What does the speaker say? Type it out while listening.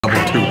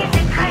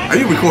Are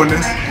you recording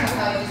this?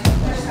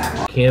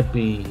 Can't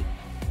be,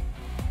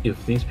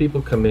 if these people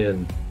come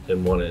in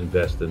and want to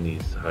invest in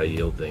these high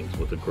yield things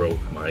with a growth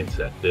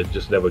mindset, they're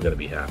just never going to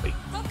be happy.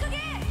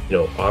 You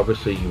know,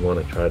 obviously you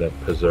want to try to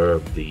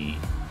preserve the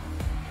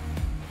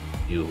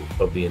value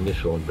of the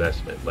initial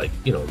investment, like,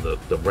 you know,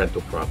 the rental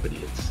property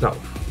itself.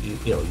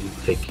 You know, you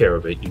take care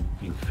of it,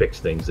 you fix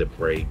things that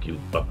break, you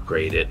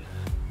upgrade it.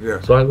 Yeah.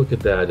 So I look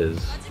at that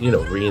as, you know,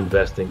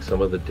 reinvesting some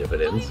of the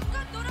dividends.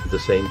 The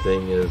same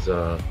thing as,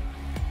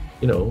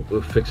 you know,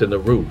 fixing the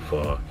roof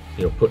or,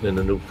 you know, putting in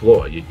a new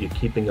floor. You're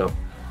keeping up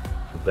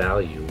the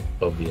value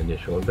of the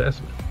initial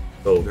investment.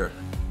 So yeah.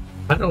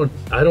 I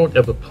don't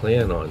ever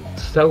plan on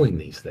selling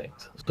these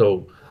things.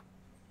 So,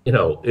 you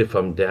know, if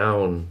I'm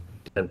down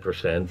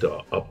 10%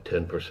 or up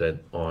 10%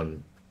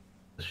 on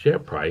the share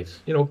price,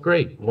 you know,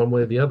 great, one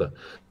way or the other.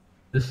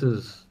 This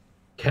is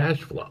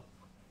cash flow.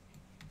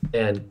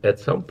 And at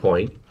some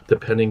point,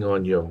 depending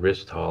on your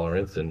risk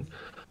tolerance and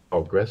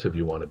how aggressive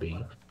you want to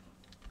be,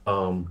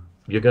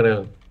 you're going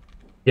to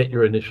get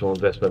your initial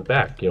investment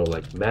back. You know,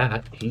 like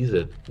Matt, he's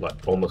at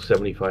what, almost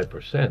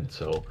 75%.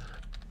 So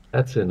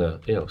that's in a,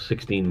 you know,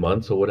 16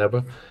 months or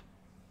whatever.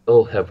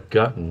 He'll have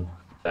gotten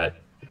that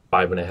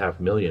 5.5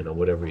 million or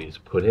whatever he's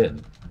put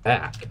in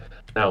back.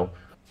 Now,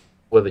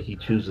 whether he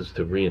chooses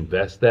to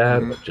reinvest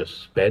that or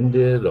just spend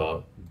it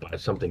or buy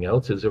something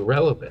else is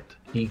irrelevant.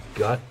 He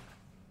got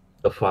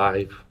the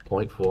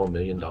 $5.4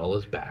 million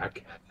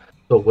back.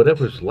 So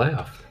whatever's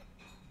left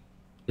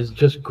is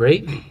just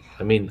gravy.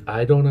 I mean,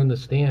 I don't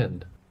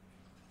understand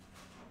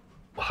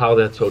how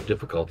that's so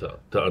difficult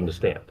to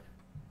understand.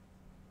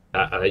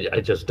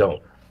 I just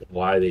don't.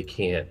 Why they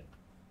can't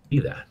see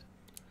that.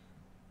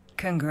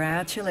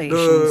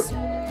 Congratulations.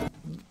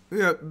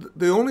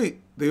 The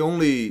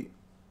only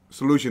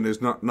solution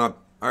is not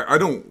I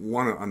don't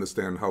want to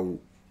understand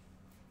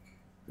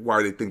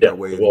why they think that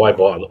way. Why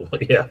bother?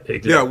 Yeah,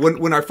 exactly. Yeah,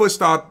 when I first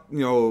start, you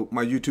know,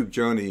 my YouTube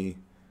journey,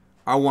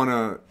 I want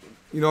to,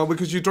 you know,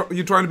 because you're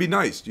trying to be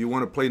nice. You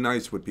want to play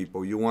nice with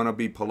people. You want to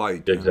be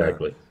polite.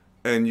 Exactly.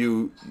 And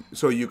you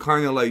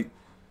kind of like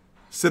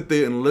sit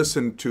there and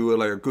listen to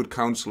like a good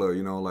counselor,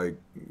 you know,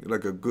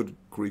 like a good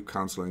grief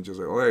counselor, and just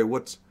like, okay,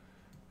 what's,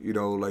 you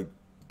know, like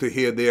to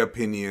hear their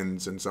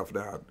opinions and stuff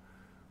like that.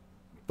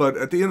 But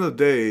at the end of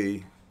the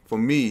day, for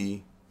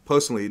me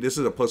personally, this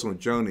is a personal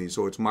journey,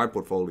 so it's my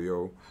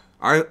portfolio.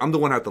 I'm the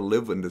one who have to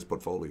live in this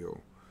portfolio,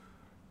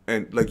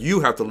 and like you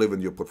have to live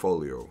in your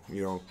portfolio,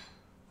 you know.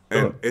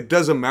 And it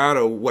doesn't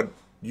matter what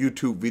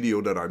YouTube video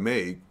that I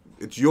make.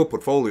 It's your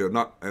portfolio,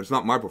 it's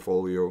not my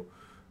portfolio,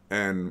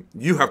 and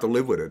you have to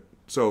live with it.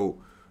 So,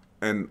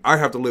 and I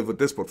have to live with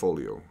this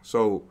portfolio.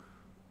 So,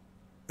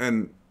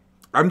 and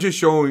I'm just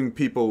showing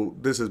people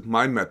this is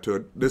my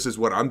method, this is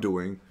what I'm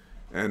doing,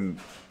 and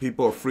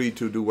people are free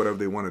to do whatever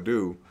they want to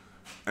do.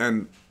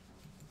 And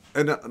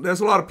there's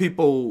a lot of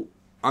people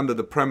under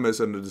the premise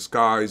and the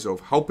disguise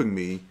of helping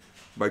me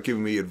by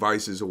giving me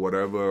advices or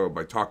whatever, or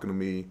by talking to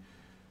me.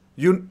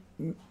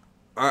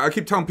 I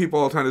keep telling people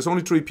all the time, there's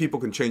only 3 people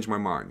can change my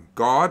mind.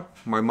 God,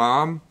 my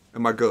mom,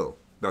 and my girl.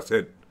 That's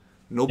it.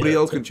 Nobody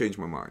else can change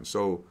my mind.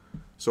 So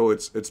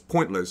it's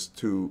pointless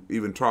to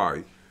even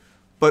try.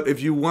 But if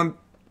you want,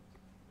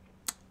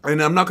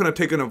 and I'm not going to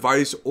take an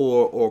advice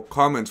or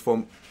comments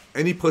from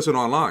any person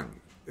online.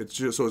 It's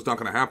just, so it's not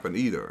going to happen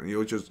either. You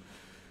know, just,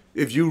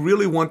 if you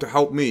really want to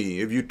help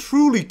me, if you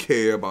truly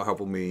care about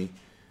helping me,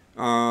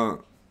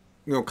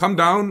 you know, come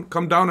down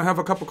and have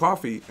a cup of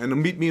coffee and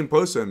meet me in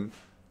person,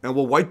 and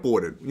we'll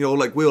whiteboard it. You know,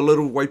 like we're a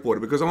little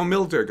whiteboard, because I'm a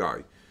military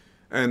guy,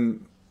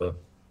 and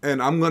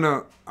I'm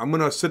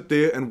gonna sit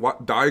there and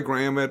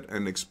diagram it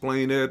and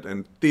explain it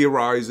and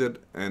theorize it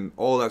and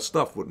all that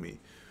stuff with me.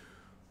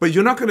 But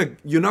you're not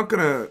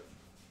gonna.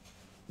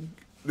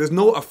 There's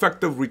no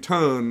effective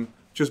return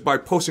just by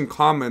posting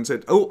comments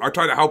that, oh, I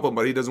try to help him,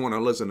 but he doesn't want to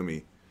listen to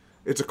me.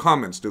 It's a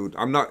comments, dude.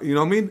 I'm not. You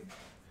know what I mean?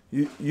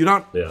 You're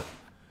not. Yeah.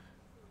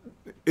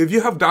 If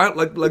you have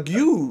dialogue, like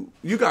you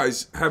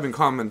guys having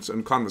comments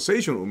and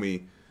conversation with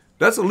me,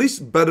 that's at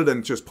least better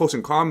than just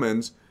posting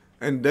comments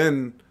and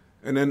then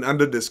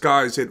under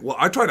disguise say, well,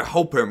 I try to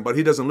help him, but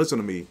he doesn't listen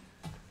to me.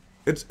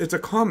 It's a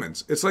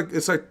comments. It's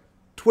like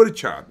Twitter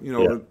chat. You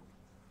know,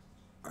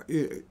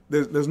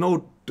 there's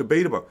no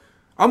debate about.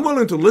 I'm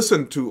willing to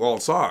listen to all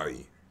sides,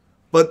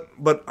 but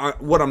what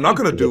I'm not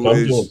going to do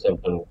is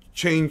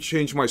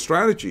change my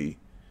strategy,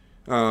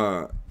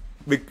 and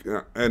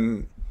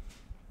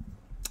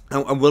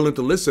I'm willing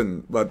to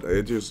listen, but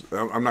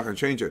I'm not going to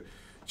change it.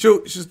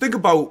 So just think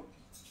about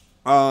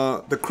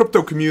the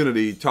crypto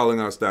community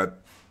telling us that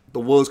the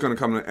world's going to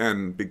come to an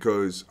end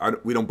because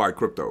we don't buy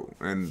crypto,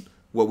 and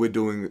what we're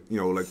doing, you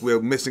know, like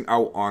we're missing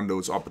out on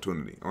those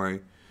opportunities. All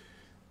right,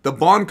 the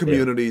bond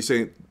community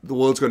saying the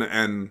world's going to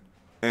end,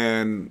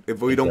 and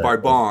if we don't buy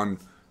bond,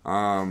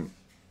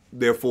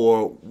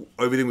 therefore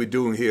everything we're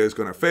doing here is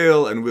going to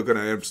fail, and we're going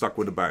to end up stuck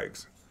with the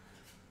bags.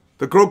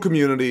 The growth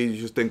community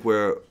just think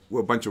we're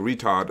a bunch of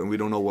retard and we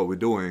don't know what we're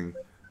doing,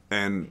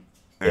 and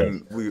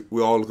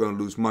we're all going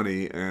to lose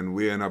money, and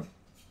we end up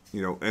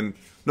You know, and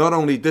not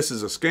only this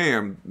is a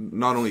scam,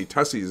 not only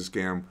TSLY is a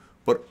scam,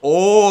 but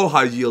all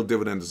high yield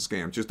dividend is a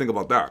scam. Just think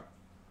about that.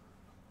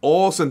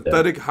 All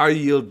synthetic high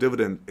yield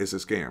dividend is a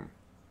scam.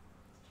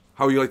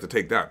 How you like to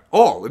take that?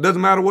 All. It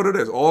doesn't matter what it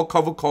is. All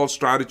cover call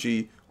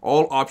strategy,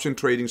 all option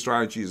trading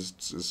strategy is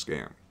a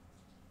scam.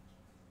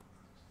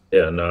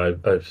 Yeah, no,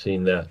 I've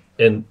seen that.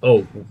 And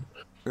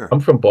Yeah.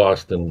 I'm from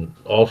Boston,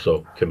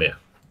 also, Khmer.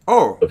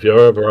 Oh. If you're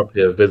ever up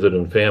here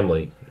visiting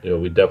family,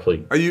 we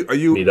definitely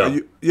meet up.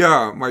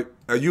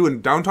 Are you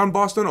in downtown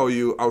Boston or are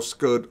you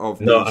outskirts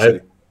of No, the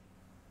city?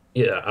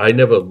 I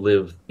never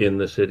lived in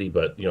the city,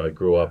 but I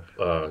grew up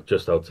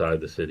just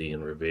outside the city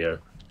in Revere.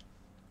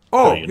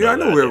 Oh, So I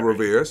know where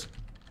Revere is.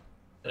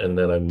 And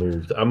then I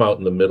moved. I'm out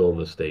in the middle of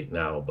the state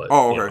now, but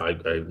okay.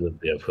 I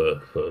lived there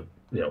for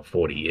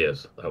 40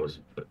 years. I was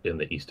in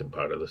the eastern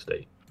part of the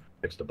state,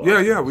 next to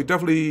Boston. Yeah. We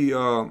definitely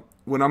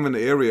when I'm in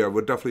the area,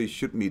 we definitely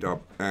should meet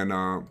up and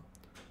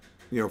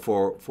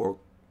for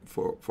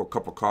a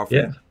cup of coffee.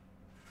 Yeah.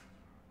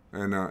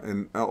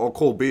 And or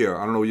cold beer.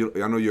 I don't know.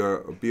 I know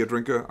you're a beer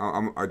drinker. I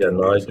Yeah, drink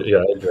no,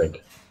 beer, I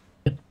drink.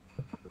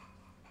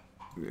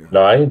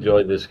 No, I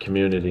enjoy this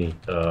community.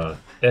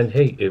 And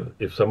hey,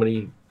 if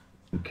somebody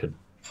could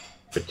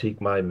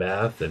critique my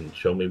math and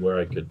show me where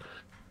I could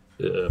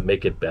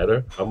make it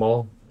better, I'm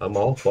all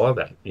for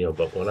that.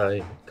 But when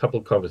a couple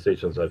of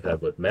conversations I've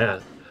had with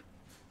Matt,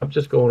 I'm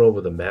just going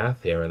over the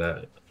math here, and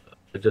I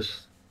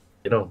just,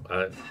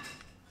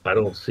 I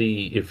don't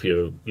see if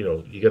you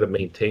got to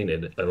maintain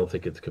it. I don't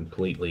think it's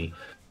completely,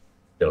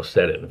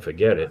 set it and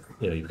forget it.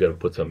 You've got to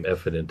put some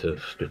effort into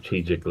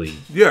strategically.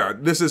 Yeah,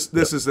 this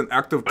is an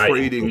active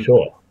trading. For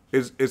sure.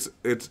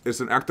 It's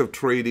an active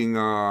trading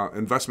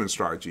investment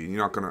strategy.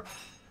 You're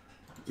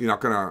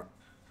not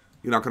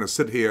gonna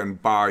sit here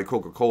and buy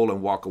Coca-Cola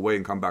and walk away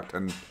and come back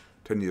 10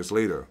 years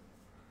later.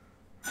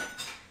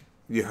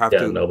 You have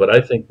to. No, but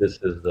I think this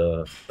is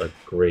a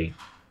great.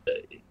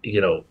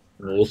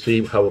 We'll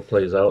see how it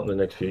plays out in the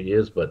next few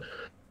years, but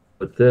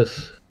with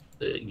this,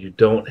 you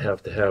don't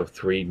have to have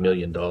 $3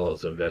 million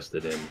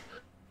invested in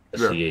a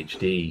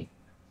CHD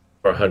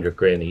for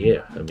 $100,000 a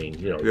year. I mean,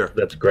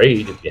 that's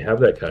great if you have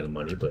that kind of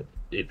money, but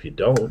if you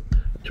don't,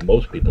 which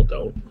most people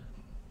don't,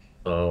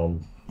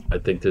 I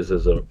think this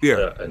is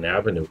an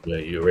avenue where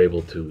you're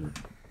able to,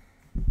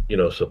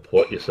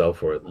 support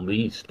yourself, or at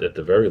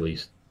the very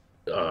least,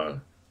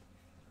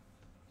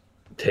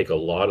 take a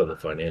lot of the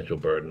financial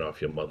burden off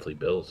your monthly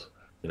bills.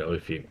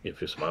 If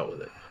you're smart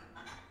with it.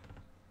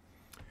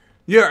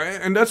 Yeah,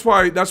 and that's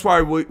why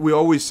we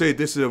always say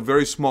this is a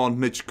very small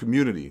niche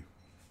community.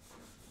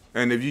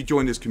 And if you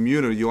join this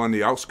community, you're on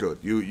the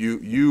outskirts.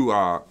 You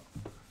are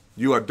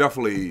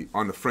definitely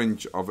on the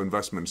fringe of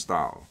investment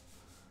style,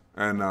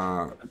 and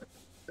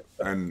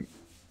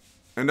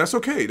that's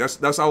okay.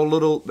 That's our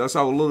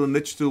little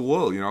niche to the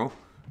world.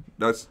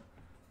 That's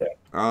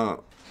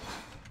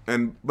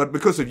but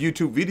because of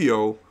YouTube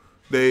video,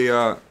 they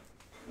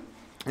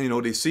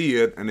they see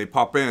it and they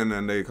pop in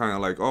and they kind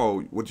of like,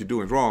 oh, what you're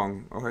doing is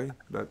wrong. Okay,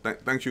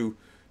 thank you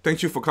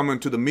for coming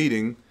to the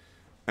meeting,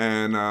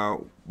 and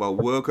but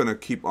we're gonna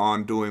keep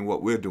on doing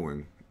what we're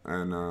doing,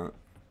 and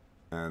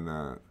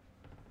I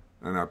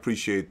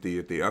appreciate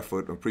the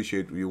effort,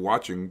 appreciate you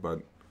watching,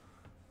 but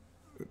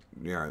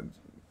yeah.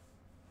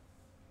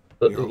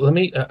 Let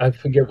me. I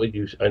forget what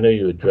I know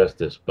you addressed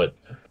this, but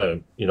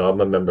I'm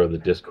a member of the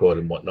Discord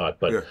and whatnot.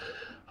 But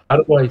how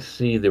do I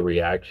see the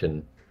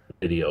reaction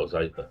videos?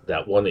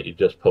 That one that you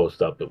just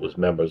posted up, it was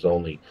members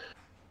only.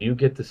 Do you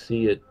get to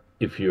see it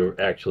if you're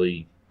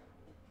actually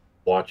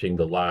watching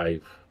the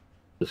live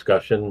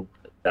discussion?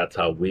 That's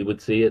how we would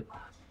see it.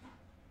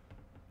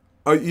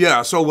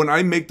 Yeah. So when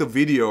I make the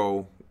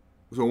video,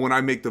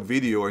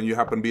 and you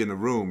happen to be in the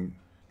room,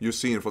 you're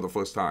seeing it for the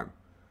first time.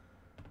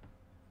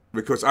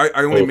 Because I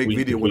only make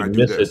video when I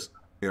do this.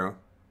 I'm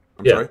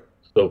sorry?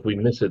 So if we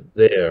miss it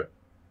there,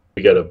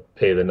 we got to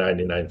pay the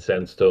 99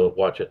 cents to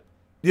watch it.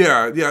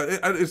 Yeah,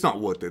 it's not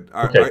worth it.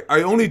 Okay.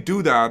 I only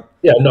do that.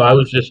 Yeah, no, I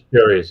was just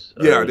curious.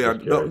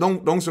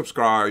 Don't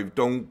subscribe.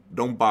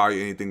 Don't buy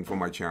anything from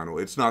my channel.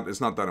 It's not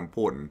that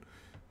important.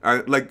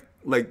 Like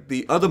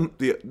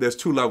there's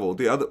two levels.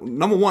 The other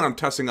number one, I'm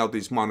testing out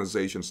these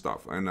monetization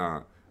stuff,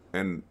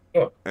 and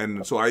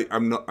so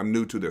I'm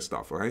new to this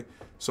stuff, right?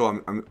 So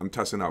I'm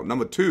testing out.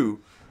 Number two,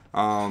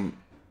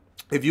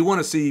 if you want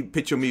to see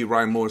picture me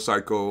riding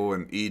motorcycle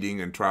and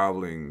eating and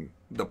traveling,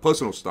 the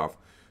personal stuff,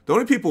 the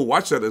only people who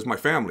watch that is my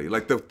family.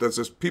 Like there's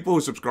just people who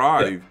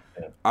subscribe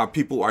are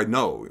people I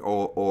know,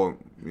 or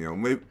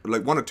maybe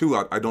like one or two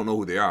I don't know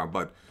who they are,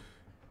 but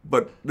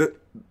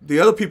the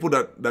other people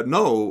that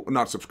know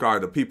not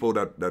subscribe, the people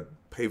that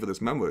pay for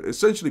this member,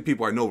 essentially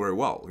people I know very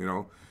well,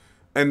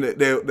 and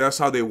that's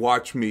how they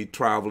watch me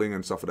traveling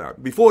and stuff like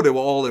that. Before they were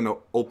all in the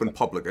open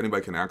public,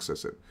 anybody can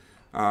access it,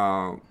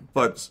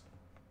 but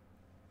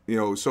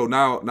so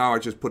now I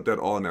just put that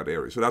all in that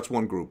area. So that's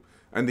one group.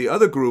 And the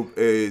other group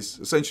is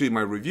essentially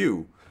my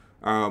review,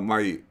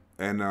 I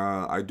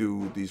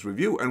do these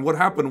review. And what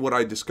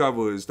I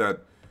discover is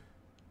that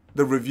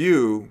the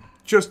review,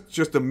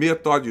 just the mere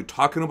thought you're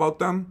talking about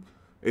them,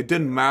 It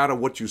didn't matter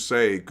what you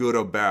say, good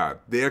or bad.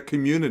 Their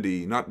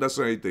community, not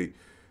necessarily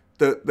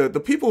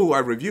the people who I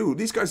review,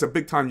 these guys are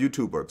big time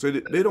YouTubers. So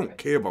they don't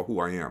care about who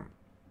I am.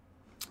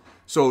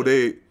 So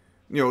they're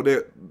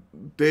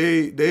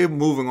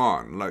moving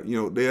on. Like,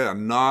 they are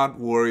not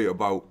worried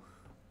about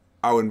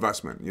our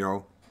investment,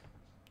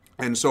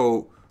 and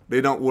so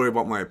they don't worry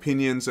about my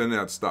opinions and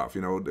that stuff,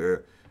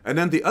 And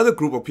then the other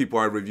group of people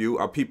I review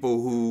are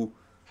people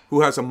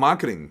who has a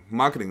marketing.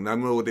 I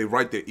know they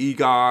write their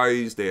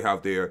e-guides, they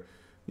have their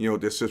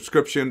their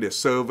subscription, their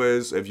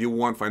service. If you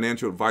want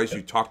financial advice,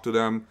 you talk to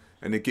them,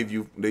 and they give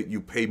you you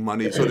pay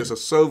money. So there's a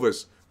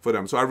service for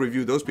them. So I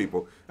review those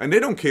people, and they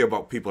don't care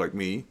about people like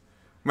me.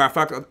 Matter of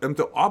fact, I'm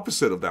the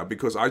opposite of that,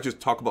 because I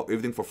just talk about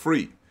everything for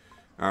free,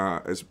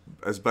 as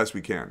best we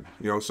can.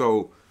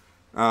 So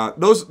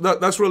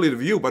that's really the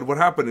view. But what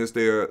happened is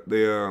their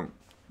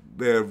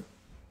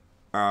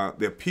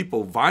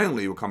people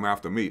violently will come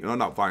after me. No,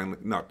 not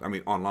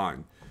violently.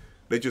 Online.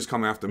 They just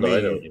come after me, I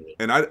know what you mean.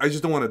 and I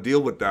just don't want to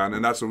deal with that.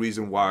 And that's the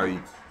reason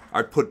why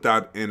I put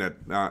that in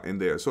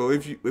there. So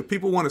if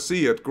people want to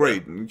see it,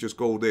 great, and just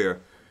go there.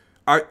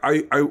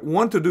 I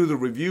want to do the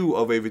review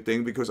of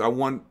everything because I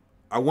want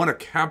to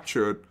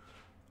capture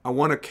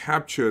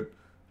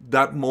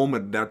that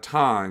moment, that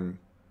time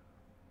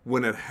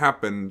when it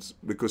happens,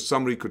 because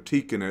somebody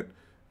critiquing it,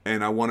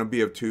 and I want to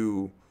be able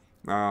to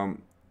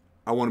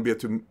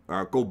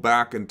go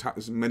back and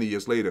many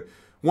years later.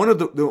 One of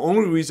the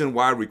only reason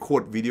why I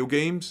record video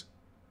games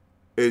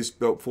is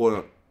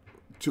for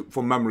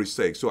memory's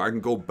sake, so I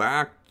can go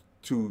back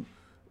to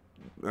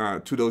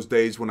those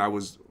days when I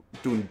was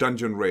doing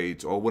dungeon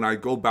raids, or when I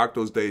go back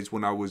those days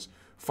when I was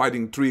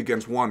fighting 3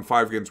 against 1,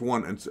 5 against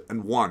 1,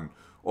 and won,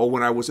 or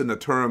when I was in a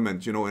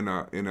tournament, in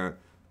a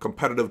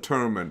competitive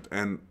tournament,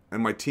 and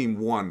my team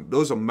won.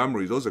 Those are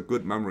memories. Those are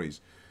good memories,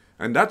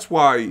 and that's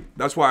why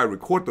I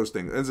record those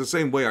things. And it's the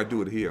same way I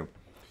do it here.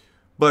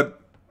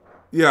 But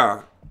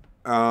yeah,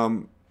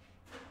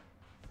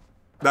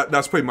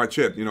 that's pretty much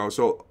it.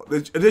 So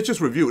they just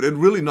review it. It's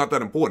really not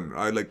that important.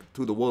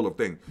 To the world of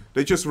thing.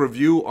 They just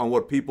review on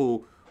what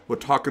people were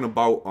talking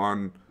about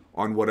on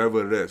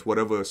whatever it is,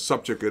 whatever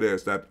subject it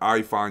is that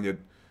I find it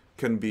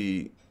can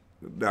be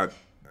that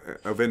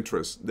of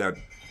interest. That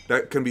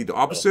can be the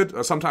opposite.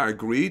 Sometimes I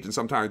agreed, and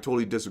sometimes I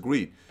totally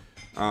disagreed.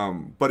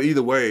 But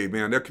either way,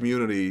 man, their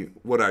community,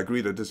 whether I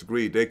agreed or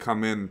disagreed, they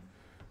come in.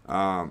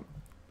 I'll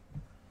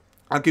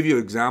give you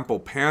an example.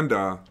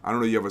 Panda. I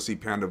don't know if you ever see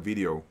Panda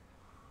video.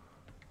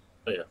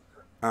 Oh,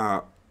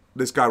 yeah.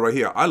 This guy right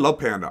here. I love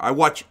Panda. I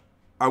watch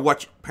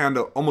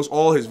Panda almost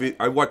all his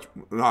I don't want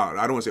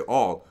to say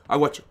all. I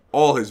watch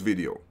all his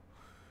video.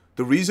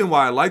 The reason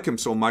why I like him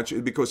so much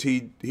is because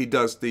he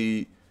does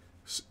the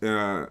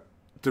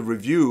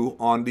review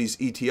on these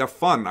ETF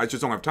fund. I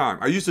just don't have time.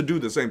 I used to do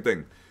the same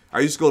thing. I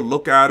used to go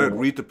look at it,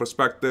 read the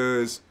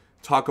prospectus,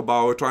 talk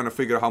about it, trying to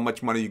figure out how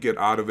much money you get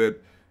out of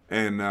it,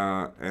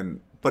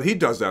 but he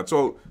does that.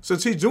 So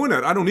since he's doing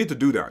that, I don't need to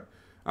do that.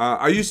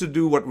 I used to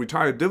do what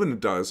Retired Dividend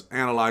does,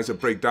 analyze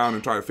it, break down,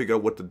 and try to figure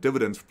out what the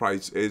dividends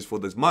price is for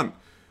this month.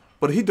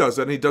 But he does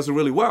that, and he does it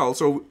really well,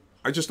 so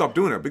I just stopped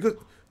doing it. Because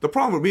the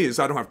problem with me is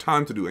I don't have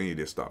time to do any of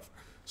this stuff.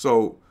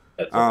 So,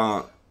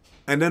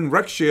 and then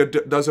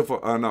RexShare does it for,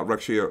 not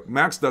RexShare,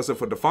 Max does it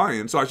for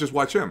Defiant, so I just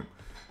watch him.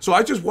 So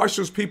I just watch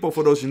those people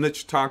for those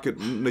niche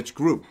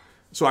group.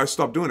 So I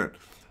stopped doing it.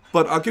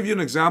 But I'll give you an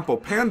example.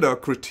 Panda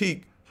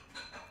critique.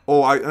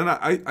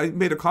 I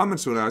made a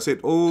comment to that. I said,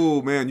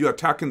 "Oh man, you're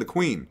attacking the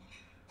Queen.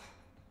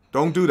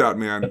 Don't do that,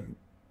 man.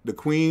 The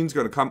Queen's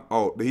gonna come."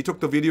 Oh, he took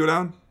the video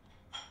down.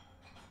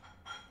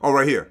 Oh,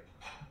 right here.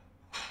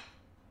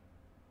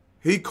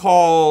 He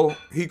called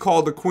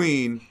the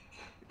Queen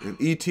an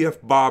ETF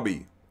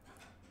Bobby.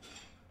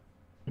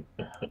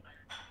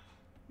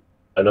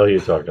 I know who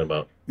you're talking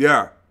about.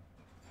 Yeah.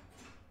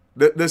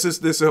 This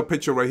is a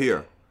picture right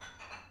here.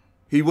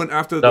 He went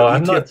after the No, ETF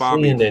I'm not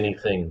Bobby. seeing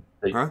anything.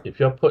 Huh? If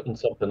you're putting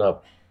something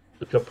up,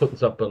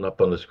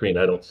 on the screen,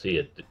 I don't see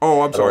it.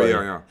 Oh, I'm sorry.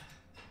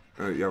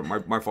 Yeah,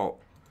 my fault.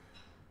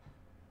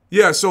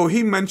 Yeah, so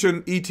he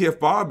mentioned ETF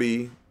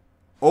Bobby.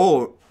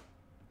 Oh,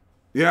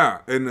 yeah,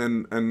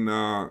 and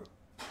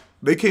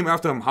they came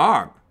after him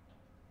hard.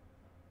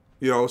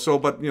 So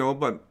but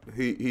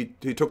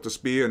he took the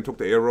spear and took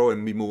the arrow,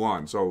 and we move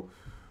on. So,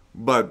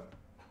 but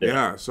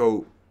yeah,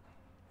 so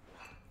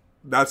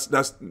that's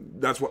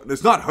what,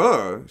 it's not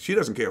her. She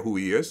doesn't care who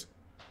he is.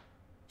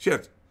 She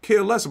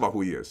care less about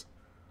who he is.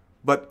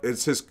 But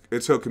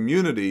it's her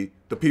community,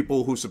 the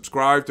people who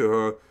subscribe to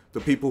her, the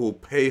people who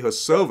pay her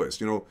service.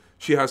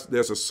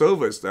 There's a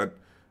service that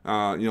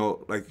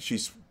like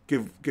she's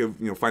give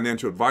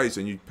financial advice,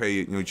 and you pay,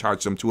 you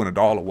charge them $200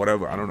 or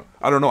whatever. I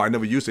don't know. I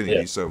never used any of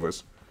these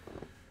services.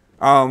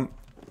 I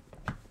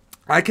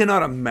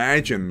cannot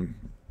imagine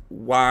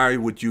why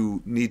would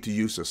you need to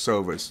use a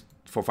service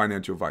for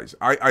financial advice.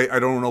 I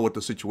don't know what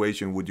the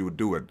situation would you would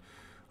do it.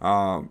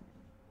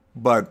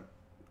 But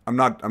I'm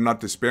not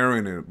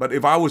despairing in it. But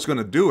if I was going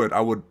to do it,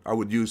 I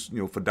would use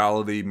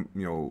Fidelity,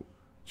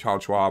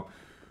 Charles Schwab,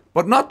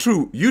 but not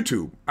through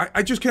YouTube.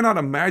 I just cannot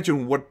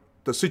imagine what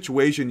the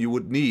situation you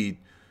would need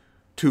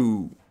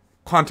to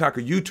contact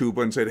a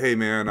YouTuber and say, hey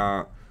man,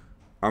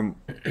 I'm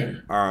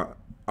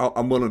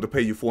willing to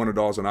pay you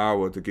 $400 an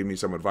hour to give me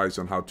some advice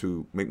on how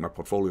to make my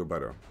portfolio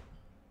better.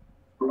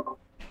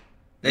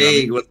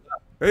 Hey, what's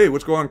up? Hey,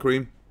 what's going on,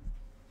 Khmer?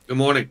 Good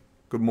morning.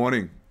 Good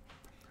morning.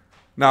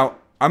 Now,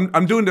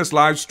 I'm doing this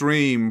live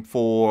stream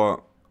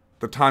for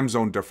the time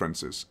zone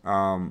differences.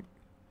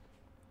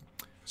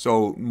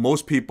 So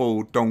most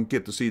people don't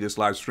get to see this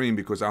live stream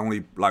because I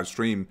only live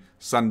stream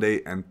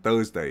Sunday and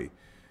Thursday.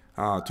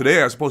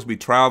 Today I'm supposed to be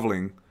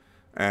traveling,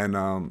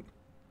 and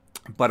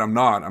but I'm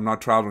not. I'm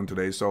not traveling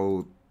today,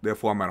 so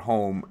therefore I'm at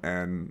home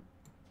and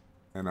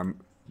I'm,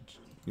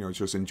 you know,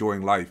 just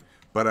enjoying life.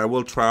 But I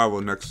will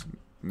travel next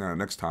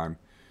time.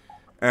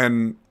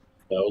 And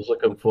I was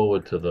looking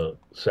forward to the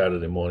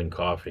Saturday morning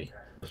coffee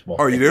this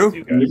morning. oh, you do?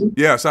 You guys.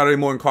 Yeah, Saturday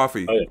morning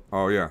coffee. Oh, yeah.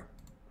 Oh, yeah.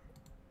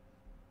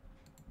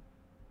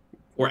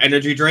 Or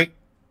energy drink?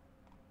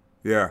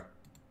 Yeah.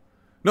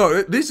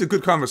 No, this is a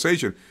good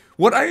conversation.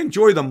 What I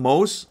enjoy the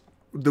most,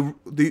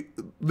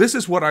 this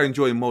is what I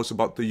enjoy most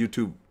about the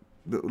YouTube,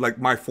 like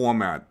my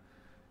format,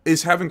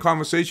 is having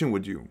conversation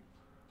with you.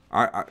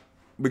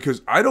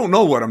 Because I don't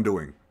know what I'm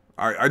doing.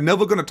 I'm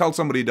never going to tell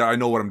somebody that I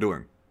know what I'm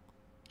doing.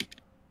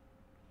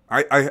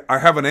 I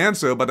have an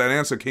answer, but that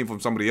answer came from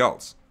somebody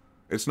else.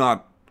 It's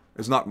not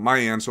my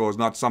answer, or it's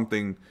not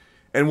something.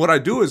 And what I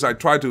do is I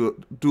try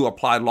to do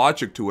applied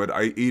logic to it.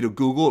 I either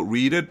Google it,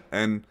 read it,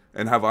 and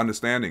have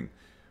understanding.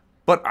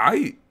 But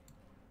I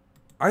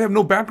have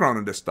no background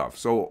in this stuff.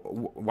 So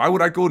why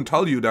would I go and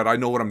tell you that I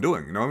know what I'm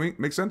doing? You know what I mean?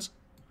 Make sense?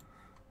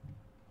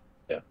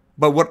 Yeah.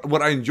 But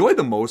what I enjoy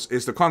the most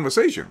is the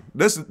conversation.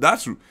 That's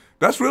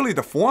really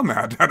the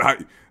format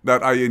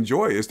that I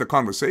enjoy, is the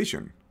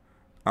conversation.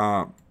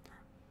 And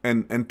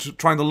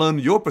trying to learn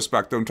your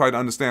perspective and try to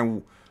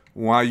understand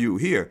why you're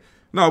here.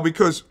 Now,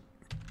 because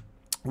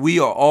we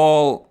are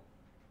all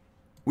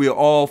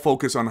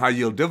focused on high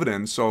yield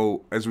dividends,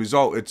 so as a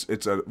result,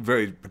 it's a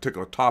very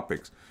particular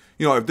topics.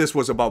 You know, if this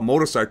was about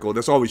motorcycle,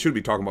 that's all we should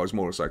be talking about is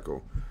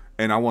motorcycle.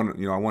 And I want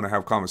to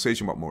have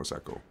conversation about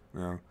motorcycle.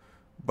 Yeah,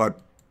 but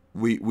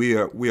we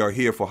are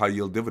here for high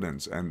yield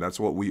dividends, and that's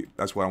what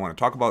I want to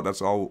talk about.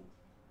 That's all.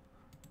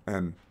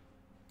 And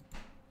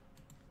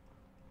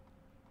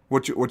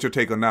what's your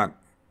take on that?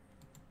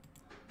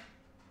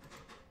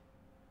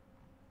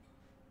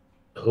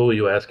 Who are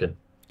you asking?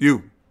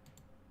 You.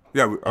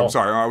 Yeah, I'm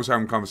sorry. I was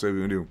having a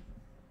conversation with you.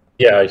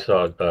 Yeah, I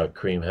saw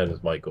Khmer had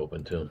his mic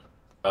open too.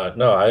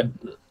 No,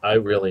 I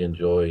really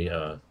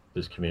enjoy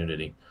this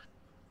community.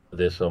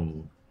 There's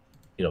some,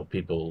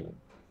 people,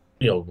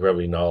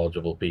 very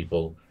knowledgeable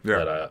people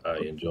that I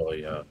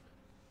enjoy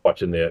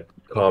watching their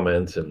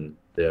comments and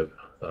their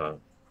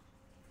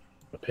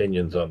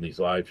opinions on these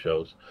live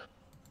shows.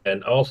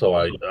 And also,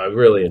 I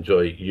really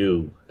enjoy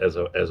you as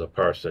a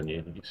person.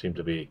 You seem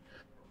to be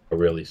a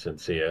really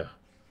sincere,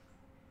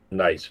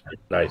 nice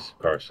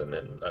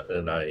person,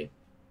 and I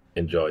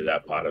enjoy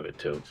that part of it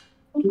too.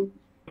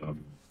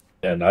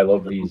 And I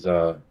love these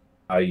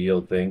high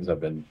yield things. I've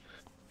been,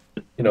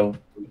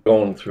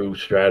 going through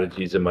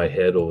strategies in my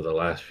head over the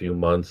last few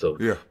months of,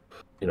 the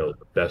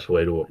best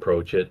way to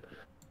approach it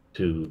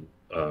to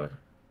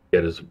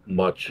get as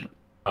much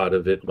out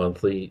of it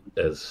monthly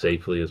as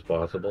safely as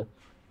possible.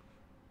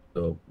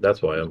 So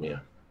that's why I'm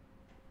here.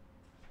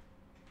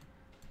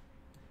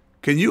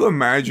 Can you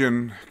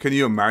imagine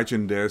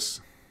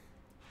this?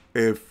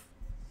 If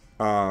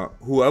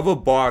whoever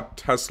bought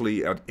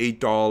TSLY at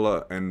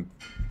 $8, and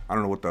I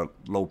don't know what the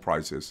low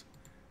price is.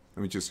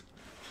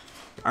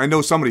 I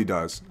know somebody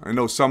does. I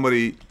know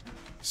somebody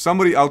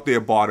out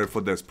there bought it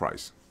for this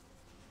price.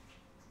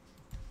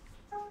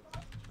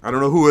 I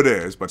don't know who it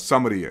is, but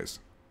somebody is.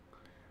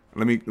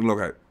 Let me look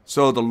at it.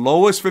 So the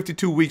lowest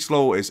 52 weeks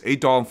low is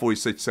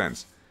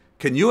 $8.46.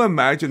 Can you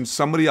imagine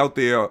somebody out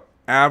there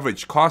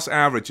cost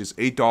average is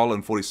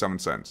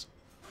 $8.47?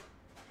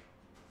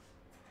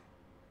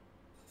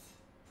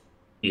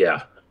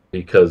 Yeah,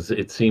 because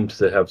it seems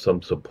to have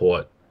some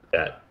support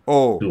at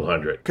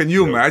 200. Can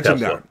you imagine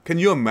Tesla. that? Can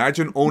you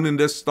imagine owning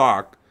this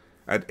stock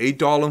at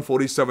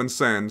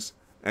 $8.47,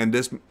 and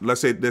this,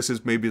 let's say this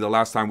is maybe the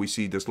last time we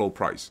see this low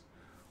price?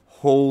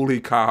 Holy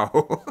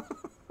cow.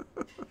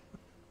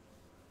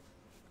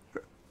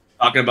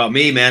 Talking about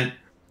me, man.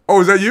 Oh,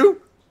 is that you?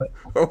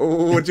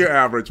 Oh, what's your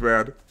average,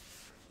 man?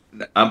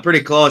 I'm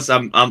pretty close.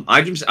 I'm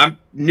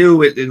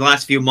new in the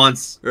last few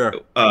months. Yeah.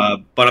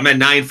 But I'm at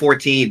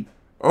 914.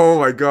 Oh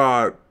my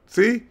God.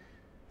 See?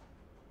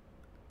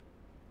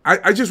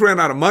 I just ran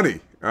out of money.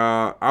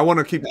 I want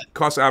to keep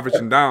cost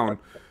averaging down.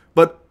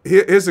 But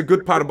here's a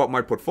good part about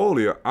my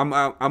portfolio. I'm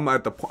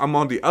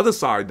on the other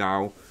side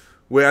now,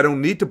 where I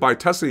don't need to buy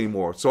Tesla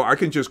anymore. So I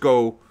can just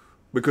go,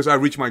 because I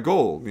reached my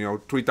goal,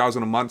 $3,000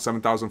 a month,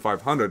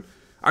 $7,500.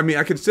 I mean,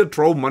 I can still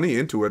throw money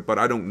into it, but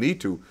I don't need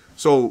to.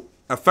 So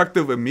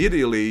effective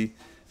immediately.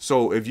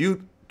 So if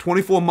you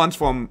 24 months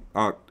from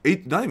not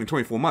even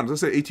 24 months,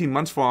 let's say 18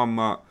 months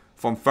from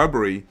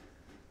February,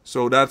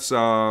 so that's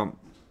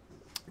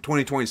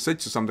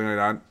 2026 or something like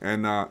that.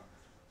 And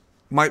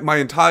my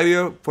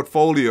entire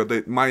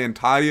portfolio, my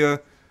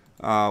entire,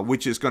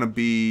 which is going to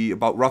be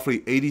about roughly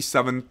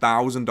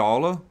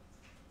 $87,000,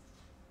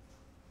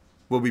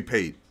 will be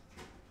paid.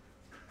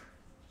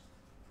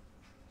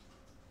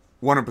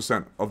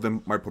 100% of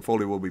them, my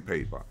portfolio will be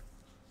paid by.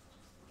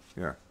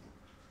 Yeah.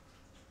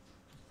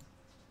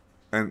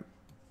 And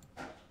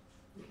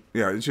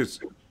yeah, it's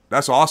just,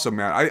 that's awesome,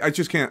 man. I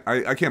just can't,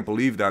 I can't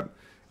believe that.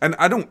 And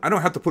I don't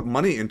have to put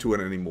money into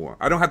it anymore.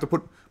 I don't have to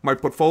put my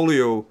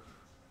portfolio,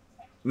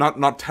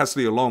 not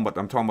Tesla alone, but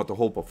I'm talking about the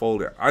whole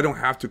portfolio. I don't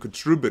have to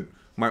contribute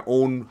my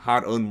own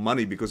hard-earned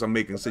money because I'm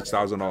making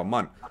 $6,000 a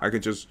month. I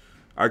could just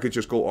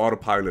go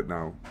autopilot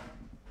now.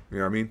 You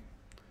know what I mean?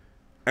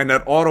 And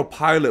that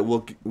autopilot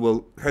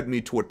will head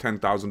me toward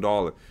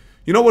 $10,000.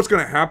 You know what's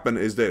going to happen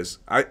is this.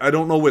 I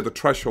don't know where the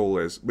threshold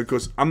is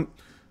because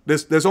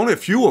there's only a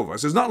few of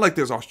us. It's not like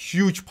there's a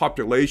huge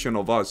population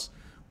of us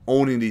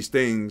owning these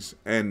things,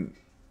 and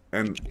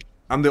I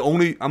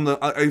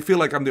feel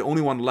like I'm the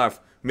only one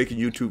left making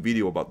YouTube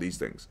video about these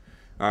things,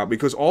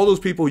 because all those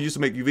people who used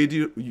to make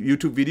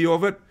YouTube video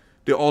of it,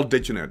 they're all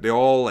ditching it. They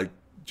all like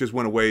just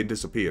went away and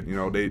disappeared. You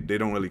know, they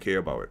don't really care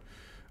about it.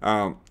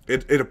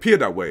 It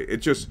appeared that way. It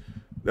just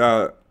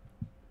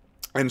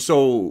and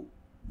so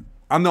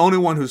I'm the only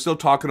one who's still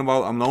talking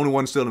about it. I'm the only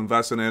one still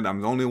investing in it. I'm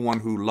the only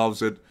one who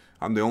loves it.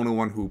 I'm the only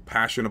one who's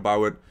passionate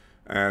about it.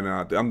 And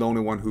I'm the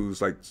only one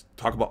who's like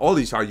talk about all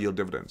these high yield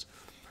dividends.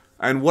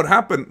 And what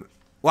happened,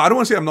 well, I don't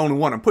want to say I'm the only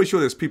one. I'm pretty sure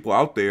there's people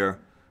out there,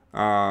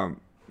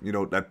 you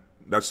know, that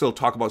still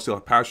talk about, still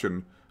have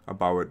passion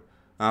about it.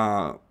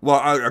 Well,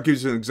 I'll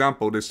give you an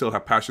example. They still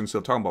have passion,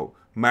 still talking about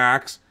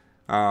Max,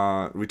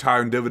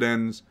 retiring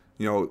dividends,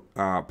 you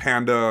know,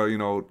 Panda, you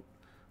know,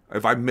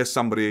 if I miss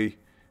somebody.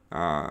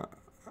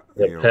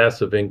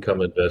 Passive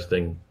income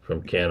investing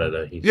from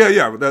Canada.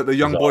 The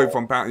young boy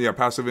from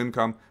passive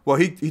income. Well,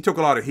 he took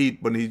a lot of heat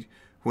when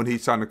he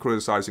started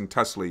criticizing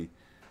TSLY,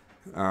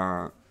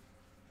 and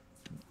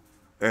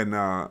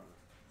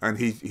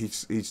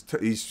he's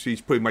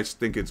pretty much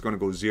think it's going to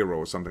go zero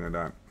or something like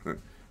that,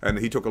 and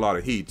he took a lot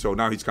of heat. So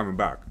now he's coming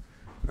back,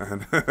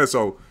 and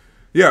so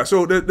yeah.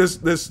 So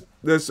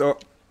there's a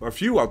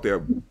few out there,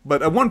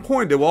 but at one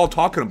point they were all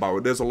talking about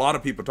it. There's a lot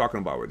of people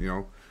talking about it, you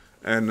know,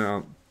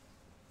 and.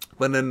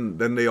 But then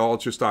they all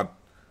just start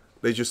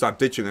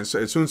ditching. And so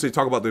as soon as they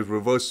talk about the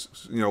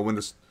reverse, you know, when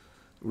this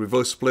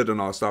reverse split and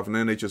all that stuff, and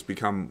then they just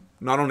become,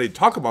 not only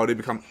talk about it, they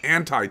become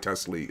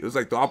anti-TSLY. It's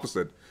like the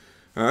opposite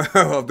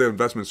of their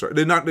investment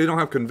strategy. They don't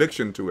have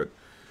conviction to it.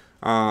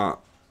 I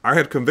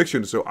had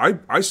conviction, so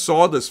I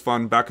saw this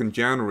fund back in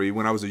January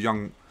when I was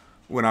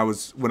when I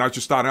was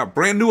just starting out,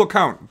 brand new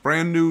account,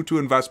 brand new to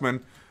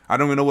investment. I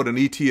don't even know what an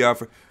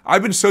ETF.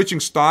 I've been searching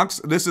stocks.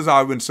 This is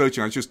how I've been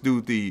searching. I just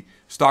do the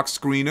stock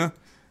screener.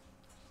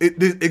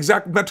 The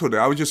exact method.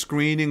 I was just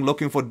screening,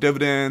 looking for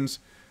dividends.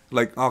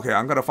 Like, okay,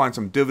 I'm gonna find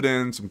some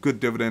dividends, some good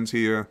dividends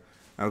here.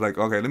 I was like,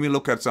 okay, let me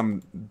look at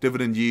some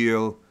dividend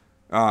yield.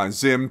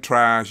 Zim,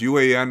 trash.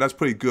 UAN, that's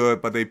pretty good,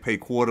 but they pay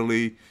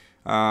quarterly.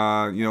 You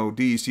know,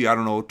 DEC, I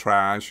don't know,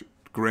 trash.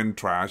 Grin,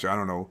 trash, I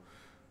don't know.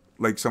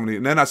 Like somebody.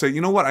 And then I said,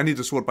 you know what? I need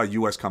to sort by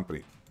U.S.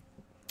 company.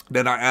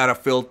 Then I add a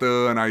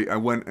filter, and I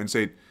went and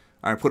said,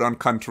 I put on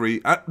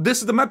country. This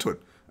is the method.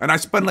 And I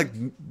spent like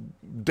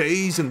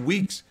days and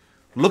weeks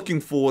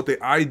looking for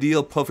the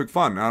ideal perfect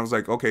fund. And I was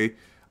like, okay,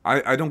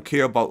 I don't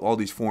care about all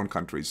these foreign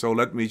countries. So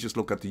let me just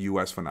look at the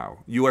U.S. for now.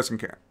 U.S. and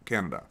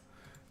Canada.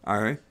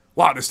 All right.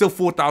 Wow, there's still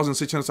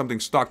 4,600 something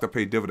stock that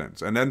pay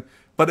dividends. And then,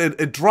 but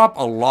it dropped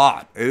a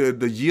lot.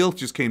 The yield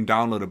just came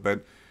down a little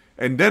bit.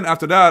 And then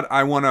after that,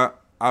 I want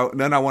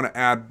to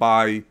add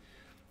by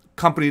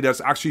company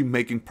that's actually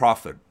making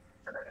profit.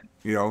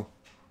 You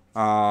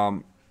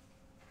know,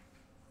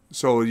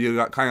 so you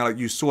got kind of like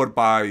you sort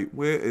by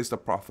where is the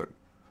profit.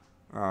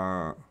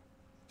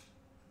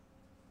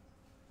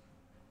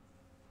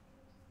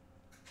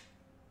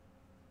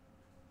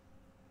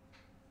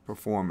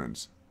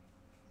 Performance.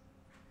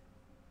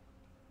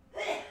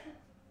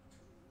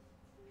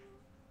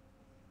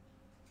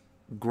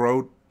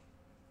 Growth.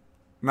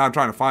 Now I'm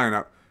trying to find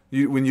out.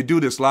 When you do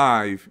this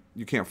live,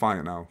 you can't find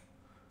it now.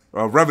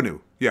 Revenue.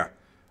 Yeah.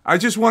 I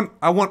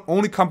want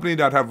only company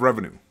that have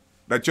revenue,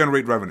 that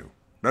generate revenue.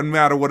 Doesn't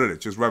matter what it is,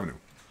 just revenue.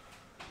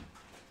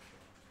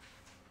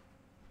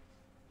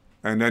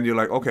 And then you're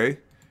like, okay,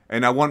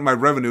 and I want my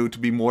revenue to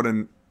be more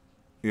than,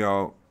 you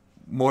know,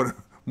 more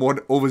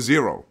over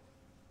zero.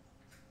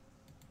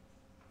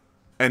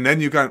 And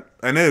then and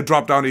then it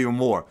dropped down even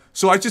more.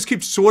 So I just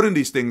keep sorting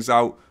these things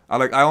out.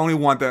 I only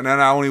want that, and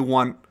then I only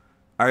want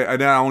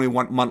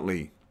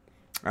monthly,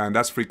 and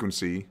that's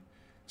frequency.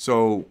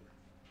 So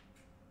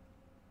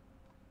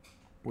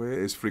where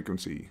is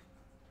frequency?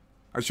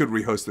 I should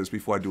rehearse this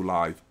before I do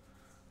live.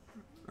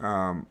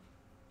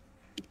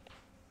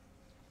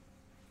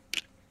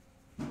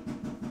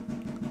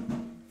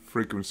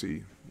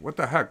 Frequency. What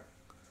the heck?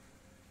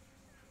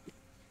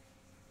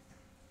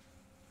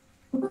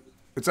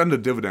 It's under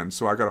dividends,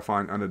 so I gotta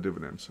find under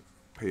dividends.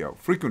 Payout.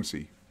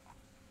 Frequency.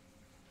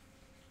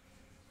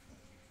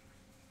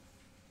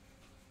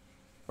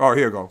 Oh,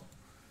 here you go.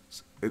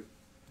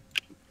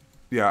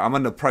 yeah, I'm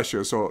under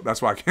pressure, so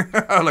that's why I can't.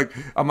 Like,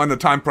 I'm under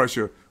time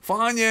pressure.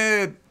 Fine,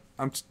 yeah.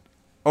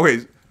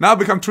 Okay, now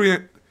become 3.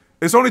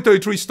 It's only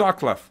 33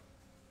 stock left.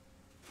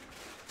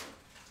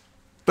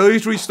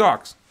 33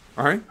 stocks,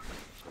 all right?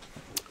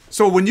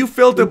 So when you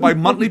filter by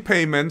monthly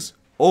payments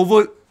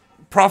over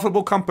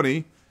profitable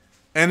company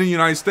and in the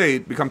United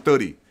States, become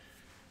 30.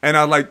 And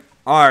I'm like,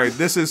 all right,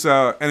 this is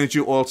energy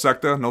oil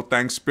sector. No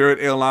thanks. Spirit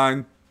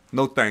Airline,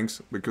 no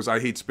thanks, because I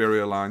hate Spirit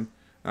Airline.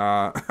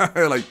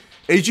 Like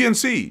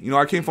AG&C, you know,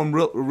 I came from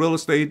real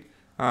estate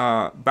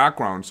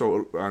background,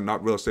 so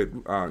not real estate,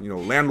 you know,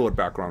 landlord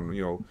background,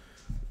 you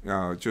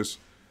know, just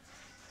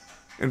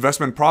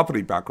investment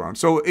property background.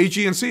 So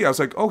AG&C, I was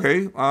like,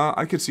 okay,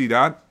 I could see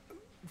that.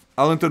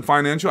 Ellington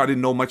Financial, I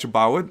didn't know much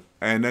about it.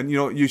 And then, you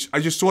know, I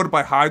just sorted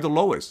by high to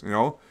lowest, you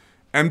know.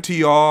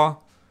 MTR,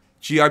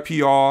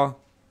 GIPR,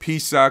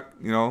 PSEC,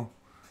 you know.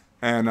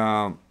 And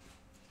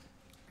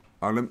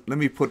let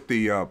me put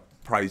the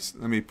price.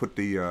 Let me put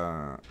the,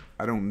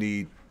 I don't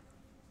need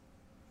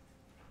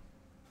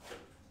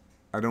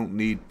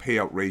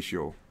payout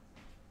ratio.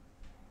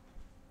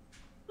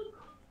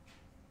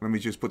 Let me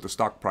just put the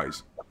stock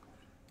price.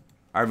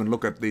 I haven't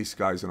looked at these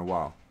guys in a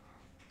while.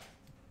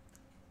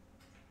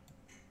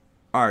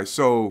 All right,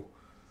 so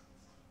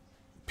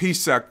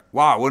PSEC,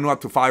 wow, went up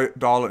to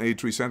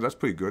 $5.83. That's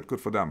pretty good. Good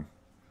for them.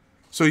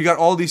 So you got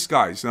all these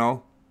guys, you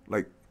know,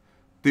 like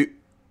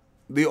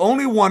the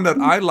only one that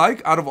I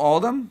like out of all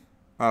of them,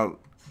 I'm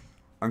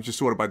just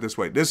sorted by this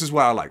way. This is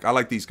what I like. I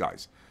like these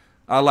guys.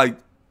 I like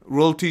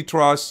Realty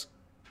Trust.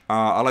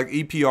 I like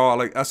EPR. I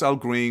like SL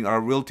Green.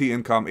 Realty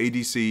Income,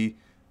 ADC.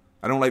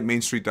 I don't like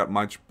Main Street that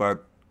much,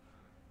 but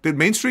did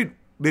Main Street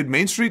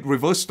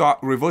reverse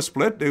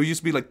split? They used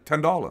to be like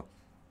 $10.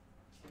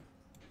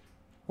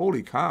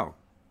 Holy cow.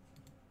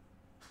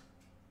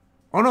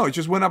 Oh no, it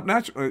just went up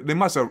naturally. They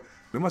must.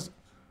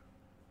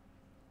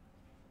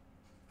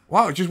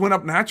 Wow, it just went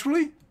up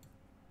naturally?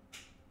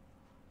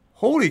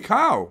 Holy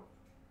cow.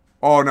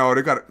 Oh no,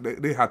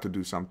 they had to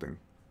do something.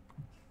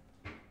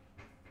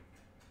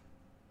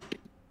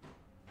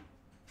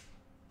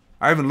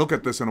 I haven't looked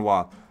at this in a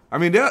while. I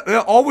mean,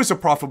 they're always a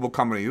profitable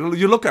company.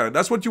 You look at it.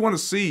 That's what you want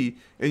to see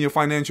in your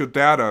financial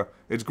data.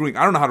 It's green.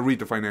 I don't know how to read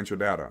the financial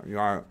data. You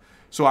know,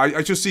 so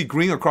I just see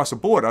green across the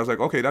board. I was like,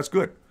 okay, that's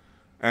good.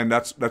 And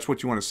that's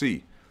what you want to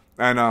see.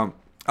 And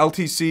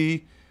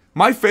LTC,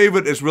 my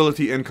favorite is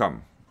Realty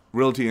Income.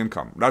 Realty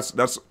Income.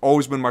 That's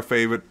always been my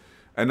favorite.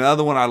 And the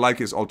other one I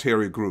like is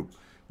Alteria Group.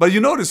 But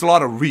you notice a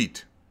lot of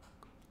REIT.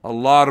 A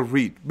lot of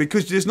REIT.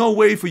 Because there's no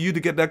way for you to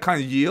get that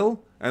kind of yield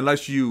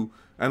unless your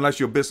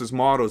business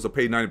model is to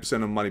pay 90%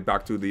 of the money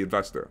back to the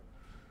investor.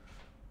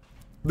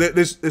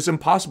 It's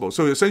impossible.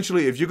 So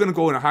essentially, if you're going to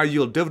go in a high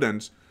yield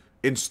dividends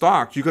in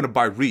stock, you're going to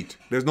buy REIT.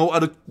 There's no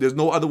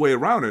other way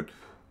around it,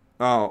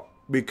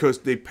 because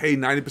they pay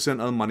 90% of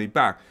the money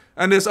back.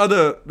 And there's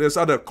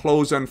other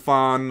closed-end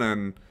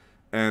fund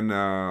and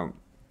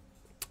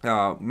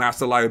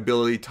master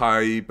liability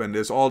type, and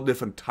there's all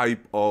different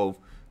type of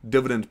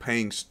dividend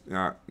paying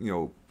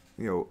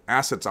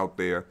assets out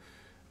there,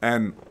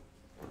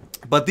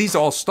 but these are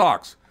all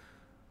stocks.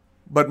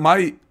 But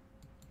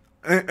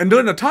and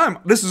during the time,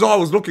 this is all I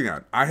was looking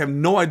at. I have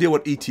no idea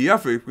what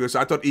ETF is, because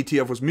I thought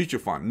ETF was mutual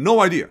fund.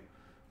 No idea.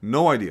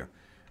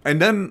 And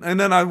then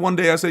one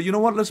day I said, you know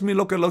what? Let me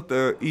look at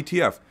the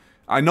ETF.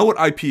 I know what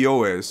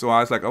IPO is, so I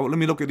was like, oh, let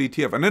me look at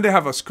ETF. And then they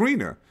have a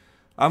screener.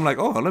 I'm like,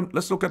 oh,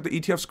 let's look at the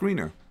ETF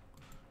screener,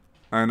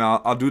 and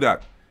I'll do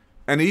that.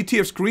 And the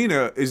ETF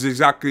screener is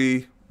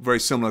exactly very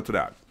similar to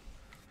that.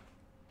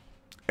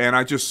 And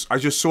I just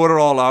sort it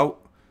all out.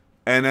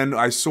 And then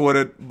I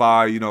sorted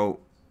by, you know,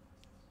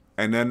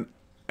 and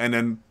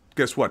then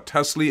guess what?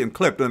 TSLY and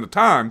Clip. During the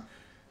time,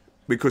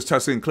 because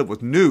TSLY and Clip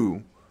was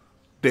new,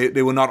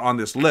 they were not on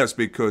this list,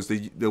 because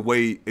the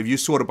way, if you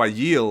sort it by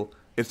yield,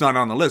 it's not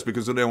on the list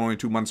because they're only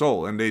 2 months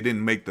old and they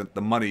didn't make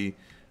the money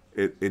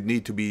it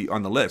need to be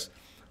on the list.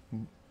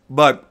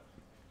 But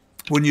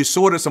when you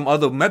sorted some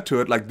other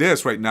method like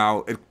this right now,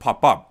 it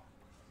pop up.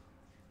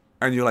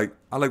 And you're like,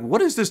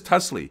 what is this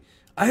TSLY?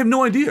 I have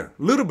no idea.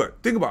 Little bit.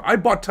 Think about it. I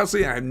bought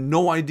TSLY and I have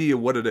no idea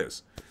what it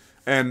is.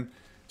 And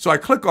so I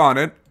click on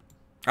it.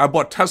 I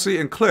bought TSLY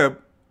and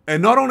Clip.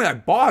 And not only I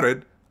bought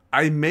it,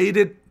 I made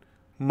it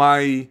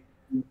my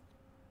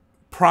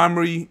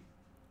primary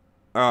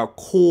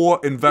core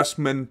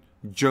investment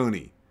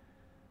journey.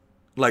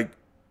 Like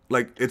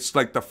it's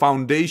like the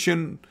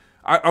foundation.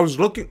 I was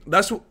looking,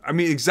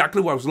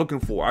 exactly what I was looking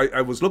for.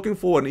 I was looking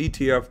for an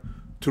ETF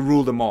to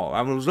rule them all.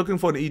 I was looking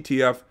for an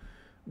ETF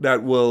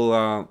that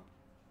will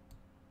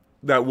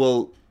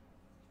you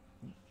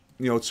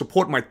know,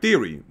 support my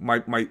theory, my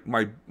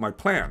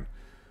plan.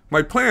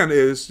 My plan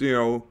is,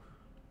 you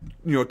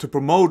know, to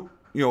promote,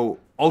 you know,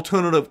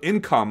 alternative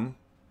income,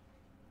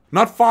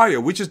 not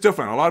FIRE, which is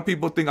different. A lot of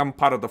people think I'm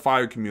part of the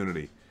FIRE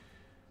community.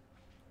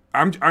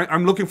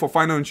 I'm looking for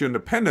financial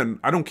independence.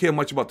 I don't care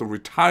much about the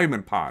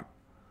retirement part,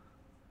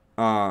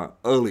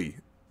 the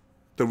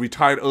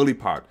retired early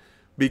part,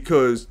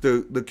 because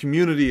the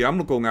community I'm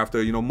going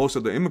after, you know, most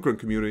of the immigrant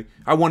community,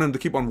 I want them to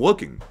keep on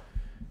working.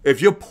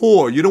 If you're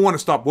poor, you don't want to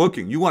stop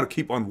working. You want to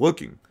keep on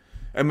working.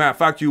 As a matter of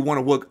fact, you want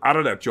to work out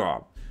of that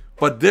job.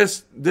 But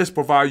this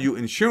provides you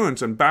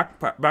insurance and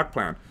back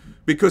plan.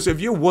 Because if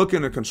you're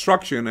working in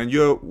construction and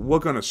you're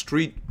working on a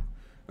street,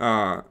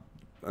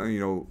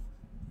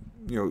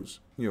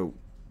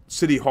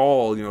 city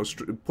hall,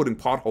 putting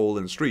pothole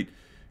in the street.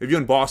 If you're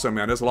in Boston,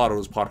 man, there's a lot of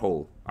those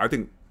potholes.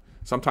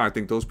 Sometimes I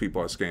think those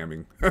people are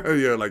scamming.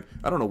 Yeah, like,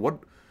 I don't know what.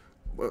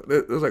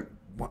 It's like,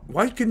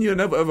 why can you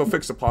never ever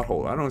fix a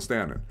pothole? I don't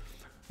understand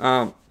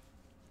it.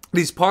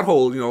 These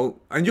potholes,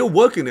 and you're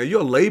working there.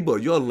 You're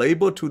a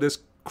labor to this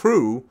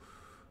crew,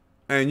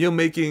 and you're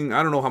making,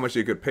 I don't know how much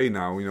you get paid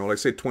now. Like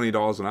say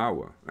 $20 an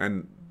hour,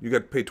 and you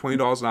get paid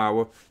 $20 an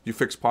hour. You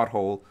fix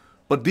pothole,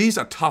 but these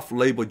are tough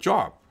labor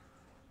job.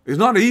 It's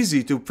not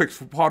easy to fix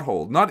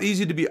pothole. Not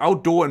easy to be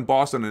outdoor in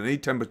Boston in any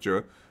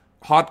temperature,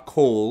 hot,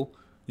 cold.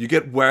 You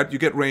get wet, you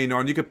get rain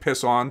on, you get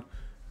piss on,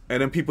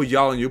 and then people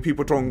yelling at you,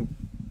 people throwing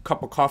a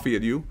cup of coffee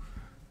at you,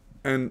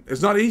 and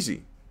it's not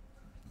easy.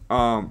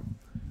 A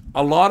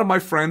lot of my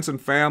friends and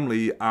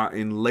family are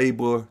in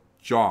labor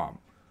job,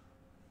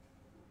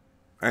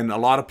 and a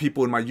lot of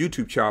people in my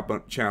YouTube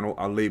channel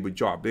are labor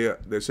job. They're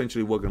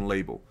essentially working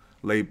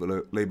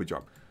labor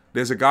job.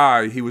 There's a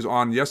guy, he was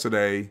on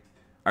yesterday.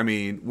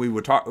 We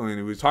were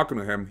talking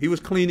to him. He was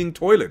cleaning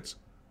toilets.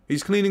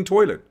 He's cleaning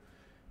toilet.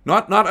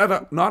 Not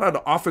at an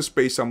office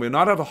space somewhere,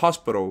 not at a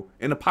hospital,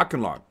 in a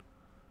parking lot.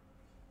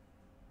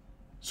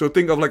 So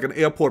think of like an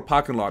airport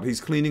parking lot.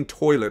 He's cleaning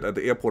toilet at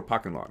the airport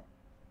parking lot.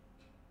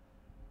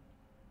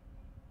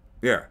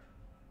 Yeah.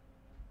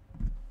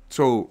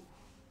 So,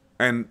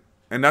 and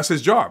that's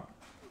his job.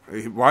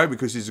 Why?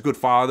 Because he's a good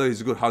father,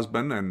 he's a good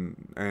husband,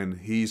 and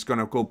he's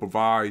gonna go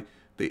provide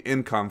the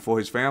income for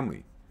his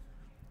family,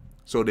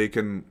 so they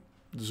can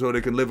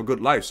live a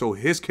good life, so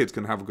his kids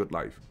can have a good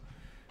life.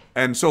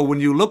 And so when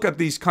you look at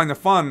these kind of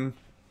fun,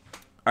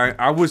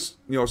 I was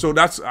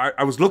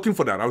looking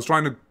for that. I was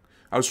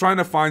trying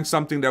to find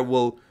something that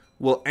will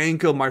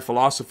anchor my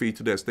philosophy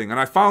to this thing, and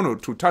I found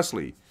it through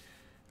TSLY.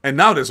 And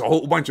now there's a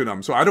whole bunch of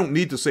them, so I don't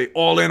need to say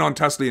all in on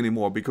TSLY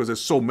anymore because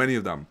there's so many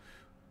of them.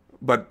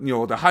 But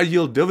the high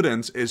yield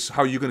dividends is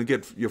how you're going to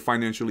get your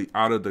financially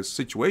out of the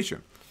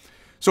situation.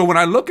 So when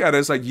I look at it,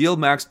 it's like Yield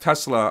Max,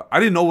 Tesla.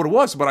 I didn't know what it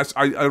was, but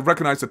I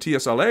recognized the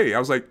TSLA. I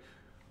was like,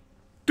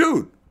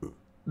 dude,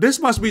 this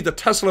must be the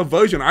Tesla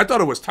version. I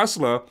thought it was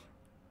Tesla,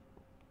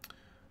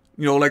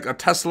 like a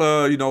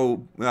Tesla,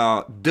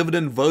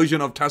 dividend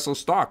version of Tesla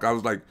stock. I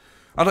was like,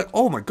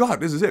 oh my God,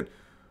 this is it.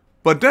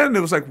 But then it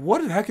was like,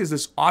 what the heck is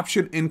this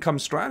option income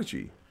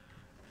strategy?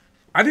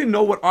 I didn't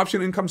know what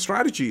option income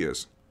strategy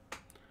is.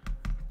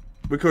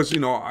 Because,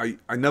 I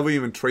never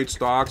even trade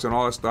stocks and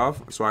all that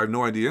stuff, so I have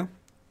no idea.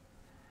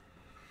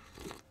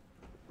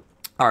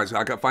 All right, so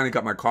I finally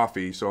got my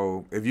coffee.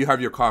 So if you have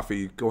your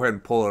coffee, go ahead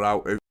and pull it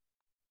out.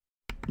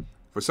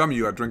 For some of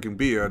you are drinking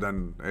beer,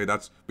 then hey,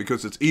 that's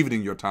because it's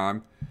evening your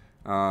time.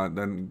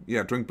 Then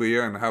yeah, drink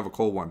beer and have a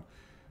cold one.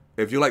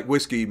 If you like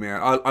whiskey,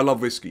 man, I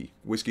love whiskey.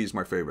 Whiskey is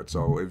my favorite.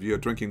 So if you're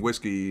drinking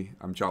whiskey,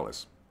 I'm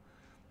jealous.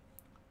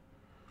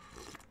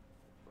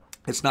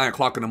 It's 9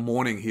 o'clock in the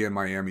morning here in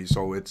Miami,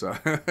 so it's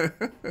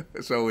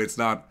so it's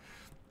not,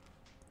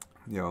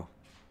 Yeah,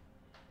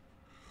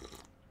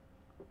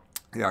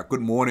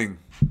 good morning.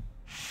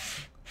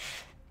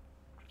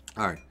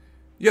 All right.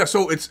 Yeah,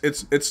 so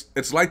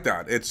it's like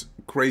that. It's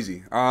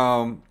crazy.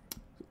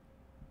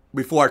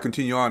 Before I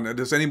continue on,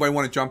 does anybody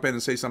want to jump in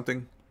and say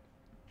something?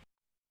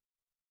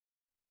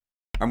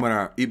 I'm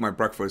gonna eat my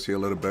breakfast here a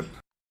little bit.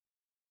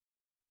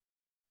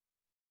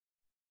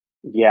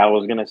 Yeah, I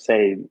was gonna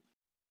say,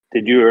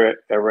 did you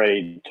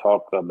already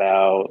talk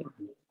about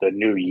the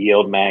new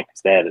yield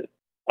max that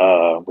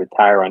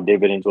Retire on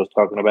Dividends was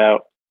talking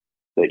about?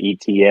 The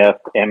ETF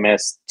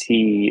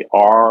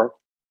MSTR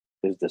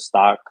is the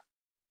stock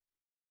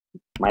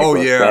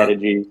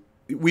MicroStrategy.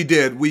 We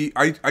did.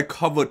 I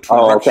covered.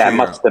 Oh, okay. I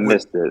must have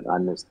missed it. I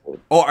missed it.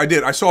 Oh, I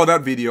did. I saw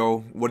that video.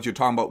 What you're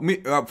talking about? Me,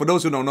 for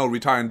those who don't know,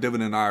 Retire on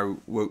Dividend and I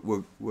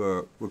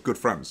were good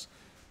friends.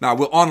 Now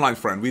we're online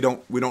friends. We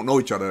don't know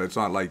each other. It's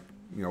not like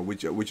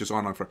which is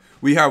online friend.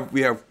 We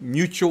have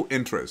mutual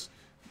interest.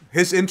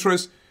 His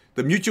interest,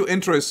 the mutual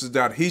interest is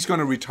that he's going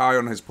to retire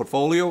on his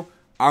portfolio.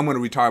 I'm going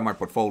to retire my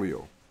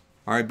portfolio.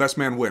 All right, best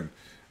man win.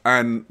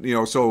 And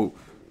so.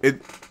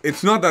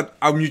 It's not that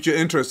our mutual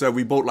interest that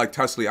we both like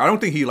TSLY. I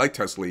don't think he liked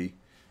TSLY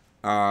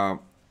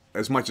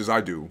as much as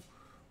I do.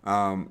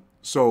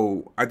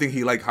 So I think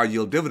he liked high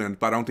yield dividend,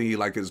 but I don't think he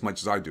liked it as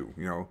much as I do.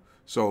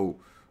 So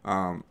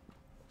but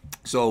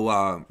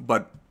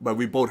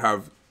we both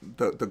have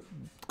the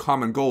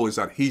common goal is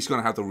that he's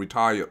going to have to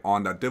retire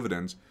on that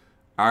dividends.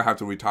 I have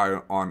to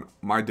retire on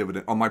my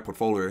dividend on my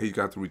portfolio. He's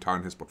got to retire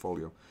on his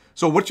portfolio.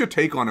 So what's your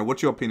take on it?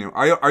 What's your opinion?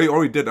 I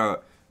already did a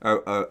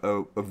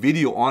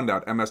video on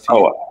that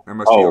MSTR.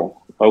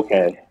 Oh,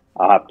 okay.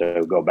 I'll have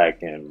to go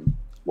back and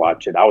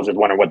watch it. I was just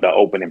wondering what the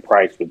opening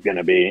price was going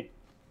to be.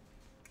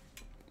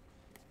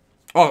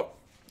 Oh,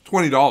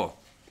 $20.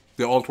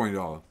 They're all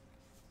 $20.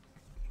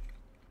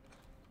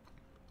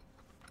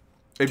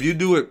 If you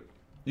do it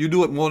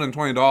more than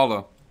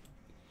 $20,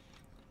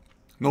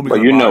 Nobody's But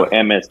gonna you buy know it.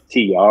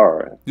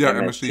 MSTR. Yeah,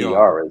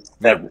 MSTR is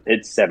Yeah.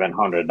 it's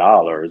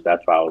 $700.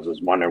 That's why I was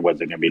just wondering,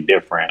 was it going to be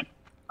different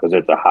because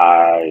it's a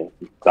high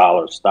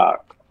dollar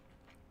stock?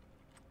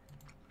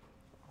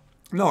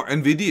 No,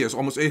 NVD is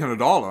almost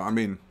 $800. I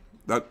mean,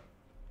 that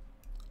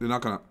you're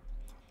not gonna.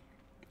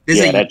 There's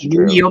Yeah, a that's new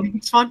true. yield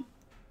max fund.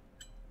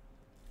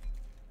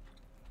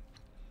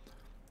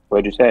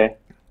 What'd you say?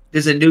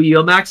 There's a new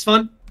yield max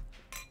fund.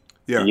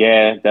 Yeah.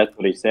 Yeah, that's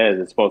what he says.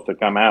 It's supposed to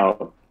come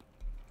out.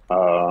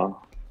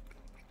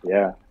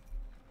 Yeah,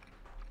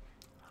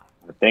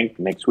 I think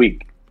next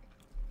week.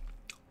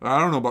 I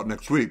don't know about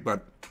next week,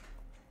 but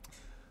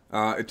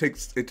it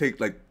takes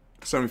like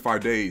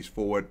 75 days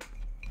for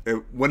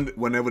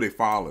whenever they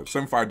file it.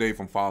 75 days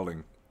from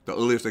filing. The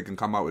earliest they can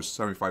come out is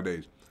 75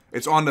 days.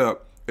 It's on the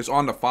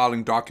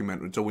filing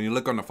document. So when you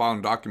look on the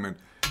filing document,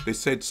 they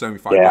said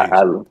 75 Yeah, days.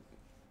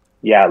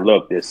 I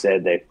looked. It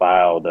said they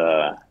filed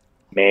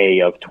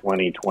May of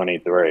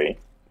 2023.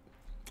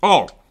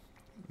 Oh,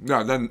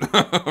 yeah. Then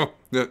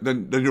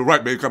then you're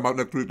right. May come out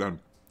next week then.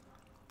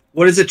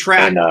 What does it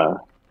track? And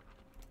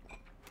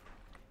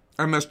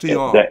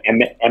MSTR, the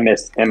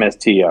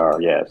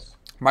MSTR, yes.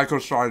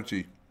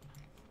 MicroStrategy.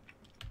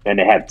 And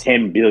they have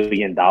 $10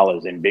 billion in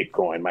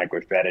Bitcoin,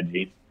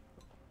 MicroStrategy.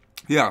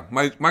 Yeah,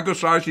 my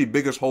MicroStrategy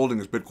biggest holding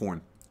is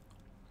Bitcoin.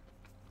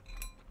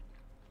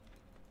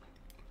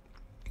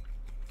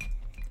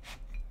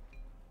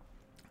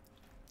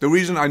 The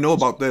reason I know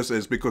about this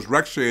is because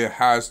Rexshare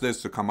has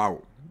this to come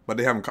out, but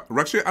they haven't.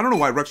 Rexshare, I don't know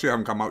why Rexshare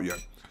haven't come out yet.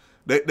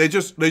 They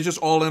just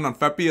all in on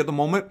FEPI at the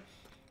moment,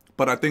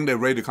 but I think they're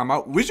ready to come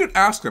out. We should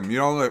ask him. You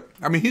know, like,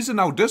 I mean, he's in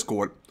our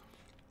Discord,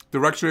 the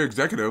Rexshare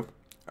executive.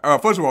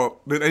 First of all,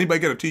 did anybody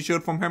get a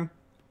T-shirt from him?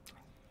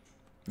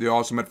 The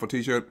all submit for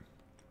T-shirt.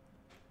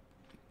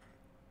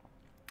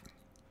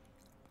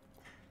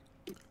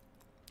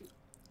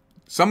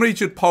 Somebody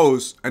should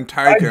post and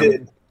tag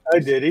him. I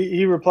did.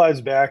 He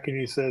replies back and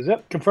he says,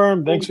 "Yep,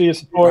 confirmed. Thanks for your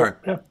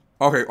support." Right.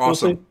 Yeah. Okay,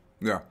 awesome.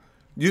 Yeah,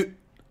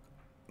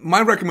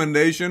 my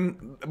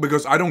recommendation,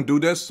 because I don't do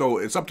this, so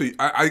it's up to you.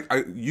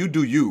 You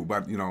do you,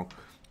 but you know,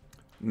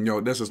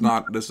 this is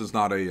not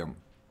a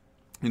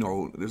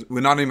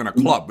we're not even a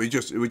club. We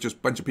just a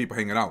bunch of people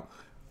hanging out.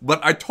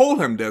 But I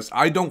told him this.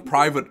 I don't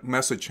private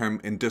message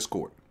him in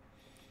Discord.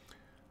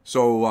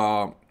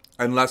 So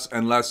unless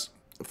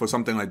for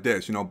something like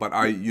this, but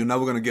you're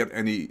never gonna get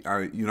any.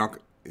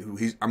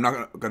 I'm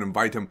not gonna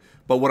invite him.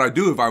 But what I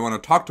do if I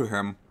want to talk to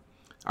him,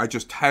 I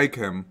just tag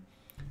him,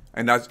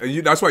 and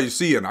that's why you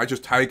see it. I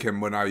just tag him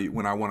when I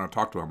want to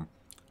talk to him,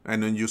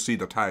 and then you see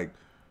the tag.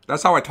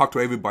 That's how I talk to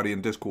everybody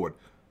in Discord.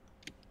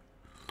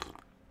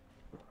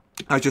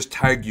 I just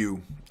tag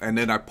you, and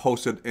then I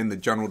post it in the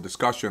general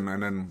discussion,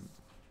 and then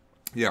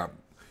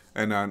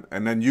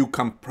and then you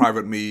come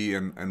private me,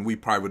 and we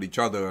private each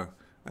other,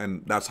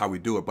 and that's how we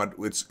do it. But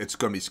it's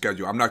gonna be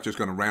scheduled. I'm not just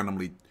gonna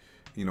randomly,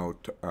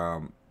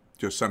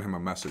 just send him a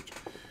message.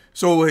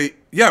 So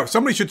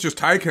somebody should just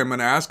tag him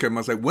and ask him. I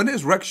was like, when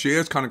is Rex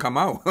Shares gonna come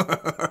out?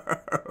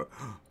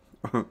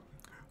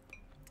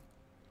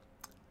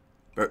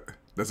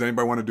 Does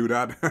anybody want to do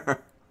that?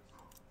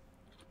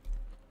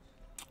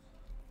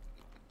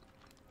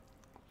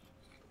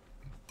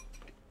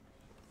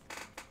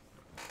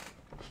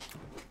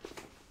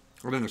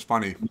 I think it's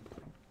funny.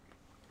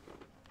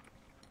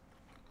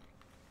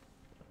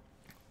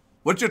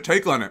 What's your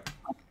take on it?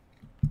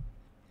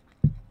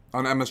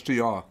 On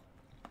MSTR?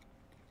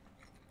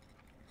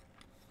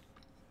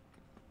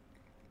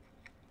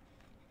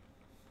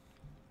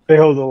 They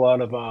hold a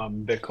lot of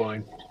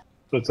Bitcoin.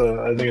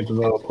 So I think it's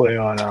another play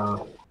on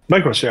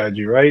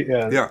MicroStrategy, right?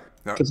 Yeah.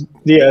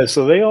 Yeah.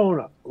 So they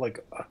own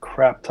like a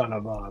crap ton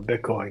of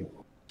Bitcoin,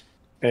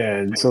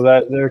 and so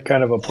that they're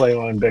kind of a play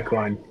on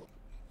Bitcoin.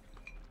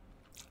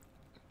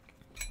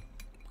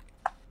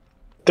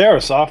 They're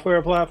a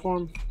software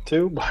platform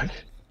too, but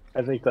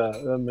I think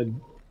the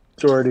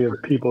majority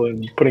of people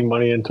in putting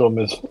money into them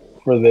is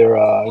for their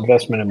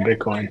investment in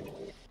Bitcoin.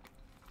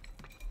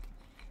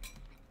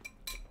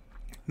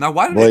 Now,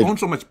 why do they own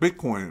so much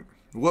Bitcoin?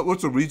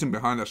 What's the reason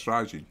behind that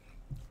strategy?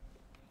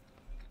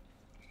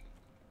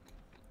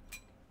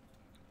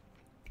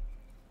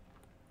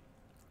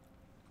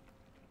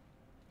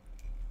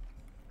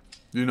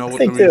 You know I what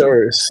think the reason?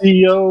 their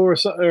CEO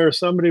or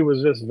somebody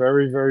was just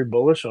very, very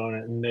bullish on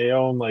it, and they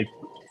own like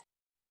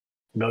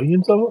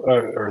millions of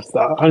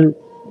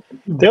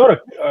they own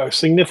a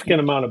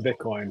significant amount of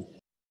Bitcoin.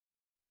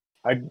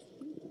 I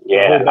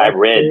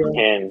read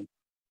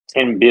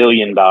 $10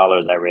 billion.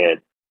 I read.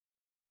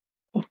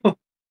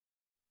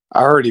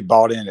 I heard he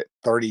bought in at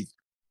 30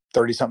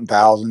 something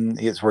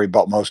thousand. It's where he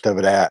bought most of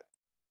it at.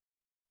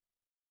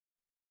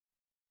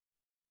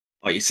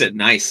 Oh, you said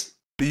nice.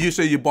 Did you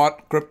say you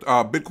bought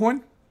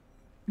Bitcoin?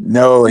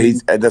 No,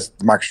 that's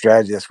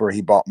MicroStrategy. That's where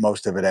he bought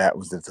most of it at,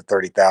 was at the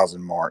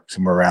 30,000 mark,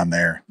 somewhere around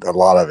there. A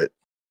lot of it.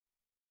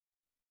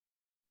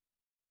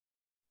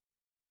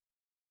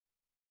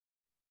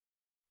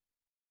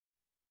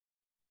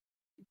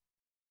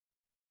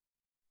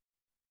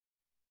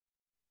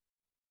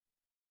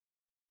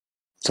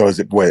 So is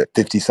it what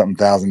 50-something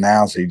thousand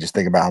now? So you just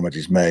think about how much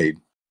he's made.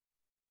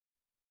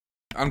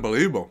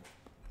 Unbelievable.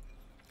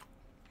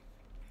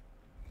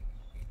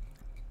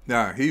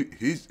 Yeah,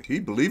 he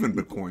believe in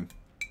Bitcoin.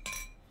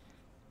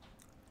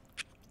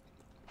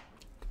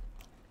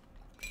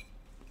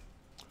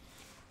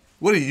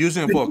 What are you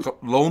using it for?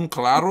 Loan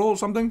collateral or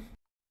something?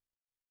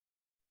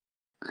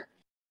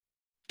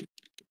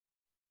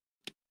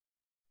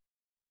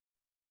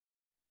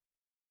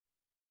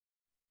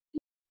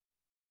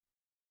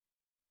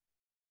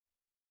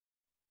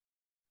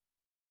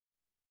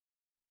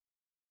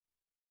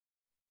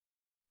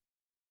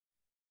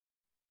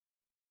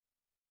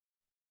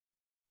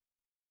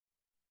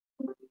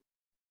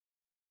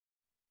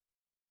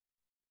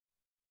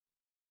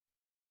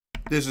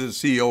 This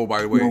is the CEO,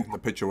 by the way, the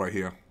picture right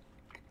here.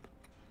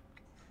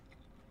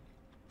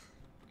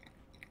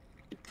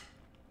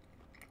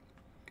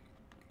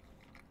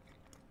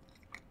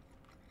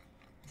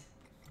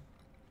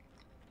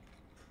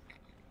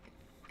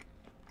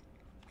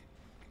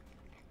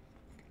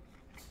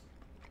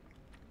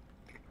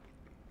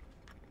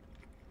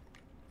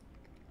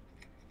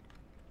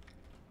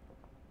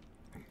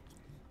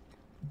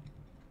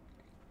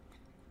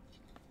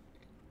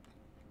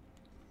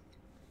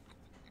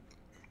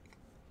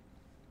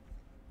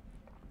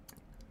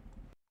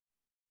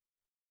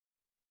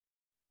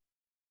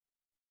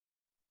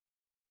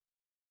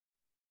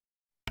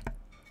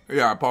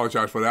 Yeah, I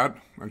apologize for that.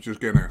 I'm just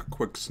getting a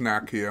quick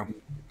snack here,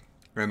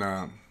 and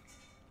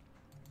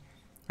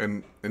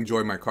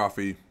enjoy my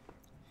coffee.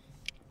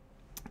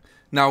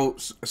 Now,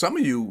 some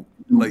of you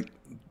like,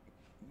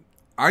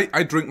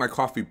 I drink my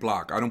coffee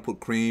black. I don't put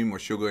cream or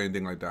sugar or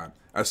anything like that,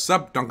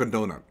 except Dunkin'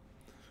 Donut.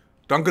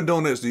 Dunkin'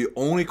 Donut is the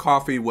only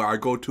coffee where I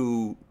go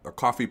to a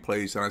coffee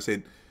place and I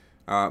say,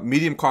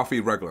 medium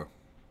coffee, regular,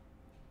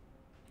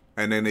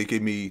 and then they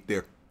give me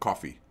their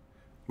coffee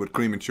with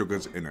cream and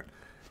sugars in it.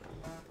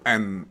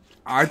 And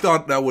I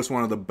thought that was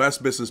one of the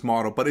best business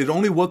model, but it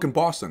only works in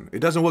Boston. It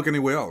doesn't work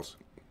anywhere else.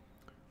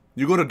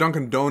 You go to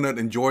Dunkin' Donut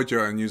in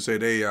Georgia and you say,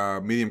 hey,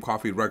 medium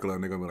coffee, regular,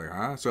 and they're gonna be like,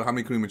 huh? So how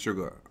many cream and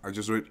sugar? I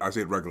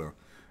said regular. And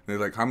they're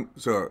like,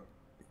 so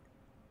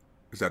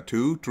is that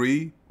 2,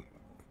 3,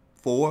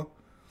 4?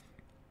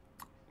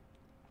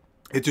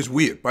 It's just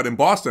weird. But in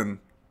Boston,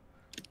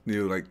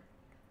 you know, like,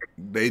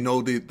 they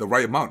know the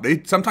right amount.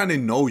 Sometimes they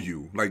know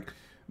you, like,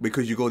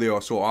 because you go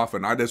there so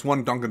often. There's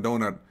one Dunkin'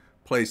 Donut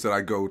place that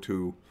I go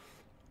to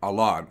a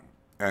lot,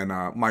 and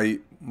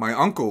my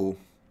uncle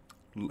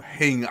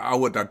hang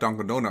out at that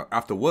Dunkin' Donut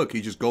after work.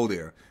 He just go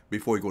there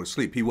before he go to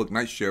sleep. He work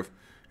night shift.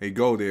 He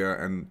go there,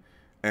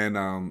 and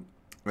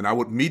I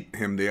would meet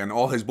him there, and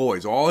all his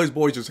boys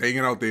just hanging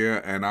out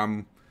there, and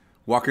I'm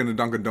walking to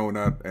Dunkin'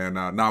 Donut,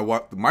 and now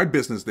what my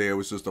business there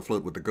was just to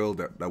flirt with the girl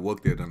that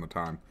worked there at the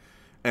time,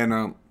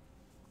 and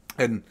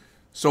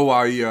so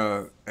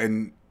I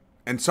and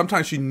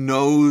sometimes she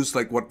knows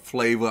like what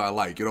flavor I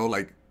like, you know,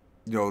 like,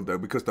 you know,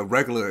 because the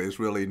regular is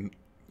really,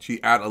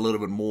 she add a little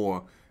bit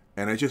more,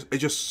 and it's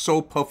just so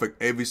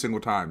perfect every single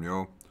time, you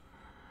know.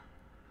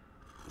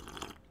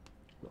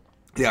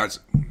 Yeah.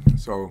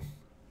 So,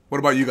 what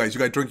about you guys?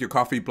 You guys drink your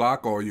coffee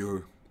black or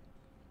you?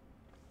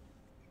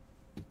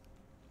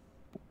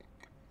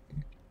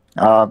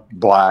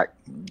 Black.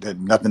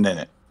 Nothing in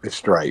it. It's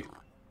straight.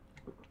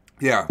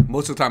 Yeah,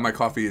 most of the time my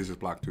coffee is just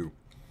black too.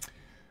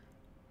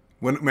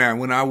 When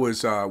I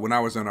was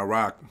in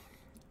Iraq,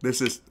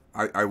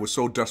 I was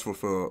so desperate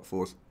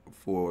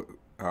for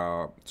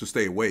to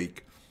stay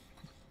awake.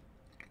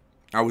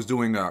 I was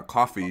doing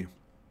coffee,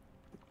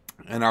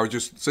 and I was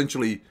just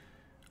essentially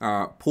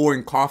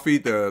pouring coffee,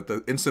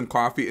 the instant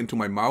coffee, into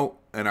my mouth,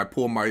 and I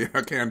pour my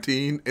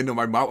canteen into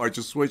my mouth. I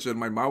just switch it in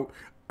my mouth,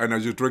 and I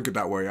just drink it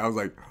that way. I was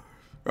like,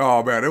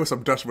 oh man, it was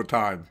some desperate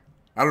times.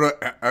 I don't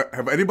know.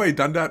 Have anybody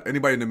done that?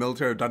 Anybody in the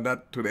military done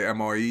that to the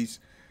MREs,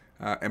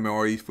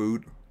 MRE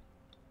food?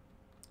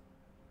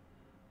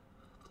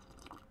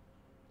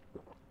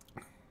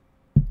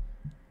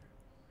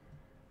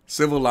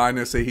 Civil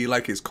Liner say he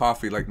like his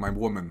coffee like my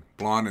woman,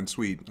 blonde and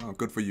sweet. Oh,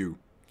 good for you.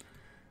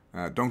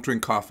 Don't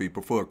drink coffee,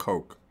 prefer a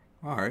Coke.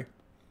 All right.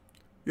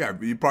 Yeah,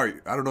 you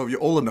probably, I don't know if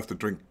you're old enough to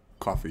drink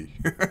coffee.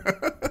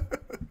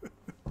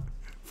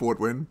 Fort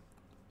Wayne.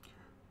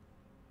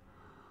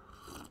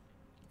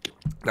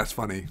 That's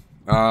funny.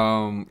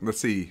 Let's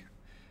see.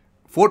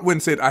 Fort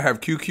Wayne said, I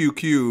have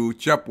QQQ,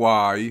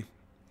 JEPY,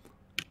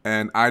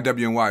 and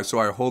IWNY, so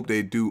I hope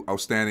they do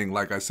outstanding.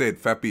 Like I said,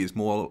 FEPI is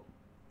more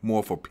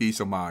for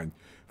peace of mind.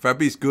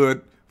 FEPI is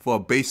good for a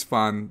base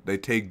fund. They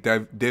take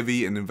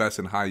divvy and invest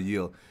in high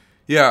yield.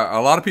 Yeah,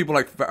 a lot of people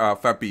like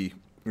FEPI.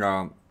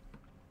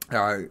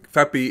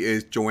 FEPI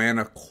is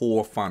Joanna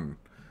Core Fund.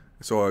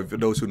 So for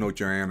those who know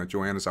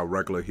Joanna's our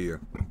regular here.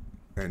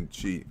 And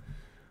she...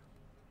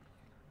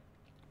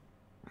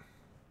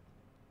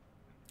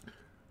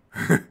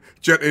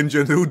 Jet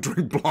engine, who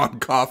drink blonde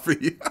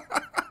coffee?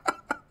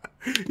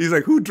 He's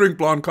like, who drink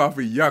blonde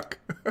coffee? Yuck.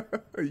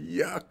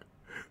 Yuck.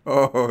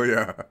 Oh,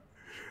 yeah.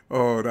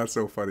 Oh, that's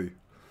so funny.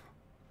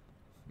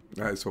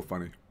 That is so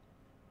funny.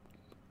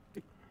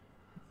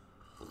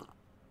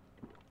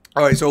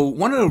 All right, so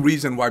one of the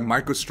reasons why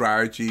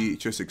MicroStrategy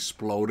just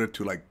exploded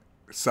to like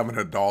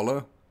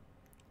 $700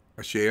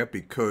 a share,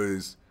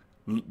 because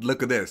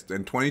look at this.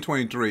 In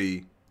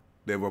 2023,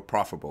 they were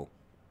profitable.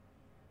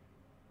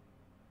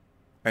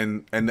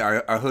 And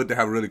I heard they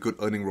have a really good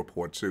earning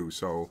report too.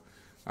 So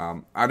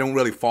I don't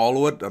really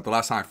follow it. The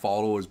last time I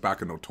followed was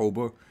back in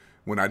October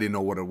when I didn't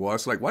know what it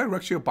was. Like, why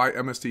Rexshare buy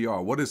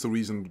MSTR? What is the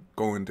reason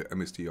going to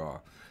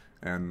MSTR?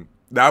 And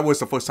that was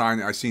the first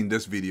time I seen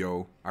this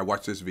video. I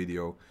watched this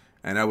video.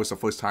 And that was the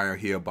first time I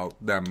hear about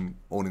them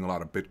owning a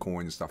lot of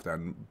Bitcoin and stuff.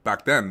 And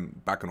back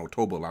then, back in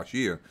October last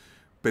year,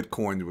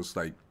 Bitcoin was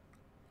like,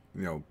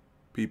 you know,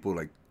 people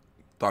like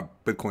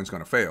thought Bitcoin's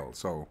going to fail.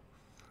 So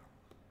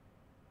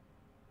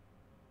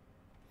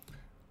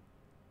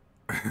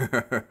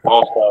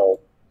also,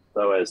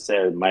 so as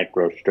said,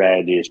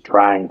 MicroStrategy is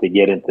trying to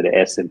get into the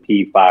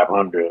S&P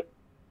 500.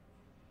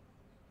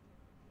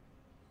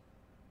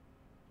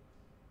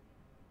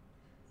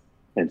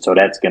 And so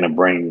that's going to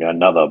bring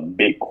another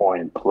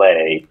Bitcoin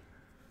play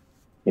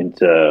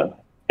into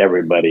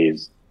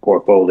everybody's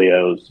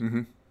portfolios.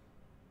 Mm-hmm.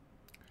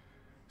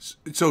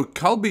 So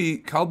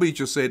Calby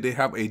just said they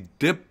have a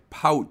dip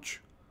pouch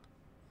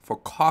for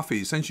coffee.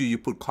 Essentially, you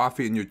put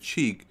coffee in your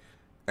cheek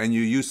and you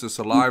use the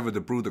saliva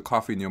to brew the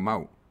coffee in your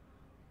mouth.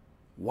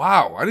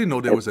 Wow, I didn't know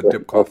there was a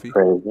dip coffee.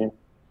 Crazy.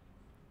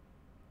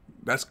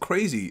 That's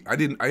crazy. I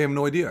have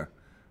no idea.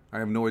 I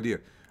have no idea.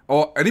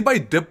 Oh, anybody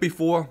dip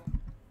before?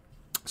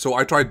 So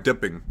I tried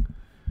dipping.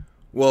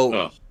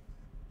 Well,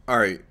 all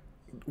right.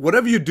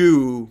 Whatever you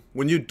do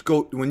when you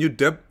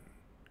dip,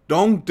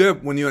 don't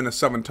dip when you're in a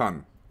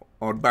 7-ton.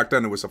 Or back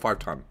then it was a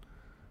 5-ton.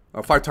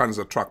 A 5-ton is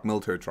a truck,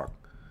 military truck.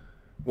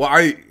 Well,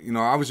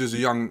 I was just a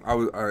young.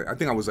 I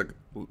think I was like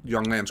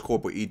young Lance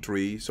Corporal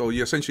E3. So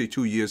you're essentially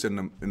 2 years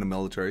in the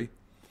military,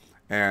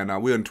 and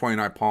we were in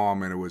 29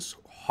 Palm, and it was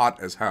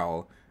hot as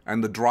hell.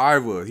 And the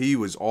driver, he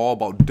was all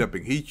about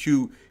dipping.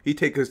 He'd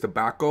take his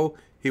tobacco.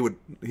 He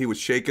would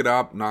shake it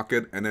up, knock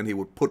it, and then he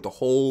would put a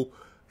whole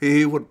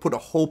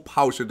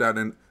pouch of that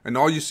in, and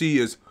all you see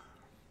is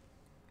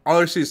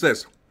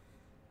this.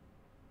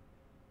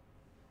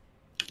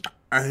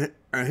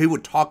 And he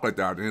would talk like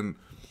that, and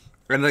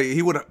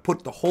he would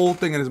put the whole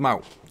thing in his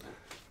mouth,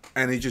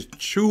 and he just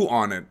chew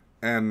on it,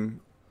 and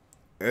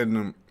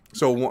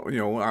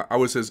so I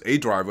was his A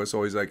driver,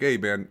 so he's like, hey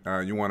man,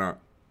 you wanna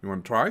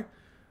try?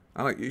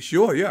 I'm like,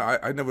 sure, yeah.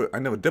 I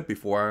never dipped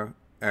before,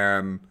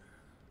 and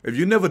if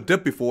you never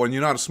dipped before and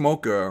you're not a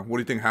smoker, what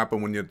do you think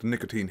happened when the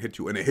nicotine hit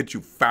you, and it hit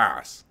you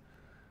fast?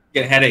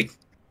 Get a headache.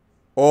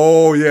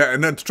 Oh yeah,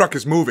 and then the truck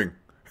is moving.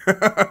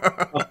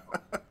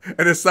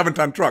 And it's a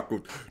 7-ton truck.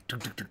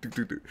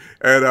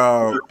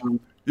 And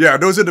yeah,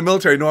 those in the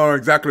military know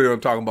exactly what I'm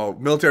talking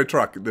about. Military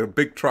truck, the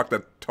big truck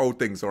that tow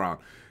things around.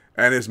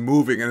 And it's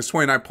moving, and it's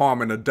 29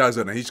 Palm in the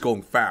desert, and he's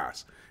going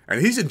fast.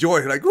 And he's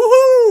enjoying it, like,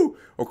 woohoo!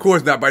 Of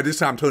course not, by this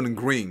time turning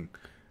green.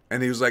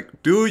 And he was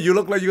like, dude, you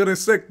look like you're gonna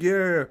sick,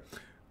 yeah.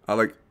 I'm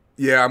like,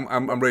 yeah,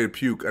 I'm ready to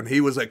puke. And he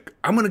was like,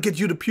 I'm gonna get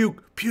you to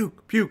puke.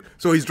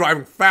 So he's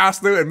driving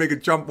faster and make a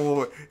jump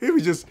over. It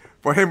was just,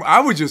 for him, I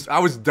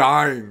was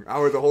dying. I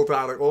was the whole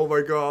time like, oh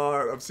my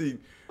God, I'm seeing,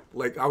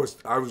 like, I was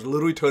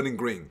literally turning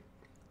green.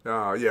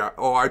 Yeah,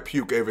 oh, I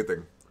puke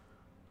everything.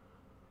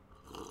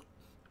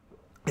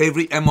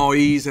 Every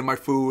MREs in my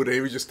food,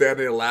 he was just standing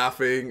there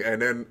laughing.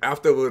 And then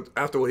afterward,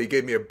 he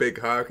gave me a big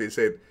hug. He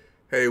said,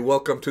 hey,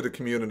 welcome to the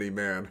community,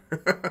 man.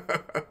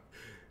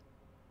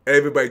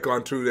 Everybody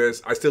gone through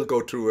this. I still go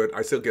through it.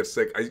 I still get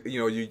sick.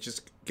 You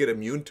just get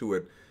immune to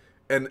it.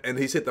 And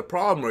he said the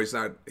problem is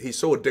that he's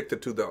so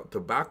addicted to the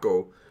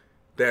tobacco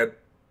that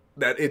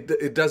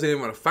it doesn't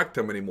even affect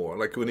him anymore.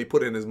 Like when he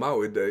put it in his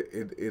mouth,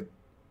 it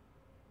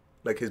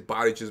like his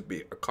body just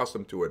be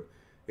accustomed to it.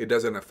 It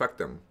doesn't affect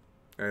him.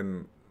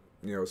 And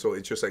so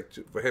it's just like,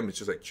 for him, it's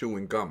just like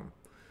chewing gum.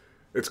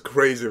 It's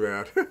crazy,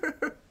 man.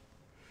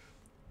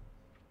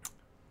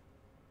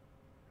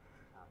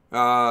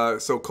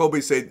 So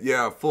Kobe said,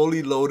 yeah,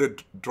 fully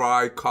loaded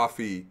dry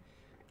coffee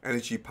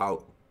energy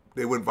pouch.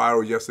 They went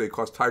viral yesterday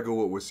because Tiger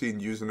Woods was seen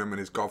using them in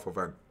his golf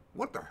event.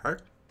 What the heck?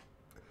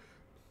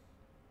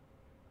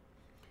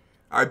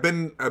 I've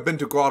been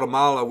to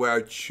Guatemala where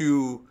I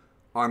chew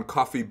on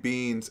coffee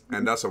beans,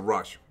 and that's a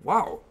rush.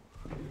 Wow,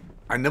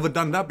 I never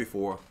done that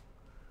before.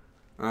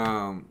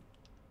 When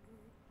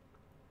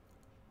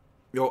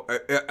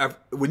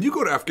you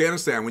go to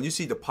Afghanistan, when you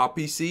see the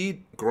poppy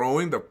seed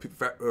growing,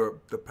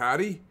 the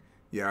patty,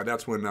 yeah,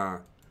 that's when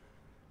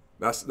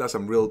that's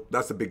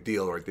a big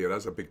deal right there.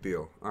 That's a big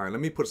deal. All right, let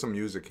me put some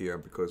music here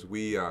because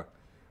we are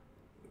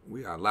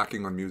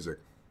lacking on music.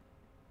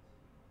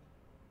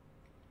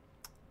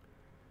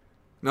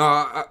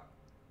 Now,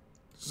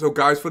 so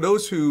guys, for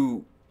those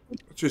who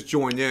just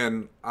joined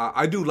in,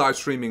 I do live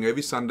streaming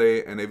every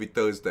Sunday and every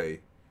Thursday.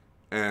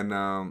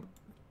 And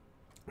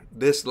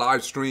this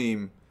live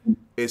stream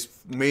is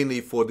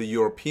mainly for the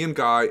European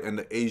guy and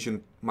the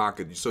Asian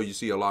market. So you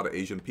see a lot of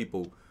Asian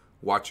people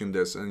watching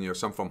this, and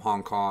some from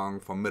Hong Kong,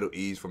 from Middle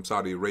East, from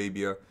Saudi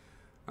Arabia,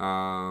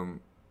 and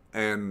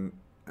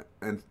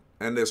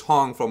there's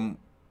Hong from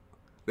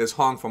There's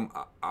Hong from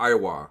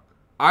Iowa.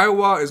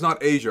 Iowa is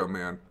not Asia,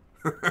 man.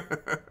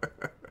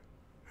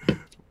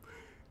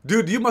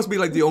 Dude, you must be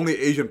like the only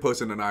Asian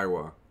person in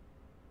Iowa.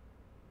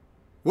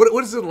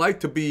 What is it like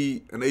to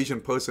be an Asian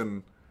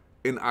person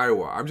in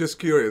Iowa? I'm just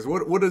curious.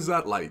 What is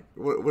that like?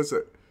 What's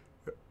it?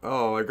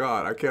 Oh my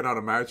God, I cannot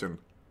imagine.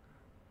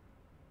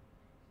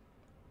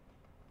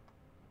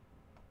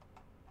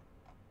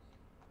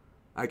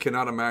 I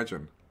cannot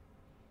imagine.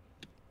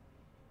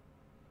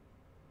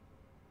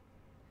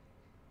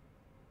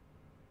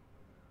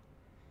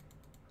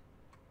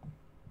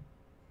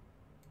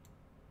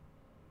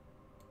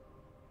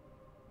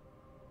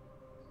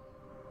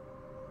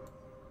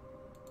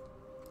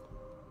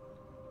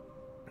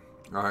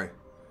 All right.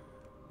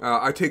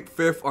 I take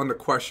fifth on the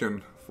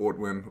question, Fort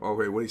Win. Oh,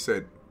 wait, what he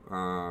said?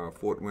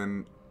 Fort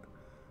Win.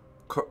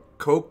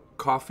 Coke,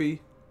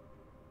 coffee.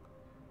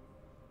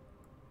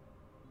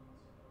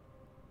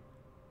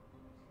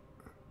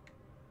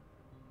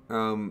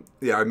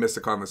 Yeah, I missed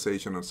the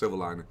conversation on silver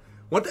lining.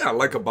 One thing I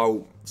like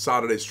about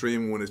Saturday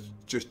stream when it's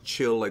just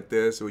chill like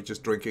this, we're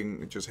just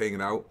drinking, just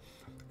hanging out.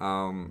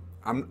 I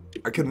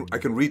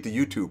can read the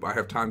YouTube. I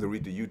have time to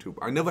read the YouTube.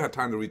 I never had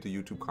time to read the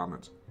YouTube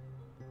comments.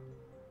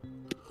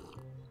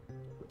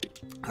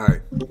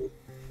 Hi.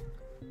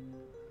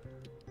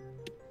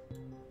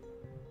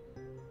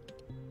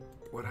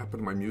 What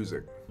happened to my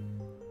music?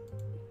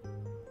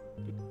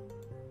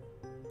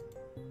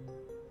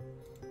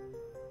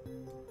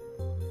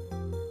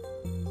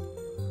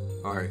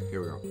 All right,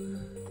 here we go.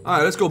 All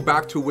right, let's go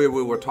back to where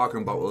we were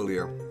talking about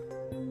earlier.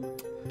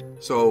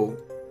 So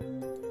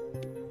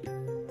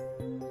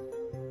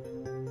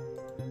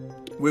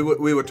we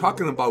were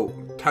talking about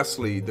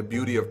TSLY, the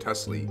beauty of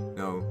TSLY, you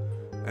know,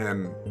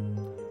 and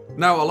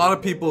now a lot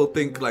of people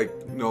think like,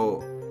 you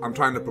know, I'm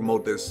trying to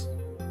promote this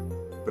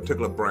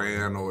particular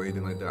brand or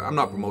anything like that. I'm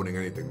not promoting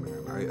anything, man.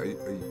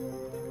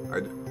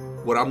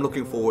 What I'm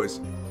looking for is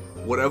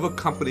whatever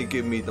company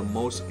give me the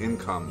most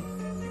income,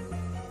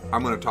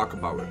 I'm going to talk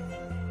about it.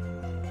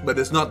 But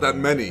it's not that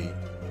many,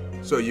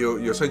 so you're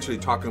essentially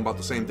talking about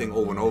the same thing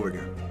over and over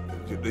again.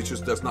 It's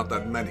just there's not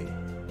that many.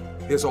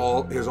 Here's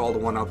all the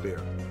one out there.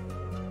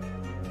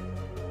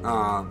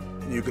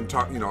 You can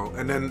talk, you know,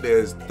 and then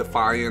there's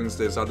Defiance,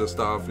 there's other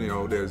stuff, you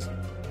know, there's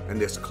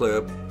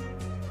Clip.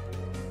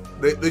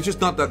 There's just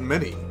not that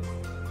many.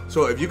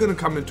 So if you're going to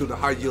come into the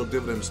high yield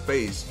dividend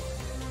space,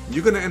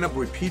 you're going to end up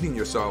repeating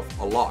yourself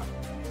a lot.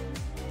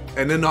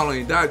 And then not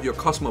only that, your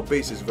customer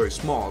base is very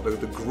small.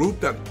 The group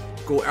that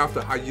go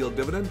after high yield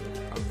dividend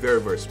are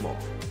very, very small,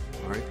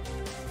 right?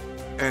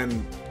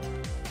 And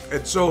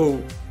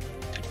so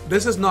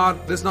this is not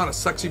a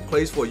sexy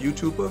place for a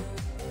YouTuber.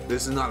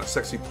 This is not a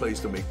sexy place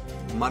to make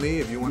money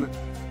if you want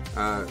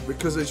to,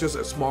 because it's just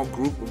a small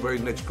group, a very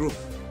niche group.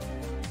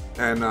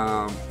 And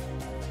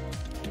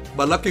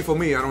but lucky for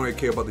me, I don't really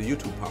care about the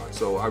YouTube part.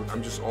 So I'm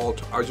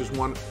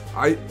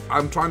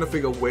trying to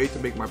figure a way to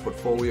make my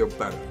portfolio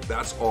better.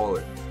 That's all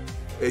it.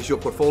 Is your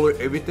portfolio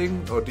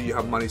everything, or do you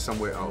have money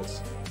somewhere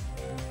else?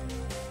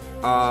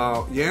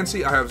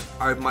 Yancey, I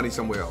have money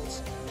somewhere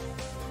else.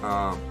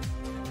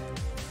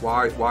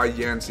 Why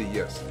Yancey?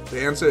 Yes.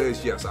 The answer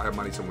is yes. I have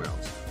money somewhere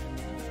else.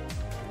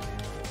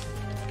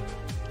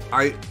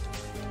 I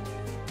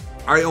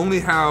only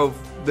have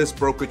this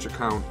brokerage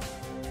account.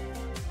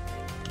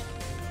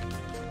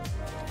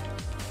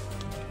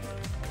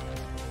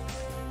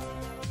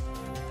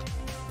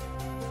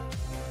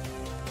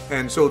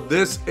 And so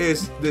this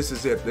is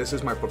it. This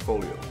is my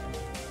portfolio.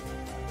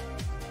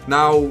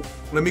 Now,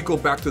 let me go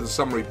back to the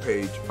summary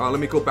page. Let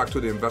me go back to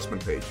the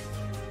investment page.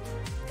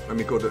 Let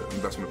me go to the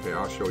investment page.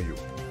 I'll show you.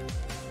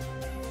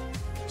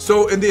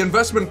 So in the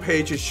investment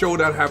page, it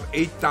showed that I have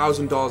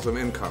 $8,000 of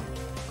income.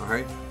 All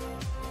right.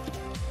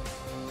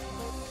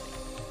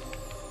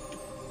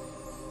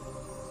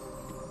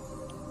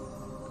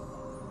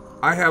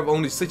 I have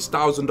only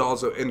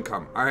 $6,000 of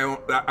income. I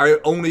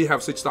only have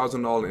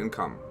 $6,000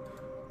 income.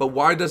 But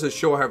why does it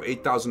show I have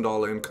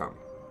 $8,000 income?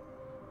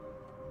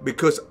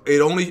 Because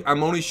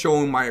I'm only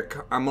showing my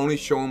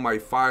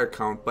FI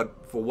account, but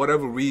for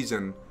whatever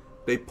reason,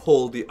 they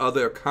pulled the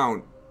other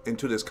account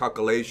into this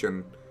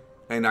calculation,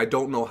 and I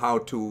don't know how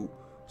to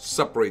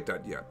separate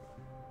that yet.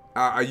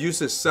 I use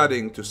this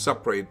setting to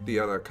separate the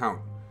other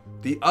account.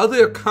 The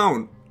other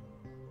account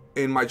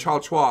in my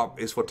Charles Schwab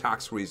is for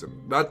tax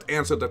reason. That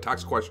answered the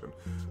tax question.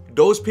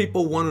 Those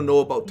people want to know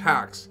about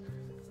tax.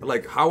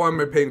 Like, how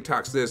am I paying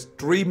tax? There's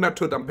 3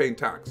 methods I'm paying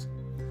tax.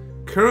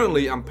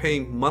 Currently, I'm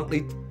paying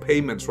monthly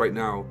payments right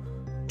now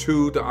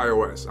to the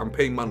IRS. I'm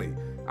paying money.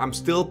 I'm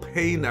still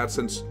paying that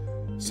since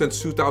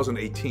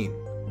 2018.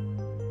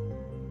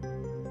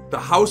 The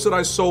house that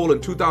I sold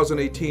in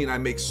 2018, I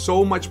make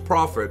so much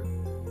profit,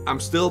 I'm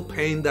still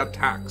paying that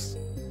tax.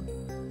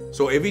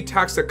 So every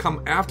tax that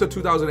come after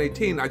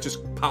 2018, I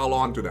just pile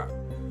on to that.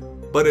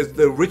 But it's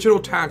the original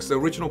tax, the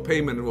original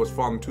payment was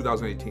from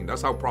 2018.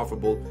 That's how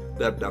profitable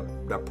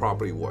that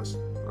property was.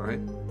 All right.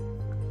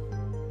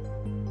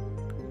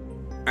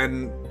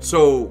 And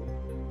so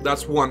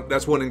that's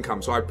one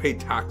income. So I pay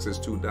taxes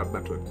to that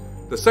method.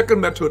 The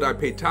second method I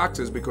pay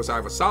taxes because I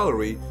have a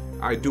salary,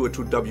 I do it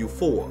through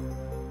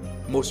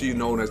W-4. Most of you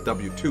known as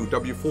W-2.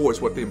 W-4 is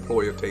what the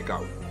employer take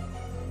out.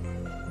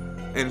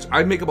 And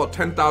I make about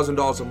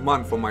 $10,000 a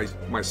month for my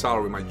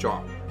salary, my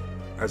job,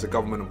 as a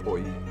government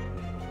employee.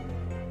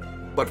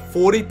 But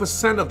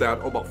 40% of that,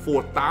 or about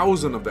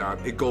 $4,000 of that,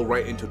 it go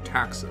right into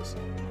taxes.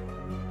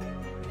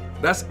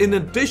 That's in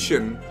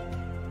addition.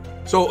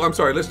 So I'm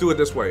sorry, let's do it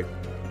this way.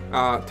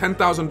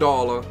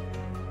 $10,000,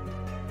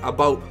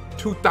 about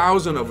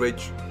 $2,000 of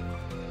which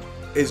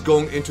is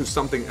going into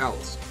something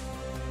else.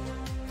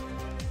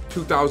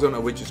 $2,000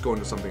 of which is going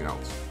to something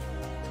else,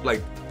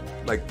 like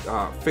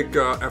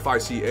FICA,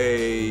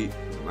 FICA, you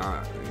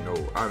know,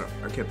 I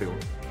can't think of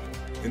it.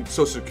 In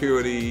Social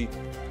Security,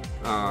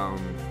 my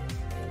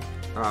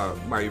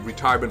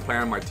retirement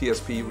plan, my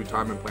TSP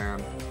retirement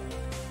plan.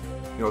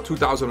 You know,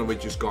 $2,000 of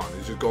which is gone.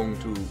 It's just going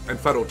to, and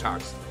federal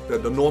tax,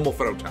 the normal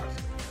federal tax.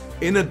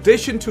 In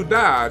addition to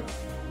that,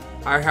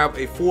 I have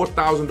a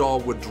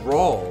 $4,000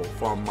 withdrawal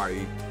from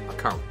my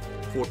account.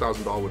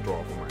 $4,000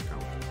 withdrawal from my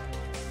account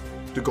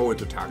to go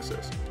into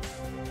taxes.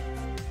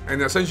 And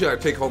essentially, I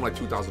take home like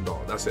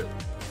 $2,000. That's it.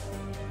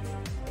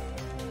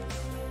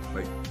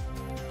 Like,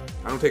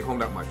 I don't take home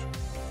that much.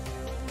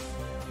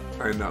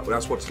 And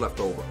that's what's left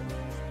over.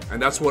 And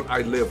that's what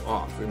I live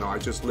off. You know, I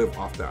just live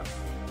off that.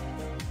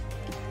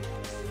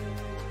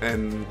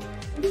 And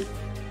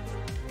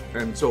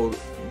so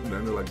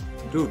then they're like,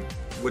 dude,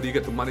 where do you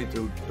get the money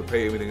to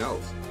pay everything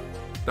else?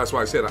 That's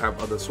why I said I have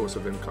other source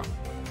of income.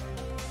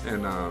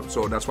 And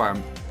so that's why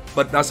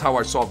but that's how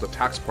I solve the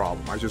tax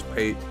problem. I just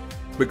pay,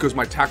 because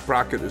my tax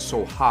bracket is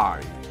so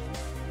high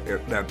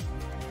that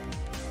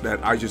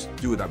I just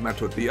do that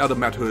method. The other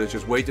method is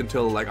just wait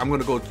until, like, I'm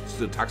gonna go to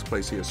the tax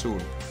place here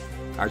soon.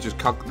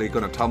 They're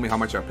gonna tell me how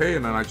much I pay,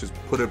 and then I just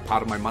put it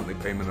part of my monthly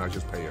payment and I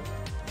just pay it.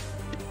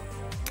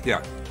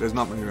 Yeah, there's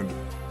nothing you're gonna do.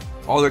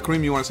 All the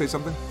Cream, you wanna say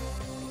something?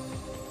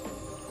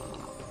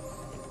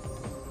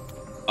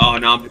 Oh,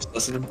 no, I'm just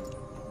listening.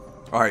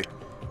 All right.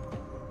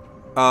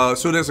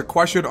 So there's a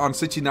question on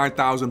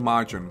 69,000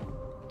 margin.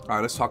 All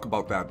right, let's talk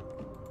about that.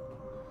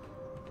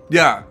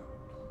 Yeah.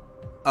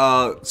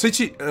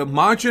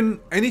 Margin,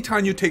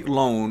 anytime you take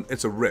loan,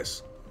 it's a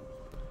risk.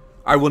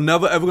 I will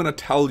never ever gonna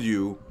tell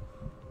you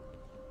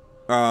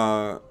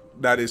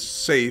that is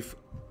safe.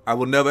 I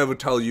will never ever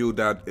tell you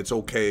that it's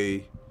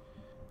okay.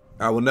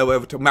 I will never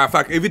ever tell. Matter of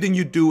fact, everything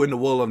you do in the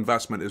world of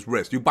investment is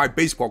risk. You buy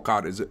baseball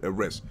card is a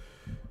risk.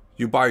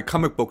 You buy a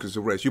comic book is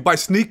a risk. You buy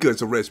sneakers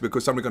is a risk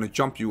because somebody's gonna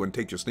jump you and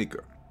take your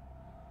sneaker.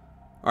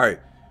 All right.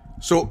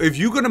 So if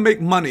you're gonna make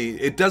money,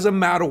 it doesn't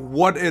matter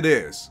what it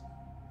is.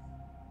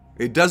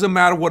 It doesn't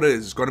matter what it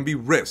is. It's gonna be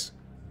risk.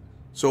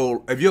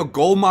 So if you're a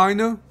gold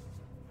miner,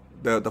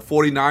 the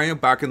 49er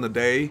back in the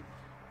day,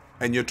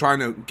 and you're trying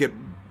to get,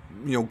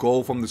 you know,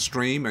 gold from the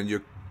stream, and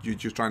you're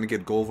just trying to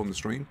get gold from the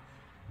stream,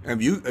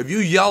 and if you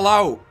yell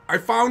out, "I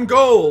found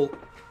gold,"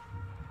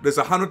 there's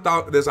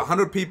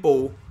 100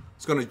 people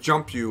that's gonna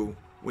jump you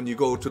when you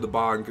go to the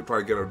bar and try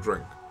to get a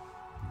drink.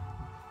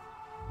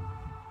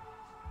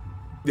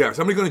 Yeah,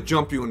 somebody's gonna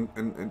jump you,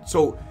 and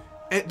so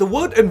the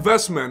word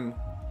investment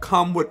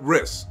come with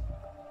risk,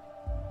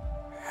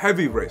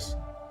 heavy risk.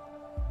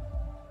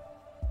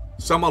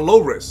 Some are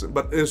low risk,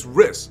 but it's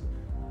risk.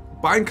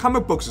 Buying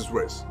comic books is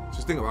risk.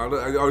 Just think about it.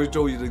 I already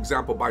told you the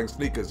example. Buying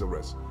sneakers is a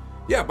risk.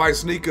 Yeah,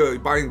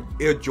 buying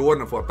Air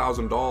Jordan for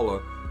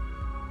 $1,000.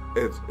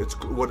 It's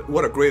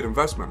what a great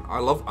investment. I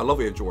love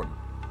Air Jordan.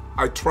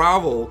 I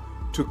travel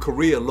to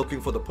Korea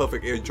looking for the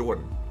perfect Air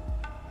Jordan,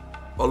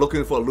 or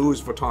looking for a Louis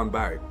Vuitton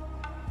bag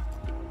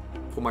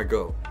for my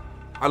girl.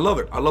 I love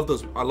it. I love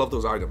those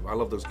items. I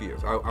love those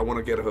gears. I want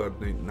to get her a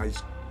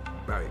nice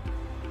bag.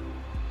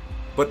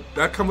 But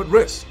that comes with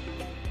risk,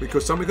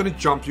 because somebody's going to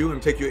jump you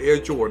and take your Air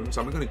Jordan.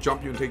 Somebody's going to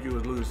jump you and take you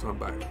a Louis Vuitton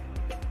bag.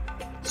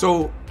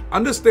 So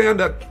understand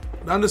that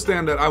I'm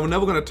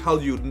never going to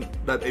tell you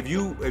that if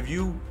you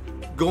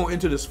go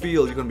into this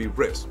field, you're going to be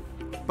risk.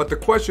 But the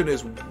question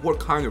is, what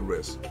kind of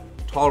risk?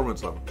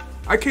 Tolerance level.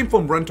 I came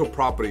from rental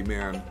property,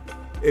 man.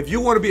 If you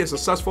want to be a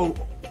successful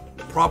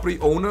property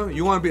owner,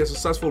 you want to be a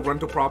successful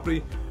rental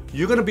property,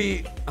 you're going to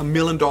be $1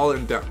 million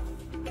in debt.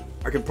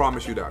 I can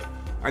promise you that.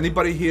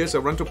 Anybody here is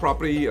a rental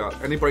property?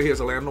 Anybody here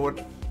is a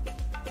landlord?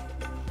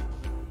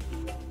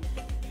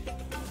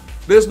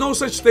 There's no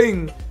such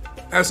thing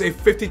as a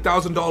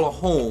 $50,000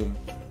 home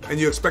and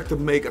you expect to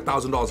make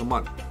 $1,000 a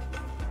month.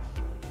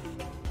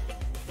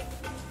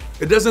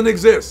 It doesn't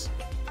exist.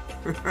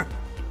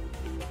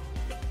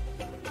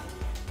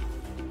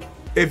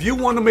 If you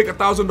want to make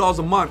 $1,000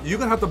 a month, you're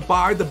gonna have to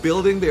buy the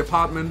building, the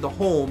apartment, the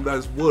home that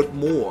is worth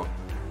more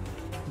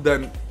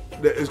than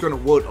that is gonna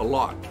worth a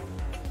lot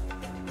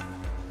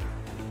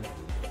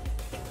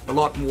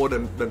more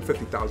than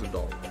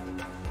 $50,000.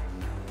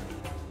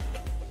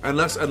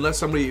 Unless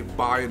somebody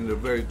buy in a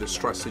very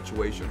distressed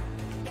situation.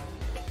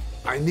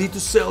 I need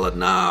to sell it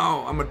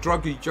now. I'm a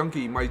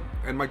junkie. My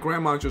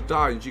grandma just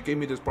died and she gave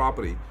me this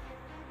property.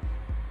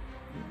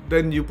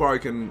 Then you probably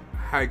can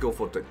haggle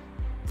for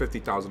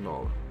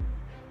 $50,000.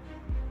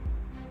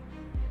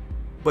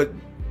 But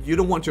you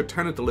don't want your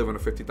tenant to live in a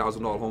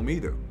 $50,000 home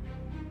either.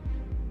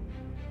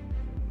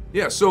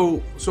 Yeah,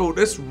 so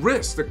there's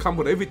risks that come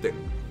with everything.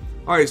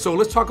 All right, so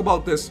let's talk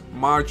about this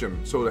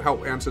margin. So to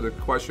help answer the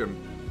question,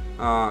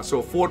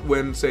 so Fort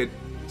Wayne said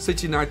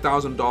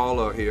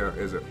 $69,000 here,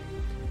 is it?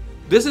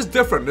 This is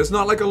different. It's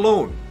not like a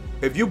loan.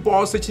 If you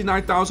borrow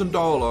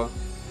 $69,000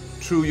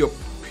 through your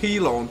P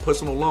loan,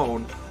 personal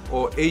loan,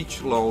 or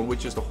H loan,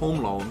 which is the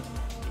home loan,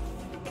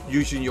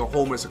 using your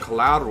home as a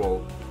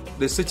collateral,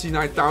 the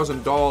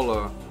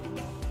 $69,000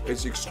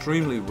 is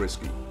extremely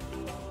risky.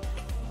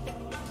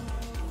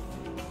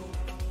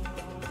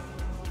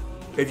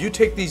 If you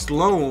take these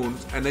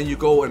loans and then you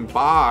go and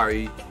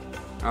buy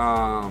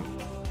a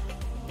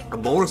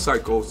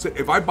motorcycle,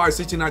 if I buy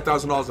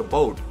 $69,000 a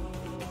boat,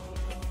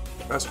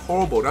 that's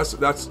horrible. That's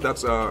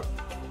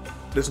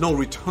there's no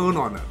return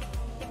on it.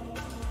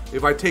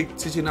 If I take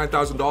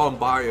 $69,000 and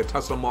buy a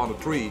Tesla Model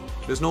 3,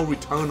 there's no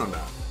return on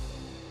that.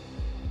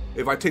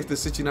 If I take the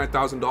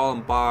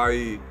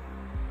 $69,000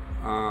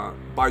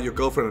 and buy your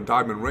girlfriend a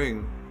diamond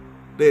ring,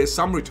 there's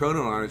some return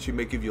on it. She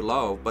may give you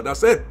love, but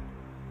that's it.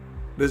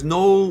 There's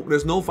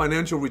no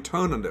financial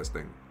return on this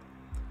thing.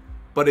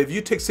 But if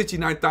you take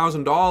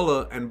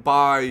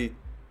 $69,000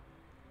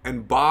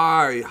 and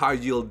buy high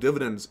yield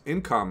dividends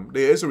income,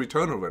 there is a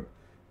return of it.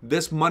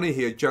 This money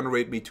here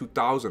generate me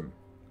 $2,000.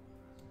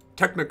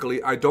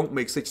 Technically, I don't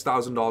make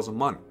 $6,000 a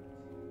month.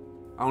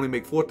 I only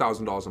make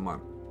 $4,000 a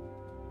month.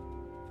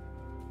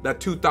 That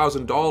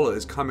 $2,000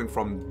 is coming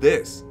from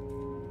this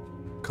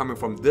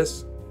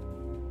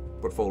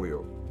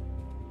portfolio.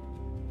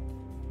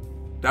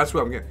 That's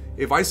what I'm getting.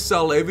 If I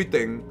sell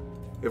everything,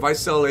 and if I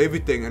sell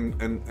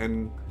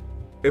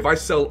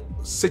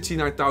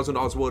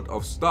 $69,000 worth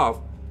of stuff,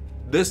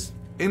 this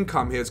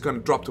income here is going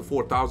to drop to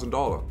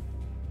 $4,000.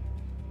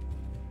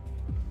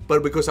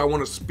 But because I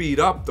want to speed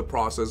up the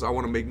process, I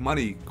want to make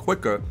money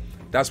quicker,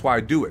 that's why I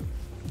do it.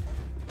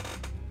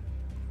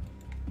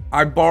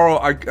 I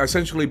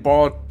essentially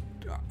borrowed,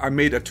 I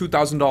made a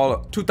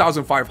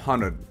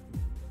 $2,500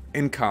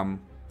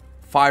 income,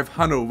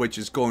 $500 which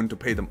is going to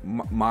pay the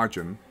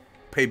margin,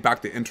 pay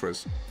back the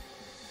interest.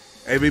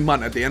 Every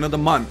month, at the end of the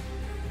month,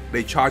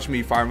 they charge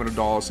me $500,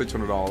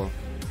 $600,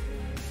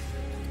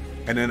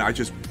 and then I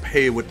just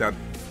pay with that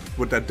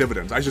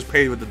dividends. I just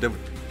pay with the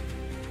dividend.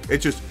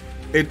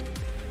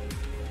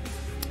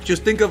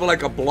 Just think of it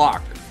like a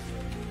block.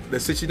 The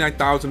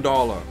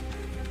 $69,000.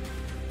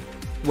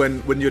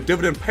 When your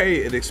dividend pay,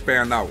 it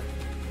expand out.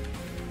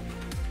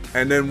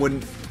 And then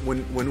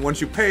once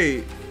you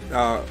pay,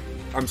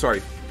 I'm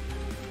sorry,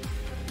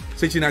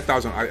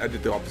 69,000. I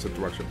did the opposite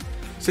direction.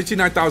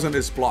 69,000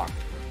 is blocked.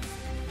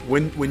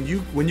 When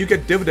you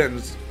get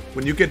dividends,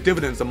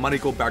 the money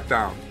go back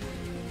down.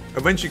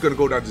 Eventually, going to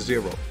go down to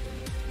zero.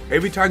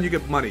 Every time you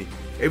get money,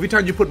 every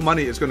time you put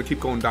money, it's going to keep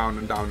going down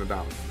and down and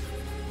down.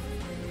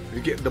 You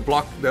get the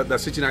block, that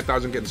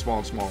 69,000 getting smaller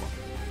and smaller.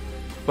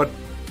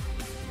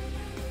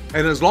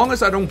 And as long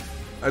as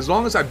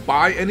I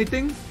buy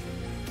anything,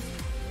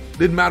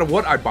 didn't matter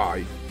what I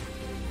buy,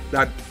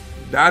 that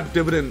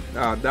dividend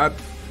that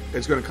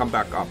is going to come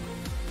back up.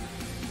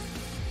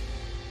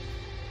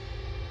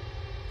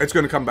 It's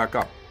going to come back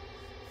up.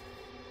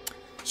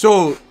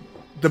 So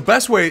the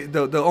best way,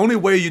 the only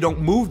way you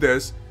don't move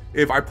this,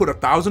 if I put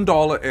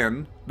 $1,000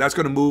 in, that's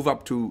going to move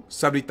up to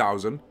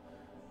 70,000,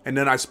 and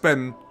then I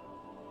spend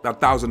that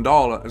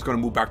 $1,000, it's going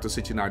to move back to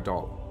 $69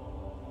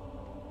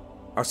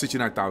 or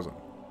 69,000.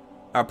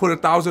 I put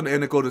 1,000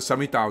 in, it go to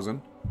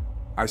 70,000.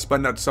 I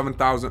spend that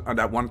 7,000 and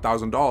that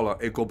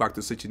 $1,000, it go back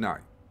to 69.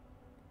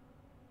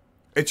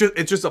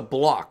 It's just a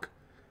block.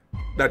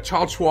 That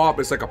Charles Schwab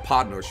is like a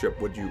partnership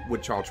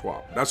with Charles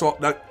Schwab. That's all.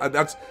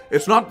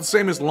 It's not the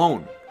same as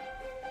loan.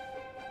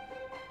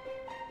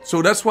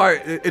 So that's why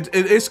it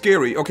is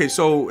scary. Okay,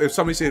 so if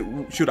somebody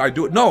said, should I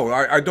do it? No,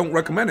 I don't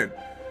recommend it.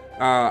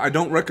 I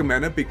don't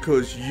recommend it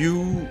because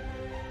you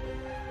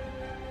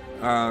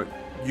don't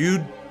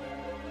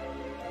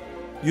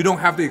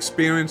have the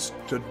experience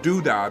to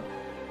do that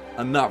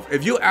enough.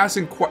 If you're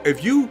asking,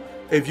 if you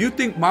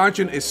think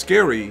margin is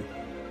scary,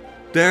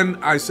 then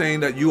I'm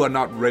saying that you are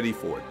not ready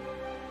for it.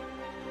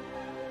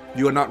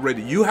 You are not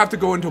ready. You have to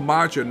go into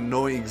margin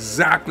knowing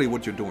exactly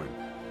what you're doing.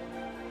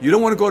 You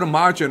don't want to go to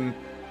margin,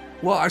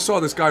 well, I saw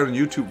this guy on a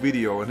YouTube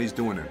video and he's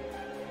doing it,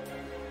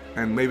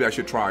 and maybe I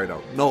should try it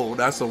out. No,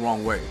 that's the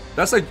wrong way.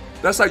 That's like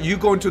you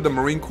going to the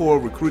Marine Corps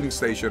recruiting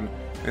station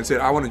and say,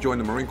 I want to join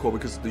the Marine Corps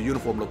because the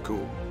uniform look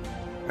cool,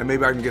 and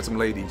maybe I can get some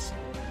ladies.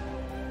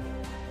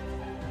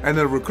 And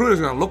the recruiter's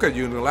gonna look at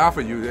you and laugh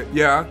at you.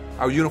 Yeah,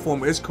 our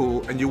uniform is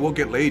cool and you will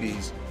get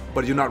ladies,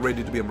 but you're not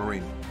ready to be a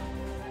Marine.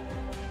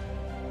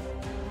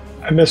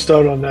 I missed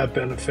out on that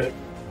benefit.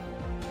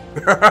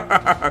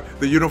 The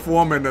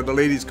uniform and the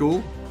ladies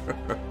cool?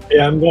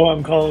 Yeah,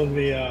 I'm calling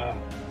the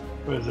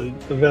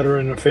the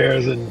Veteran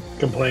Affairs and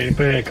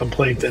putting a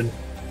complaint in.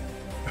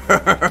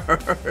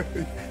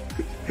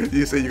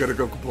 You say you gotta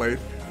go complain?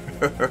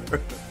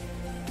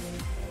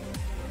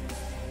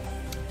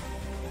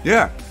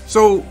 Yeah,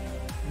 so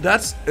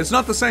it's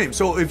not the same.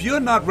 So if you're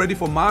not ready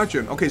for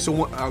margin, okay,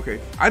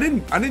 I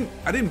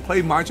didn't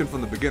play margin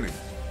from the beginning.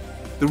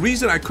 The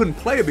reason I couldn't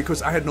play it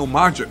because I had no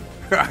margin.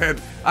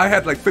 I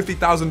had like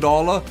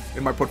 $50,000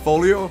 in my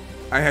portfolio.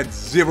 I had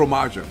zero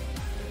margin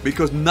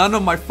because none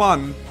of my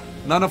fund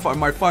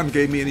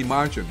gave me any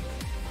margin.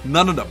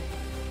 None of them.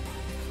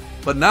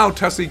 But now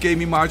TSLY gave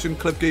me margin,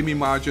 Clip gave me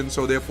margin,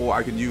 so therefore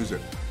I can use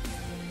it.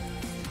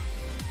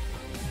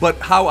 But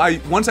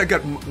once I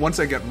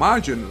get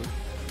margin,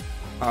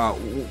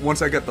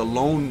 once I get the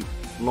loan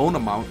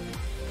amount,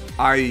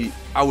 I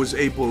was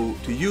able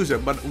to use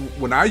it. But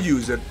when I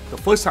use it, the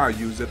first time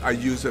I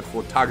use it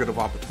for target of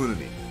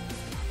opportunity.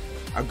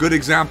 A good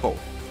example.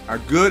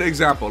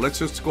 Let's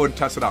just go and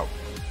test it out.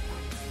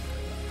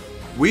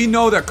 We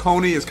know that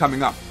Coney is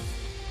coming up.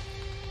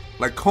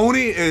 Like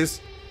Coney is,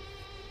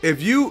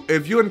 if you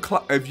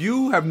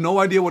have no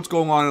idea what's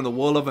going on in the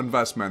world of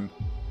investment,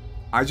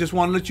 I just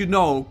want to let you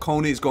know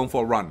Coney is going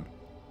for a run.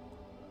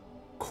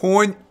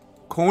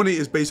 Coney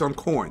is based on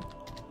coin.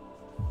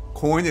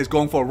 Coin is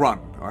going for a run.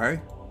 All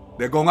right,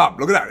 they're going up.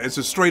 Look at that. It's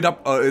a straight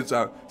up. It's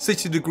a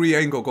 60-degree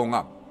angle going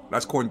up.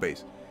 That's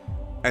Coinbase.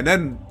 And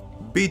then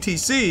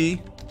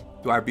BTC.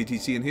 Do I have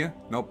BTC in here?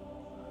 Nope.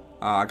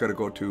 I gotta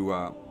go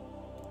to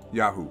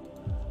Yahoo.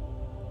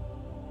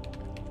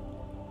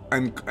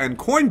 And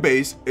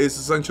Coinbase is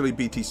essentially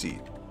BTC.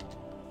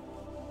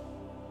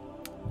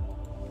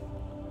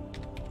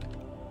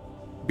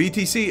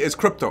 BTC is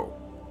crypto,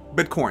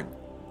 Bitcoin.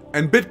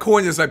 And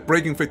Bitcoin is like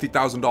breaking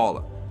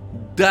 $50,000.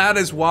 That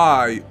is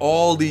why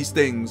all these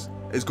things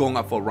is going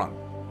up for a run.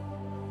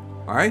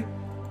 All right?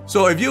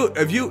 So if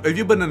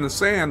you've been in the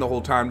sand the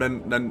whole time,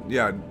 then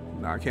yeah,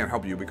 I can't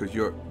help you because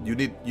you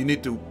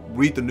need to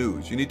read the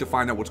news. You need to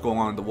find out what's going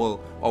on in the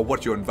world or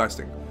what you're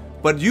investing.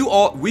 But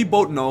we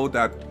both know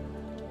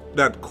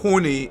that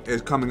Coney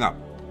is coming up.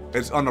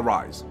 It's on the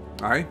rise.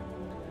 All right?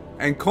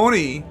 And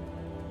Coney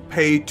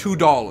paid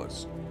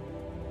 $2.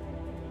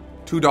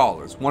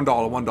 $2,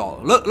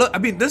 $1. Look, I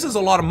mean, this is a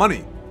lot of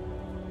money.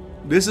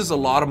 This is a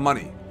lot of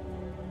money.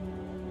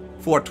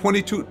 For a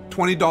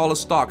 $20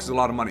 stock is a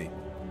lot of money.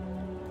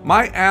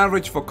 My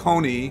average for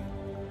Coney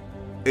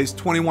is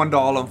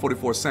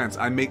 $21.44.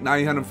 I make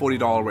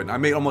 $940 right now. I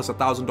make almost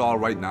 $1,000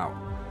 right now.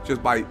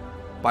 Just by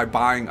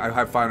buying, I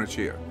have 500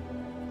 shares.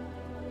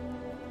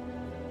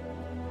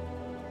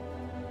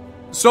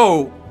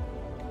 So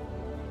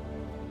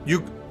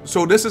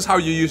this is how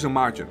you use a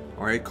margin,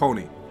 all right,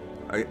 Coney.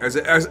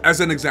 As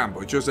an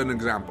example, just an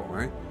example,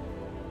 right?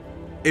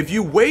 If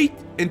you wait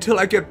until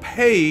I get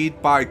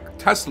paid by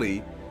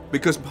TSLY,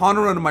 because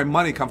 100% of my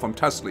money come from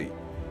TSLY.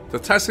 The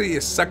TSLY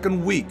is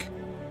second week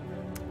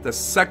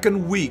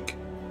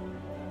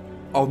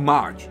of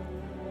March.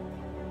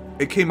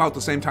 It came out the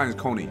same time as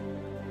Coney.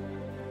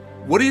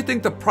 What do you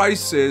think the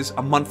price is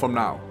a month from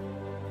now?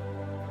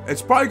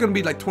 It's probably going to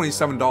be like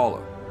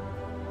 $27.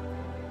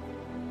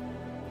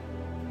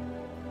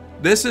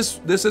 This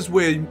is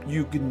where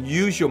you can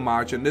use your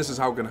margin. This is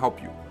how it can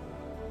help you.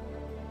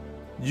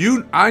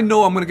 I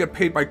know I'm going to get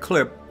paid by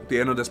Clip at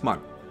the end of this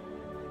month.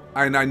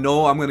 And I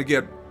know I'm going to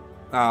get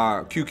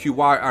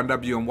QQY and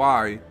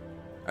WNY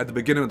at the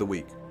beginning of the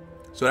week.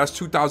 So that's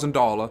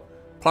 $2,000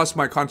 plus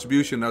my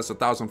contribution. That's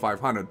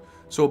 $1,500.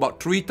 So about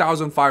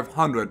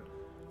 $3,500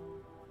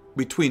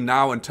 between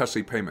now and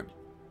TSLY payment.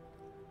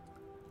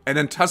 And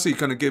then TSLY is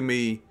going to give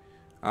me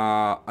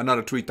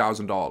another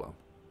 $3,000. All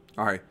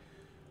right.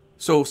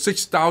 So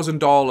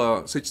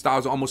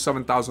 $6,000, almost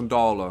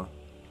 $7,000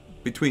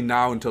 between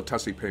now until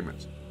TSLY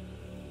payments.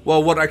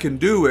 Well, what I can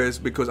do is,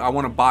 because I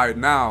want to buy it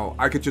now,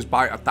 I could just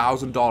buy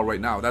 $1,000 right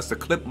now. That's the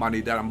Clip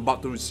money that I'm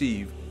about to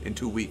receive in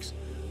 2 weeks.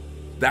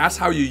 That's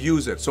how you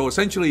use it. So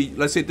essentially,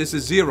 let's say this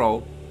is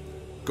zero.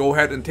 Go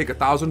ahead and take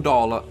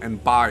 $1,000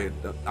 and buy it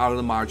out of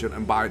the margin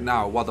and buy it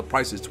now while the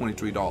price is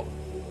 $23.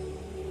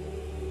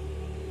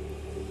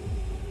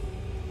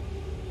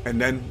 And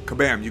then,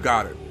 kabam, you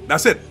got it.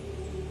 That's it.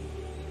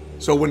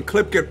 So when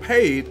Clip get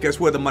paid, guess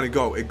where the money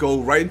go? It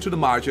go right into the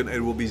margin and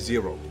it will be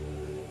zero.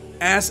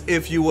 As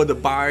if you were to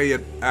buy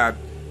it at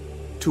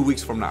 2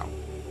 weeks from now.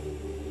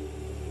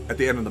 At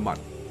the end of the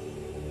month.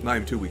 Not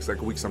even 2 weeks,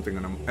 like a week something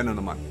in the end of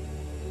the month.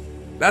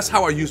 That's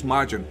how I use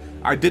margin.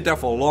 I did that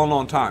for a long,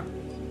 long time.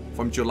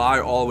 From July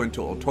all the way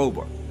until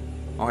October.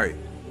 Okay.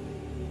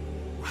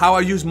 How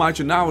I use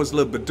margin now is a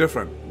little bit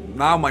different.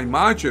 Now my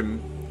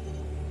margin,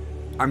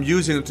 I'm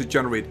using it to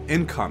generate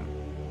income,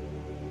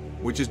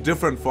 which is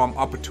different from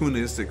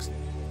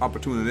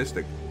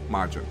opportunistic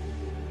margin.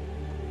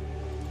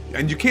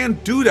 And you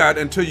can't do that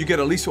until you get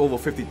at least over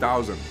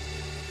 50,000.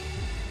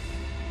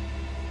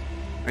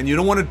 And you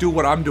don't want to do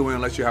what I'm doing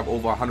unless you have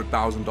over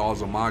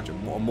 $100,000 of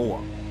margin or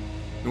more.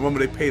 Remember,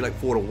 they pay like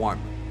 4 to 1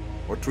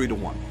 or 3 to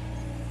 1.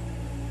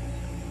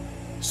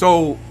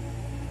 So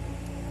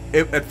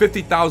if at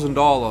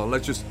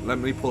 $50,000, let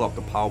me pull up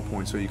the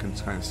PowerPoint so you can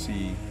kind of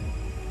see.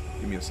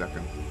 Give me a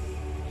second,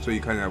 so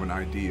you kind of have an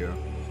idea.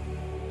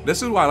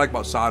 This is what I like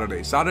about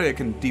Saturday. Saturday I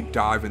can deep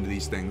dive into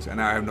these things,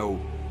 and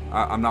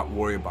I'm not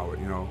worried about it.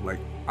 You know, like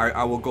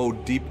I will go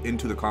deep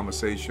into the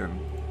conversation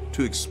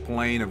to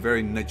explain a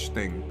very niche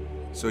thing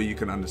so you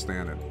can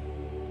understand it.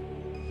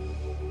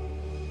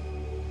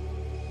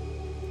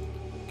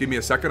 Give me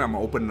a second. I'm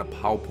opening the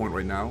PowerPoint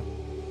right now.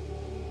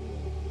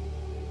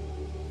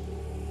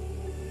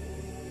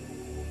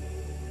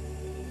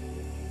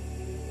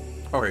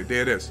 Okay,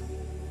 there it is.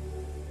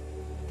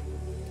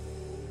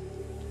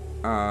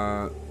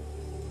 Let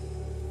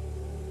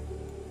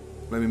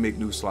me make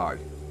new slide.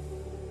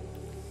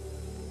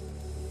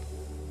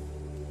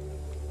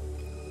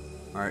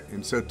 Alright,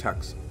 insert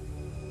text.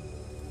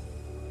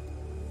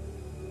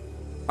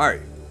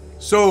 Alright,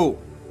 so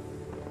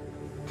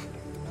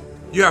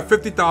you have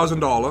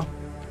 $50,000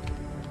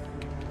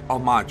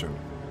 of margin.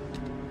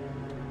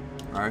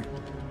 Alright,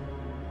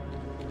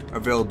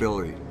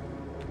 availability.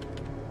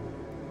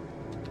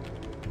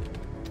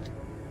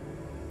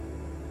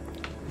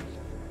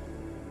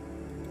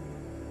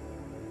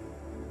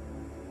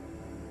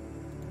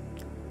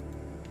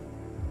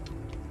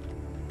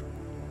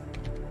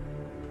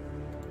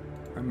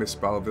 I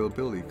misspell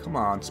availability. Come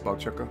on, spell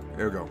checker.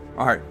 There we go.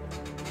 All right,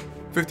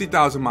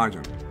 50,000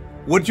 margin.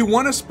 What you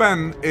want to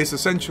spend is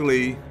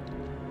essentially,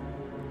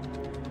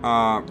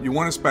 you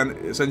want to spend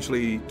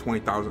essentially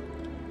 20,000.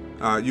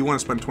 You want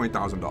to spend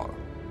 $20,000.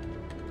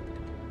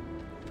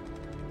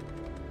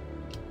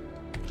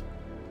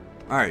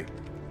 All right.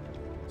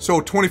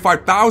 So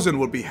 25,000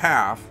 would be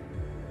half.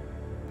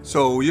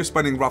 So you're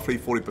spending roughly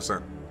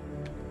 40%.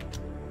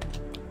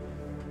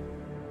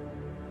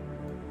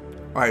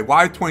 All right.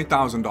 Why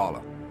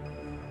 $20,000?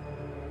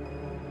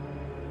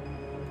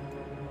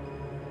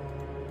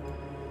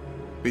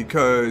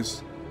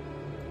 Because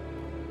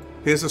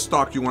here's a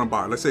stock you want to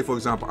buy. Let's say, for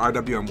example,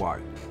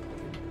 IWMY.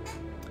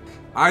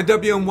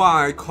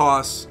 IWMY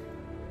costs,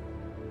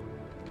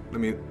 let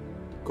me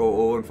go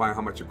over and find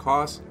how much it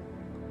costs.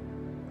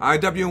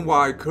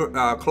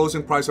 IWMY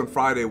closing price on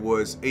Friday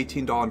was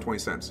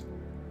 $18.20.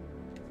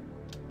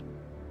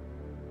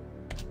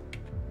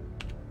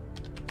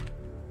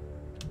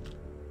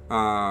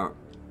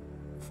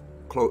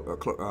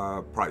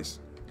 Price,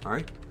 all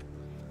right?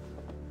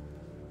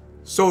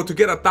 So to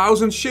get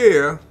 1,000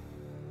 share,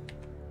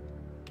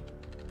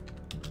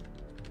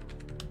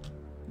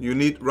 you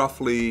need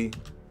roughly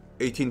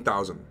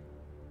 18,000.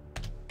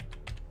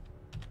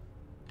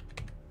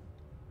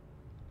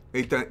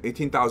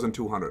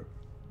 18,200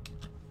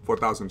 for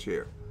 1,000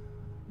 share.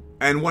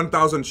 And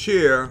 1,000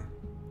 share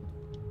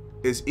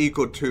is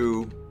equal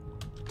to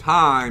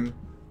time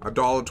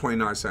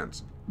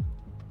 $1.29.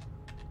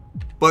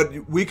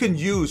 But we can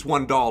use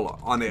 $1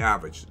 on the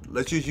average.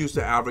 Let's just use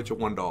the average of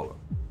 $1.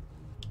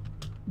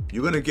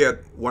 You're gonna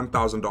get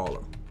 $1,000.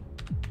 All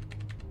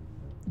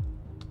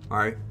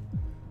right.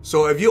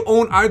 So if you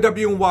own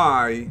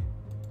IWMY,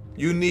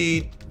 you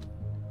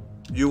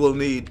will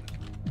need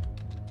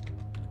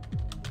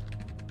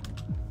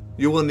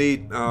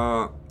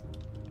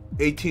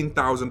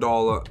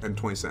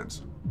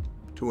 $18,000.20,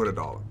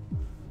 $200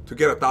 to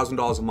get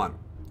 $1,000 a month.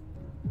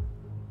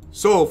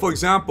 So, for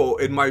example,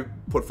 in my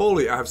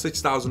portfolio, I have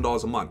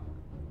 $6,000 a month.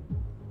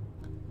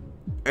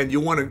 And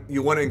you want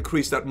to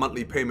increase that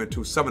monthly payment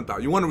to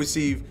 $7,000. You want to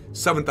receive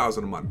 $7,000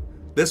 a month.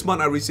 This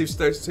month I receive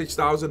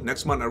 $6,000.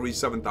 Next month I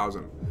receive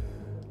 $7,000.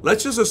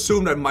 Let's just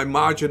assume that my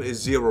margin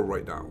is 0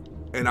 right now,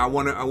 and I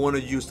want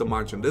to use the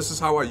margin. This is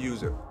how I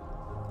use it.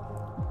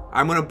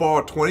 I'm going to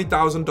borrow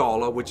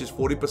 $20,000, which is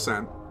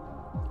 40%.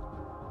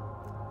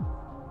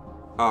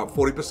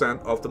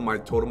 40% of my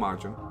total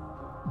margin,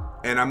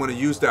 and I'm going to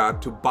use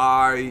that to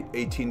buy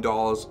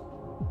 $18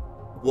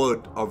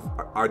 worth of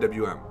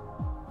IWM.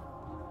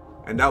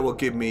 And that will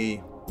give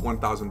me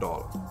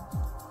 $1,000.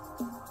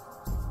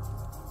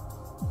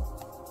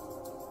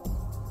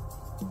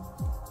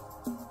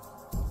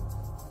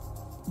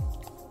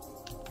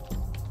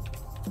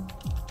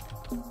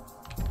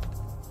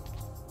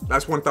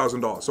 That's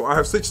 $1,000. So I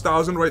have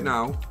 $6,000 right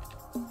now.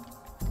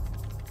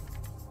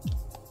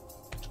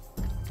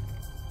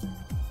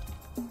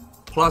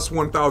 Plus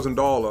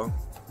 $1,000.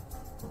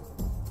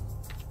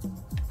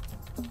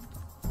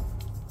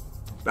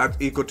 That's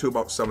equal to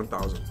about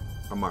 $7,000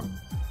 a month.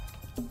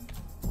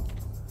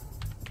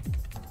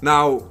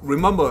 Now,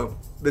 remember,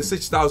 the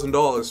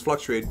 $6,000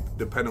 fluctuate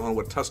depending on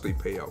what TSLY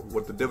payout,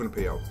 what the dividend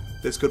payout.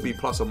 This could be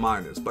plus or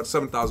minus, but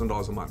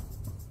 $7,000 a month.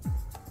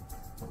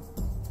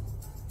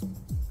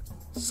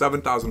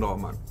 $7,000 a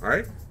month, all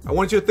right? I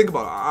want you to think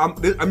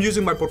about it. I'm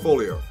using my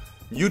portfolio.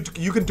 You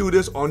can do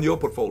this on your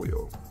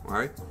portfolio, all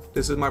right?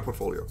 This is my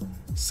portfolio.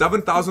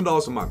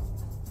 $7,000 a month.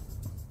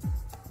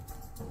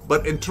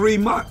 But in 3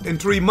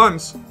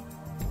 months,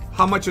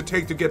 how much it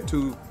take to get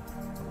to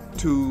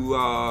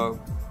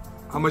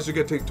how much you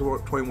get to take to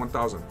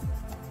 21,000?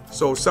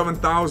 So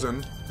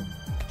 7,000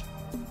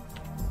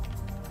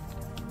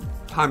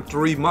 times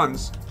 3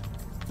 months,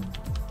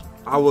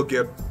 I will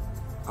get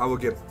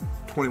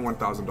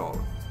 $21,000.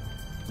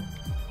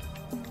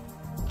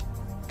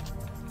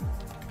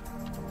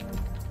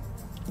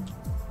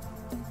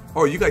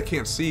 Oh, you guys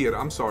can't see it.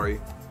 I'm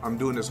sorry. I'm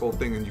doing this whole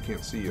thing and you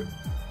can't see it.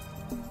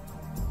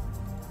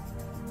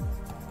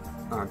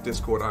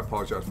 Discord, I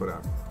apologize for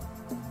that.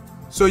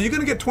 So you're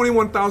gonna get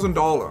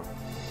 $21,000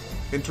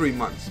 in 3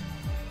 months.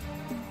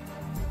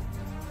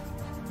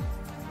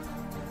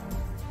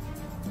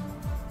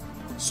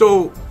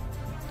 So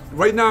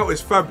right now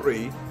it's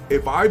February.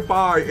 If I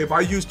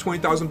use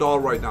 $20,000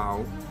 right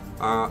now,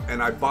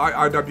 and I buy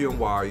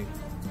IWMY,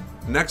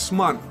 next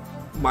month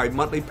my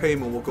monthly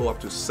payment will go up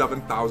to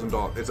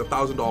 $7,000. It's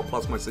 $1,000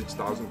 plus my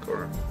 $6,000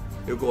 current.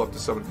 It'll go up to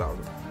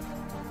 $7,000.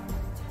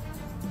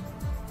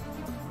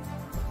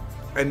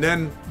 And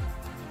then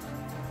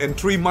in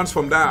 3 months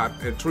from that,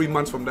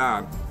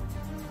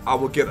 I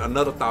will get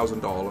another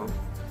 $1,000.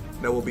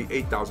 That will be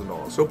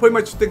 $8,000. So pretty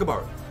much think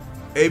about it.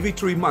 Every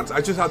 3 months,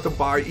 I just have to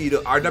buy either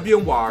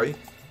IWMY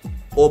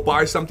or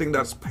buy something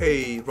that's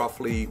paid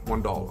roughly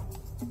 $1.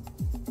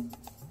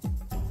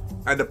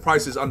 And the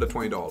price is under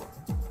 $20.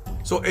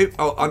 So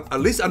at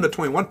least under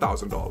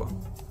 $21,000.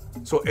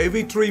 So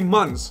every 3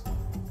 months,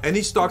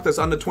 any stock that's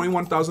under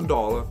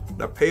 $21,000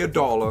 that pay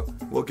 $1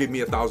 will give me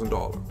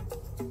 $1,000.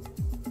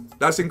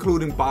 That's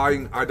including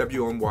buying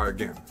IWMY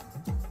again.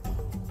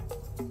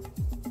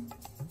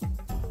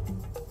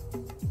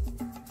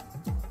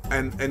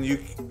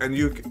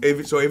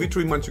 So every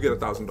 3 months you get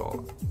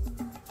 $1,000.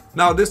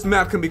 Now this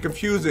math can be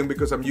confusing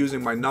because I'm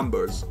using my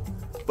numbers,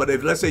 but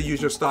if let's say you're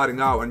just starting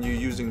out and you're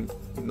using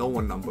no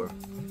one number,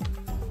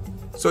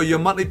 so your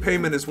monthly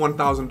payment is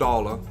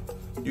 $1,000.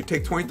 You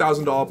take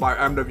 $20,000 by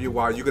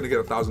MWY, you're gonna get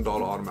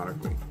 $1,000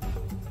 automatically.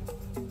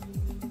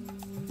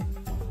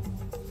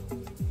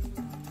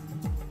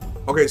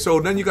 Okay, so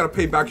then you gotta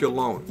pay back your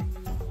loan.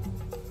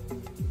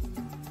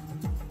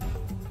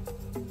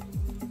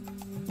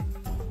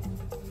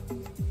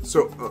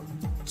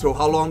 So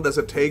how long does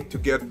it take to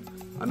get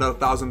another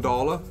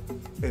 $1,000?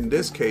 In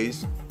this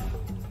case,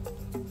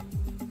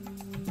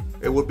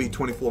 it would be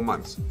 24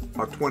 months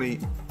or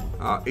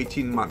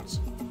 18 months.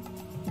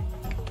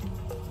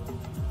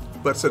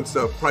 But since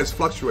the price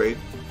fluctuate,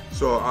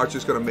 so I'm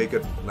just gonna make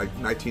it like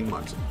 19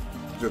 months.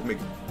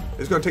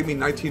 It's gonna take me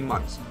 19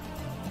 months,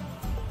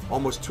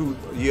 almost over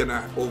a year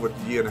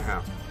and a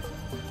half.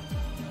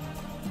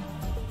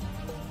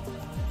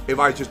 If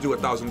I just do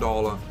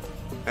 $1,000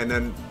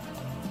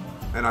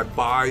 and I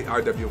buy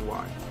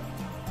IWMY.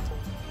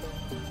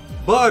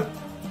 But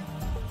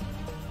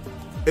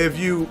if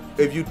you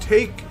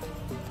take,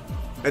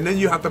 and then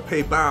you have to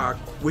pay back,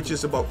 which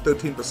is about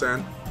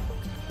 13%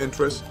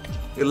 interest,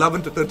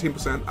 11 to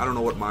 13%. I don't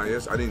know what mine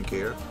is. I didn't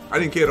care. I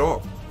didn't care at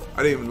all.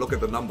 I didn't even look at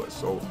the numbers.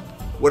 So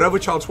whatever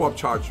Charles Schwab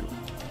charged you.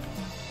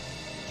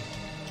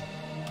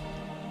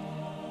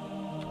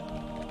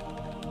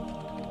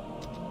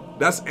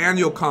 That's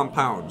annual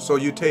compound. So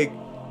you take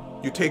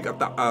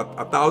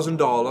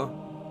 $1,000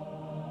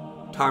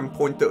 times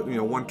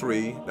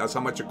 0.13. That's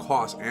how much it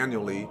costs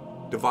annually.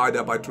 Divide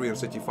that by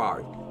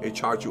 365. It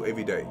charges you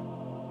every day.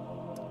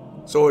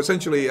 So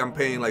essentially, I'm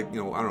paying like I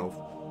don't know,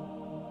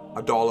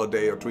 $1 a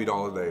day or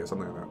 $3 a day or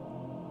something like that.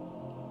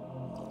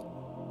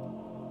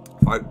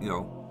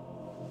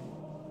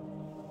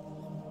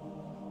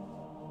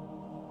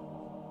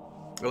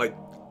 Like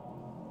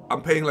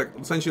I'm paying like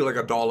essentially like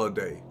 $1 a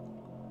day.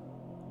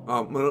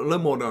 A little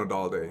more than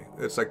 $1 a day.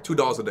 It's like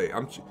 $2 a day.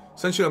 I'm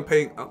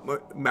paying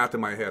math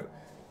in my head.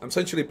 I'm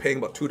essentially paying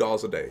about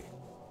 $2 a day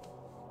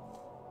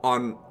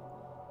on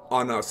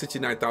a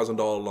 $69,000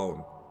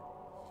 loan.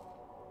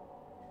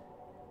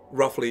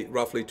 Roughly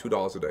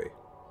 $2 a day.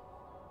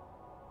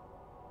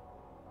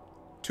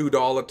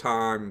 $2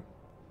 time.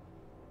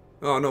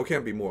 Oh no, it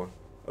can't be more.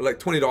 Like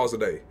 $20 a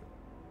day.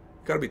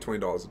 Gotta be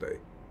 $20 a day.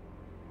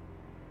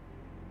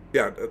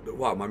 Yeah,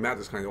 wow, my math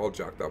is kind of all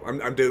jacked up.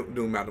 I'm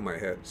doing math in my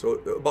head. So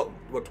about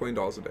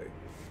 $20 a day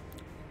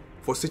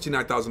for a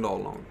 $69,000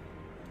 loan.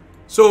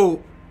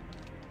 So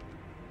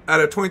at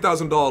a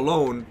 $20,000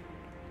 loan,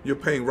 you're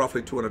paying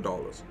roughly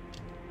 $200.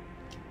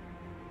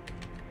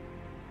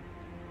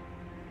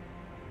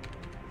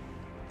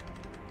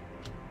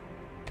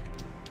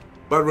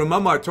 But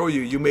remember, I told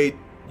you made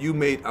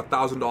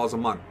 $1,000 a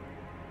month.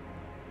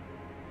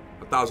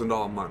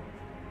 $1,000 a month.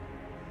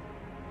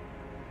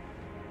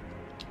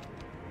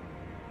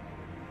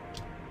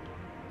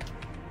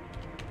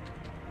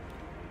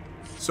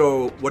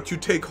 So what you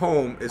take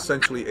home is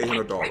essentially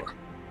 $800.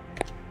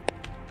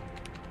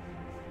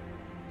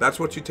 That's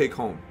what you take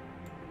home.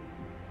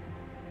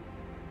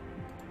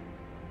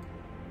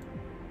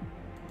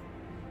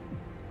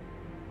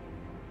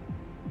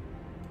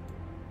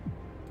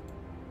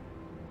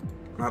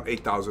 Not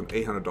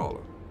 $8,800.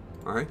 All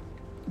right.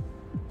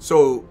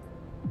 So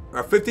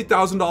a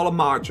 $50,000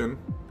 margin,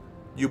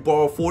 you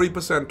borrow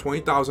 40%,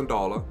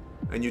 $20,000,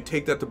 and you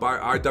take that to buy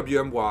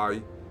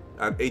IWMY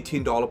at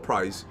 $18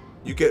 price.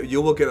 You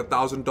will get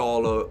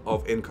 $1,000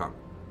 of income.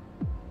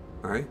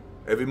 All right.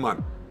 Every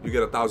month you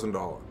get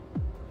 $1,000.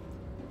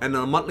 And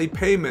the monthly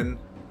payment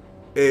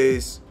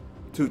is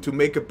to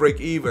make it break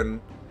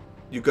even.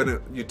 You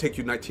take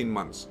you 19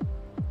 months.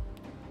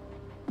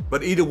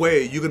 But either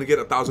way, you're gonna get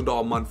 $1,000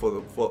 a month for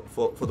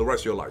the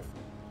rest of your life,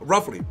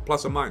 roughly,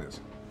 plus or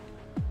minus.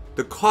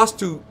 The cost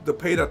to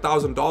pay that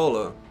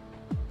 $1,000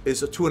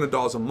 is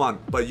 $200 a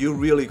month, but you're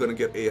really going to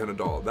get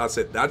 $800. That's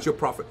it. That's your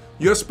profit.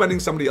 You're spending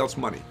somebody else's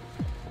money.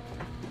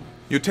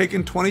 You're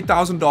taking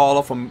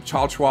 $20,000 from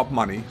Charles Schwab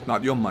money,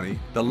 not your money,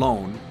 the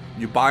loan.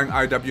 You're buying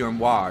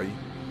IWNY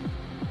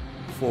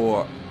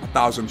for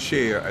 1,000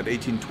 share at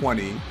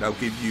 18.20. That'll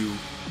give you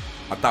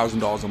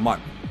 $1,000 a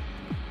month.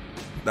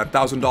 That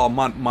 $1,000 a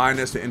month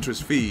minus the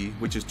interest fee,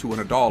 which is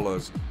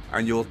 $200,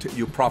 and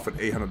you'll profit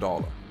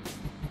 $800.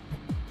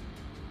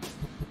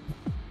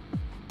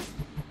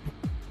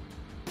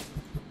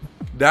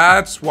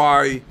 That's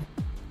why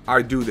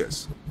I do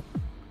this.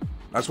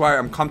 That's why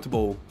I'm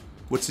comfortable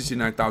with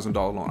 $69,000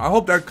 loan. I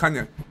hope that kind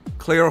of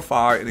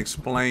clarify and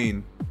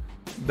explain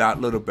that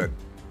little bit.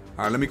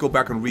 Let me go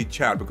back and read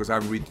chat because I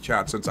haven't read the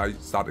chat since I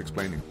started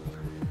explaining.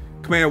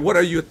 Khmer, what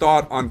are your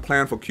thoughts on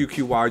plan for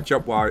QQY,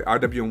 JEPY,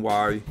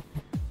 IWNY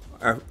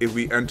if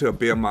we enter a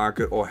bear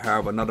market or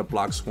have another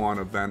black swan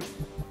event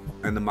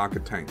and the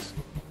market tanks?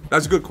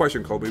 That's a good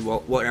question, Kobe.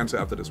 We'll answer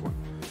after this one.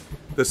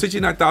 The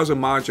 69,000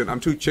 margin, I'm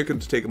too chicken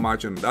to take a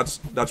margin. That's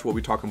what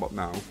we're talking about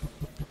now.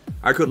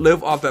 I could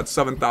live off that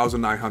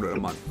 7,900 a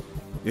month.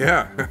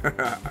 Yeah,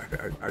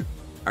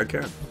 I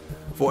can.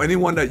 For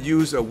anyone that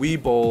use a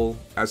Webull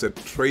as a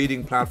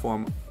trading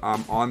platform,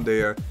 I'm on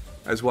there,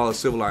 as well as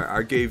TSLY.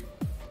 I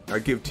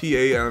give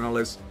TA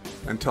analysts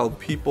and tell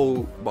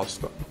people about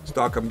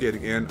stock I'm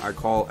getting in. I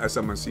call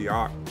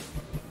SMCR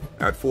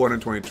at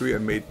 423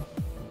 and made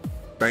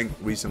bank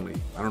recently.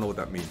 I don't know what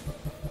that means.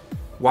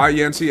 Why,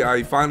 Yancy?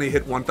 I finally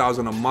hit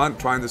 1,000 a month,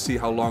 trying to see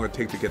how long it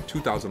takes to get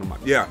 2,000 a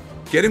month. Yeah,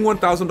 getting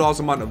 $1,000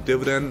 a month of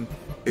dividend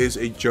is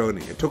a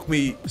journey. It took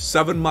me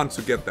 7 months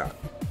to get that.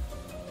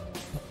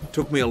 It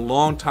took me a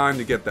long time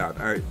to get that,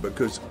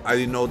 because I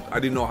didn't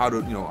know how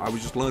to, I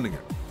was just learning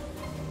it.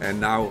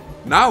 And now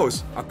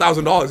it's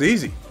 $1,000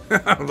 easy.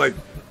 I'm like,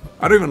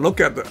 I don't even look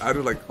at I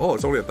do like, oh,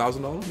 it's only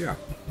 $1,000. Yeah,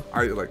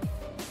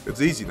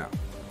 it's easy now.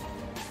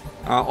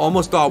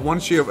 Almost one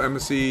share of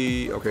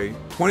MSC. Okay,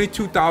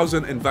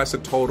 22,000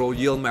 invested total.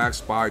 Yield max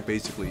buy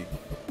basically,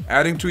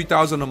 adding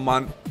 3,000 a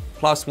month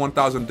plus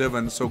 1,000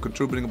 dividends, so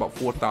contributing about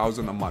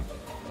 4,000 a month.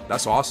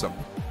 That's awesome.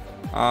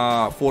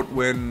 Fort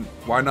Win.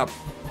 Why not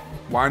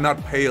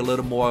pay a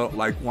little more,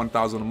 like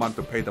 1,000 a month,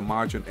 to pay the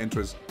margin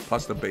interest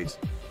plus the base?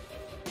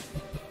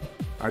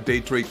 I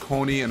day trade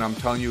Coney, and I'm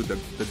telling you that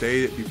the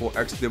day before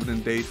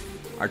ex-dividend date,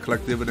 I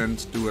collect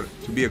dividends. To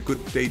be a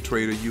good day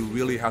trader, you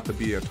really have to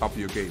be at top of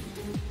your game.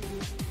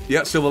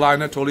 Yeah,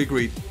 Silverliner, totally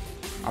agreed.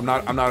 I'm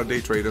not a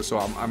day trader, so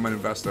I'm an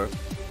investor.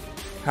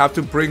 Have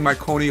to bring my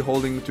Coney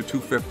holding to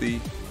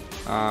 250.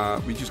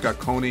 We just got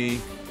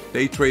Coney.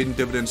 Day trading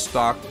dividend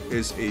stock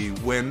is a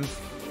winning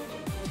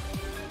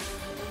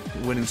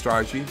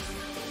strategy.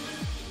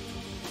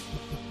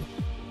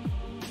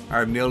 I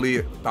have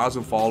nearly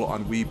 1,000 follow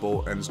on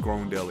Webull and it's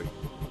growing daily.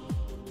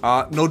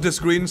 No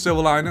disagreeing,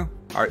 Silverliner.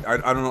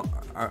 I don't know.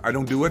 I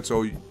don't do it,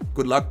 so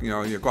good luck.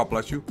 God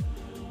bless you.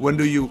 When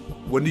do you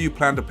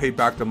plan to pay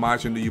back the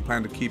margin? Do you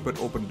plan to keep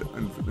it open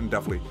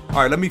indefinitely?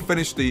 All right, let me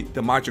finish the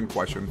margin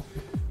question.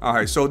 All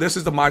right, so this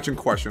is the margin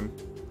question,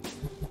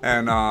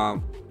 and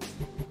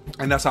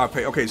that's how I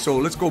pay. Okay, so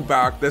let's go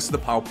back. This is the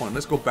PowerPoint.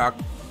 Let's go back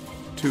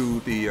to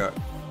the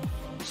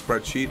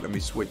spreadsheet. Let me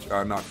switch.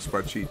 Not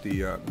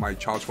spreadsheet. My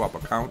Charles Schwab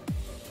account.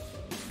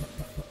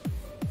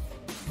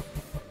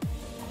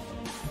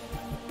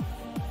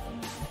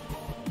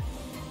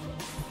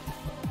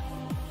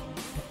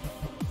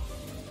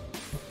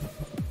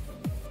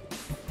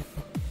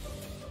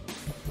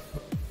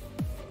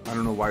 I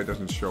don't know why it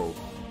doesn't show.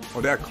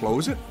 Oh, did I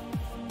close it?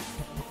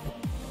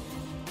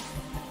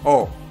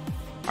 Oh,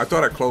 I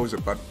thought I closed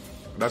it, but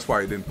that's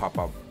why it didn't pop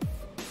up.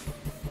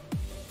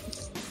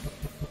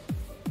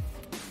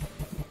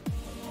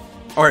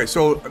 All right,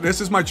 so this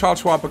is my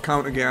Charles Schwab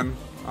account again.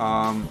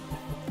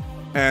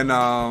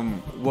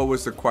 What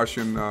was the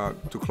question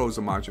to close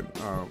the margin?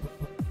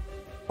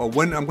 Or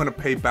when I'm going to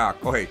pay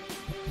back. Okay,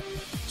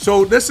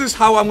 so this is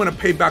how I'm going to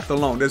pay back the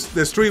loan. There's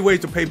 3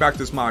 ways to pay back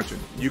this margin.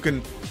 You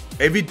can,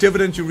 every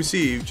dividend you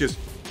receive, just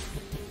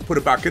put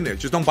it back in there.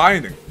 Just don't buy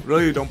anything.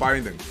 Really, don't buy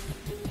anything.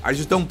 I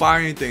just don't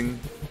buy anything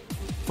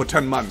for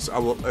 10 months. It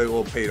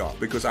will pay it off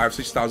because I have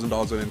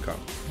 $6,000 of income.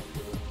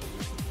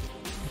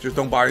 Just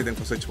don't buy anything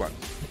for 6 months.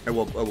 It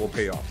will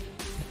pay off.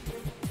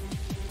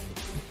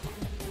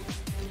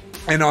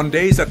 And on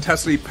days that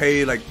TSLY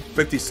pay like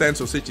 50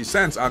 cents or 60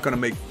 cents, I'm gonna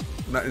make,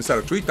 instead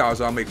of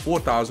 3,000, I'll make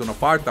 4,000 or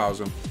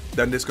 5,000.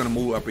 Then it's gonna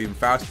move up even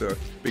faster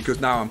because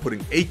now I'm putting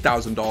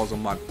 $8,000 a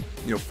month,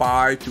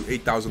 $5,000 to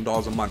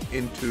 $8,000 a month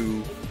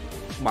into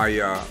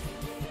my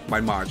my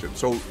margin.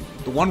 So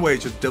the one way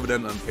is just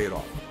dividend and pay it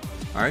off.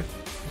 All right.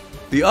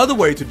 The other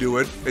way to do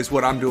it is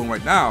what I'm doing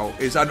right now.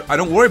 Is I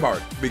don't worry about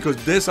it because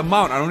this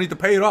amount I don't need to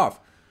pay it off.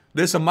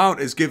 This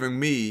amount is giving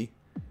me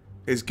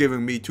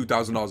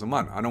 $2,000 a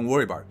month. I don't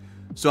worry about it.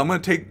 So I'm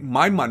going to take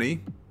my money,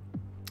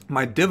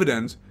 my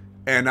dividends,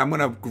 and I'm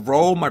going to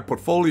grow my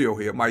portfolio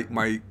here,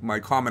 my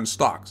common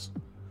stocks.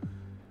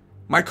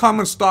 My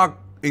common stock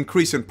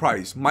increase in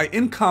price. My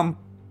income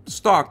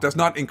stock does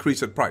not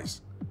increase in price.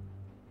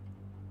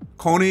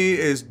 Coney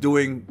is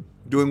doing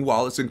doing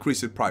well, it's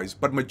increased its price.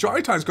 But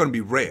majority of the time it's going to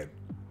be red.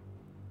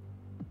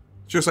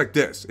 Just like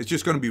this. It's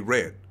just going to be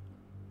red.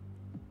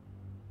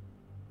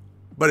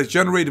 But it's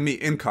generating me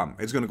income.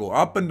 It's going to go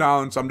up and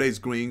down. Some days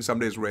green, some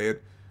days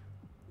red.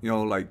 You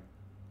know, like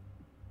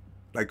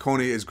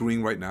Coney is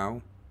green right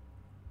now.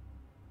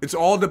 It's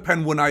all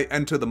depend when I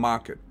enter the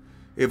market.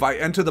 If I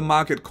enter the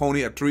market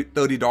Coney at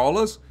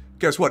 $30,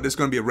 guess what? It's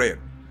going to be a red.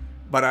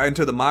 But I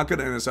enter the market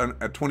and it's at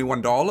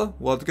 $21.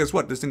 Well, guess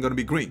what? This thing's going to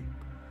be green.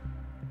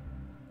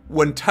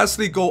 When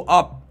Tesla go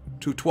up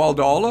to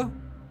 $12,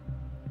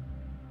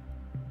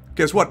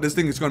 guess what? This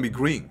thing is going to be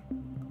green.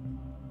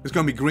 It's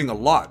going to be green a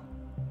lot.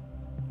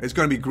 It's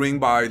going to be green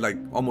by like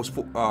almost,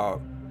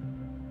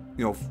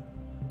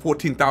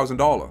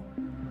 $14,000.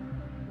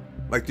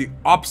 Like the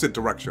opposite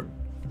direction.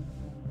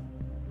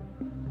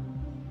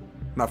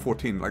 Not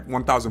 14, like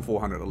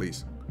 1,400 at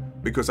least,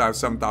 because I have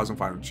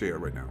 7,500 share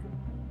right now.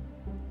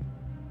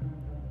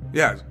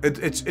 Yeah,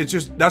 it's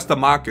just, that's the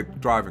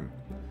market driving.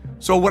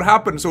 So what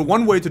happened? So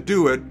one way to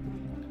do it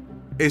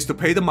is to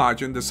pay the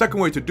margin. The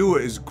second way to do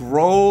it is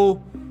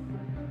grow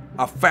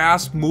a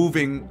fast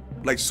moving,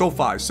 like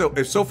SoFi. So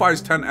if SoFi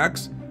is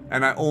 10x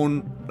and I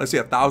own, let's say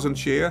 1,000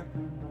 share,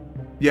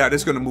 yeah,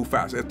 this is gonna move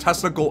fast. If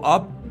Tesla go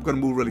up, it's gonna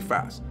move really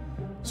fast.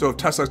 So if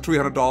Tesla's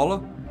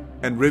 $300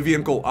 and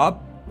Rivian go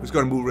up, it's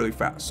gonna move really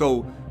fast.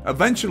 So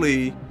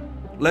eventually,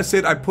 let's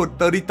say I put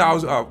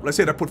 $30,000. Let's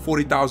say I put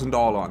 $40,000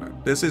 on it.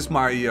 This is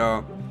my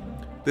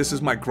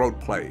growth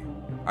play.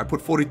 I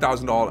put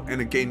 $40,000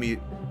 and it gave me.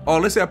 Oh,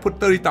 let's say I put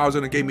 $30,000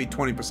 and it gave me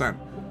 20%.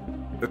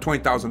 The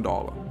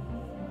 $20,000.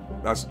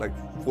 That's like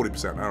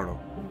 40%. I don't know.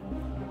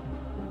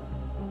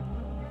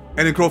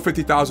 And it grow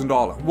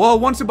 $50,000. Well,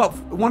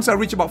 once I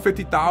reach about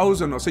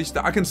 50,000 or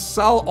 60,000, I can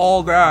sell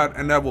all that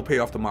and that will pay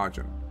off the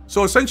margin.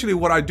 So essentially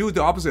what I do is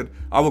the opposite.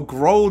 I will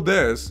grow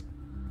this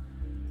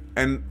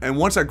and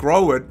once I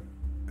grow it,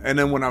 and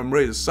then when I'm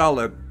ready to sell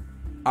it,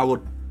 I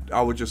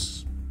would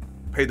just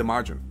pay the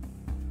margin.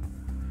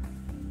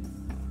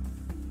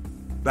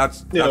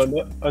 That's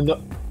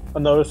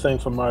another thing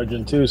for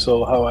margin too.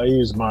 So how I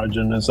use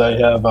margin is I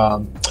have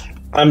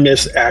I'm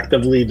just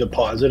actively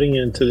depositing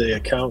into the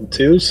account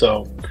too.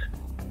 So,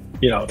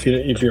 you know,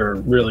 if you're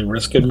really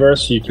risk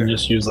adverse, you can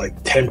just use like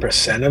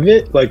 10% of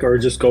it, like, or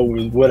just go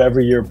with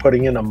whatever you're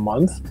putting in a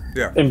month.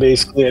 Yeah. And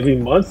basically every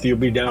month you'll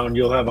be down,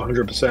 you'll have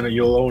 100% or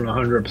you'll own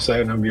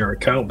 100% of your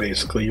account.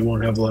 Basically, you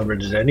won't have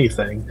leveraged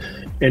anything.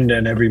 And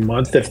then every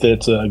month, if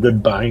it's a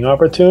good buying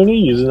opportunity,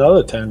 use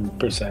another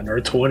 10% or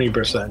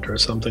 20% or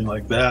something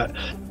like that.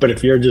 But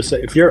if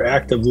you're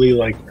actively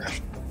like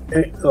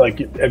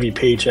every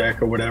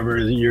paycheck or whatever,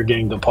 you're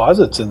getting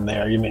deposits in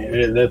there, you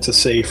mean that's a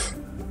safe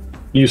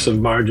use of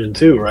margin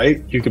too,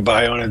 right? You could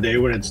buy on a day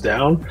when it's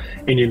down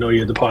and you know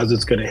your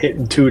deposit's going to hit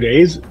in 2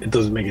 days. It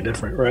doesn't make a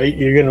difference, right?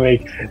 You're going to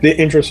make, the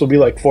interest will be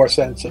like 4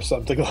 cents or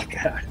something like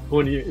that.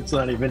 It's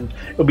not even,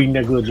 it'll be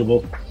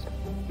negligible.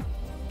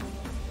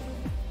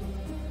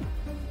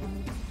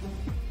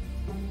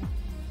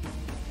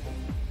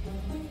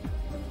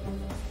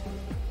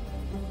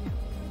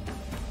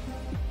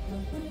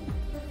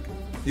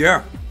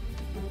 Yeah.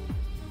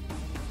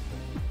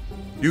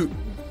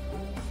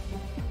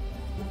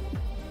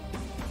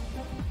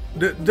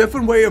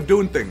 Different way of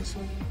doing things.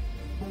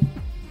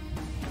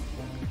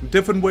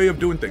 Different way of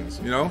doing things,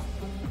 you know.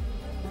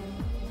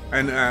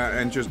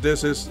 And just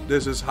this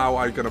is how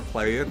I'm gonna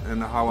play it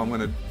and how I'm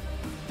gonna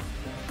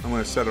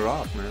set it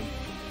off, man.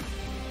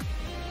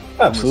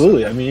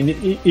 Absolutely. I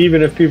mean,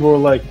 even if people were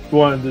like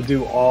wanted to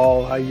do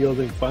all high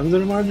yielding funds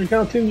in a margin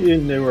account too,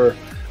 and they were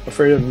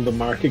afraid of the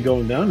market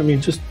going down, I mean,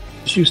 just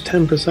use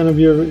 10% of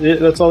your.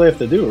 That's all they have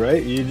to do,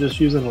 right? You're just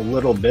using a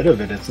little bit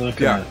of it. It's not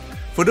gonna. Yeah.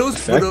 For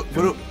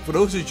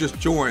those who just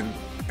joined,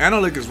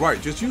 Analytic is right.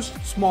 Just use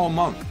small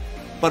amount.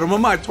 But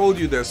remember, I told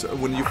you this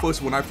when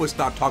I first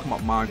started talking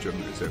about margin.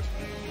 It says,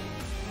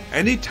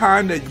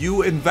 anytime that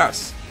you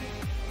invest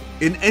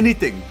in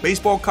anything,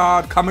 baseball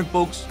card, comic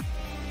books,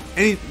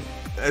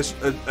 as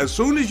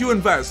soon as you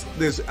invest,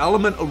 there's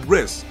element of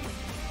risk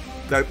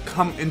that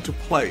come into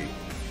play.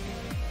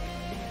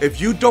 If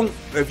you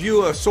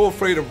are so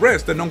afraid of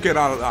risk, then don't get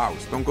out of the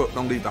house. Don't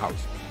leave the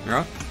house.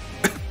 Yeah.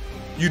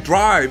 You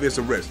drive is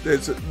a risk.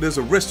 There's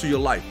a risk to your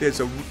life. There's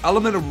an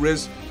element of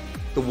risk,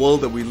 the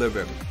world that we live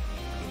in.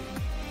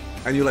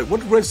 And you're like,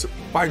 what risk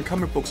buying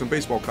comic books and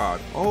baseball card?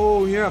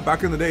 Oh yeah,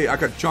 back in the day, I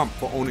got jumped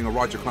for owning a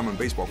Roger Clemens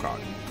baseball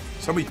card.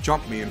 Somebody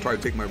jumped me and tried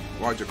to take my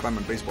Roger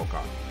Clemens baseball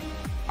card.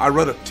 I'd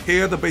rather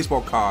tear the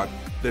baseball card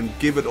than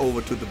give it over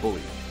to the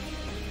bully.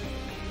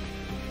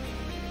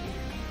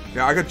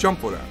 Yeah, I got jumped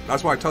for that.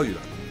 That's why I tell you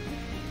that.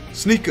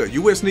 Sneaker.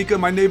 You wear sneaker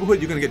in my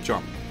neighborhood, you're going to get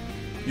jumped.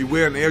 You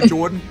wear an Air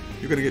Jordan,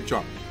 you're going to get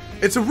jumped.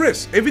 It's a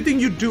risk. Everything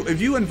you do, if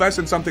you invest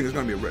in something, it's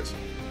going to be a risk.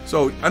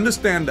 So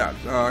understand that,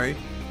 all right?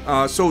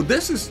 So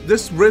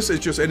this risk is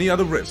just any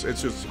other risk.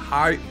 It's just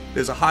high.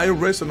 There's a higher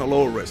risk and a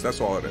lower risk.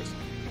 That's all it is.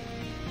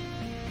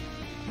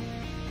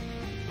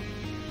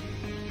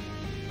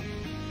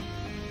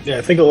 Yeah,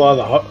 I think a lot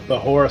of the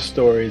horror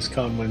stories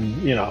come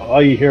when, you know,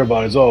 all you hear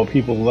about is, oh,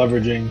 people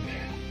leveraging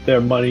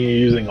their money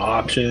using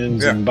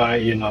options Yeah. and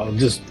buying, you know,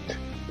 just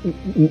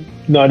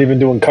not even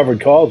doing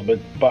covered calls, but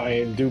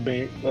buying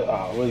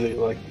was it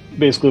like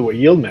basically what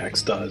Yield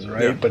Max does,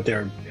 right? Yeah. But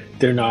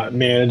they're not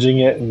managing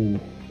it,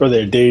 or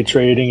they're day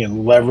trading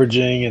and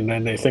leveraging, and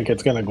then they think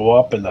it's going to go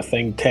up, and the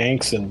thing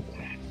tanks, and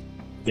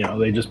you know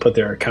they just put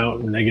their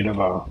account in negative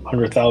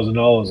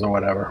 $100,000 or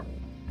whatever.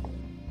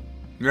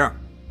 Yeah.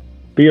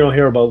 But you don't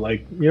hear about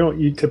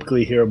you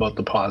typically hear about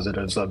the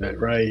positives of it,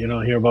 right? You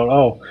don't hear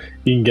about,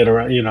 you can get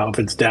around, you know, if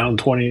it's down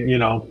 20, you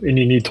know, and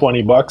you need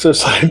 $20 or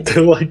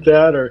something like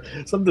that, or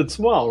something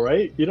small,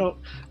 right? They don't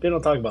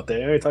talk about that.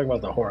 They talk about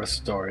the horror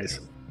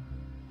stories.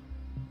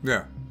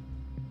 Yeah.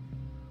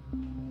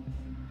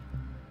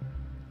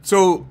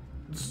 So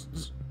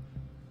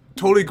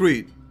totally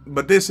agreed.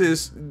 But this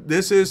is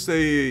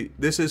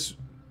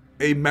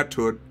a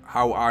method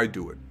how I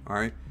do it, all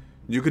right?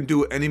 You can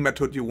do any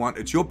method you want.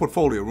 It's your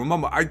portfolio.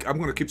 Remember, I'm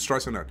going to keep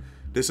stressing that.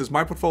 This is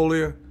my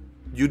portfolio.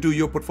 You do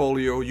your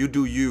portfolio. You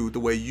do you the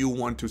way you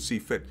want to see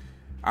fit.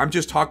 I'm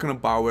just talking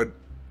about it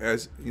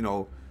as, you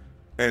know,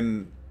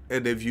 and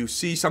if you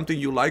see something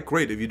you like,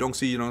 great. If you don't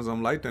see, you know,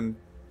 something like, then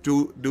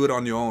do it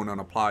on your own and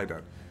apply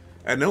that.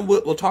 And then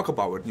we'll talk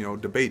about it, you know,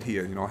 debate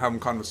here, you know, having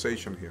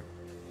conversation here.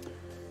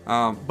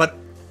 But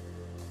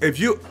if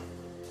you...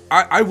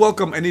 I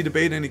welcome any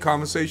debate, any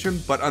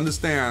conversation, but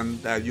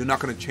understand that you're not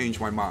going to change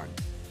my mind.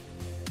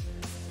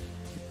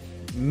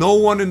 No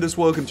one in this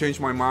world can change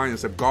my mind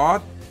except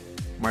God,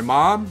 my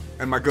mom,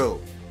 and my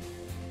girl.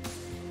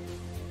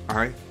 All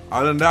right?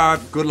 Other than that,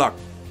 good luck.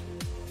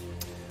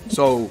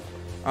 So,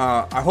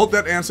 I hope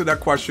that answered that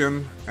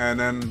question. And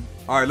then,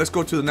 all right, let's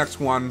go to the next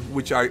one,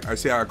 which I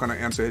say I'm going to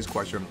answer his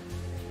question.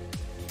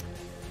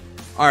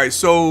 All right,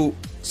 so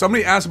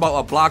somebody asked about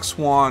a black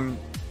swan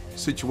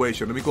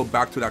situation. Let me go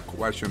back to that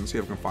question and see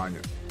if I can find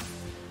it.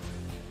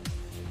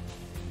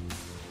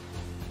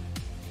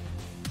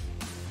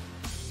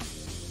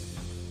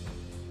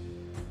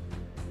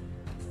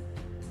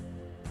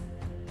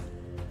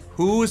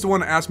 Who is the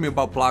one that asked me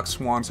about black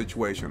swan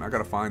situation? I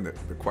gotta find it,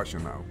 the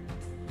question now.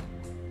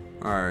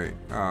 All right,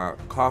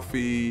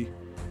 coffee,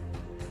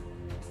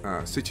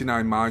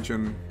 69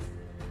 margin,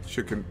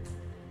 chicken.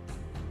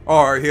 Oh,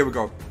 all right, here we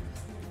go.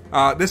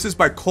 This is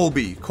by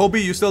Colby.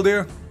 Colby, you still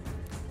there?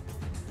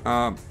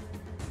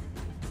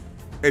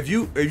 If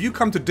you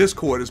come to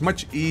Discord, it's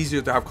much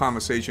easier to have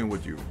conversation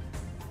with you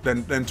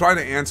than trying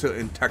to answer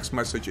in text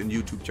message and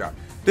YouTube chat.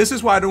 This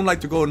is why I don't like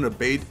to go in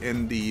debate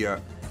in the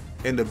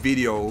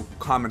video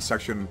comment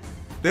section.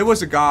 There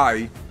was a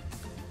guy,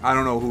 I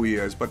don't know who he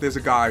is, but there's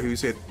a guy who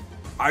said,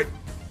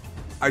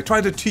 I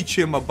tried to teach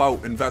him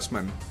about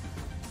investment.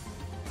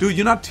 Dude,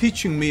 you're not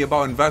teaching me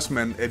about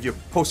investment if you're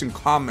posting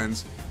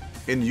comments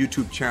in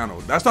YouTube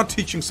channel. That's not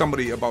teaching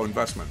somebody about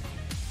investment.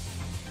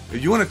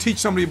 If you want to teach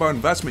somebody about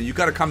investment, you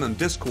got to come on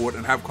Discord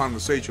and have a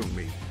conversation with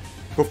me.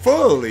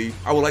 Preferably,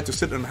 I would like to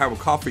sit and have a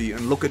coffee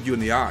and look at you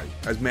in the eye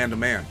as man to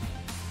man.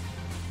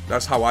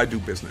 That's how I do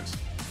business,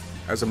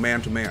 as a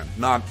man to man,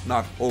 not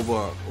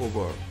over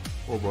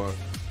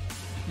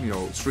you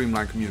know,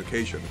 streamlined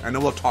communication. And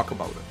then we'll talk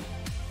about it.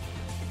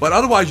 But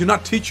otherwise, you're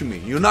not teaching me.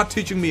 You're not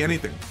teaching me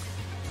anything.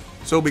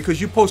 So because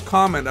you post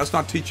comment, that's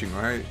not teaching,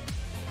 right?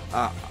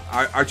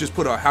 I just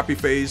put a happy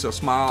face, a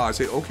smile. I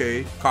say,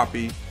 okay,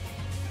 copy.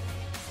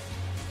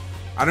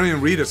 I don't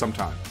even read it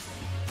sometimes.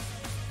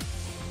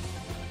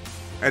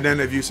 And then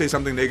if you say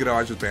something negative,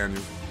 I just ban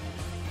you.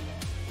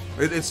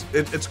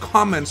 It's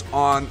comments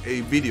on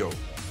a video.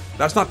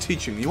 That's not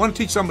teaching. You want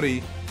to teach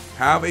somebody,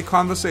 have a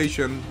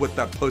conversation with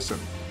that person.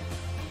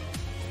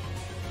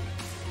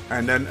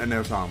 And then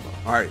on.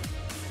 All right.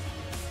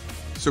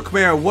 So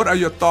Khmer, what are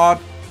your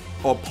thoughts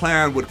or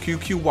plan with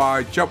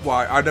QQY,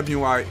 JEPY,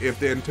 IWI if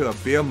they enter a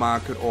bear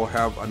market or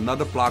have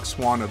another black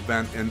swan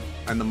event and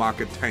the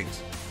market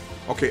tanks?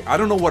 Okay, I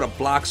don't know what a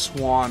black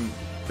swan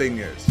thing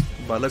is,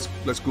 but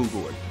let's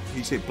Google it.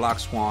 He said black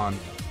swan.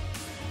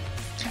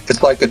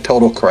 It's like a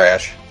total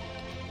crash.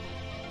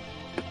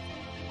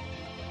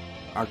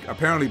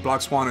 Apparently,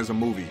 Black Swan is a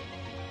movie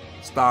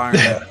starring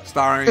Yeah.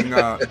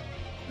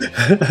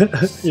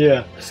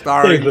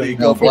 starring the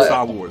girl from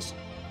Star Wars.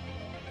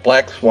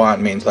 Black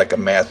swan means like a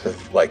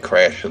massive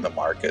crash in the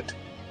market,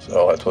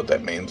 so that's what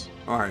that means.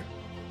 All right.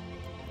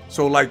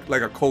 So like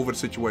a COVID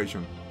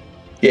situation.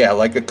 Yeah,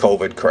 like a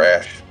COVID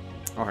crash.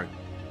 All right.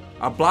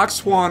 A black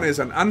swan is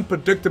an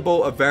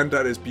unpredictable event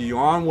that is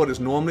beyond what is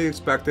normally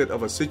expected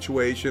of a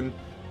situation,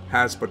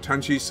 has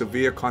potentially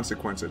severe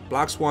consequences.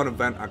 Black swan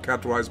events are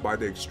characterized by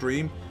the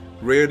extreme,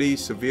 rarity,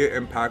 severe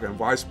impact, and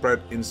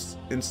widespread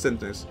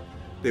instantness.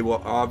 They were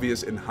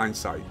obvious in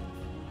hindsight.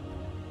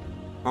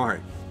 All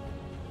right.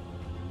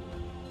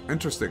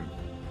 Interesting.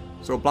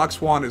 So Black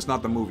Swan is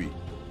not the movie.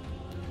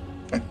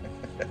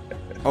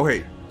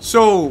 Okay,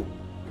 so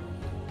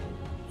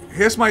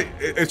here's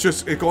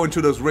it go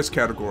into those risk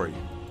category.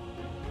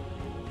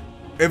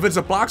 If it's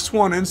a Black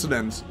Swan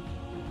incident,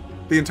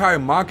 the entire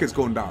market's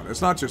going down.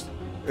 It's not just,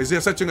 is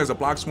there such thing as a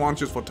Black Swan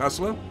just for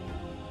Tesla?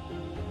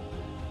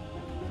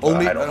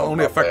 Only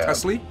affect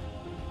Tesla?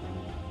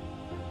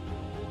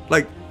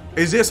 Like,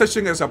 Is there such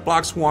thing as a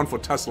black swan for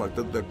Tesla,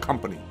 the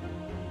company?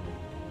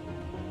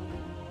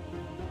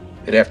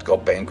 It'd have to go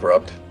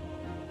bankrupt.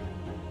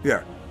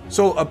 Yeah.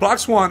 So a black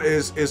swan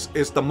is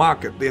the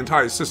market, the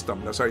entire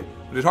system. That's right.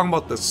 They're talking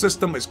about the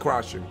system is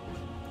crashing.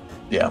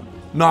 Yeah.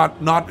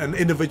 Not an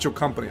individual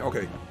company.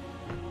 Okay.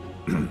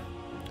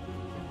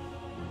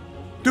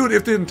 Dude,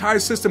 if the entire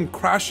system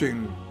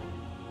crashing,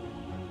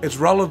 it's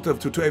relative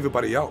to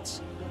everybody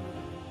else.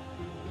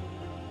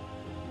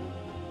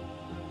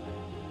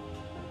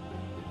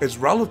 It's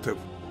relative.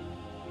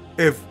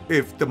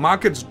 If the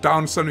market's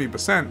down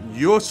 70%,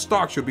 your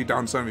stock should be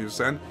down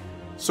 70%.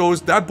 So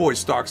is that boy's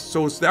stocks,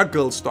 so is that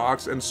girl's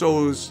stocks, and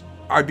so is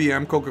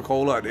IBM,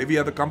 Coca-Cola, and every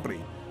other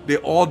company. They're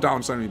all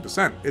down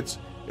 70%.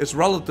 It's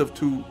relative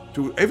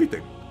to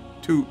everything,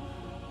 to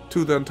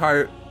the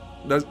entire.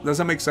 Does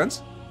that make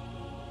sense?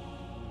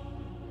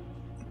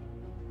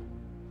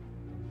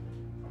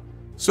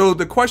 So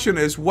the question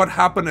is, what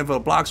happened if a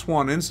black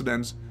swan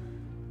incident,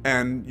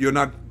 and you're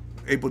not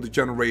able to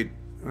generate?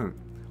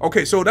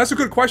 Okay, so that's a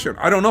good question.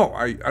 I don't know.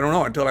 I don't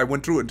know until I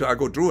went through it. Until I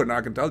go through it, and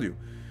I can tell you.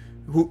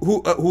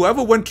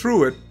 Whoever went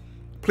through it,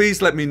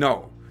 please let me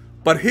know.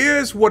 But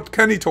here's what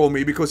Kenny told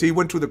me, because he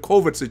went through the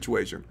COVID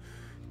situation.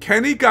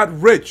 Kenny got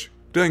rich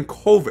during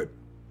COVID.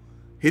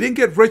 He didn't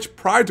get rich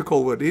prior to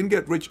COVID. He didn't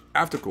get rich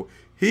after COVID.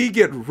 He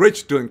get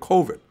rich during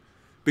COVID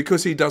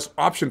because he does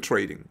option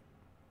trading.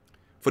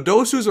 For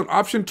those who's an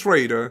option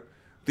trader,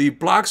 the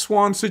black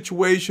swan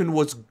situation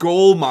was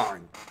gold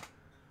mine.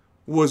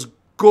 Was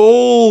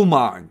gold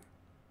mine.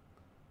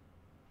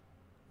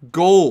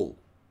 Gold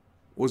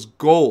was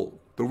gold.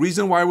 The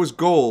reason why it was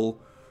gold,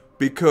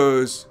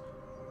 because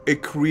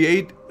it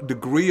create a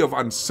degree of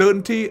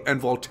uncertainty and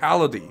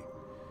volatility.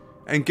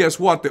 And guess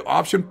what? The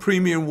option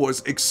premium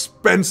was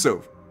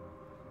expensive.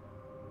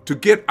 To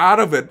get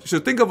out of it, so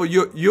think of it,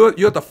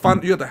 you're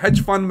the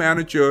hedge fund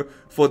manager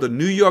for the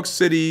New York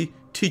City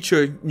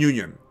Teacher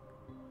Union.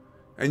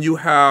 And you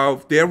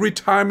have their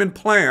retirement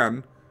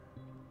plan,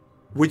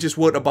 which is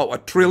worth about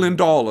 $1 trillion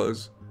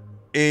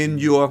in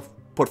your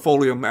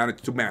portfolio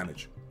to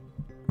manage.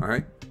 All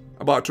right?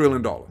 About $1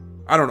 trillion.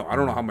 I don't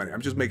know how many.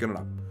 I'm just making it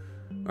up.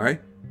 All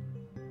right?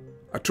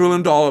 $1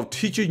 trillion of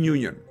teaching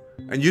union.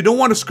 And you don't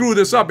want to screw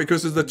this up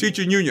because it's the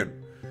teaching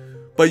union.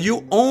 But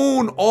you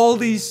own all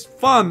these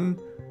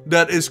funds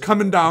that is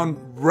coming down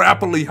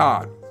rapidly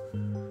hard.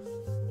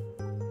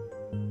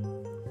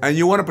 And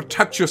you want to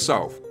protect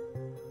yourself.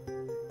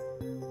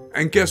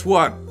 And guess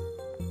what?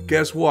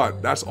 Guess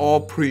what? That's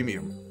all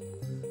premium.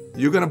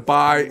 You're going to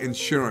buy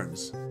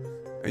insurance.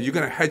 And you're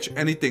going to hedge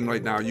anything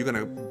right now. You're going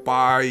to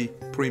buy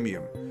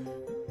premium.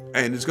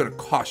 And it's going to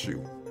cost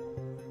you.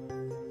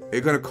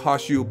 It's going to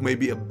cost you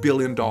maybe $1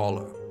 billion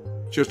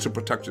just to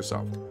protect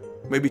yourself.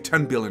 Maybe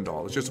 $10 billion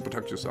just to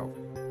protect yourself.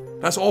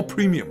 That's all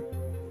premium.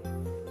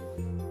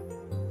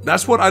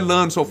 That's what I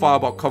learned so far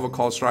about cover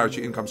call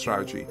strategy, income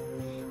strategy.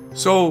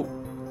 So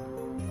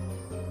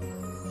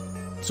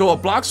a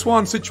black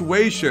swan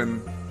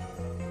situation,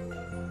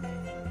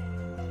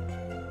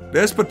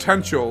 there's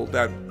potential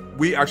that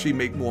we actually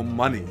make more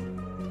money.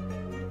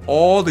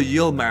 All the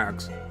yield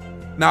max.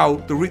 Now,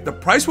 the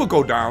price will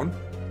go down.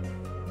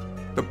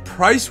 The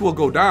price will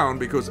go down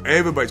because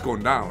everybody's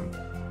going down.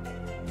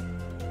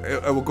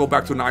 It will go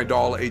back to $9,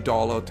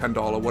 $8,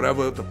 $10,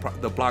 whatever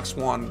the black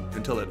swan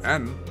until it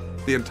ends.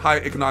 The entire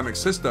economic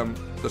system,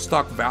 the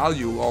stock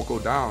value all go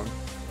down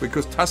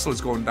because Tesla's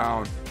going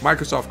down,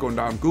 Microsoft going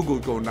down, Google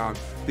going down,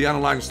 the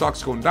underlying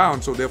stocks going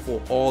down, so therefore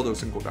all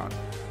those things go down.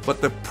 But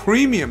the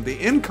premium, the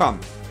income,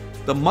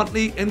 the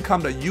monthly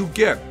income that you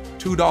get,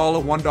 $2,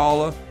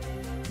 $1,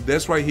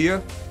 this right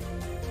here,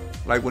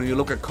 like when you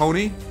look at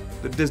Coney,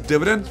 this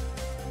dividend,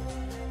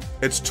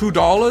 it's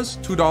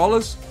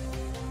 $2.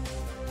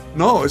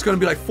 No, it's going to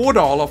be like $4,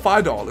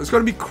 $5. It's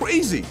going to be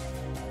crazy.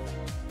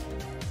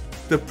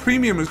 The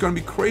premium is going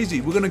to be crazy.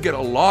 We're going to get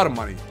a lot of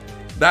money.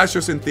 That's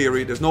just in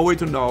theory. There's no way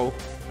to know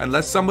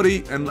unless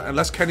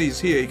Kenny's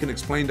here. He can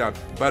explain that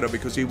better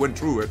because he went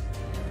through it.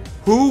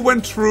 Who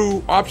went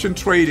through option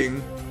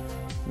trading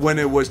when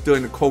it was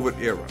during the COVID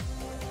era?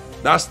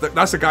 That's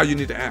the guy you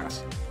need to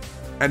ask.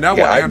 And that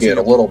I did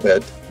a little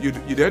bit. You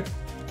did?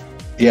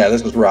 Yeah,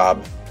 this is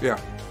Rob. Yeah.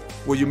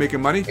 Were you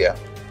making money? Yeah.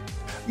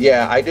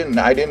 Yeah, I didn't.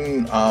 I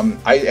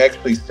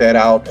actually set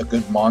out a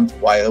good month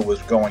while it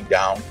was going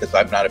down because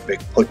I'm not a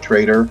big put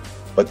trader.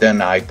 But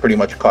then I pretty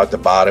much caught the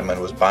bottom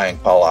and was buying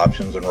call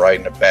options and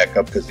riding it back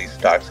up because these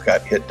stocks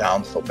got hit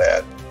down so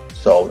bad.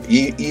 So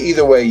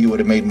either way, you would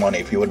have made money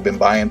if you would have been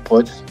buying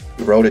puts.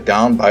 You wrote it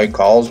down, buying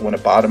calls when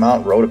it bottomed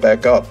out, wrote it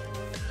back up.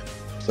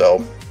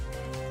 So,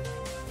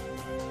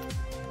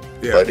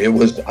 yeah.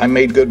 But I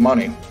made good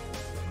money.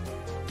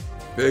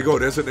 There you go.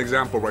 There's an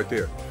example right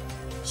there.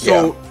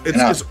 So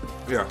yeah.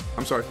 Yeah,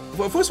 I'm sorry.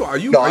 Well, first of all, are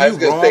you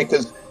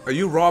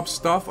Rob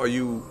Stuff? Or are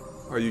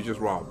you just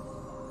Rob?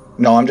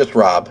 No, I'm just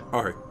Rob.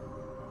 All right.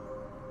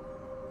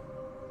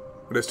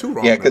 But there's two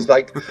Rob. Yeah, because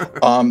like,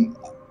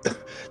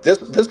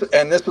 this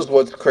is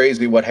what's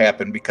crazy. What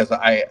happened because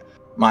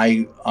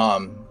my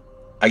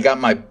I got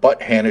my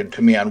butt handed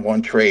to me on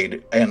one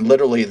trade, and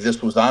literally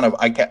this was on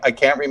I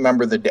can't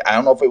remember the day. I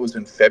don't know if it was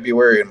in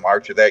February and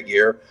March of that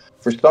year.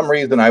 For some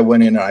reason, I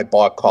went in and I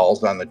bought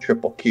calls on the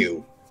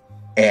QQQ,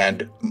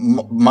 and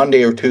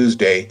Monday or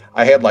Tuesday,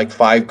 I had like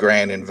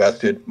 $5,000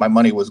 invested. My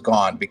money was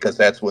gone because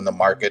that's when the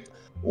market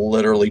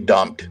literally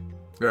dumped.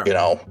 Yeah. You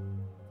know,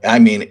 I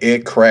mean,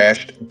 it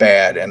crashed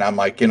bad, and I'm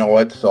like, you know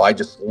what? So I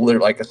just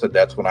literally, like I said,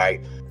 that's when I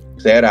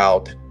sat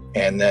out,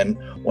 and then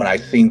when I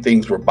seen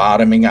things were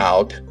bottoming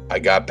out, I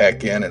got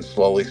back in and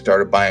slowly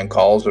started buying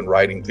calls and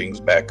writing things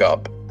back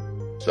up.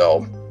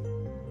 So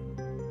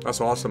that's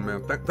awesome,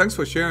 man. Thanks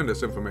for sharing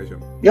this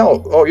information. Yeah.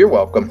 Oh, you're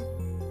welcome.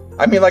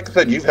 I mean, like I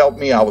said, you've helped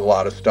me out with a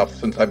lot of stuff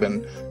since I've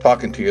been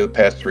talking to you the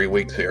past 3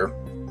 weeks here.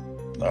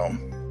 No,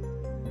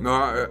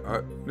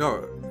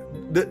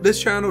 this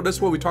channel,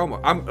 that's what we're talking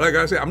about. I'm like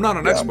I said, I'm not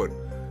an expert.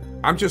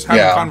 I'm just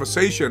having a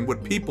conversation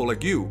with people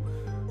like you,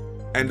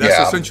 and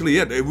that's essentially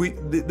it.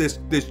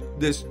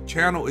 This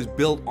channel is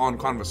built on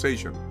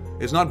conversation.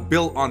 It's not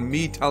built on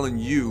me telling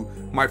you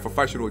my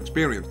professional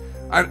experience.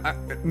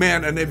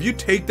 Man, and if you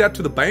take that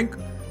to the bank,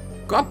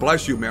 God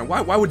bless you, man.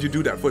 Why would you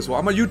do that? First of all,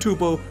 I'm a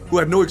YouTuber who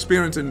had no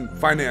experience in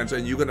finance,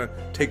 and you're gonna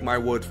take my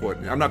word for it.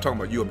 I'm not talking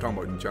about you. I'm talking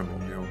about in general.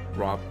 You know,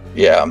 Rob.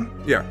 Yeah.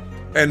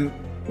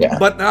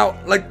 But now,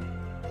 like,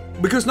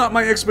 because not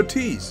my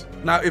expertise.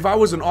 Now, if I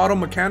was an auto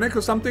mechanic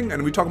or something,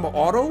 and we talking about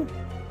auto,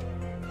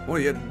 well,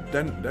 yeah,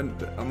 then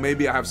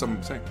maybe I have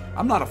something to say.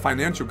 I'm not a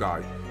financial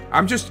guy.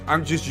 I'm just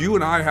you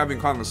and I having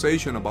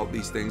conversation about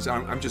these things.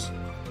 I'm just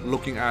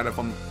looking at it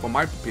from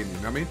my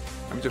opinion. I mean,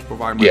 I'm just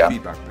providing my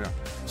feedback. Yeah.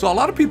 So a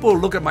lot of people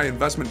look at my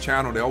investment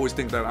channel. They always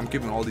think that I'm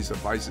giving all these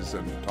advices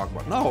and talk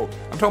about. No,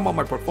 I'm talking about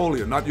my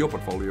portfolio, not your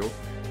portfolio.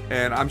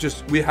 And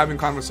we're having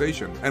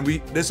conversation, and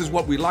this is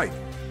what we like.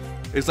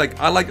 It's like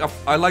I like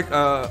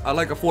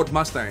a Ford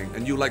Mustang,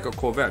 and you like a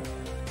Corvette.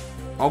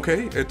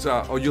 Okay, it's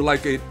or you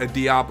like a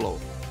Diablo.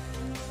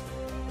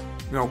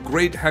 You know,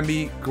 great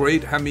Hemi.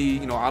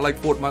 You know, I like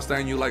Ford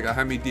Mustang. You like a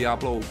Hemi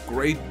Diablo.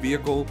 Great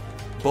vehicle,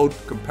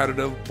 both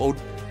competitive. Both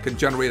can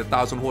generate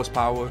 1,000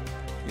 horsepower.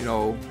 You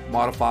know,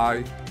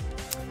 modify.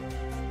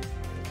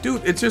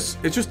 Dude, it's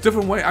just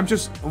different way.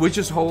 We're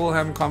just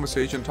having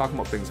conversation, talking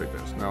about things like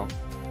this. No,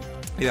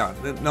 yeah,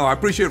 no, I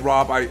appreciate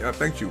Rob. I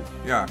thank you.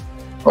 Yeah.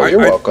 Oh, you're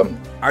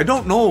welcome. I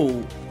don't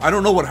know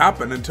what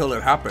happened until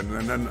it happened,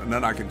 and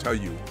then I can tell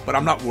you. But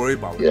I'm not worried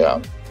about it.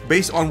 Yeah.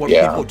 Based on what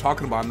people are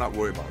talking about, I'm not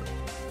worried about it.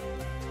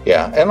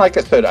 Yeah, and like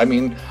I said, I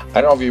mean, I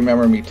don't know if you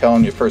remember me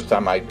telling you first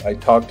time I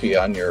talked to you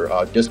on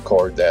your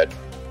Discord that,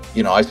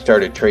 you know, I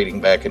started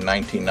trading back in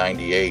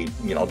 1998,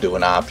 you know,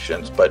 doing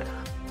options. But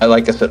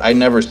like I said,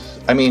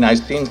 I've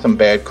seen some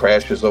bad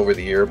crashes over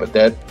the year,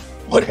 but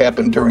what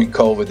happened during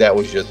COVID, that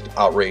was just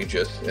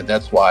outrageous. And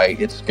that's why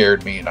it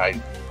scared me, and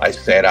I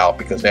sat out,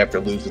 because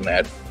after losing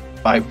that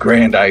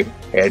 $5,000 I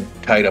had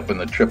tied up in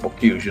the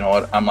QQQs, you know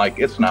what, I'm like,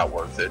 it's not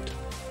worth it.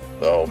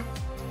 So,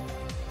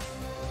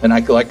 and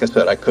like I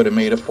said, I could have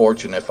made a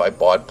fortune if I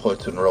bought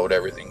puts and wrote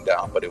everything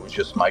down, but it was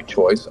just my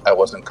choice. I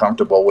wasn't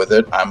comfortable with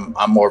it. I'm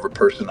more of a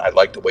person, I'd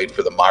like to wait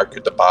for the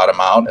market to bottom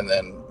out and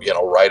then, you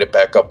know, ride it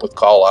back up with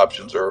call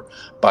options or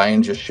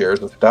buying just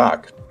shares of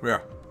stock.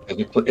 Yeah.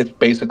 It's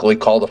basically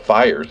called a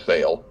fire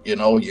sale. You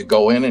know, you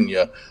go in and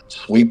you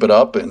sweep it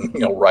up and, you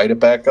know, ride it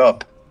back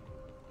up.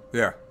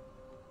 Yeah.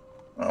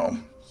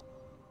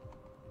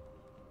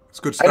 It's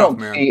good stuff, I don't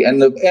man. see,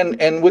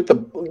 and with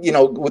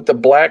the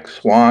black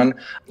swan,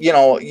 you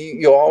know,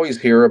 you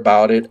always hear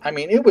about it. I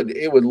mean, it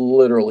would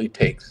literally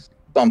take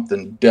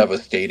something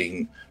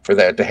devastating for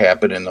that to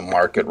happen in the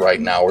market right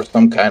now, or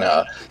some kind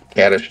of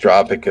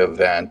catastrophic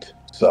event.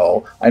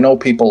 So I know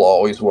people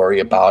always worry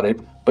about it,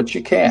 but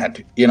you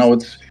can't. You know,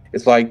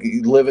 it's like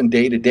living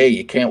day to day.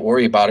 You can't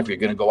worry about if you're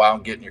going to go out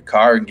and get in your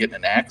car and get in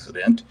an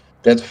accident.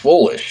 That's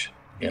foolish,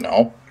 you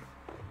know.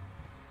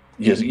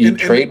 You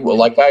trade, well,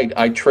 like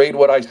I trade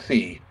what I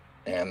see,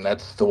 and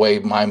that's the way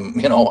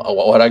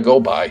what I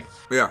go by.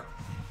 Yeah.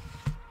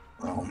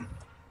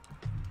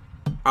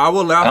 I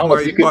will laugh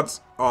my butts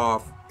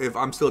off if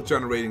I'm still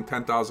generating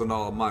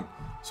 $10,000 a month.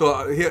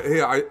 So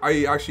here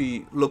I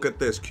actually look at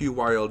this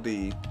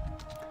QYLD.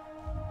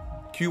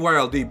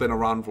 QYLD been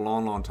around for a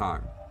long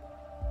time.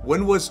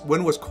 When was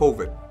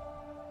COVID?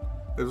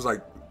 It was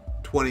like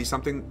 20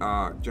 something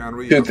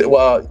January.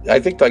 Well, I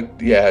think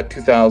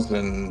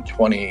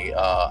 2020.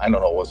 I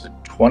don't know. Was it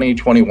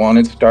 2021?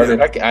 It started.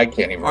 Yeah. I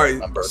can't even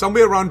remember.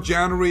 Somewhere around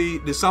January,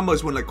 December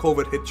is when like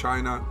COVID hit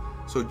China.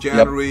 So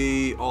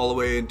January all the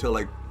way until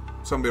like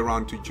somewhere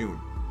around to June.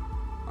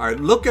 All right,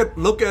 look at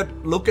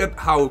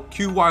how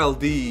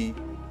QYLD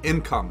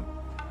income,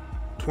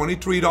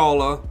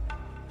 $23,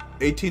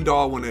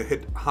 $18 when it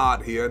hit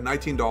hot here,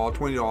 $19, $20,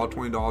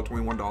 $20,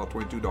 $21,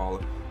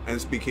 $22, and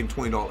it's became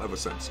 $20 ever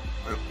since,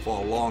 for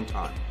a long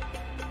time.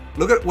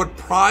 Look at what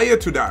prior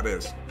to that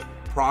is.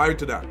 Prior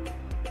to that,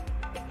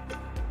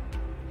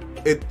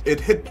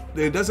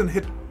 it doesn't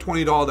hit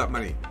 $20 that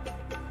many.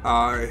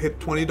 It hit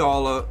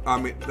 $20.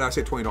 I mean, did I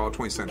say $20?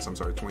 20 cents. I'm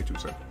sorry, 22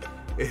 cents.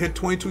 It hit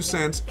 22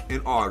 cents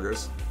in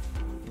August.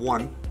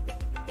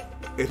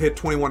 it hit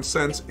 21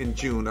 cents in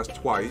June, that's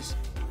twice.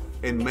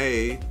 In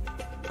May,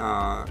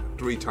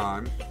 3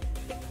 times.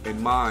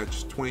 In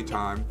March, 20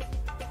 times.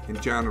 In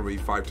January,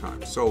 5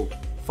 times. So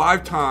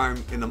 5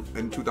 times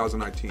in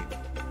 2019.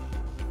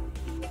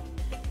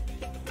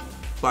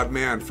 But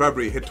man,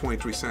 February hit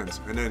 23 cents,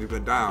 and then it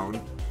went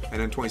down, and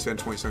then 20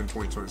 cents, 27,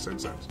 20, 27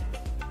 cents.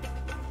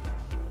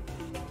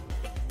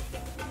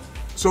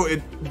 So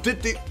it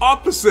did the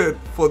opposite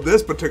for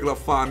this particular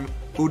fund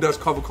who does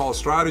cover call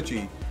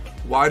strategy.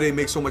 Why they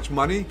make so much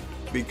money?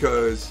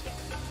 Because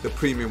the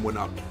premium went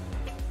up.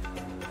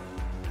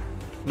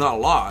 Not a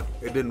lot.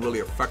 It didn't really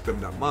affect them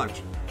that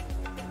much,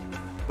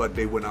 but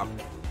they went up.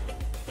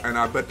 And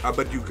I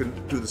bet you can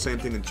do the same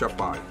thing in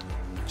JEPY,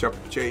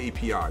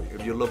 JEPY.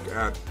 If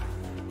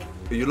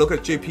you look at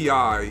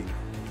JPI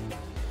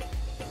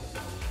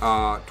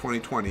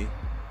 2020,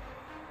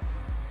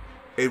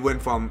 it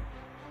went from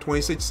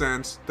 26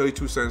 cents,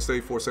 32 cents,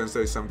 34 cents,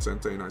 37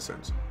 cents, 39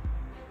 cents.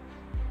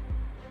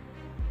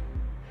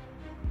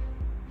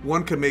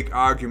 One can make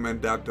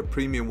argument that the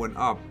premium went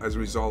up as a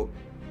result.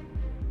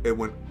 It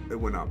went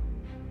up.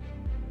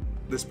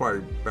 This is probably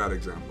a bad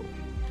example.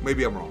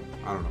 Maybe I'm wrong.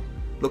 I don't know.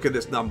 Look at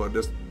this number.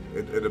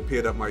 It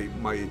appeared that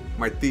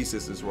my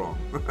thesis is wrong.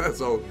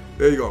 So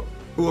there you go.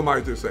 Who am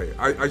I to say?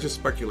 I just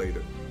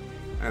speculated,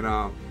 and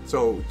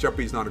so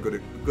JEPY is not a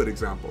good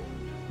example.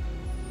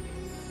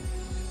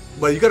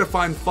 But you got to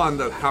find fund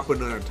that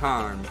happened at a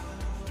time.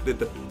 Did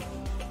the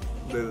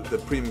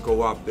premium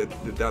go up? Did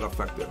that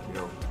affect it? You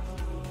know.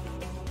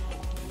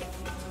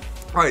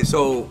 All right,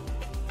 so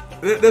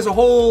there's a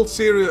whole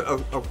series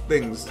of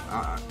things.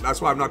 That's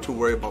why I'm not too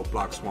worried about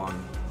Black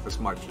Swan as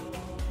much.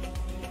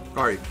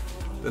 All right,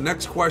 the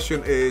next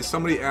question is,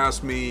 somebody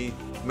asked me,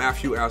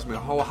 Matthew asked me,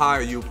 how high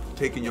are you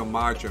taking your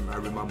margin? I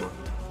remember.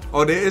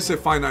 Oh, there is a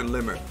finite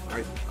limit.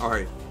 Right? All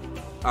right.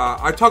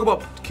 I talk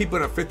about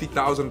keeping at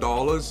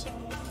 $50,000.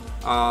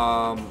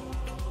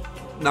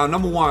 Now,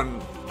 number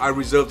one, I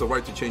reserve the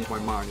right to change my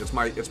mind. It's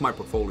my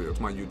portfolio. It's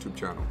my YouTube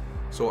channel.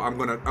 So I'm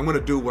gonna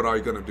do what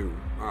I'm gonna do.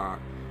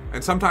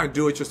 And sometimes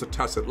do it just to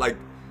test it. Like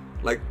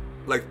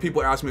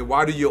people ask me,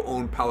 why do you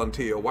own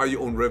Palantir? Or why do you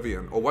own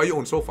Rivian? Or why do you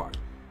own SoFi?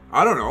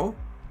 I don't know.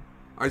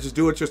 I just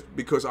do it just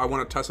because I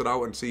want to test it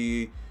out and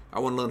see. I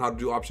want to learn how to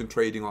do option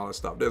trading, all that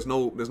stuff. There's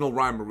no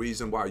rhyme or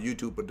reason why a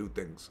YouTuber do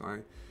things,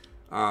 right?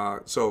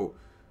 So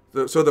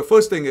the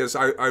first thing is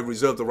I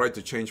reserve the right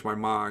to change my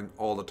mind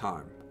all the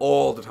time,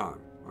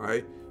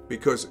 right?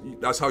 Because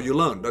that's how you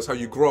learn, that's how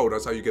you grow,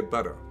 that's how you get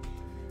better.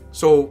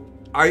 So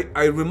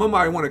I remember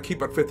I want to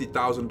keep at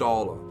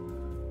 $50,000,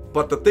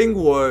 but the thing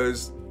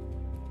was,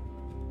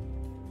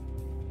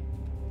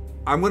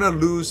 I'm gonna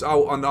lose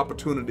out on the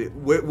opportunity.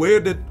 Where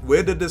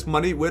did this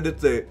money? Where did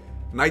the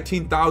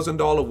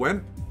 $19,000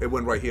 went? It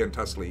went right here in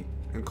TSLY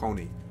and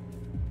Coney.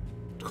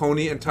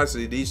 Coney and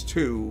TSLY, these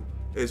two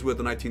is where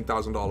the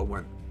 $19,000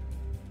 went,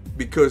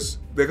 because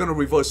they're gonna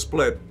reverse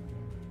split,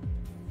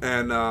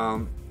 and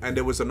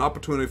there was an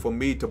opportunity for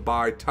me to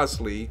buy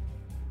TSLY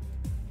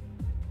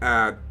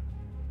at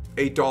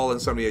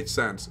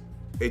 $8.78,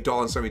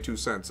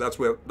 $8.72. That's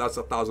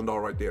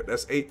 $1,000 right there.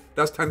 That's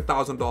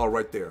 $10,000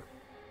 right there.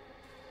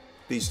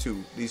 These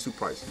two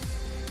prices.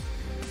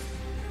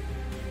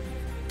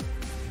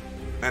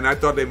 And I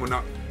thought they would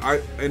not.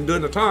 And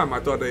during the time, I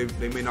thought they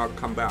may not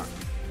come back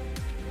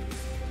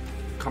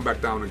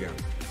down again.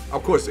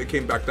 Of course, it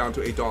came back down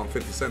to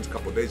 $8.50 a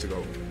couple of days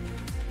ago.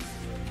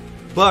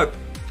 But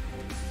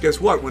guess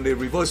what? When they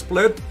reverse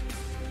split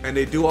and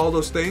they do all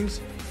those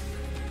things,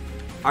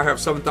 I have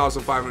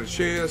 7,500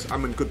 shares.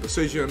 I'm in good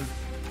position.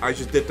 I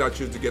just did that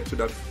just to get to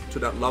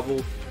that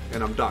level,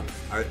 and I'm done.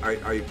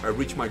 I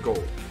reached my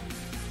goal.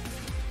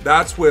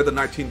 That's where the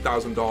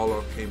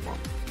 $19,000 came from.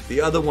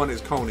 The other one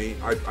is Coney.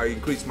 I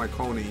increased my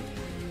Coney.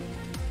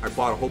 I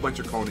bought a whole bunch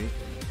of Coney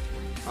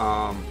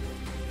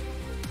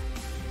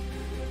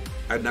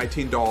at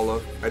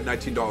 $19. At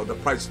 $19, the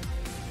price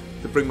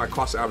to bring my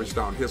cost average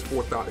down. Here's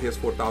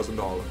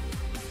 $4,000.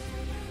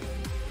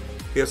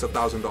 Here's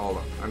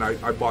 $1,000, and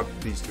I bought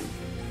these two.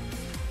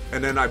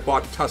 And then I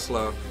bought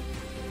Tesla.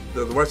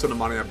 The rest of the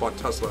money I bought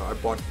Tesla.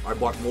 I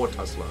bought more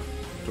Tesla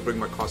to bring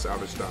my cost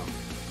average down.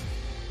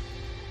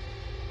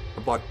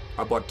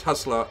 I bought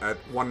Tesla at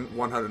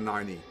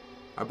 190.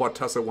 I bought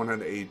Tesla at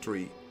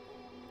 183.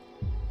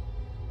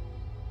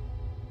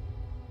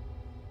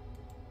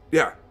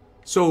 Yeah.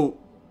 So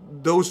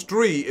those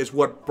three is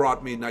what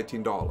brought me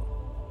 $19.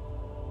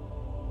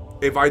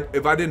 If I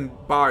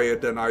didn't buy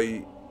it, then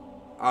I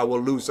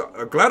will lose.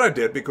 I'm glad I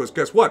did, because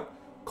guess what?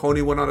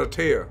 Coney went on a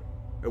tear.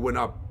 It went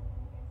up.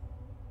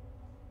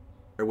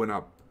 It went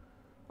up.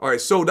 All right,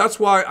 so that's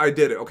why I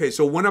did it. Okay,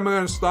 so when am I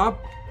going to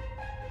stop?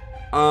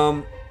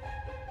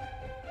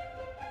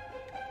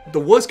 The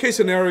worst case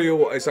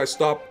scenario is I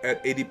stop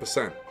at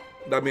 80%.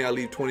 That means I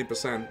leave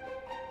 20%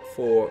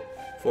 for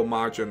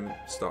margin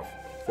stuff,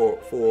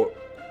 for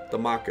the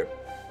market.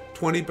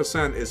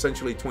 20% is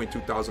essentially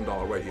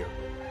 $22,000 right here.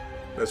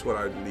 That's what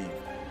I leave.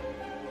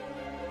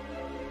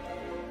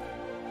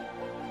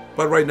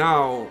 But right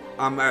now,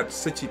 I'm at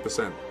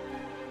 60%.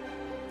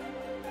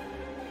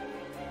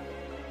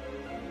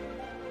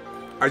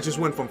 I just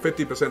went from 50%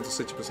 to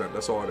 60%.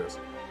 That's all it is.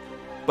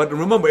 But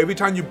remember, every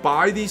time you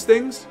buy these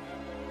things,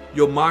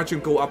 your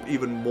margin go up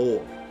even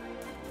more.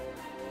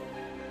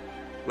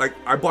 Like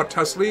I bought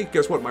Tesla,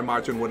 guess what? My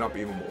margin went up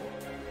even more.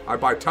 I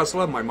buy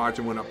Tesla, my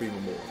margin went up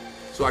even more.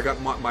 So I got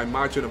my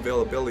margin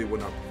availability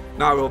went up.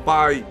 Now if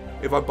I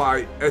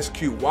buy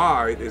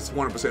SQY, it's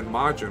 100%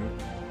 margin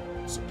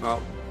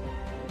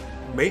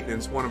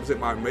maintenance,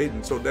 100%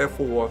 maintenance. So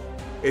therefore,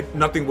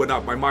 nothing went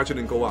up. My margin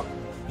didn't go up.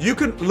 You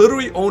can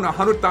literally own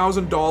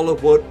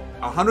 $100,000 worth,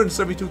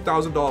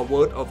 $172,000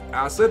 worth of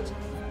assets,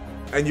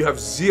 and you have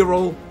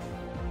zero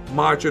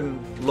margin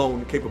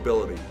loan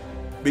capability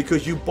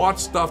because you bought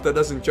stuff that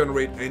doesn't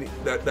generate any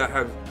that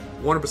have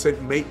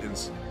 100%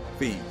 maintenance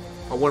fee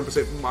or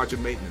 1%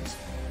 margin maintenance.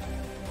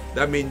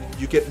 That means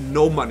you get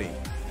no money.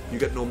 You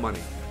get no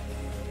money.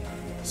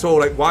 So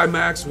like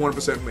YMAX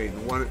 1%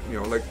 maintenance.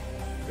 Like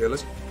yeah,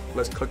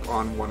 let's click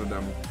on one of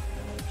them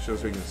so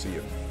we can see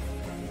it.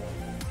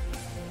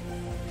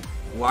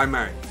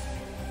 YMAX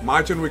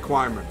margin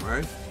requirement,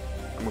 right?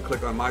 I'm gonna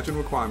click on margin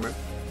requirement.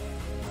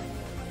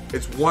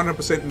 It's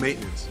 100%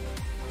 maintenance.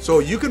 So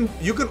you can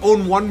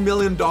own $1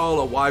 million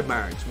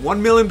YMAX, $1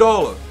 million,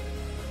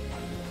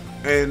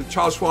 and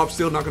Charles Schwab's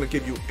still not going to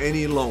give you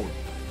any loan.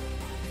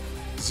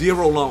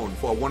 Zero loan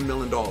for $1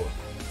 million.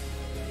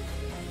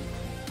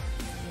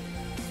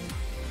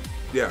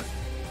 Yeah.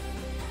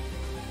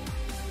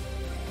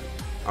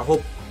 I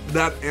hope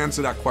that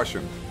answered that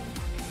question.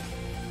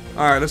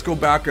 All right, let's go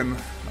back and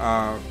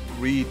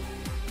read.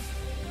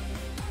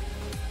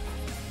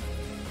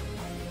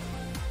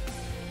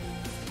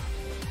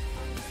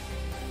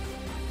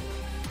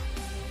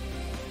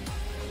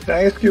 Can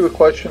I ask you a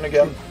question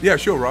again? Yeah,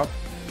 sure, Rob.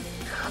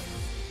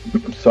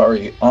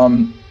 Sorry,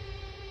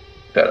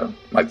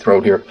 my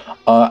throat here.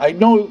 I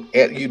know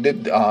you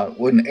did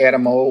when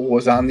Adam O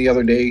was on the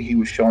other day. He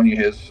was showing you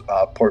his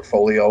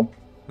portfolio.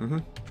 Mm-hmm.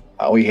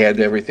 How he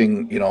had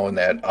everything, in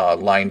that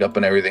lined up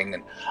and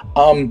everything.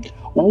 And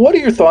what are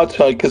your thoughts?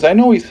 Because I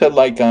know he said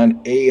like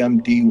on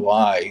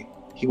AMDY,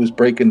 he was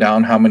breaking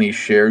down how many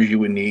shares you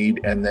would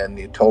need, and then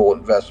the total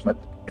investment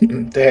to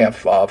have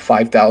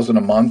 $5,000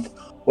 a month.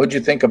 What did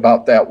you think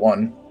about that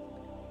one?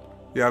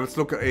 Yeah, let's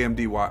look at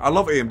AMDY. I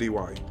love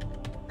AMDY.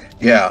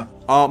 Yeah.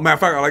 Matter of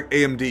fact, I like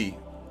AMD.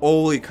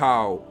 Holy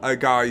cow,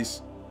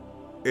 guys!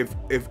 If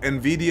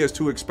Nvidia is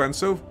too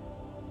expensive,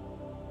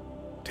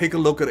 take a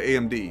look at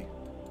AMD.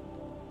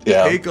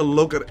 Yeah. Take a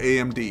look at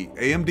AMD.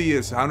 AMD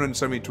is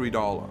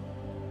 $173.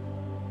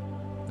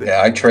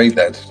 Yeah, I trade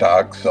that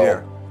stock, so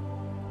yeah.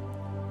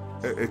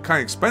 It's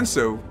kind of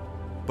expensive,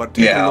 but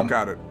take a look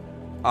at it.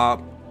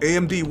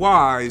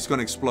 AMDY is going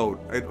to explode.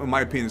 In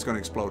my opinion, it's going to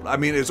explode. I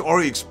mean, it's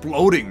already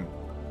exploding.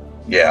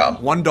 Yeah.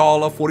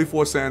 $1.44,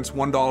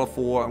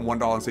 $1.04, and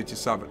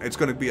 $1.67. It's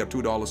going to be a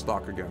 $2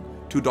 stock again.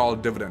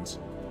 $2 dividends.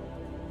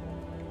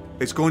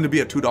 It's going to be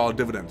a $2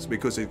 dividends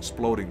because it's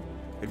exploding.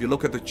 If you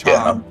look at the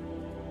chart,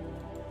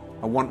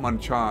 a 1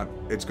 month chart,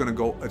 it's going to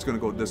go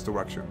this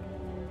direction.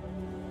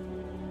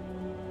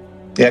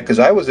 Yeah, because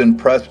I was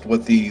impressed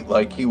with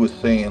like he was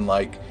saying,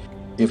 like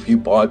if you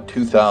bought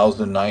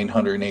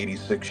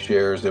 2,986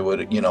 shares, it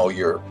would, you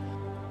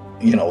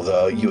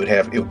would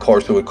have, of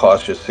course, it would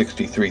cost you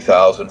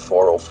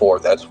 63,404.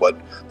 That's what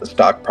the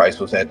stock price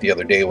was at the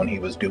other day when he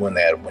was doing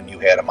that, when you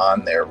had him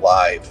on there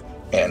live.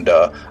 And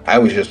I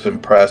was just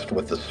impressed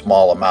with the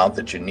small amount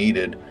that you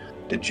needed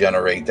to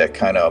generate that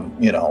kind of,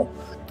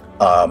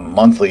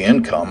 monthly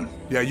income.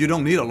 Yeah, you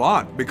don't need a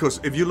lot, because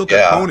if you look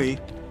at Coney,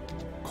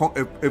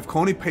 if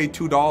Coney paid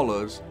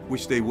 $2,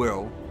 which they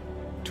will,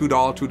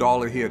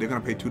 $2 here, they're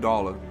going to pay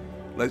 $2.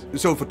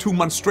 So for 2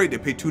 months straight, they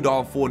pay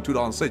 $2.04 and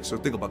 $2.06. So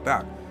think about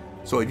that.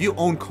 So if you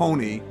own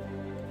Coney,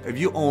 if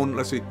you own,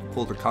 let's say,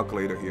 pull the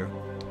calculator here.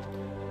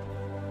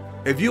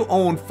 If you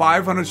own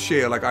 500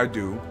 share like I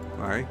do,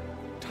 right,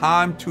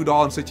 time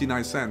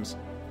 $2.69,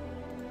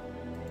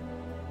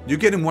 you're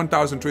getting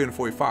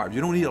 1,345.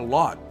 You don't need a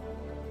lot.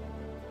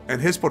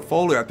 And his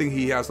portfolio, I think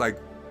he has like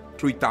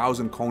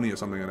 3,000 Coney or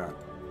something like that.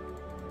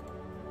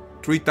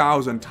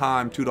 3,000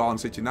 times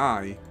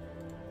 $2.69.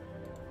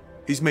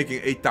 He's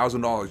making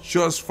 $8,000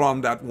 just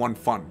from that one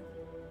fund.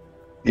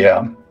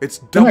 Yeah, it's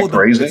double.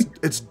 Crazy?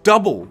 It's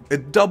double.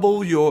 It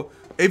double your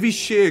every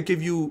share. It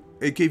gave you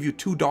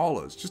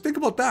 $2. Just think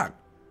about that.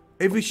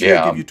 Every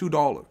share give you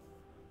 $2.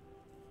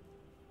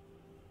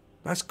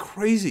 That's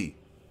crazy.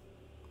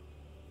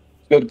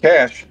 Good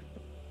cash.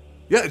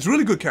 Yeah, it's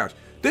really good cash.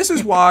 This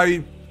is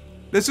why.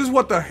 This is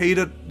what the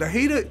hater.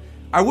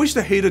 I wish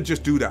the hater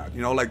just do that.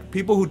 Like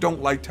people who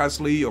don't like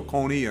TSLY or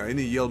Coney or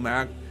any yield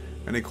mac,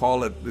 and they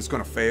call it's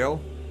gonna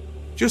fail.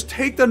 Just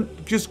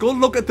go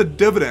look at the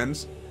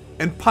dividends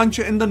and punch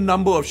in the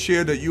number of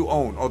share that you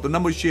own or the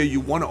number of share you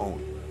want to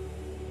own.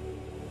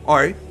 All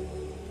right,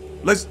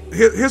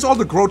 here's all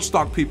the growth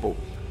stock people.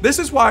 This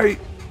is why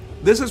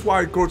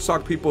growth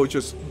stock people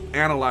just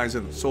analyze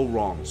it so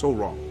wrong.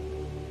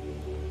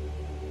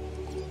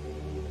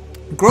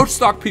 Growth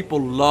stock people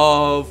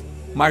love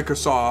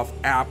Microsoft,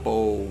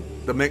 Apple,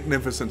 the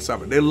Magnificent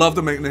Seven. They love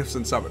the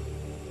Magnificent Seven.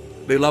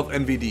 They love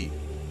NVD.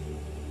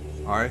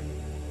 All right.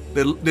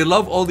 They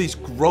love all these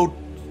growth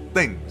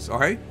things,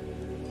 okay?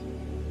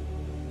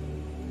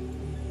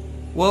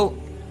 Well,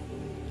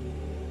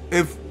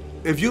 if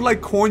you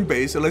like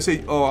Coinbase, and let's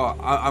say, oh,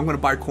 I'm going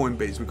to buy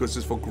Coinbase because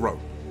it's for growth.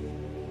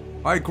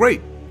 All right,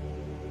 great.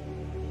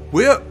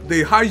 We're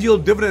the high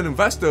yield dividend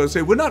investors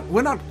say we're not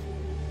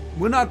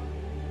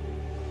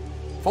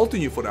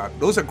faulting you for that.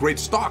 Those are great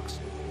stocks.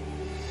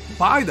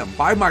 Buy them.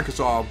 Buy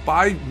Microsoft.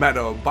 Buy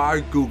Meta.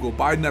 Buy Google.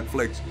 Buy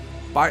Netflix.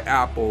 Buy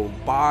Apple.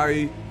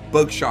 Buy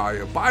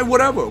Berkshire. Buy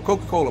whatever.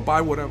 Coca-Cola.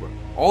 Buy whatever.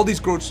 All these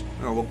growth.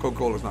 No, well,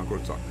 Coca-Cola is not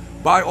growth stock.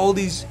 Buy all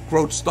these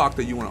growth stock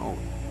that you want to own.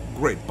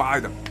 Great. Buy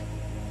them.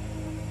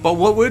 But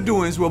what we're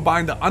doing is we're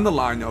buying the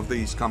underlying of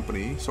these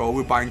companies. So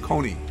we're buying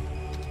Coney.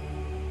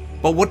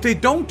 But what they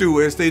don't do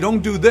is they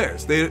don't do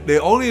this. They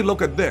only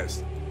look at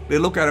this. They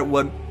look at it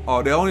when,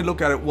 or they only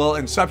look at it, well,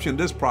 inception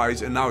this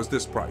price and now it's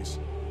this price.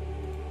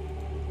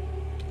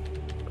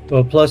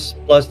 Well, plus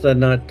they're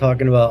not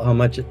talking about how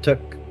much it took,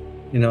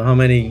 you know, how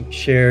many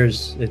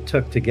shares it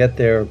took to get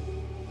there,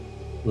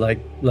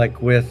 like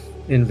with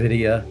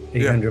Nvidia,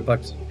 $800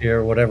 a share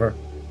or whatever.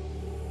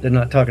 They're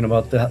not talking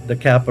about the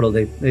capital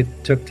they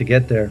took to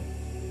get there.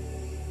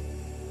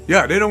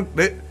 Yeah, they don't.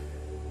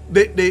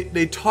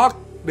 They talk.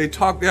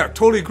 Yeah,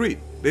 totally agree.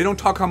 They don't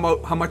talk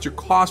about how much it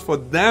costs for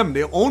them,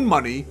 their own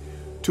money,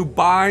 to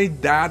buy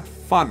that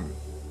fund.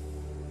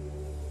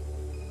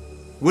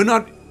 We're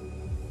not.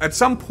 At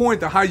some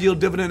point, the high yield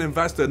dividend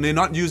investor, they're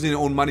not using their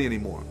own money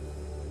anymore.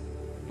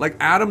 Like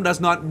Adam does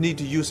not need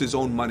to use his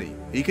own money.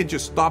 He can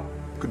just stop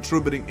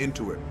contributing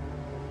into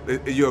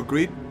it. You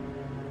agreed?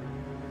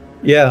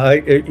 Yeah,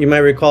 you might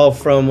recall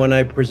from when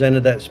I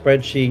presented that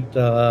spreadsheet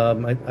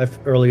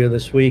earlier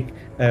this week.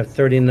 I have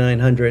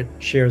 3,900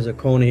 shares of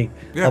Coney.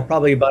 Yeah. I'll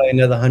probably buy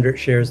another 100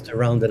 shares to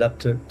round it up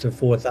to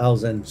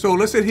 4,000. So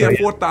let's say he had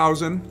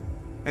 4,000,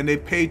 and they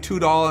pay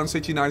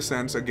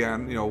 $2.69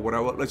 again. You know,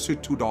 whatever. Let's say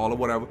 $2,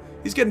 whatever.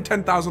 He's getting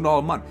 $10,000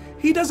 a month.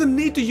 He doesn't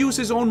need to use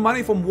his own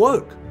money from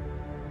work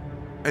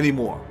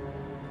anymore.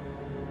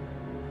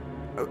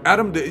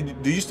 Adam,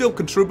 do you still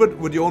contribute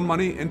with your own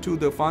money into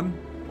the fund?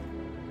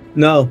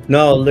 No.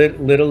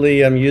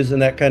 Literally, I'm using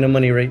that kind of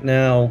money right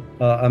now.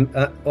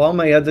 All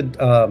my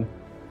other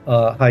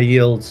high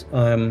yields,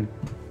 I'm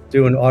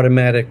doing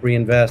automatic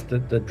reinvest,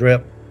 the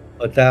drip.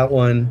 But that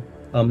one,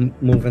 I'm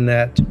moving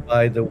that to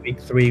buy the week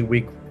 3,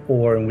 week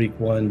 4, and week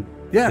 1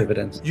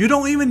 dividends. You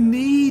don't even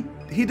need.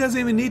 He doesn't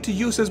even need to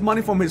use his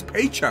money from his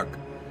paycheck.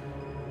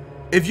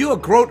 If you're a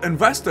growth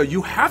investor,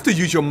 you have to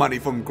use your money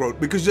from growth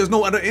because there's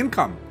no other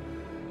income.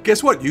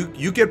 Guess what?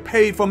 You get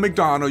paid from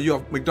McDonald's. You're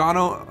a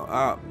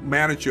McDonald's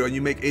manager, and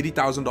you make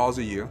 $80,000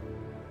 a year.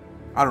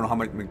 I don't know how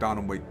much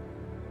McDonald's make.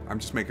 I'm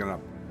just making it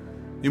up.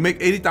 You make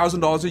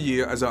 $80,000 a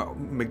year as a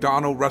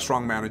McDonald's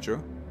restaurant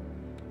manager,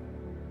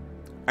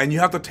 and you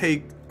have to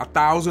take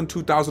 $1,000,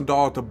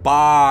 $2,000 to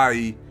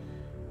buy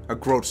a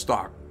growth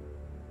stock,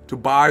 to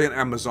buy an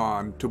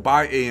Amazon, to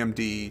buy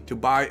AMD, to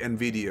buy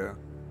Nvidia,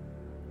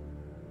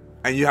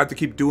 and you have to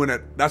keep doing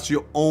it. That's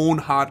your own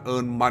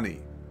hard-earned money.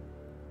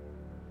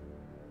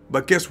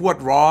 But guess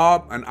what,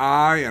 Rob and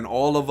I and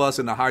all of us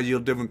in the high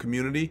yield dividend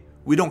community,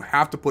 we don't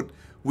have to put,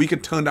 we can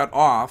turn that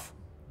off.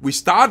 We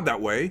start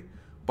that way,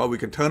 but we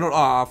can turn it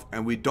off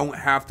and we don't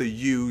have to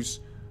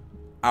use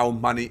our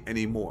money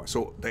anymore.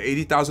 So the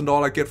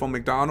 $80,000 I get from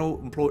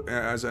McDonald's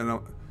as an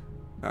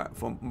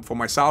for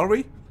my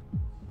salary,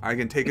 I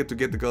can take it to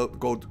get to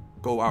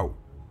go out,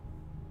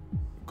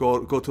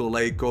 go to the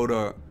lake, go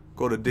to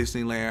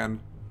Disneyland,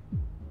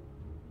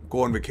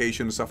 go on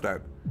vacation and stuff.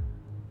 That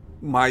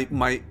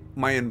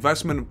my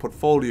investment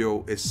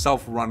portfolio is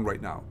self-run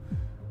right now.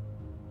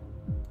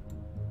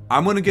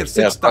 I'm gonna get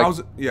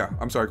 6,000. Yeah,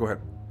 I'm sorry. Go ahead.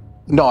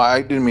 No,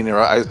 I didn't mean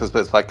to.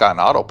 It's like on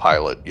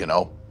autopilot, you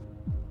know.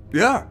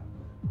 Yeah,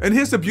 and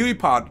here's the beauty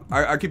part.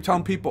 I keep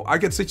telling people I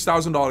get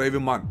 $6,000 every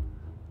month.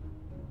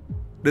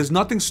 There's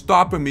nothing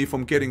stopping me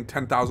from getting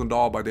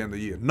 $10,000 by the end of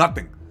the year.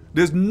 Nothing.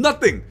 There's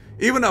nothing.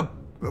 Even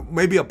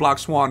maybe a black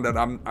swan that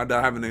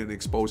I haven't been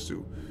exposed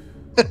to.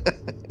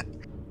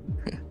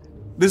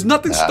 There's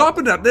nothing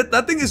stopping that.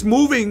 That thing is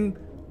moving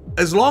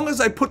as long as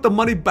I put the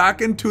money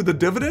back into the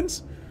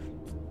dividends.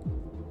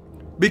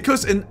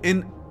 Because in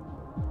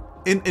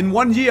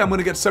 1 year I'm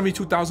gonna get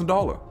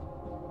 $72,000.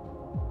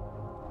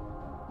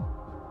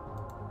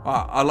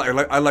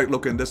 I like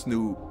looking at this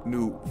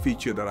new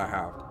feature that I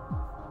have.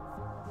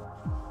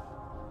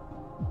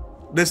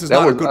 This is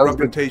not a good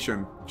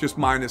representation. Just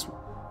minus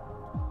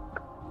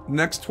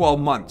next 12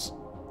 months.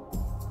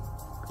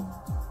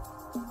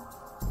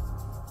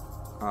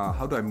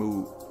 How do I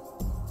move?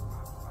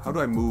 How do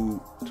I move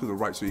to the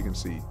right so you can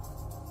see?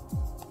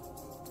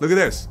 Look at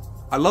this.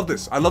 I love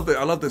this. I love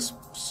this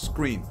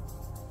screen.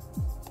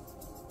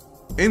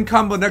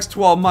 Income for the next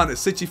 12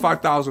 months is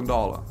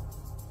 $65,000.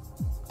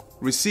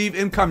 Receive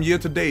income year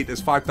to date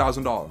is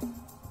 $5,000.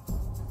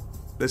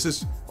 This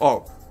is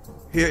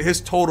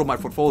here's total my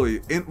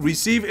portfolio.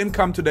 Receive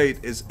income to date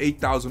is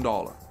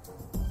 $8,000.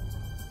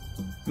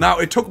 Now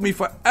it took me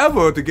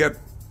forever to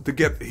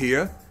get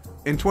here.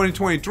 In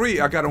 2023,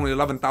 I got only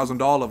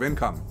 $11,000 of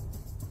income.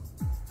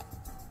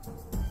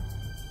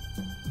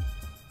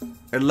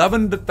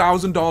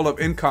 $11,000 of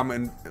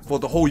income for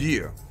the whole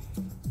year.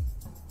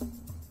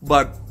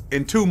 But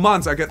in 2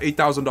 months, I get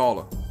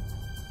 $8,000.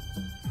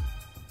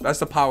 That's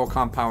the power of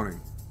compounding.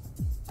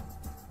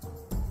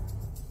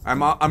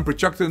 I'm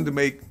projecting to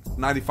make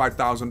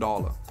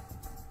 $95,000.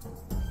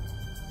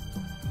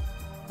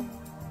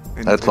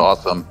 That's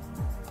awesome.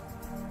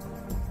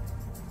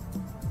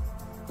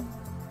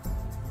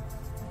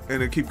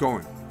 And it keep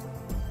going.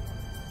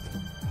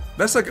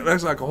 That's like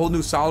a whole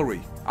new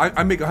salary.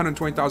 I make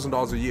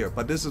 $120,000 a year,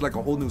 but this is like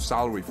a whole new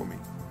salary for me.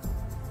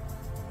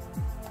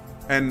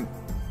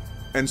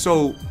 And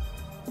so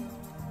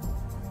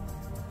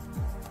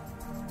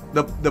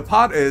the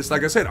part is,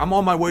 like I said, I'm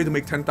on my way to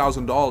make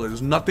 $10,000.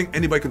 There's nothing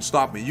anybody can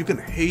stop me. You can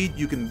hate,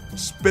 you can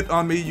spit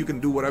on me, you can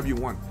do whatever you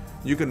want.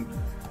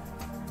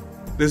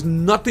 There's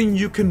nothing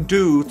you can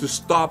do to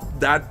stop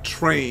that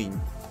train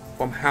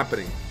from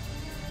happening.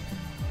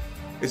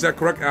 Is that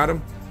correct,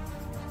 Adam?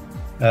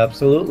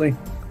 Absolutely.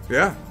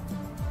 Yeah.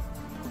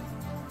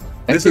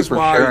 Thank you for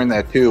sharing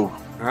that too.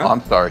 Huh? Oh,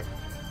 I'm sorry.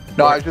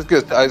 No, I was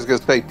gonna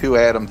say too,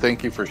 Adam.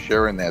 Thank you for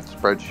sharing that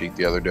spreadsheet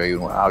the other day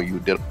and how you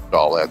did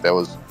all that. That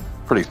was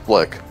pretty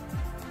slick.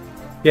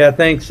 Yeah,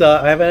 thanks.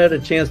 I haven't had a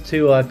chance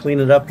to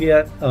clean it up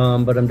yet,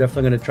 but I'm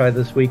definitely going to try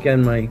this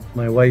weekend.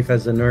 My wife,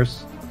 as a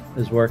nurse,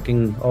 is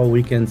working all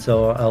weekend,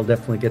 so I'll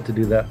definitely get to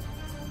do that.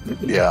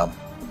 Yeah.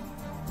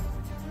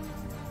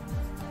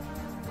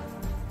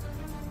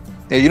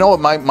 Yeah, you know what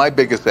my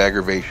biggest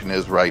aggravation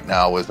is right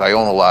now is I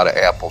own a lot of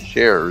Apple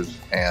shares,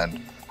 and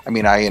I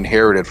mean I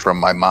inherited from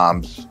my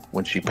mom's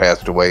when she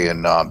passed away,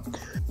 and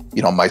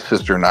you know, my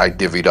sister and I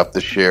divvied up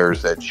the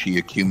shares that she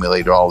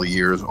accumulated all the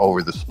years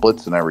over the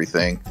splits and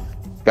everything.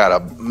 Got a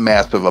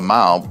massive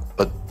amount,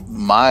 but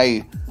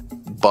my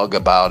bug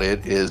about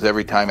it is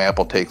every time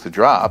Apple takes a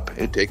drop,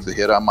 it takes a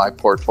hit on my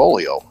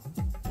portfolio.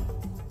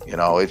 You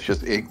know, it's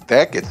just,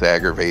 that gets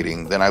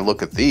aggravating. Then I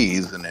look at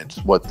these and it's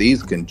what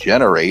these can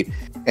generate.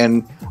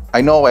 And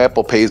I know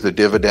Apple pays a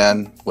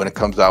dividend when it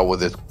comes out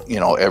with its, you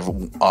know,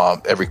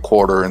 every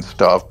quarter and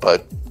stuff,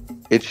 but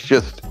it's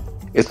just,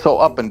 it's so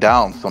up and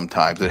down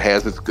sometimes. It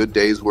has its good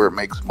days where it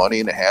makes money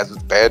and it has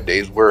its bad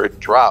days where it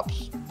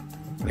drops.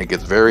 And it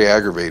gets very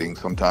aggravating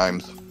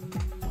sometimes.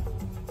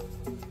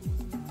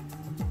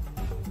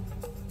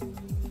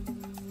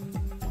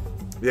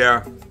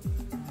 Yeah.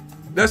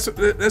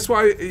 That's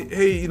why,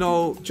 hey, you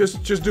know,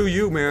 just do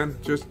you, man.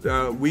 Just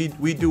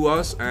we do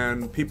us,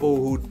 and people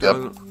who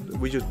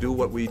we just do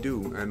what we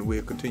do, and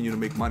we continue to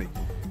make money.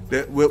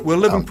 We're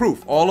living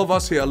proof. All of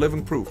us here are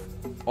living proof.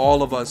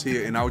 All of us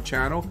here in our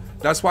channel.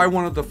 That's why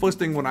one of the first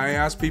thing when I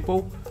ask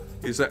people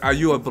is that, are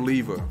you a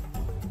believer?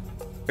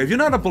 If you're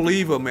not a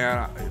believer,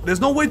 man, there's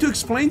no way to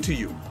explain to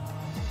you.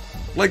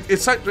 Like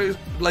it's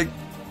like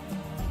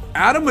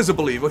Adam is a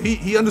believer.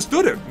 He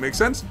understood it. Makes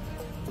sense?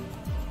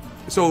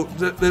 So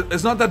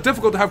it's not that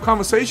difficult to have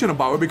conversation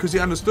about it because he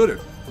understood it.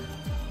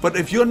 But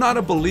if you're not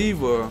a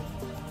believer,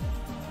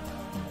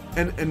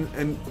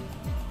 and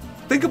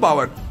think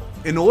about it,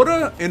 in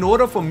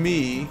order for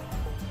me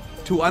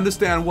to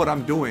understand what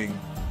I'm doing,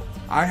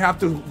 I have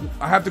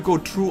to go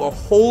through a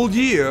whole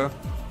year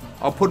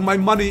of putting my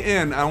money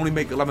in. I only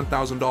make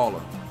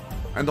 $11,000,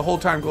 and the whole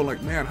time going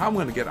like, man, how am I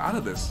gonna get out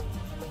of this?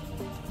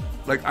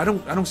 Like I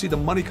don't see the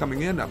money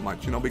coming in that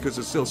much, you know, because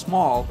it's still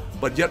small,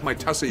 but yet my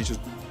Tesla is just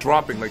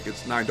dropping like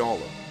it's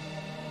 $9.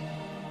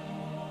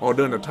 Or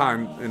during the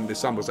time in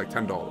December it's like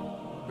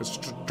 $10. It's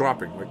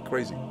dropping like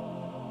crazy.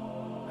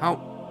 How?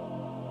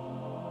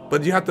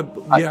 But you have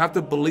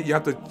to believe, you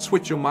have to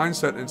switch your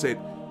mindset and say,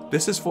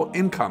 this is for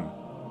income.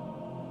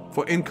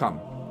 For income.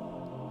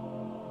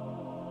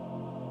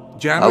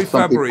 January,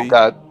 February.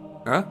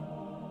 Huh?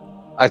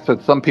 I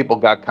said some people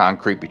got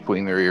concrete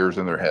between their ears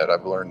and their head.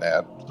 I've learned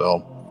that.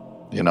 So,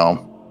 you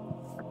know.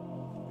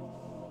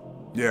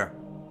 Yeah.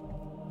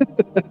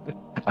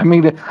 I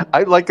mean,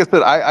 like I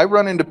said, I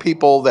run into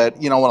people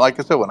that, you know, like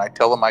I said, when I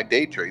tell them I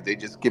day trade, they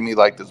just give me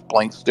like this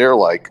blank stare,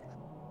 like,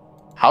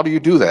 how do you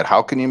do that?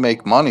 How can you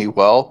make money?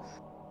 Well,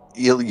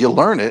 you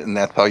learn it, and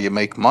that's how you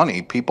make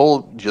money.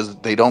 People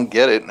just, they don't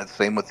get it, and it's the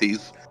same with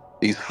these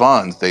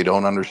funds. They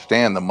don't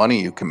understand the money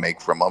you can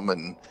make from them,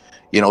 and,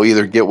 you know,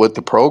 either get with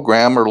the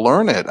program or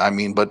learn it. I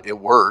mean, but it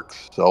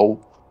works,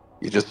 so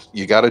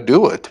you got to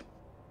do it.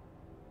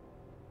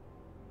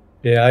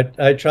 Yeah,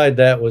 I tried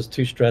that. It was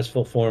too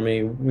stressful for me,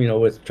 you know,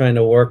 with trying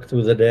to work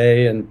through the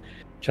day and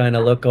trying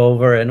to look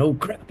over and, oh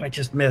crap, I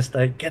just missed.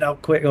 I get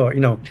out quick, or, you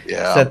know,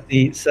 set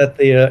the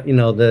you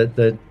know,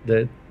 the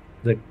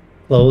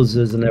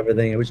closes and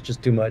everything. It was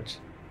just too much.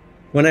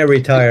 When I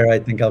retire, I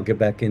think I'll get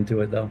back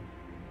into it though.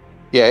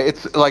 Yeah,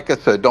 it's like I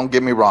said, don't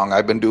get me wrong.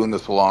 I've been doing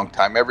this a long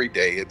time. Every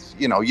day, it's,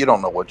 you know, you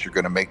don't know what you're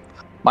going to make.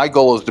 My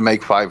goal is to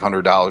make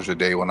 $500 a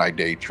day when I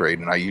day trade,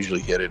 and I usually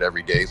hit it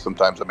every day.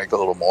 Sometimes I make a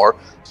little more.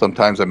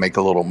 Sometimes I make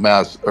a little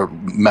mess,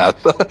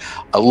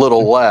 a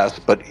little less,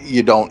 but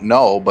you don't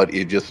know. But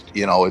it just,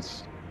 you know,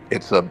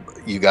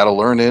 you got to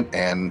learn it,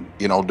 and,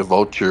 you know,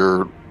 devote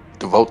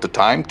the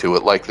time to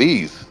it, like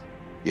these,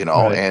 you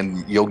know, right.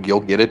 And you'll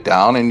get it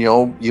down, and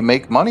you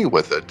make money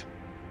with it.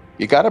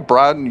 You got to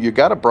broaden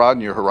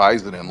your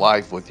horizon in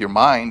life with your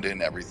mind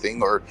and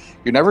everything, or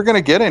you're never going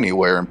to get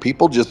anywhere. And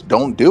people just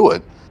don't do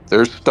it.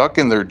 They're stuck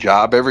in their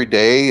job every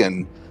day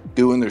and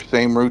doing their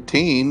same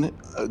routine.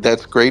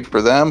 That's great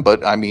for them,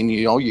 but I mean,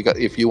 you know,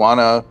 if you want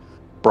to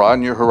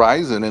broaden your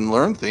horizon and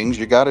learn things,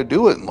 you got to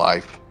do it in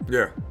life.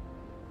 Yeah.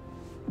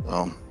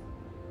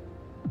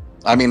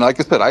 I mean, like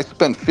I said, I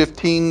spent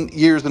 15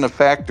 years in a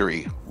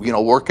factory, you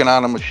know, working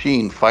on a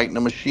machine, fighting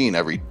a machine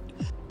every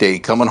day,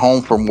 coming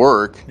home from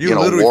work, you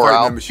know, wore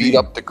out, beat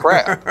up to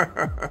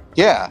crap.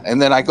 Yeah.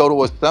 And then I go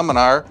to a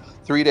seminar,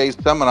 3-day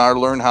seminar,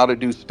 learn how to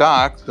do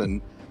stocks,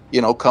 and,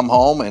 you know, come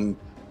home and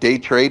day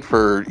trade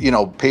for, you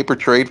know, paper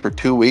trade for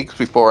 2 weeks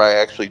before I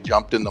actually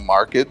jumped in the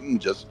market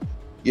and just,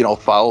 you know,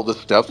 follow the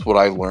steps, what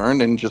I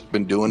learned, and just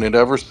been doing it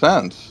ever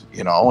since,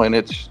 you know, and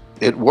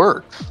it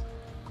works.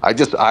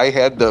 I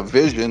had the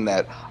vision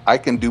that I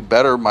can do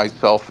better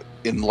myself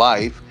in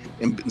life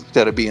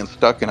instead of being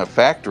stuck in a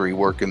factory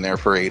working there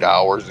for 8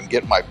 hours and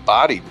getting my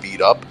body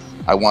beat up.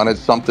 I wanted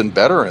something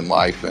better in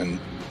life, and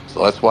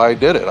so that's why I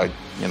did it. I,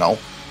 you know,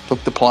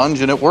 took the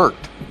plunge and it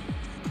worked.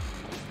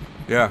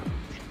 Yeah.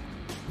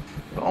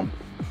 So,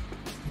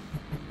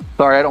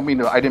 sorry, I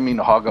didn't mean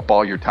to hog up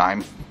all your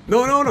time.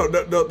 No.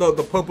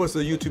 The purpose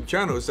of the YouTube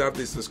channel is to have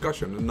this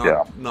discussion, and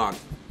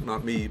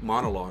not me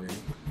monologuing.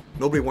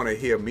 Nobody want to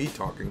hear me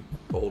talking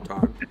the whole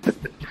time.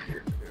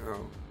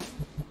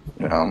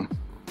 You know.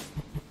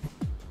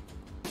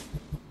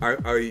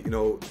 You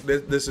know,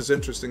 this is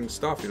interesting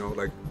stuff. You know,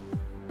 like,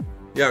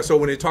 yeah. So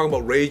when you're talking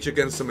about rage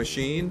against the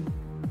machine,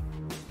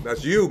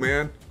 that's you,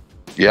 man.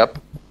 Yep.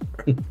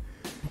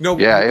 No.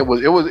 Yeah, it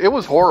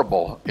was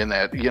horrible in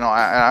that. You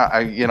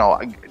know,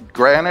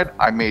 granted,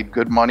 I made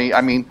good money.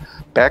 I mean,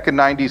 back in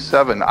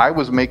 '97, I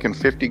was making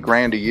 50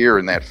 grand a year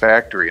in that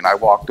factory, and I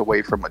walked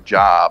away from a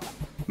job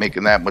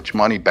making that much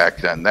money back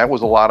then. That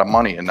was a lot of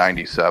money in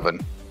 '97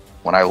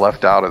 when I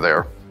left out of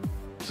there.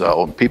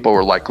 So people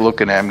were like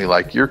looking at me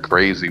like, you're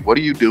crazy. What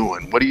are you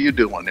doing? What are you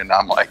doing? And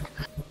I'm like,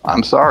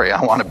 I'm sorry.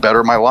 I want to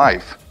better my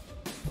life.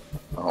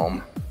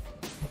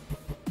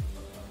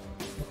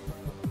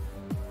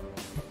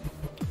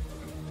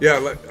 Yeah,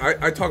 like,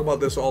 I talk about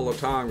this all the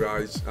time,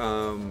 guys.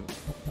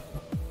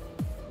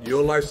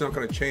 Your life's not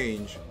going to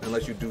change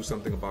unless you do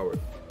something about it.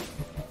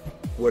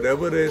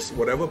 Whatever it is,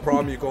 whatever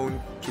problem you're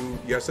going to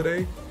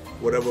yesterday,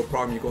 whatever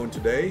problem you're going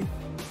today,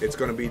 it's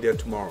going to be there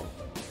tomorrow.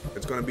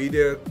 It's going to be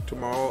there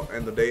tomorrow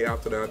and the day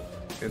after that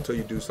until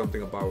you do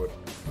something about it.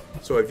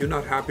 So if you're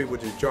not happy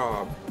with your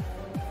job,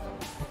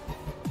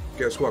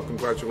 guess what?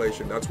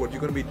 Congratulations. That's what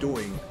you're going to be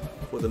doing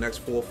for the next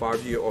 4 or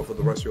 5 years or for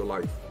the rest of your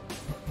life.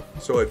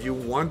 So if you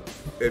want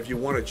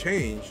to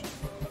change,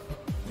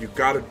 you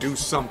got to do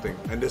something.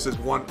 And this is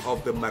one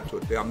of the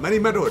methods. There are many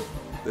methods.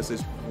 This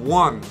is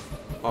one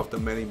of the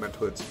many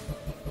methods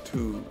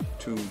to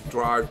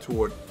drive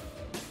toward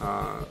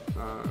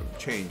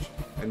change,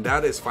 and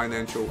that is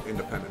financial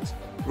independence.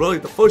 Really,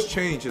 the first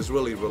change is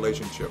really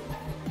relationship.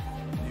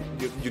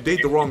 You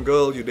date the wrong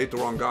girl, you date the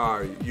wrong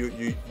guy,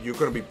 you're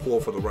gonna be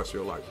poor for the rest of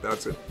your life.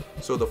 That's it.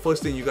 So the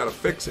first thing you gotta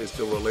fix is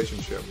the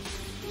relationship.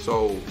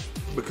 So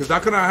because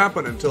that cannot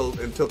happen until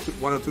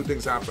one or two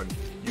things happen.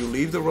 You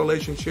leave the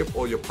relationship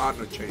or your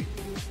partner change.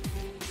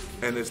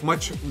 And it's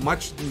much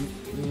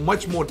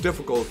more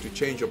difficult to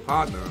change your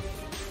partner.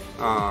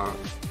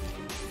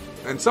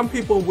 And some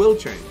people will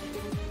change,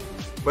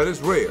 but it's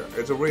rare.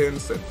 It's a rare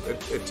instance.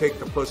 It takes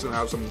the person to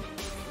have some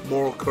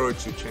moral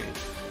courage to change.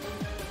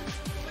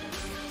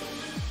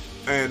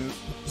 And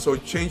so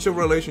change the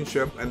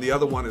relationship, and the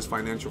other one is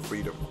financial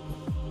freedom.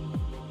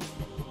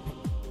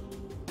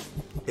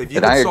 If you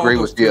and I agree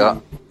with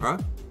you. Huh?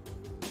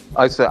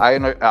 I said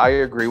I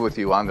agree with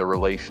you on the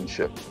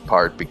relationship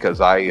part, because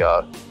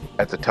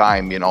at the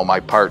time, you know, my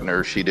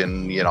partner, she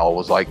didn't, you know,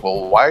 was like,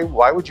 well,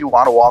 why would you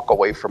want to walk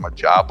away from a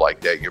job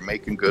like that? You're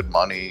making good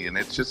money. And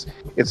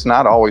it's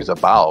not always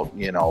about,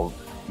 you know,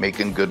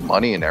 making good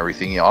money and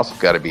everything. You also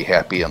got to be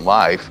happy in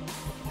life.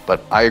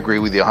 But I agree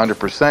with you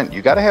 100%.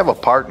 You got to have a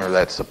partner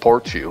that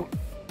supports you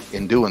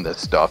in doing this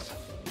stuff.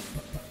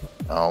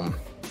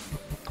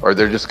 Or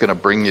they're just going to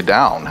bring you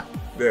down.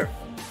 There.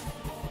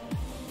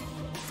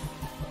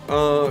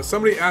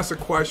 Somebody asked a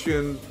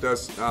question.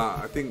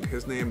 I think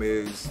his name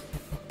is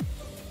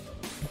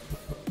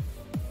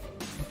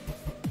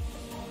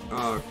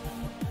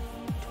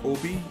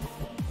Toby.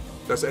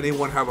 Does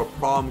anyone have a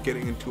problem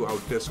getting into our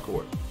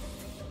Discord?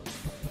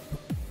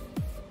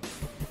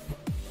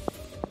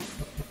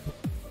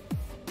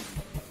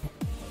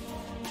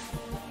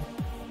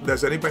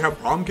 Does anybody have a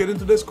problem getting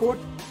into Discord?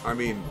 I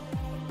mean,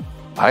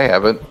 I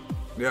haven't.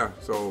 Yeah,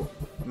 so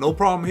no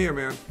problem here,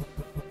 man.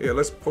 Here,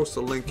 let's post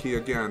a link here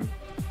again.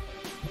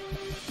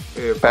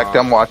 In fact,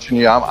 I'm watching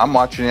you. I'm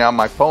watching you on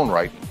my phone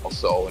right now.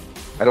 So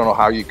I don't know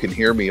how you can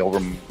hear me over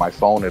my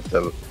phone if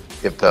the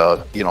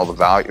you know, the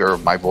value or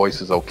my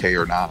voice is okay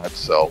or not.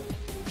 So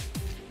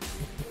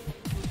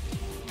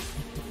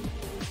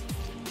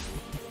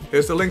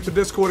here's the link to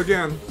Discord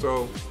again.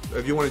 So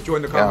if you want to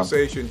join the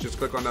conversation, just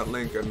click on that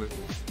link and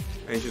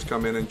just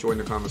come in and join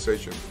the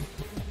conversation.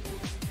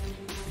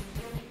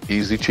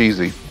 Easy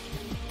cheesy.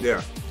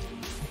 Yeah.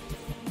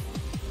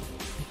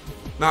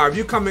 Now, if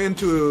you come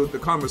into the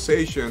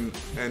conversation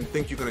and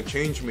think you're going to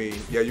change me,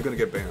 yeah, you're going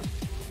to get banned.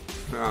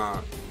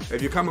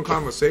 If you come in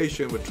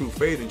conversation with true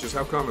faith and just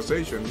have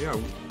conversation, yeah,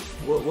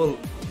 well,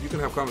 you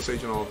can have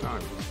conversation all the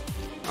time.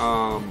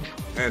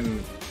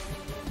 And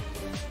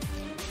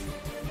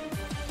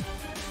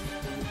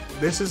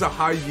this is a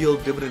high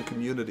yield dividend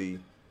community.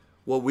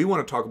 What we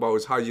want to talk about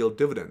is high yield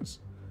dividends.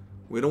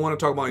 We don't want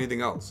to talk about anything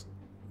else.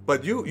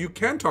 But you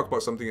can talk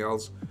about something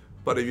else.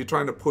 But if you're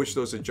trying to push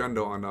those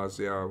agenda on us,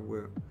 yeah,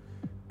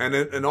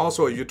 and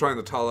also if you're trying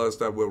to tell us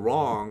that we're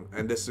wrong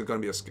and this is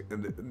going to be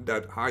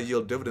that high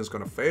yield dividend is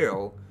going to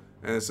fail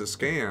and it's a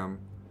scam,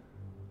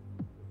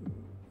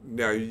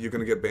 yeah, you're going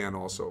to get banned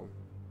also.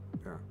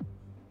 Yeah.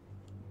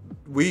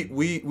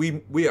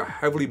 We are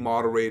heavily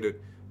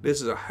moderated.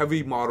 This is a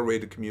heavy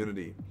moderated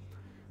community.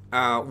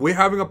 We're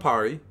having a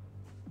party.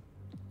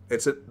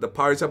 The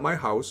party's at my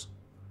house.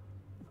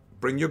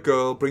 Bring your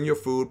girl, bring your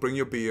food, bring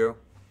your beer,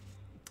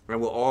 and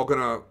we're all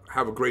gonna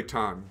have a great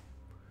time.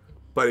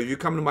 But if you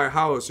come to my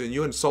house and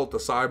you insult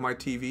the side of my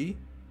TV,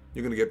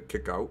 you're gonna get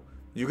kicked out.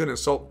 You're gonna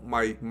insult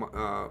my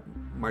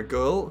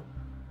girl,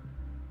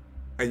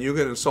 and you're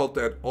gonna insult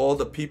at all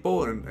the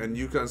people, and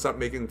you're gonna start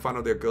making fun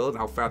of their girl and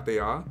how fat they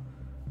are.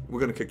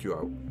 We're gonna kick you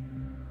out.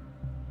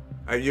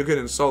 And you're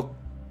gonna insult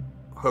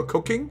her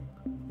cooking,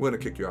 we're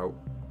gonna kick you out.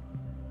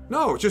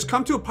 No, just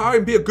come to a party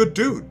and be a good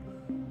dude.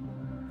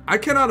 I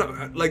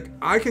cannot,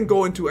 I can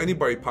go into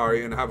anybody's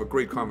party and have a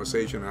great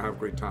conversation and have a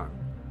great time.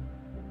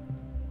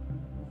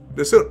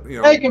 This, you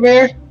know. Hey,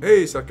 Khmers.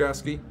 Hey,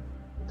 Sarkaski.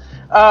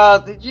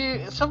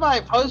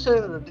 Somebody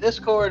posted in the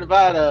Discord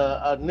about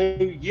a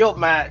new yield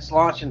max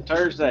launching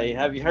Thursday.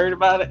 Have you heard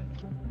about it?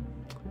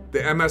 The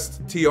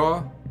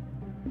MSTR?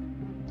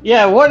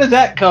 Yeah, what does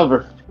that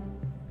cover?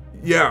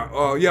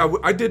 Yeah,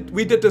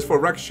 we did this for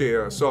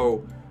RecShare.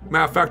 So,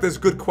 matter of fact, that's a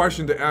good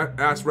question to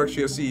ask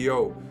RecShare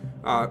CEO.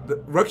 The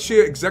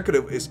RecShare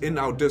executive is in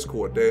our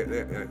Discord.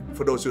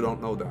 For those who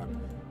don't know that,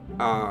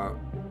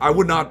 I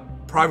would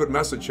not private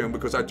message him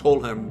because I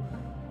told him,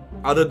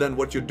 other than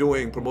what you're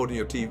doing, promoting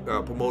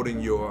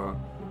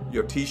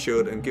your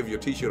T-shirt and give your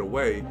T-shirt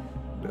away,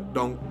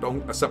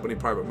 don't accept any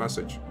private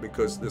message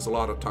because there's a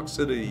lot of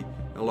toxicity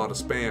and a lot of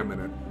spam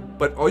in it.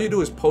 But all you do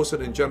is post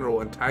it in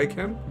general and tag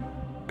him,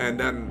 and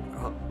then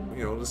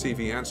let's see if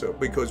he answers.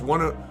 Because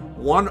one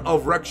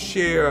of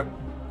RecShare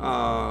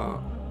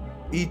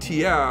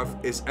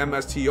ETF is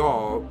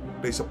MSTR.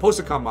 They're supposed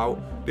to come out.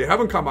 They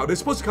haven't come out. They're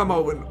supposed to come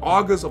out in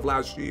August of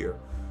last year.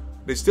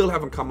 They still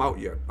haven't come out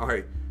yet.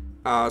 Okay,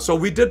 so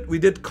we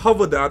did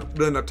cover that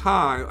during the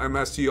time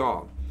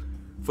MSTR.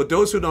 For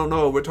those who don't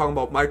know, we're talking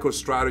about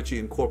MicroStrategy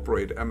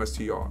Incorporated,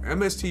 MSTR.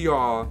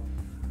 MSTR,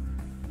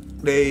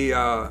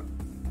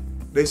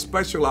 they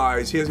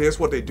specialize. Here's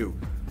what they do.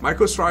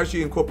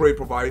 MicroStrategy Incorporated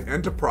provide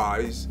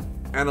enterprise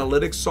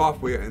analytics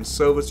software and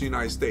service in the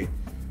United States.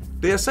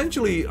 They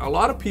essentially, a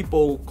lot of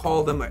people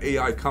call them an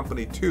AI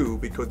company too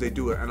because they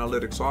do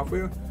analytics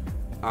software.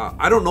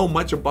 I don't know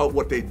much about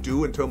what they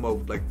do in terms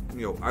of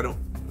I don't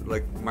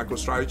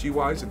MicroStrategy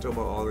wise in terms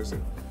of all these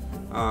things.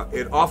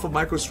 It offers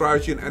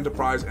MicroStrategy and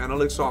enterprise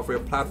analytics software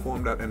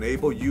platform that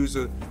enable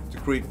users to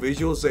create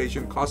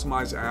visualization,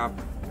 customized app,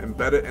 and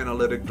better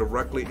analytic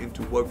directly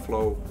into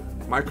workflow.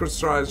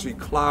 MicroStrategy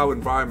cloud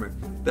environment.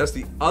 That's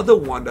the other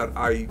one that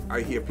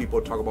I hear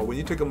people talk about. When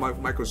you take a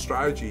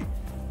MicroStrategy,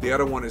 the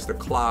other one is the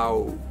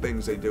cloud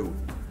things they do.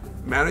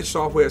 Managed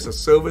software as a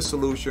service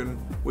solution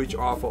which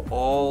offer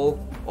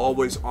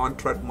always on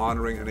threat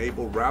monitoring,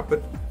 enable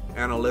rapid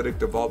analytic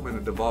development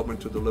and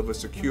development to deliver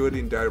security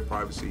and data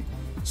privacy.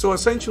 So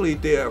essentially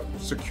they have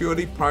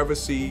security,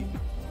 privacy.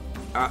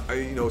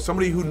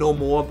 Somebody who know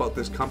more about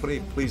this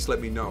company, please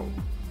let me know.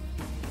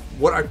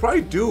 What I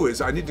probably do is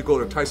I need to go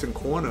to Tyson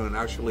Corner and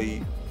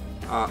actually,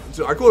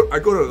 so I go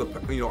to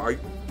the,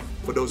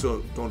 for those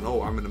who don't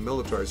know, I'm in the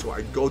military, so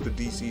I go to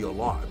DC a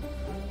lot,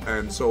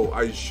 and so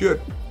I should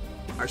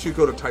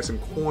go to Tyson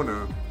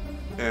Corner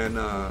and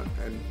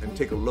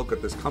take a look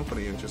at this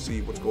company and just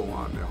see what's going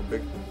on, how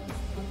big,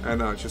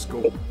 and just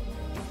go.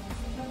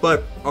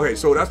 But okay,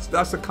 so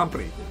that's the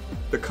company.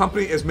 The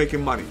company is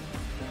making money.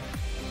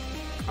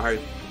 All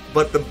right,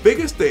 but the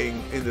biggest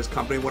thing in this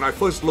company, when I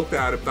first looked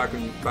at it back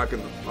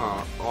in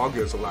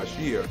August of last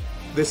year,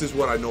 this is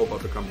what I know about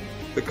the company.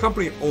 The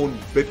company owned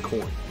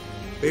Bitcoin.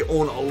 They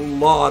own a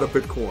lot of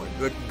Bitcoin,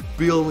 like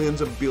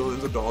billions and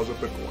billions of dollars of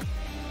Bitcoin.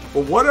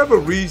 For whatever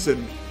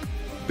reason,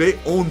 they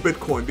own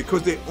Bitcoin.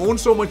 Because they own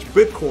so much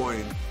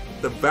Bitcoin,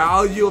 the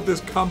value of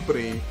this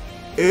company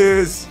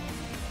is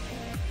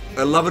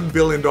 $11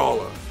 billion.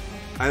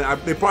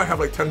 And they probably have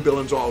like $10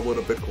 billion worth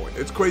of Bitcoin.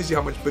 It's crazy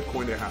how much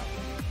Bitcoin they have.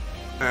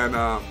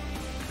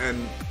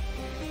 And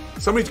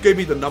somebody gave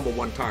me the number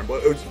one time,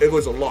 but it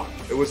was a lot.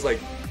 It was like,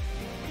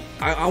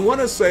 I want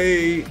to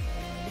say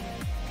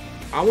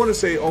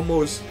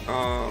almost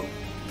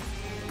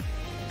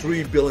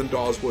 $3 billion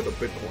worth of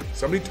Bitcoin.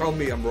 Somebody tell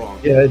me I'm wrong.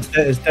 Yeah, it's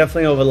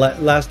definitely over.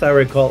 Last I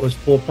recall, it was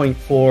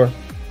 4.4,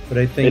 but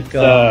I think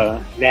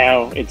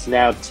it's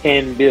now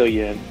 10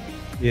 billion.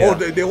 Yeah. Oh,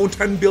 they own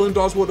 $10 billion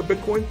worth of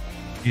Bitcoin?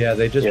 Yeah,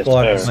 they just Yes,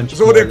 bought sir. a bunch.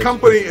 So their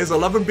company is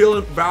 $11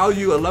 billion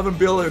value, $11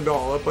 billion,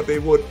 but they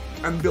worth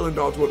 $10 billion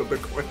worth of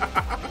Bitcoin.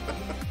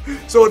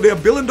 So they're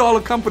 $1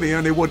 billion company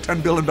and they worth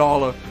 $10 billion.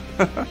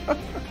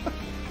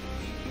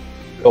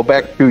 Go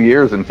back 2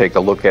 years and take a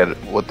look at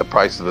what the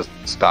price of the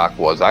stock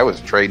was. I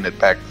was trading it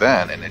back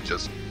then, and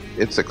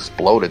it's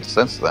exploded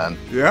since then.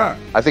 Yeah.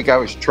 I think I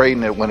was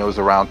trading it when it was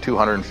around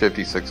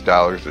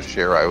 $256 a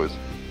share. I was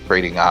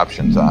trading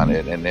options on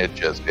it, and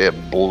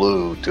it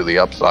blew to the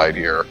upside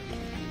here.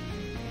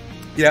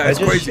 Yeah, it's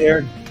crazy.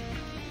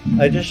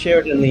 I just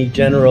shared in the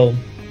general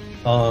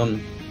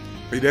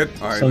You did?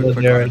 All right, some of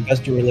their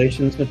investor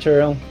relations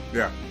material.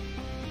 Yeah.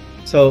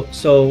 So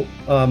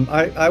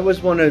I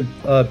was one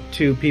of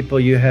two people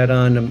you had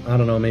on, I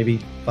don't know, maybe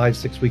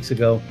 5-6 weeks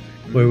ago,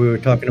 where we were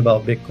talking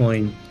about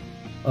Bitcoin,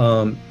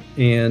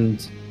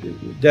 and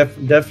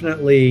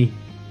definitely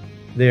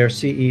their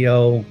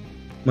CEO,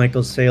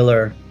 Michael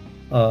Saylor.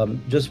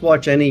 Just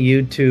watch any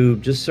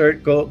YouTube. Just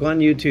go on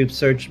YouTube,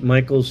 search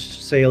Michael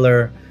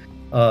Saylor,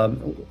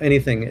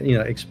 anything,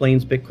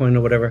 explains Bitcoin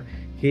or whatever.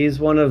 He's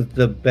one of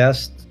the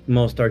best,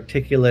 most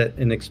articulate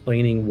in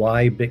explaining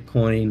why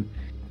Bitcoin.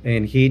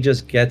 And he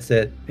just gets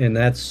it, and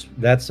that's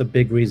a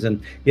big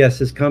reason. Yes,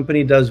 his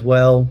company does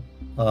well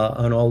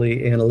on all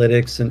the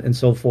analytics and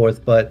so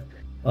forth, but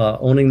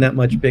owning that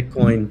much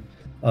Bitcoin,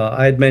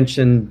 I had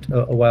mentioned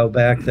a while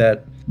back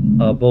that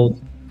both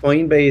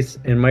Coinbase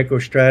and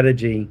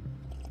MicroStrategy,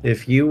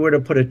 if you were to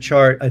put a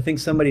chart, I think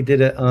somebody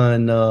did it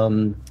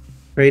on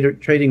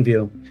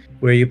TradingView,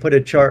 where you put a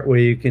chart where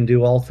you can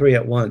do all three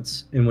at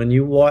once, and when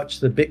you watch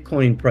the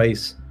Bitcoin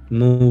price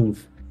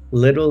move,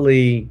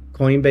 literally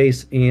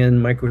Coinbase and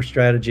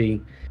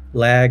MicroStrategy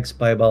lags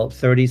by about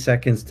 30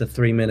 seconds to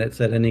 3 minutes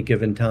at any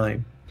given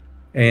time.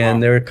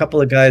 And There are a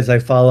couple of guys I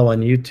follow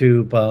on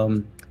YouTube,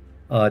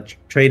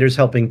 Traders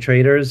Helping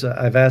Traders.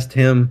 I've asked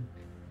him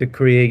to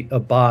create a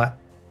bot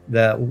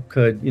that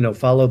could,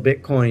 follow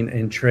Bitcoin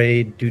and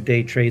trade, do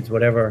day trades,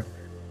 whatever,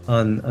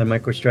 on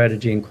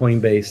MicroStrategy and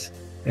Coinbase.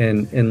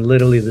 And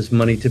literally there's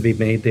money to be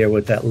made there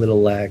with that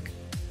little lag.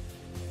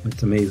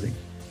 It's amazing.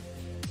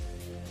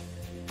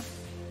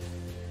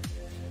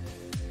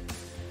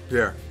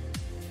 Yeah.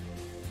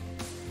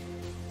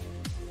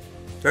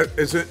 That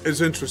is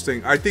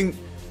interesting. I think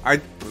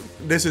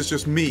this is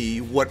just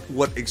me.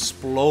 What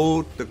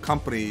explode the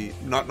company?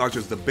 Not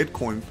just the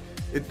Bitcoin.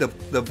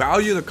 The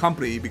value of the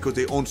company, because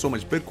they own so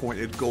much Bitcoin,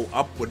 it go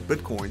up with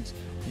Bitcoins.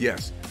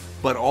 Yes,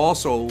 but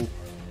also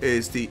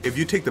is if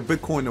you take the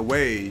Bitcoin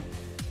away,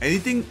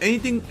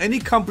 any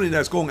company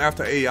that's going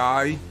after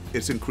AI,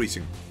 it's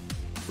increasing.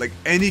 Like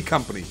any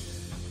company,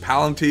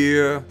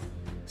 Palantir,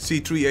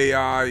 C3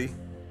 AI.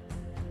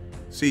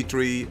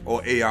 C3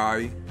 or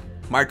AI,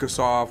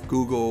 Microsoft,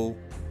 Google,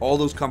 all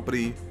those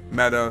companies,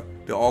 Meta,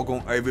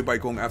 everybody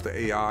going after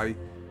AI.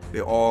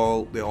 They're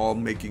all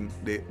making.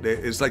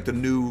 It's like the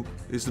new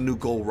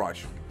gold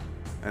rush,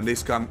 and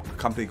this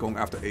company going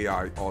after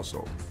AI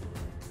also.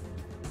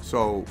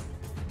 So,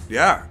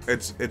 yeah,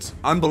 it's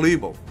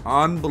unbelievable,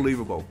 and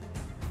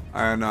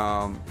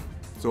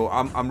so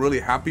I'm really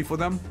happy for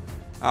them.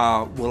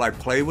 Will I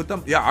play with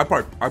them? Yeah, I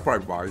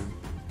probably buy them.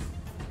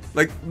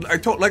 Like I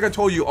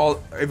told you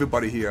all,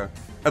 everybody here,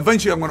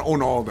 eventually I'm going to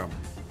own all of them.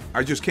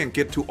 I just can't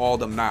get to all of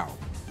them now.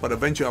 But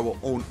eventually I will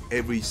own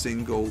every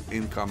single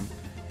income.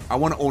 I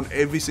want to own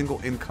every single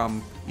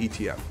income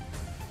ETF.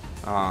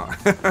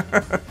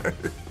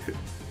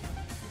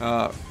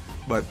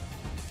 But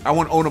I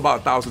want to own about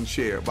 1,000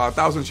 shares. About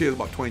 1,000 shares is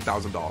about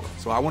 $20,000.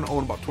 So I want to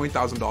own about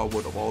 $20,000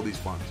 worth of all these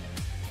funds.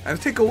 And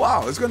it'll take a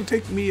while. It's going to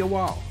take me a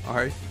while.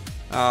 Okay?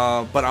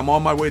 But I'm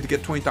on my way to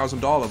get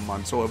 $20,000 a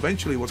month. So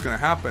eventually what's going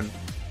to happen,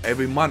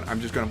 every month,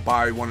 I'm just going to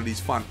buy one of these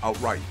funds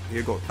outright. Here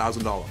you go,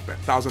 $1,000,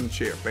 1,000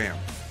 share, bam.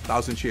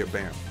 1,000 share,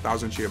 bam.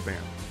 1,000 share,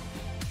 bam.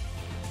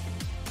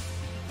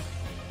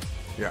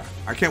 Yeah,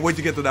 I can't wait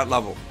to get to that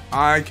level.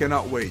 I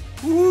cannot wait.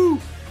 Woo!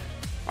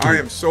 I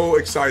am so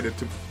excited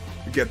to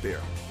get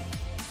there.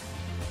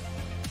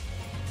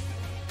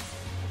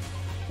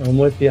 I'm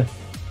with you.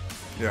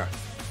 Yeah.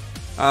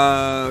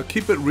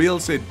 Keep it real.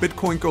 Said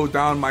Bitcoin goes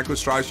down,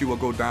 MicroStrategy will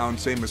go down.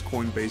 Same as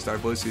Coinbase.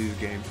 Diversity is the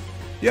game.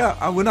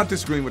 Yeah, we're not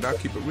disagreeing with that.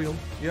 Keep it real.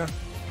 Yeah,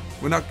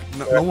 we're not.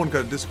 No one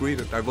can disagree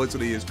that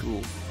diversity is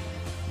cool.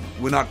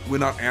 We're not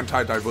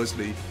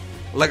anti-diversity.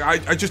 Like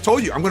I just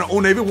told you, I'm going to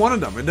own every one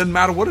of them. It doesn't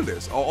matter what it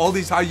is. All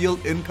these high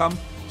yield income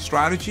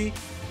strategy.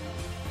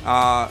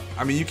 I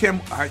mean, you can't.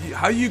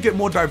 How do you get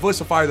more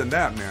diversified than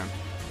that, man?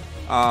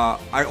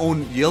 I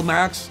own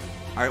YieldMax.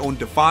 I own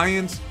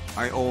Defiance.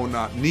 I own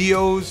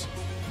Neos,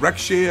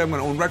 RecShare. I'm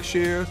going to own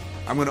RecShare.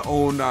 I'm going to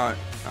own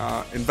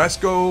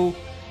Invesco.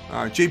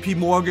 JP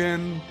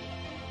Morgan,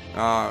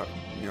 the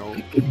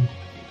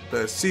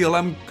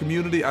CLM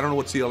community. I don't know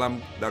what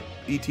CLM, that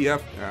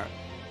ETF,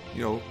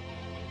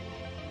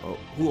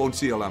 who owns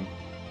CLM?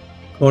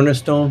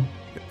 Cornerstone.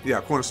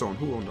 Yeah, Cornerstone.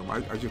 Who owned them?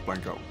 I just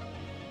blank out.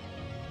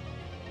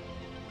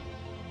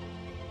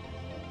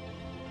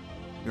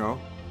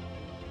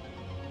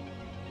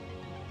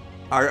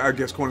 I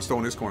guess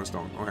Cornerstone is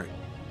Cornerstone. All right.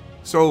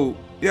 So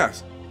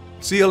yes,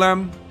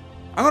 CLM,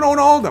 I'm gonna own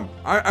all of them.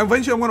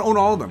 Eventually I'm gonna own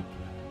all of them.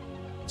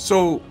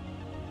 So,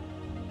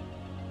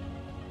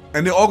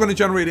 and they're all gonna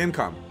generate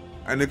income,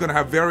 and they're gonna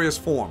have various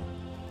form.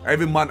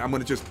 Every month I'm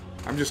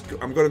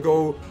gonna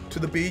go to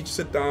the beach,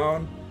 sit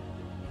down,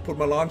 put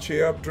my lawn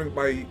chair up, drink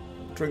my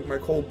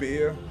cold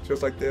beer,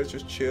 just like this,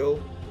 just chill.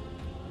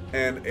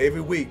 And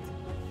every week,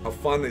 a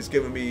fund is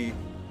giving me,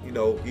 you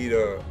know,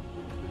 either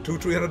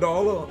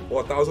 $200-300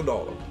 or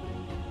 $1,000.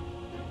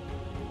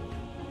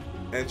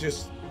 And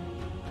just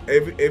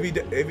every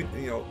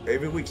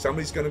week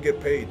somebody's gonna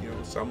get paid. You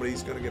know,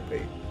 somebody's gonna get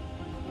paid,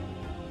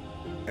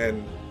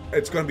 and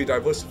it's gonna be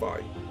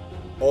diversified.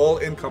 All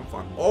income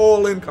fund.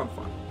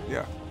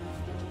 Yeah.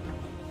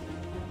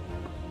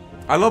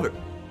 I love it.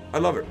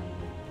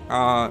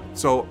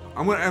 So eventually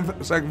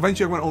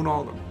I'm gonna own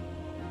all of them.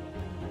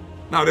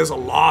 Now there's a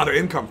lot of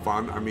income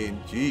fund. I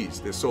mean, geez,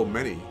 there's so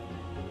many.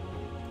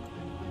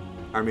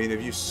 I mean,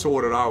 if you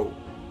sort it out,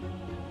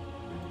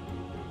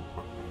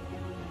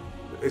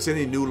 is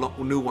any new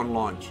one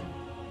launch?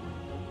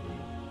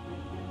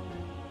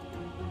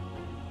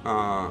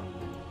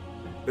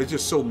 There's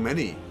just so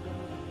many.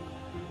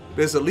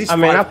 There's at least. I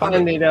mean, I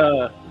find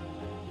it.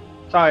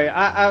 Sorry,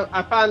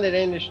 I find it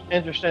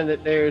interesting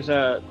that there's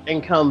a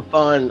income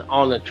fund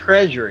on the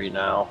Treasury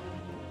now.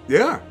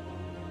 Yeah.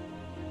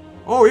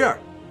 Oh yeah.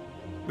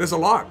 There's a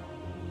lot.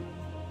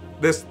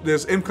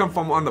 There's income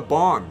fund on the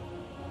bond,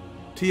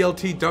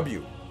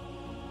 TLTW,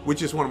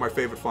 which is one of my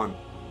favorite fund.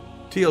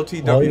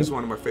 TLTW is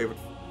one of my favorite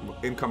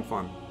income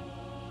fund.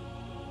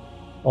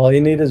 All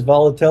you need is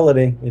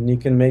volatility, and you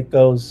can make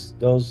those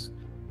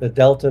the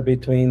delta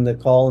between the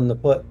call and the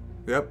put.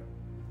 Yep.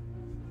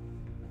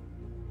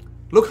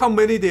 Look how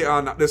many there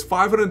are now. There's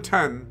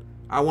 510.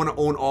 I want to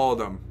own all of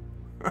them.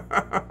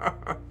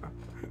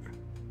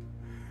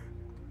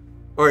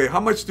 Okay,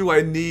 how much do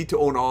I need to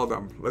own all of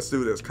them? Let's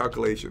do this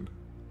calculation.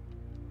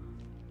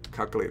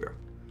 Calculator.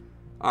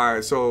 All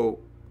right, so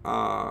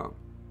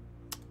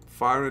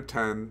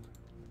 510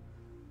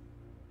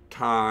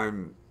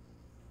 times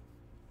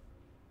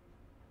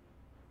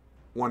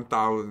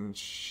 1,000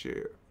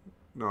 share.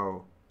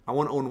 No, I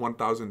want to own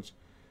 1,000.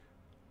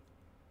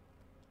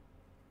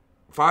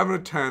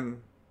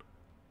 510,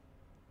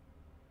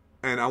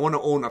 and I want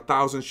to own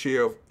 1,000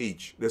 share of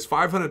each. There's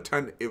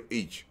 510 of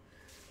each.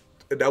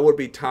 That would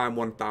be time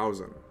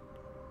 1,000.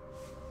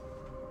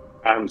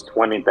 Times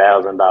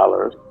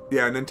 $20,000.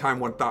 Yeah, and then time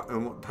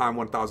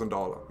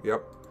 $1,000.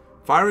 Yep,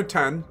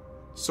 510.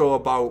 So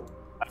about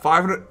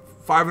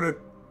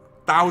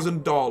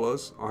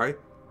 $500,000. All right.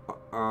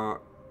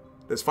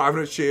 There's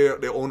 500 share.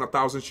 They own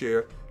 1,000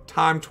 share.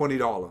 Time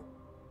 $20.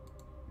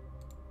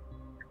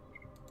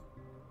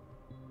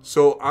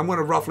 So I'm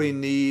gonna roughly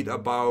need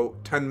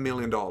about $10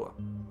 million.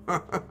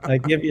 I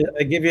give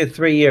you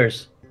 3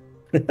 years.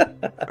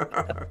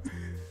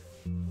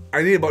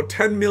 I need about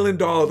 $10 million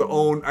to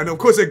own, and of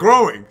course they're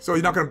growing, so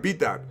you're not gonna beat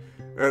that.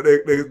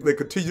 They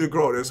continue to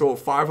grow. There's over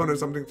 500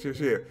 something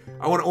share.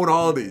 I want to own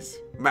all of these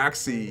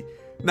Maxi.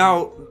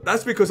 Now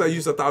that's because I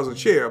use 1,000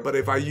 share, but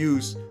if I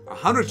use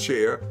 100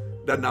 share,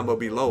 that number will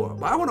be lower.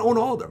 But I want to own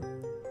all of them.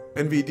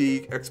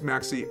 NVD,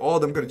 XMAXI, all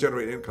of them going to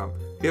generate income.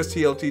 Here's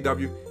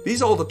TLTW.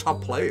 These are all the top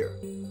player.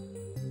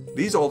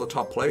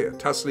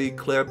 TSLY,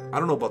 Clip. I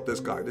don't know about this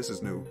guy. This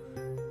is new.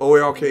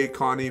 OALK,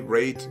 Connie,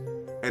 Rate,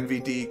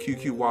 NVD,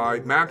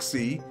 QQY,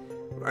 Maxi.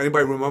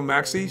 Anybody remember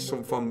Maxi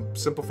from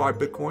Simplified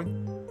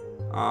Bitcoin?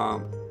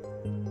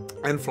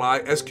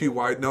 NFly,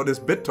 SQY. No, there's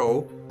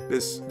BITO.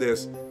 There's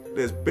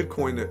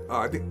Bitcoin.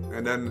 I think,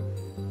 and then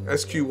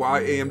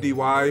SQY,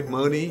 AMDY,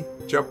 Money,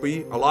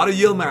 JEPY. A lot of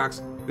yield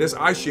max. There's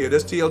iShare,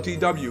 there's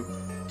TLTW.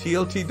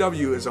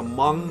 TLTW is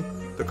among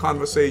the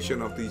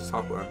conversation of these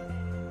top ones.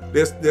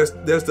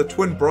 There's the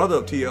twin brother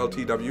of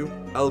TLTW,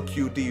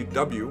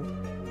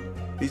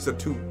 LQDW. These are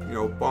two,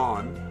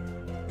 bond.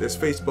 There's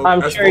Facebook.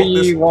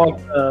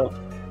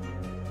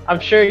 I'm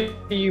sure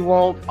you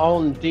won't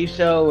own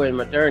DSO and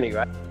Moderni,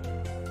 right?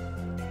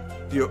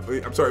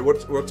 I'm sorry.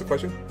 What's the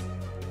question?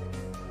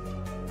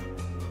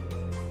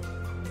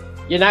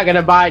 You're not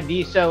gonna buy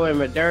DSO and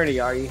Moderni,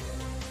 are you?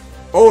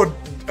 Oh,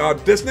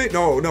 Disney?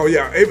 No,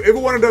 yeah. Every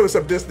one of them is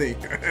Disney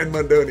and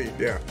Moderni,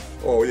 yeah.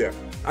 Oh, yeah.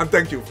 And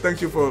thank you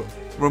for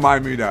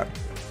reminding me that.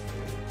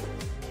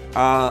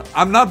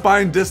 I'm not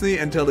buying Disney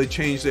until they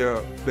change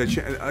for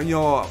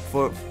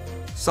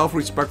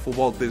self-respect for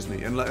Walt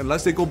Disney.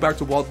 Unless they go back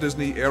to Walt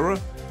Disney era,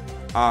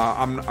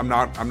 I'm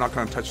not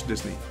gonna touch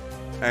Disney.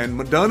 And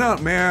Moderna,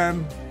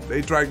 man,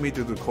 they dragged me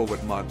through the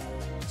COVID mud.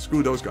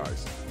 Screw those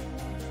guys.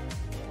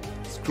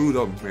 Screw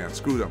them, man.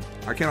 Screw them.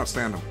 I cannot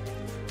stand them.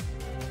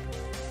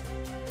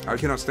 I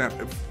cannot stand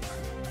it.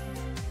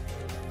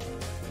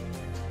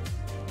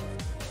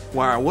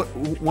 Wow,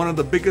 one of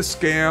the biggest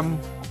scam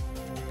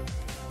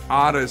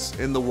artists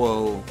in the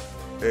world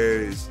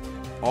is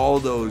all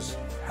those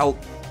health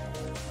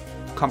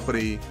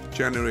company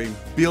generating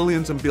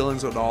billions and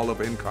billions of dollars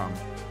of income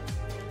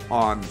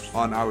on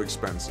our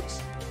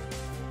expenses.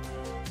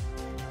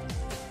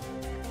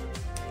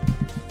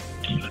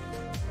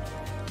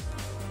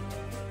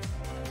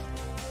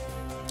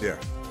 Yeah.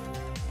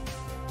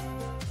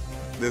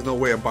 There's no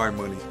way of buying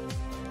money.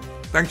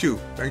 Thank you.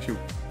 Thank you.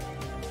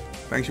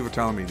 Thank you for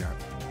telling me that.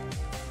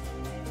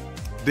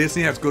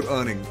 Disney has good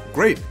earning.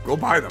 Great. Go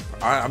buy them.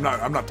 I'm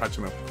not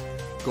touching them.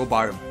 Go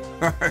buy them.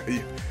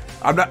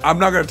 I'm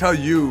not gonna tell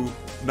you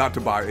not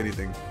to buy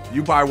anything.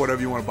 You buy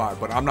whatever you want to buy,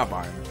 but I'm not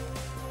buying it.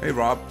 Hey,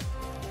 Rob.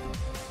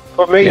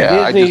 For me,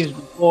 Disney's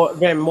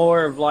been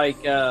more of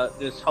like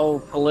this whole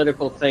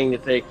political thing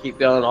that they keep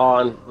going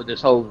on with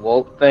this whole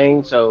woke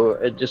thing. So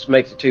it just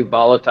makes it too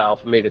volatile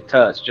for me to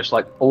touch, just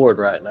like Ford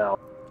right now.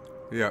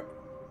 Yeah.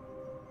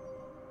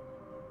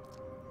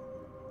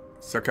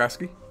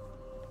 Sarkowski?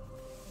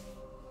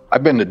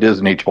 I've been to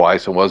Disney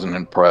twice and wasn't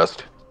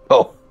impressed.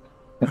 Oh,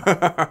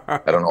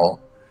 I don't know.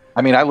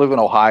 I mean, I live in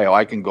Ohio.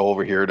 I can go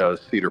over here to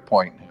Cedar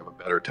Point and have a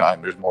better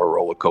time. There's more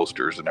roller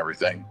coasters and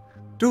everything.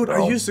 Dude,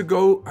 I used to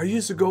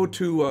go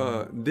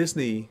to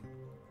Disney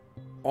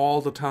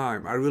all the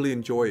time. I really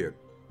enjoy it.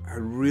 I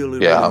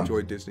really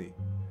enjoy Disney.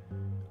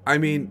 I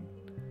mean,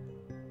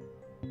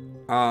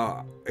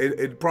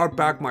 it brought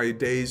back my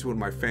days when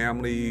my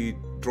family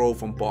drove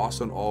from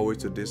Boston always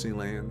to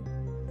Disneyland.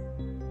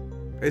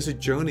 It's a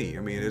journey.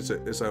 I mean, it's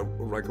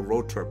like a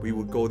road trip. We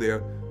would go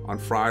there on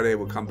Friday,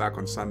 we'd come back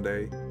on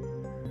Sunday.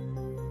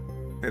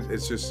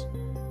 It's just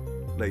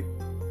like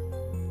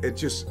it's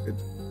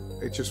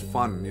just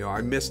fun, you know.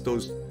 I miss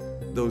those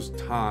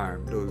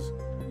time,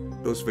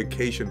 those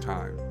vacation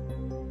time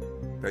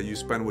that you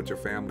spend with your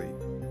family.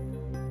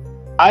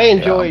 I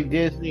enjoy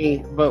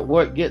Disney, but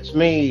what gets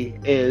me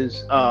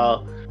is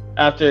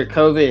after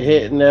COVID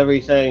hit and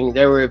everything,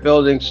 they were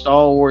building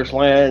Star Wars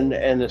Land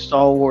and the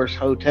Star Wars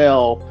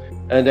Hotel,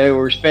 and they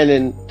were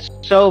spending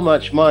so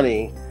much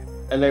money,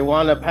 and they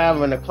wound up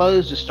having to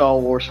close the Star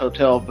Wars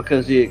Hotel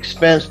because the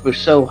expense was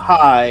so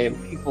high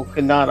and people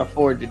could not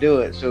afford to do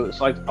it. So it's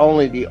like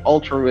only the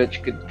ultra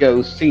rich could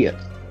go see it.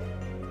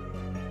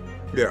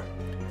 Yeah.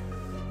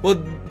 Well,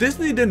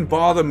 Disney didn't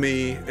bother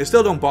me. It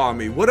still don't bother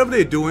me. Whatever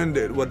they're doing,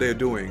 what they're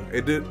doing.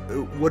 It did.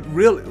 What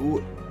really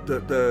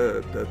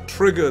the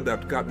trigger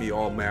that got me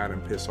all mad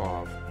and pissed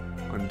off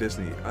on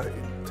Disney. I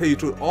tell you the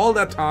truth, all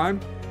that time,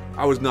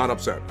 I was not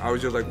upset. I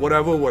was just like,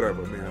 whatever,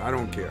 man. I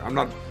don't care. I'm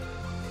not.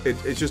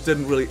 It just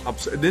didn't really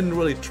upset. It didn't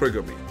really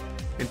trigger me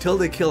until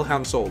they killed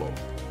Han Solo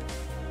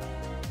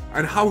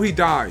and how he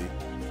died.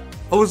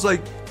 I was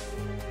like,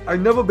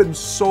 I've never been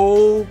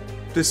so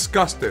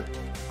disgusted.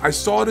 I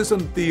saw this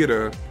in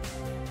theater.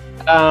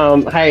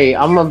 Hey,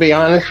 I'm gonna be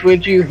honest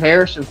with you.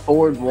 Harrison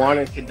Ford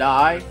wanted to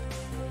die,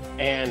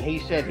 and he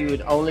said he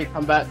would only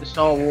come back to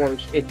Star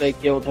Wars if they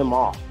killed him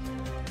off.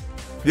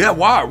 Yeah,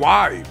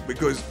 why?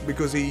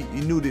 Because he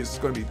knew this was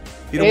gonna be.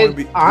 He don't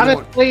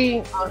want to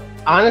be.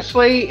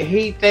 Honestly,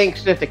 he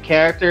thinks that the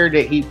character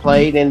that he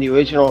played in the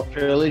original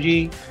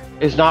trilogy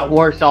is not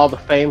worth all the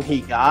fame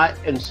he got,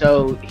 and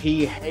so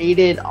he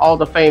hated all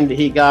the fame that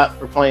he got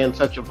for playing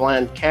such a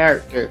bland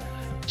character.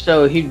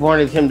 So he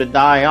wanted him to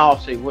die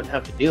off so he wouldn't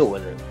have to deal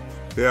with it.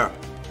 Yeah.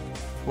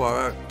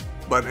 Well,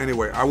 but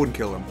anyway, I wouldn't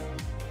kill him.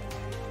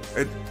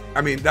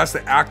 I mean, that's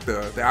the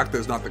actor. The actor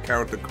is not the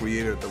character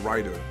creator, the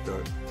writer,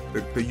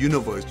 the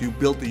universe. You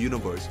built the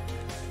universe.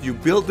 You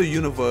built the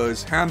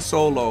universe. Han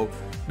Solo.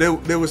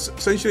 There was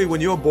essentially,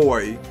 when you're a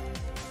boy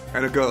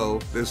and a girl,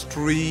 there's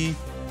three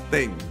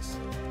things.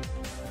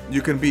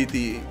 You can be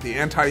the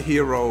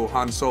anti-hero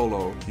Han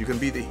Solo. You can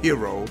be the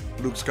hero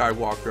Luke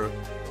Skywalker,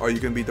 or you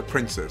can be the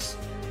princess.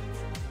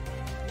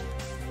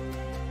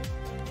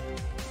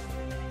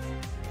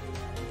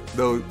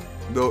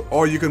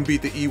 Or you can be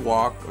the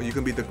Ewok, or you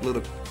can be the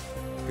little,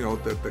 you know,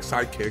 the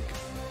sidekick,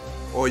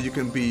 or you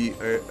can be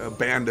a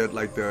bandit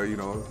like the, you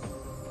know,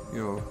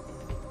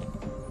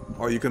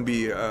 or you can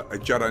be a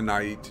Jedi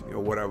Knight, you know,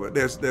 whatever.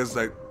 There's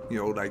like, you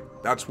know, like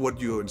that's what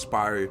you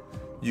inspire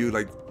you.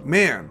 Like,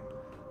 man,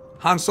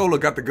 Han Solo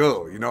got the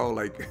girl, you know,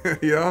 like,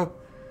 you know.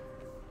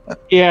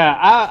 Yeah,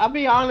 I'll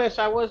be honest.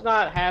 I was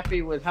not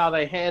happy with how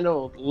they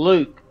handled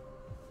Luke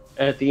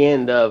at the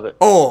end of it.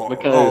 Oh,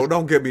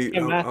 don't get me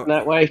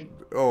that way.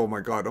 Oh my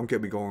God, don't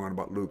get me going on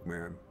about Luke,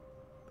 man.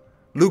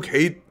 Luke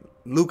hate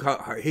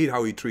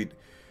how he treat.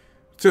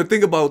 So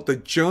think about the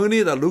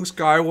journey that Luke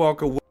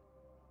Skywalker went.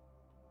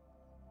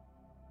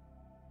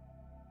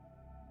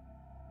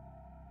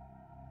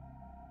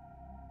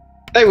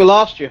 Hey, we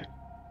lost you.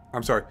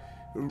 I'm sorry.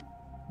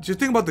 Just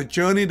think about the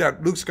journey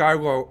that Luke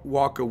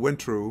Skywalker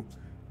went through,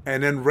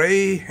 and then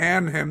Rey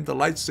handed him the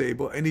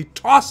lightsaber, and he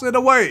tossed it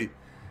away,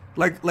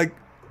 like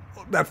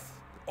that.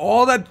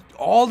 All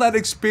that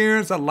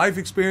experience, that life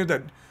experience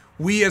that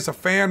we as a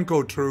fan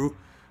go through,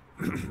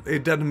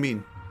 it doesn't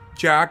mean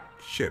jack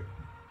shit.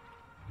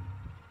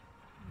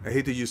 I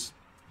hate to use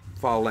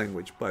foul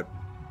language, but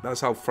that's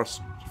how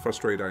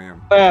frustrated I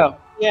am. Well,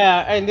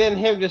 yeah, and then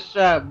him just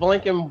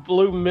blinking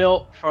blue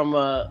milk from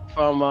the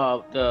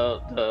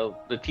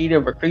teat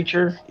of a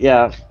creature.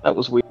 Yeah, that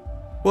was weird.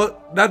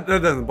 Well, that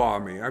doesn't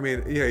bother me. I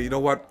mean, yeah, you know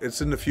what?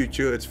 It's in the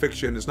future. It's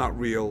fiction. It's not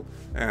real,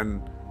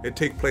 and it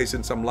takes place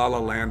in some la-la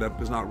land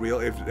that is not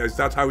real. If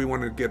that's how we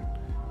want to get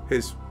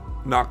his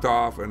knocked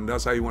off, and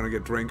that's how you want to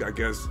get drink, I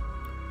guess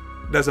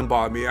doesn't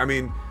bother me. I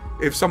mean,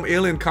 if some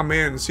alien come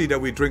in and see that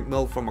we drink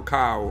milk from a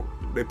cow,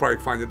 they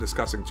probably find it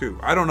disgusting too.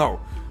 I don't know.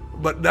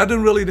 But that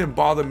didn't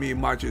bother me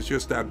much. It's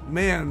just that,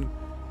 man,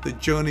 the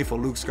journey for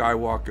Luke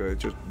Skywalker,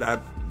 just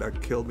that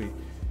killed me.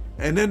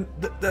 And then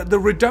the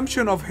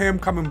redemption of him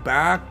coming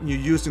back, you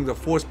using the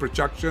force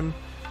projection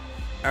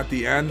at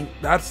the end,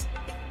 that's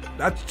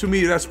to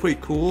me, that's pretty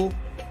cool.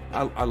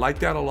 I like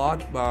that a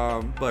lot.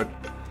 But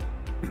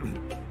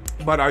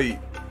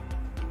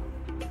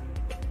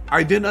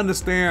I didn't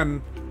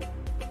understand.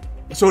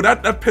 So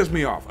that pissed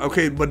me off.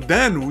 Okay, but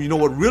then, you know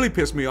what really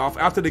pissed me off?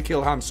 After they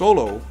kill Han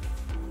Solo,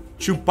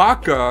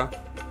 Chewbacca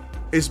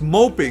is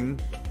moping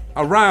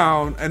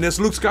around, and there's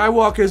Luke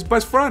Skywalker, his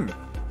best friend.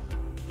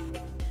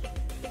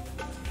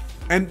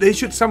 And they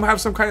should have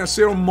some kind of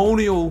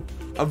ceremonial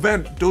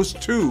event, those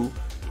two.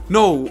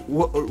 No,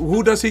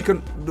 who does he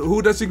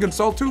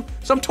consult to?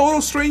 Some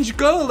total strange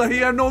girl that he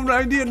had no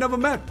idea, never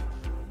met.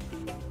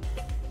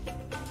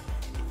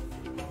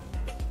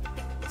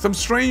 Some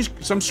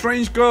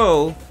strange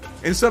girl.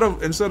 Instead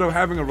of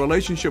having a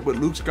relationship with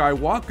Luke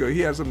Skywalker,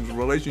 he has some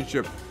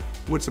relationship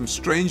with some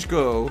strange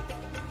girl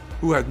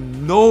who had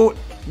no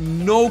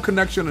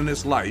connection in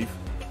his life.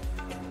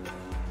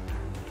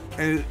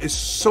 And it's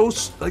so,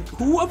 like,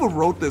 whoever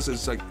wrote this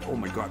is like, oh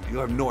my God, you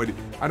have no idea.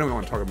 I don't even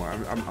want to talk about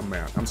it. I'm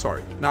mad. I'm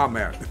sorry. Now I'm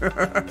mad.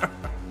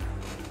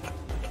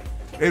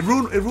 It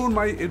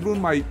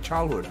ruined my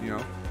childhood, you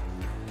know.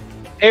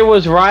 It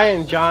was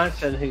Ryan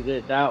Johnson who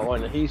did that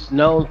one. He's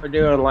known for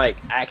doing like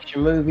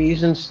action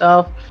movies and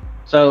stuff.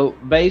 So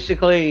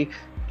basically,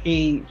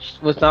 he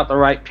was not the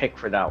right pick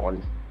for that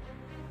one.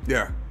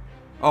 Yeah.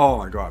 Oh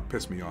my God,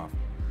 pissed me off.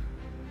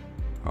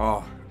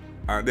 Oh.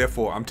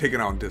 Therefore, I'm taking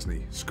out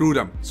Disney. Screw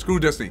them. Screw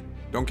Disney.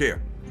 Don't care.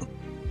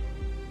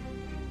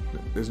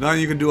 There's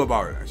nothing you can do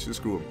about it. I should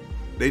screw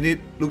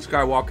them. Luke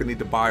Skywalker need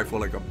to buy for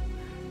like a...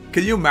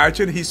 Can you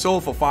imagine he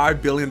sold for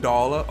 $5 billion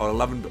or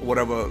 11,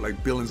 whatever,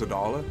 like billions of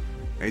dollars,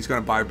 and he's gonna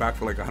buy back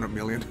for like 100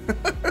 million?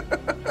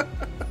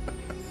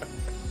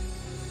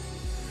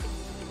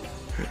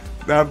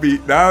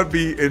 That'd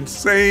be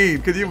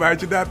insane. Can you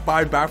imagine that?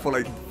 Buy back for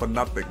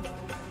nothing.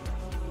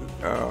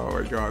 Oh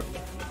my God.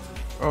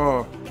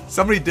 Oh.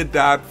 Somebody did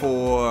that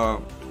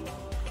for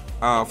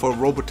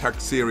Robotech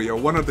series, or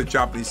one of the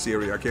Japanese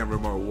series, I can't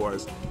remember what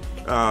it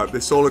was.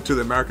 They sold it to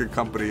the American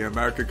company, and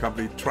American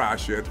company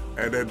trashed it,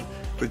 and then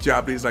the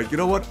Japanese like, you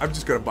know what, I'm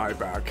just gonna buy it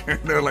back.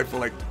 And they're like, for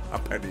like a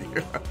penny.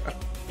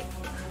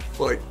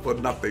 for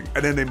nothing.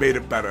 And then they made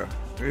it better,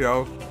 you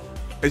know?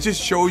 It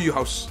just shows you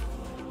how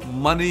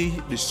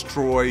money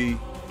destroy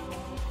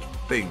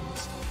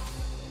things.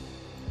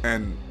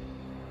 And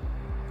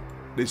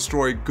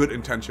destroy good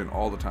intention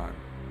all the time.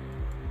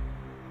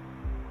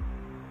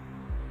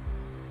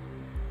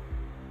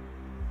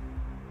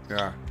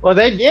 Yeah. Well,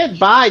 they did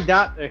buy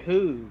Doctor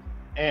Who,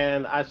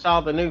 and I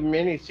saw the new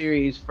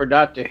miniseries for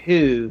Doctor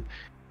Who,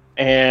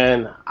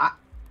 and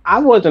I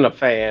wasn't a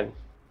fan.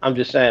 I'm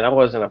just saying, I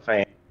wasn't a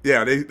fan.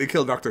 Yeah, they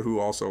killed Doctor Who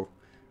also.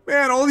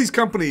 Man, all these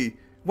companies,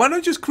 why don't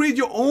you just create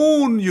your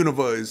own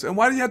universe? And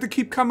why do you have to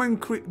keep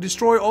coming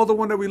destroy all the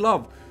one that we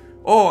love?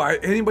 Oh,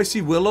 anybody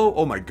see Willow?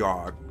 Oh my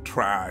God,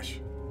 trash.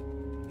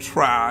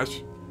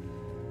 Trash.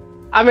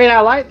 I mean, I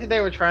liked that they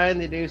were trying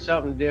to do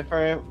something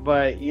different,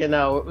 but, you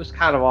know, it was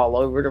kind of all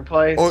over the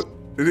place. Oh,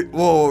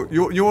 well,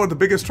 you know what the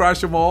biggest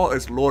trash of all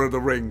is? Lord of the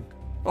Ring.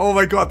 Oh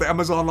my God, the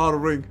Amazon Lord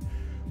of the Ring.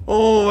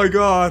 Oh my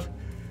God.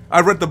 I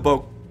read the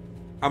book.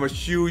 I'm a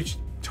huge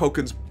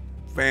Tolkien's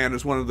fan.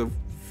 It's one of the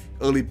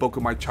early books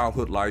of my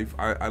childhood life.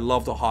 I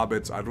love the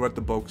Hobbits. I read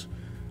the books.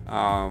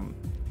 And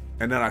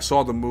then I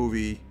saw the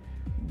movie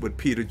with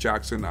Peter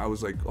Jackson. I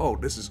was like, oh,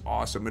 this is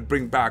awesome. It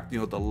brings back, you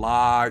know, the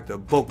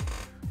book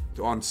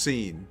on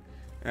scene,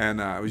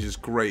 and it was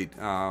just great.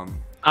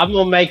 I'm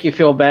gonna make you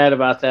feel bad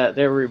about that.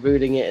 They're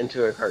rebooting it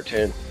into a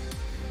cartoon.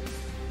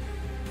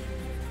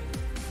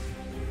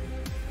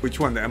 Which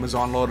one? The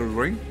Amazon Lord of the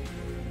Ring?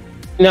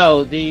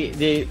 No,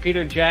 the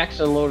Peter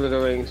Jackson Lord of the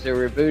Rings.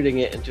 They're rebooting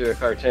it into a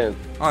cartoon.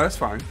 Oh, that's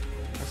fine.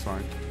 That's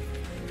fine.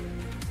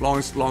 Long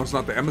as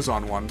not the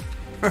Amazon one.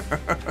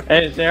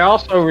 And they're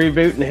also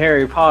rebooting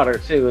Harry Potter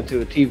too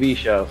into a TV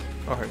show.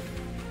 Okay.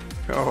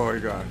 Oh my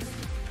God.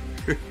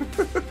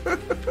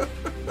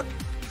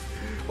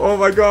 Oh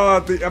my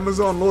God, the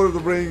Amazon Lord of the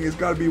Ring has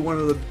got to be one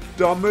of the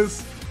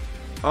dumbest.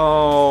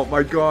 Oh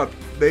my God,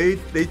 they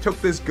took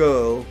this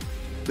girl,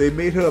 they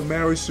made her a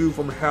Mary Sue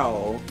from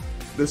hell.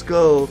 This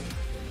girl,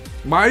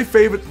 my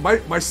favorite,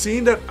 my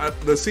scene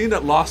the scene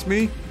that lost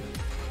me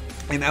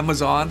in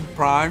Amazon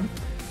Prime,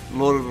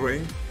 Lord of the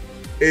Ring,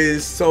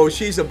 is so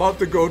she's about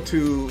to go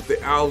to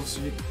the Elves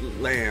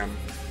land,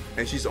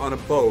 and she's on a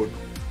boat.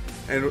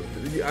 And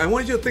I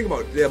want you to think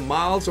about it. They're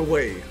miles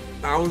away,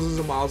 thousands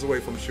of miles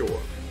away from shore.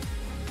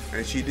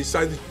 And she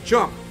decided to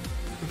jump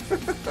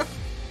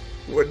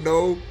with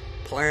no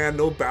plan,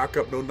 no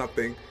backup, no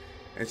nothing.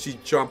 And she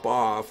jumped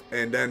off,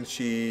 and then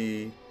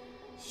she's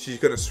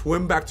gonna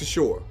swim back to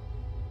shore.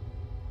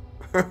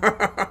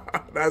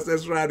 That's their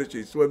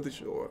strategy, swim to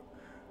shore.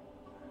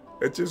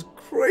 It's just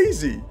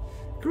crazy.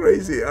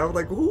 crazy. I was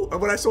like, who?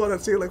 When I saw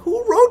that scene, like,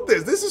 who wrote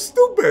this? This is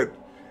stupid.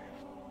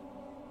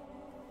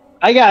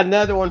 I got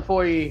another one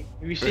for you.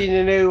 Have you seen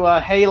the new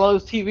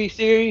Halo's TV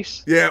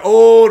series? Yeah.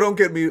 Oh, don't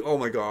get me. Oh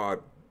my god.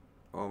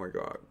 Oh my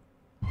god.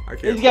 I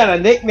can't. He's got a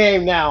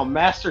nickname now,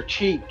 Master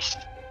Cheeks.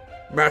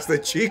 Master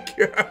Cheek.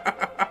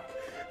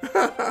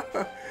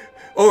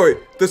 Oh, wait.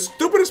 The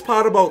stupidest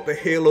part about the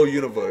Halo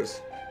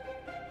universe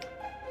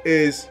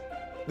is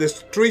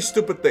this three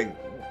stupid thing.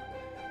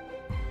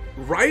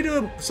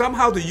 Ryder,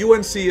 somehow the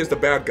UNC is the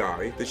bad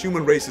guy. The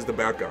human race is the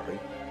bad guy.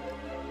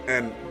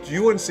 And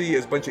UNC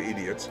is a bunch of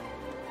idiots.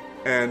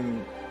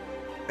 And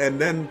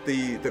then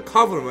the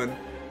Covenant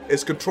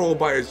is controlled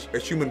by a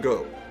human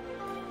girl.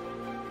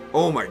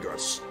 Oh my god,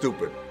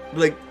 stupid.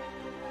 Like,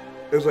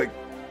 it was like,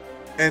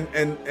 and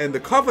the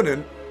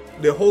Covenant,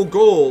 the whole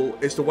goal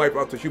is to wipe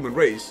out the human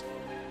race.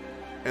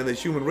 And the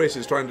human race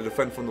is trying to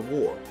defend from the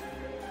war.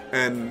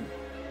 And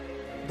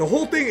the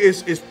whole thing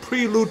is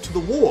prelude to the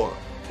war.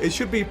 It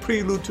should be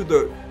prelude to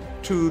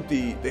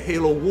the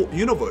Halo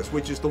universe,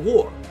 which is the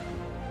war.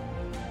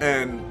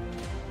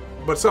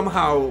 But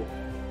somehow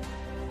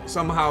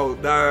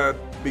that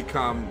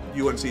become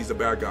UNC's the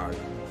bad guy.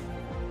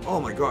 Oh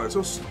my god, it's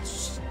so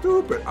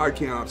stupid. I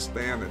cannot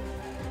stand it.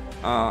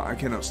 I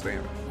cannot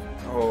stand it.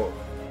 Oh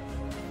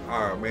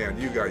man,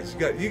 you guys,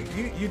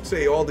 you'd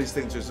say all these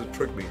things just to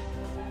trick me.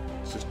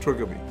 It's just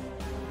trigger me.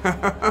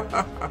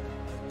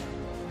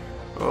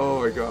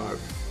 Oh my god.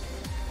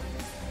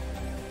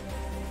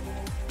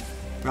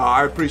 No,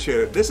 I appreciate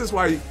it. This is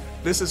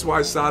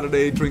why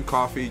Saturday, drink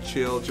coffee,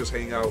 chill, just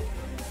hang out.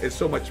 It's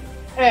so much.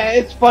 Yeah,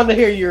 it's fun to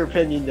hear your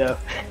opinion, though.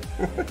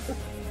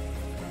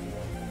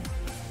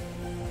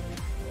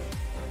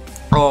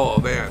 Oh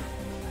man.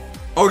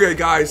 Okay,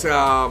 guys.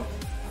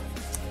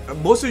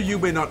 Most of you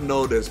may not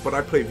know this, but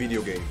I play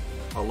video game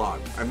a lot,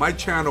 and my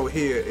channel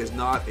here is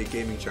not a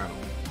gaming channel.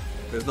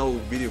 There's no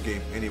video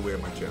game anywhere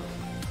in my channel.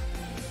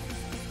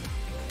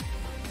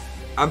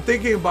 I'm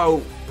thinking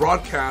about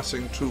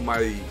broadcasting to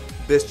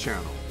this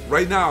channel.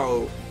 Right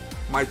now,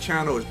 my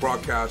channel is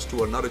broadcast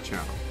to another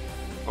channel.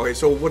 Okay,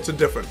 so what's the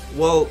difference?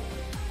 Well,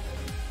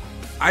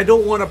 I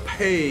don't want to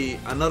pay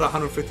another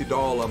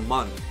 $150 a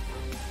month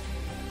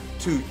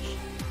to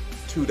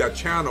that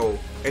channel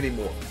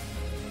anymore.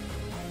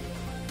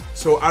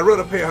 So I'd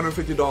rather pay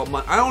 $150 a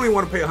month. I only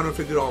want to pay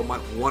 $150 a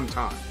month one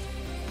time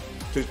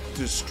to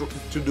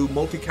do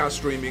multicast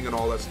streaming and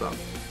all that stuff.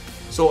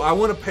 So I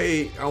want to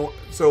pay.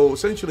 So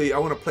essentially, I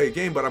want to play a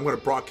game, but I'm going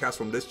to broadcast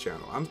from this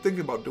channel. I'm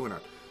thinking about doing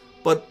that,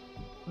 but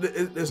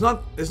it's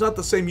not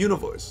the same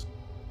universe.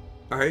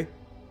 Okay,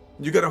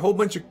 you got a whole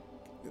bunch of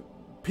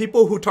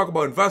people who talk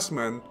about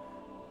investment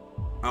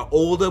are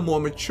older, more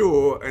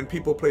mature, and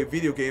people play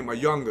video game are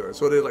younger.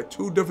 So they're like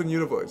two different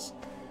universes.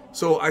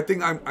 So I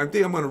think I'm going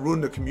to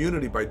ruin the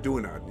community by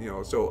doing that. You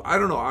know. So I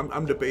don't know.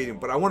 I'm debating,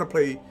 but I want to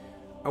play.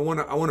 I want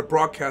to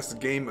broadcast the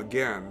game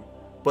again,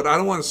 but I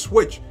don't want to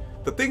switch.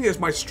 The thing is,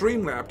 my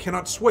Streamlab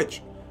cannot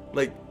switch.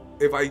 Like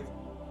if I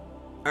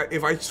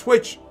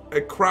switch,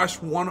 it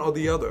crash one or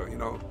the other. You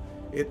know,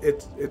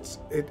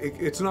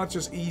 it's not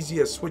just easy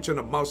as switching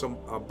a mouse or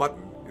a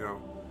button. You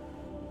know.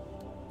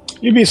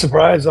 You'd be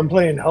surprised. I'm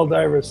playing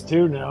Helldivers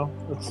 2 now.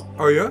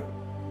 Oh yeah.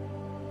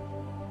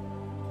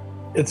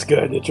 It's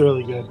good. It's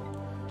really good.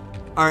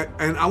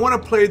 And I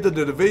want to play the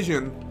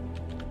Division.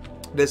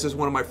 This is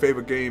one of my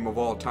favorite games of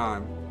all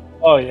time.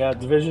 Oh yeah,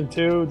 Division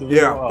 2.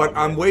 Yeah, but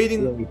I'm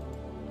waiting. Really?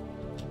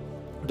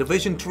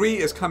 Division 3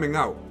 is coming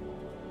out.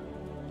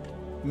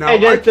 Now, hey,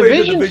 does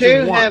Division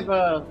 2 have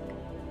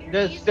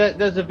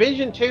does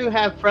Division 2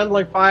 have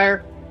friendly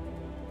fire?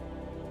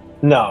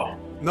 No,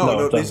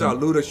 these are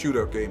looter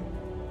shooter game.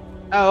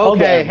 Oh,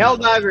 okay.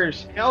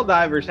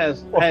 Helldivers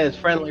has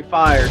friendly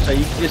fire, so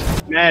you can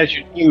just manage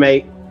your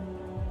teammate.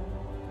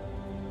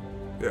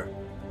 Yeah.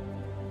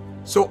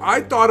 So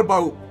I thought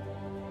about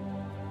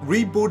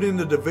rebooting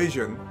the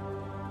Division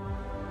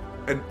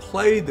and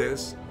play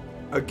this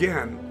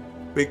again.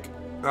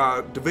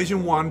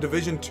 Division 1,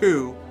 Division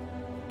 2,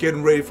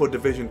 getting ready for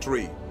Division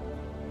 3.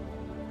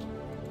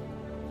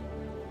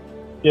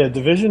 Yeah,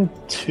 Division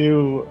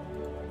 2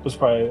 was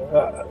probably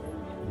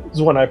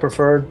the one I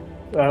preferred.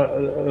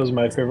 It was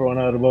my favorite one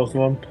out of both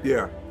of them.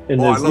 Yeah.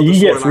 And he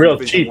gets real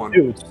cheap,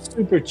 too. It's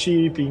super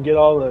cheap. You can get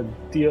all the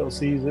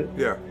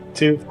DLCs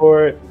too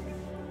for it.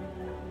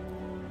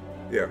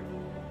 Yeah.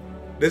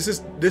 This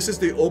is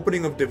the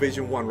opening of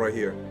Division 1 right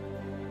here.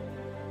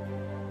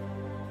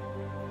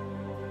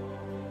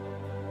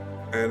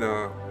 And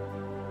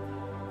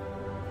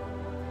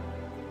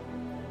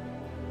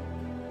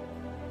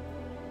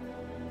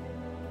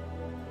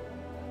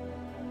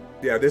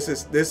yeah, this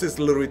is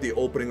literally the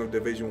opening of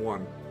Division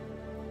 1.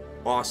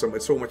 Awesome.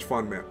 It's so much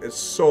fun, man. It's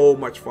so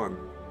much fun.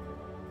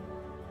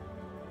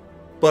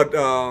 But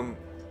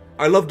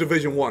I love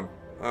Division 1.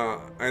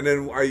 And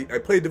then I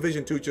played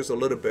Division 2 just a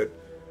little bit.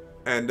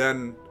 And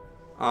then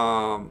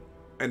I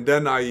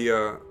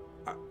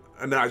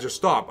just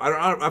stopped.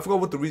 I forgot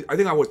what the reason. I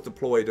think I was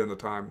deployed at the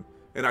time,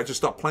 and I just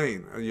stopped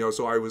playing. And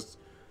so I was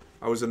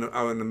I was in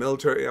the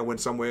military. I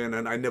went somewhere, and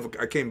then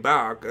I came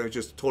back, and I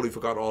just totally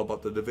forgot all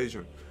about the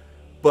division.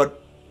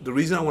 But the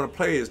reason I want to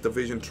play is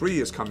Division 3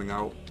 is coming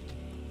out,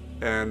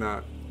 and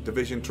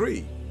Division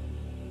 3,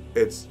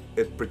 it's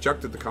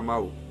projected to come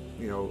out,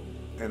 you know,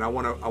 and I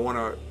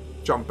wanna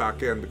jump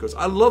back in because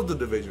I love the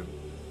division.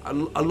 I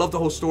love the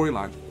whole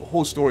storyline.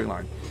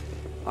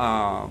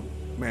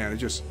 Man,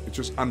 it's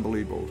just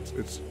unbelievable.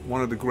 It's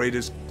one of the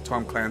greatest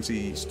Tom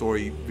Clancy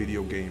story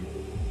video game.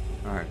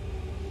 All right.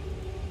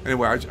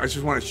 Anyway, I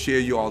just want to share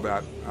you all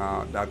that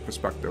that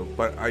perspective.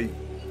 But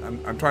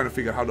I'm trying to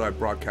figure out how do I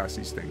broadcast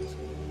these things.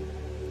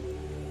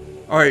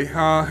 All right.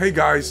 Hey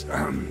guys,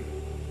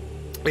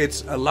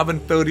 it's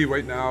 11:30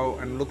 right now,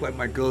 and look like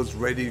my girl's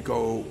ready to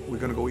go. We're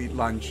gonna go eat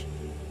lunch,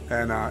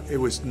 and it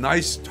was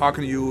nice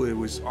talking to you. It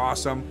was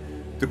awesome.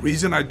 The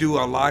reason I do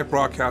a live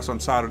broadcast on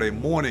Saturday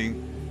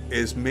morning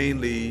is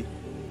mainly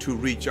to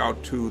reach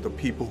out to the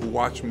people who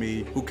watch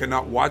me, who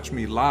cannot watch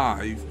me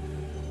live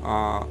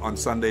on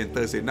Sunday and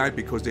Thursday night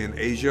because they're in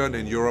Asia and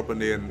in Europe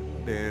and they're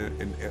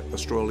in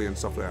Australia and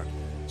stuff like that.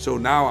 So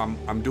now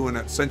I'm doing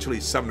it essentially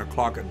 7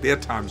 o'clock at their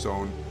time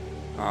zone,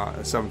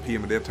 at 7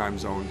 p.m. at their time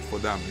zone for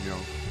them, you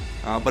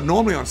know. But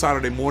normally on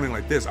Saturday morning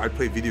like this, I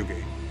play video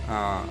game.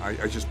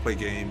 I just play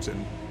games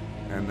and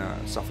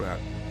stuff like that.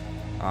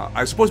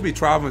 I was supposed to be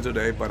traveling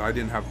today, but I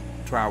didn't have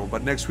travel.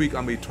 But next week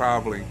I'll be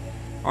traveling.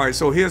 All right,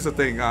 so here's the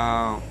thing.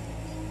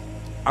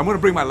 I'm going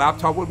to bring my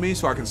laptop with me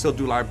so I can still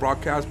do live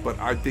broadcasts, but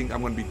I think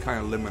I'm going to be kind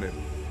of limited.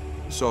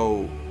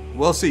 So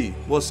we'll see.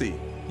 We'll see.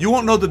 You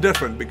won't know the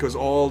difference because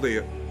all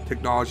the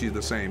technology is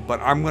the same.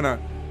 But I'm gonna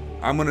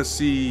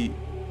see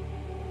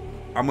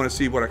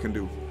what I can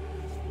do.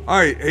 All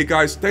right, hey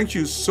guys, thank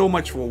you so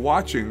much for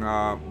watching.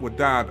 With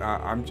that,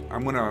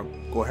 I'm gonna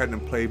go ahead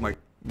and play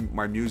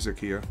my music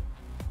here.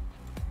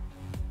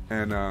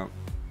 And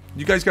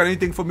you guys got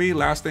anything for me?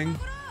 Last thing.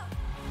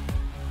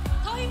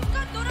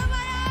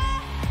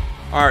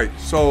 All right,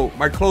 so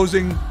my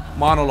closing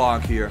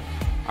monologue here.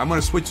 I'm gonna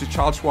switch to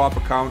Charles Schwab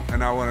account,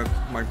 and I want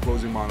my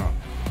closing monologue.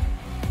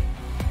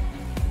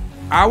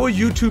 Our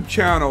YouTube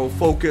channel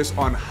focus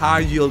on high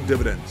yield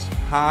dividends,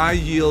 and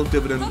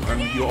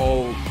you're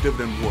all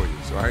dividend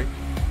warriors, all right?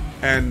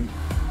 And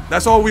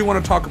that's all we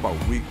want to talk about.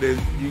 We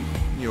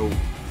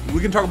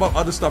can talk about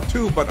other stuff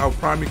too, but our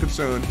primary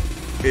concern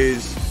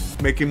is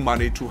making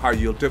money through high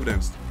yield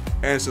dividends,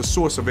 and it's a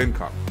source of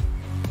income.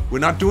 We're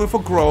not doing it for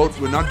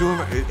growth. We're not doing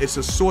it. It's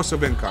a source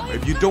of income.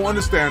 If you don't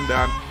understand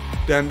that,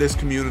 then this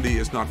community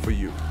is not for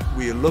you.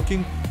 We are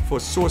looking for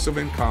a source of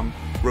income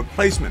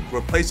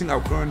replacing our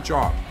current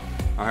job.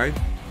 All right,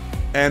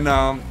 and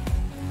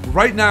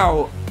right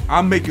now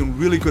I'm making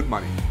really good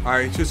money. All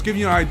right, just give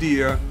you an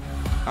idea.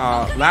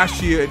 Last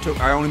year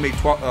I only made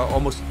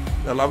almost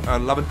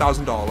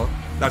 $11,000.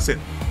 That's it.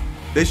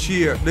 This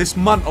year, this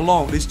month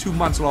alone, these 2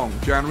 months alone,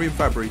 January and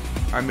February,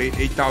 I made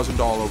 $8,000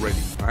 already.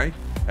 All right.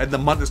 And the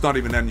month is not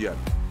even end yet.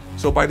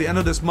 So by the end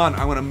of this month,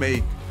 I'm gonna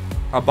make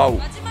about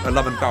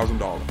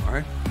 $11,000, all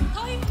right?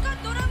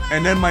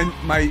 And then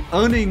my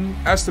earning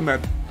estimate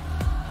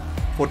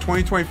for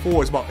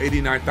 2024 is about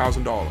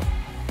 $89,000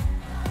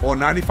 or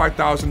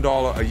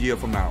 $95,000 a year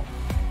from now.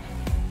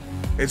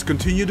 It's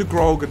continue to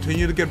grow,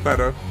 continue to get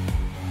better,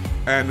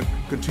 and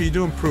continue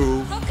to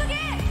improve.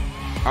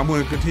 I'm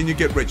gonna continue to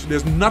get rich.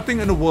 There's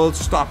nothing in the world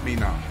to stop me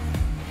now.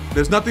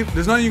 There's nothing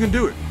you can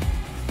do it.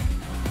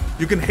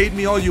 You can hate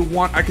me all you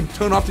want. I can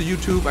turn off the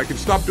YouTube. I can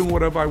stop doing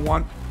whatever I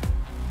want.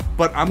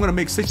 But I'm going to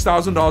make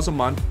 $6,000 a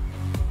month.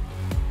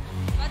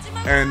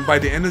 And by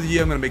the end of the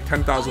year, I'm going to make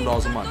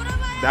 $10,000 a month.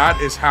 That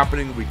is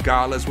happening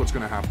regardless what's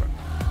going to happen.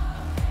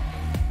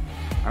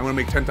 I'm going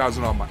to make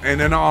 $10,000 a month. And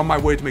then I'm on my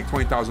way to make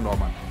 $20,000 a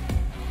month.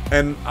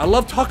 And I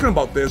love talking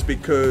about this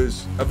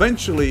because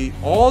eventually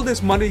all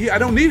this money here, I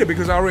don't need it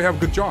because I already have a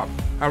good job.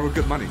 I have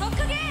good money.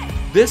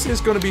 This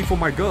is going to be for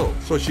my girl.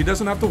 So she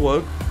doesn't have to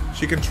work.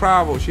 She can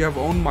travel. She have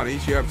her own money.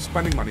 She have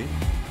spending money.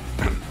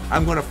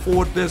 I'm gonna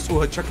forward this to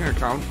her checking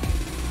account.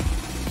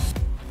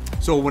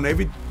 So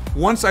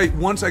once I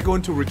go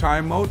into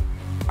retirement mode,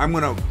 I'm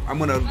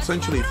gonna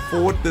essentially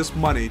forward this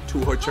money to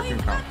her checking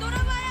account.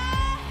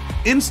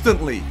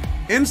 Instantly,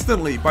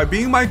 by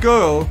being my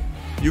girl,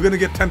 you're gonna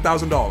get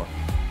 $10,000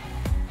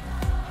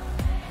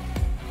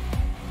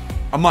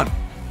 a month.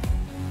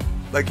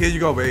 Like, here you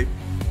go, babe.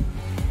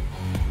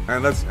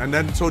 And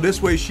then so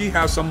this way she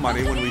has some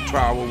money when we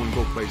travel, when we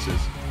go places.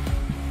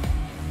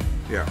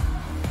 Yeah.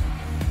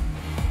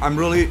 I'm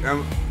really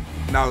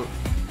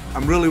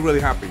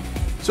happy.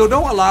 So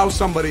don't allow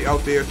somebody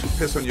out there to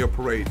piss on your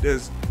parade.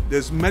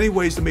 There's many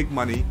ways to make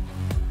money.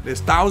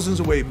 There's thousands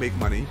of ways to make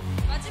money,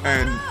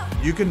 and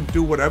you can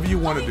do whatever you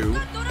want to do.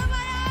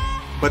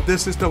 But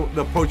this is the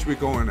approach we're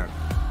going at.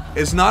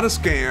 It's not a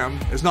scam.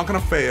 It's not going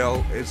to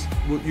fail.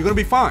 You're going to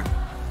be fine.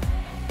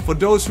 For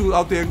those who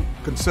out there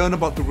concerned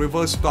about the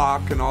reverse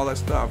stock and all that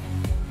stuff,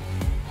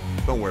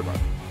 don't worry about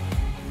it.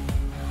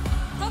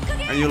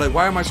 And you're like,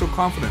 why am I so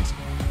confident?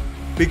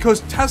 Because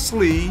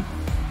TSLY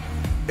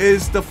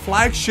is the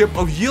flagship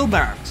of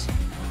YieldMax.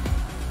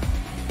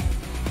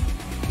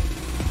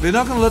 They're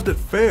not going to let it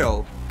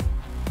fail.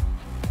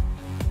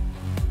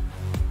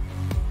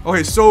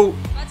 Okay, so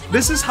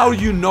this is how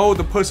you know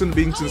the person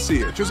being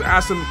sincere. Just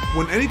ask them,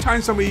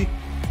 anytime somebody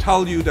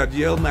tell you that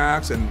Yield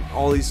Max and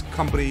all these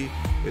company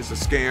is a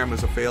scam,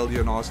 is a failure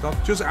and all that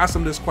stuff, just ask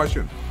them this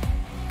question.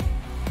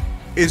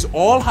 Is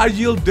all high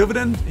yield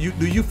dividend,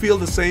 do you feel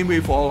the same way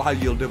for all high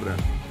yield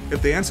dividend?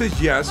 If the answer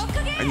is yes,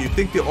 and you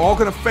think they're all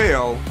gonna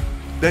fail,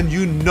 then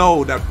you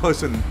know that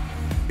person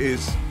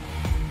is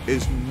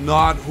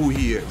not who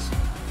he is.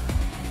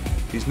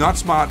 He's not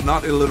smart,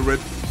 not illiterate,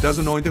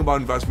 doesn't know anything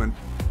about investment.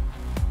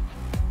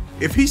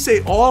 If he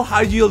say all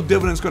high yield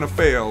dividend is gonna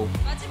fail,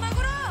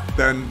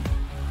 then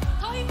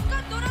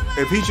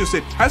if he just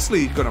said Tesla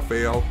is gonna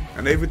fail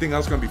and everything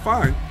else is gonna be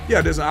fine,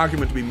 yeah, there's an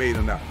argument to be made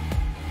on that.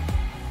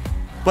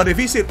 But if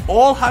he said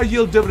all high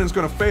yield dividend is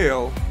gonna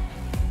fail,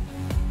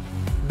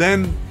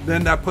 then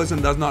that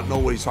person does not know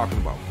what he's talking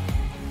about.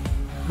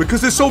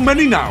 Because there's so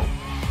many now.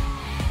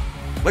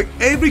 Like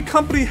every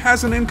company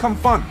has an income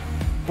fund.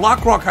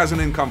 BlackRock has an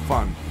income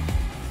fund.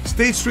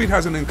 State Street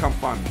has an income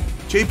fund.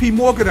 JP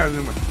Morgan has an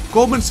income fund.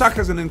 Goldman Sachs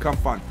has an income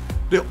fund.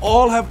 They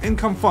all have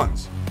income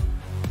funds.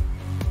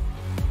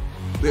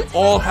 They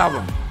all have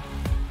them.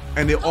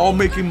 And they're all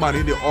making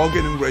money. They're all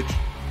getting rich.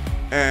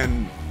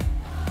 And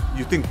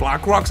you think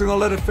BlackRock's gonna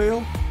let it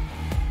fail?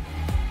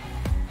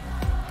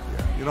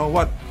 Yeah, you know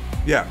what?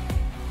 Yeah.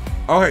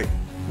 Okay,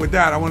 with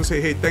that, I want to say,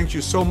 hey, thank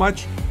you so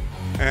much.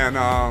 And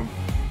I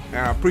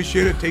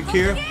appreciate it. Take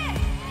care.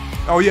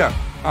 Oh, yeah.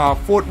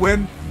 Fort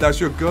Wynn, that's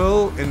your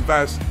girl.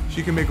 Invest.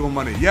 She can make her own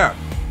money. Yeah.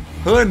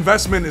 Her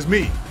investment is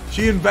me.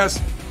 She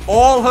invests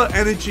all her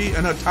energy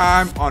and her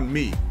time on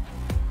me.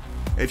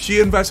 If she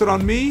invested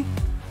on me,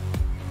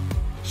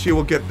 she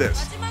will get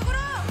this.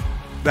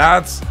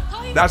 That's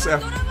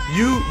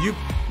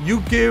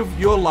you give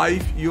your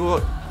life,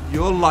 your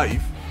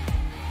life.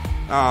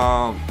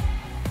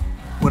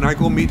 When I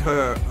go meet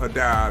her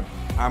dad,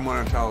 I'm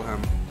gonna tell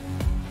him,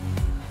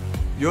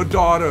 your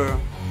daughter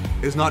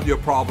is not your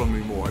problem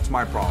anymore. It's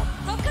my problem.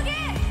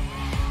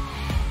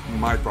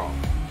 My problem.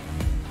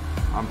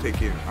 I'm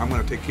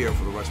gonna take care of her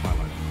for the rest of my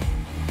life.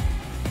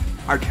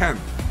 I can.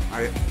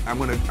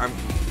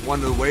 One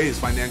of the ways,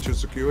 financial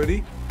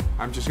security.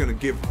 I'm just gonna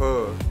give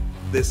her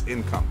this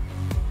income.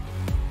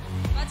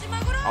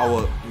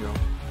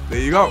 There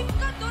you go.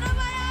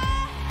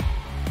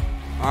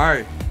 All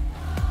right.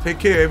 Take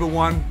care,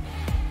 everyone.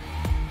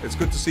 It's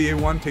good to see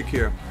everyone. Take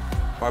care.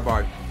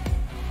 Bye-bye.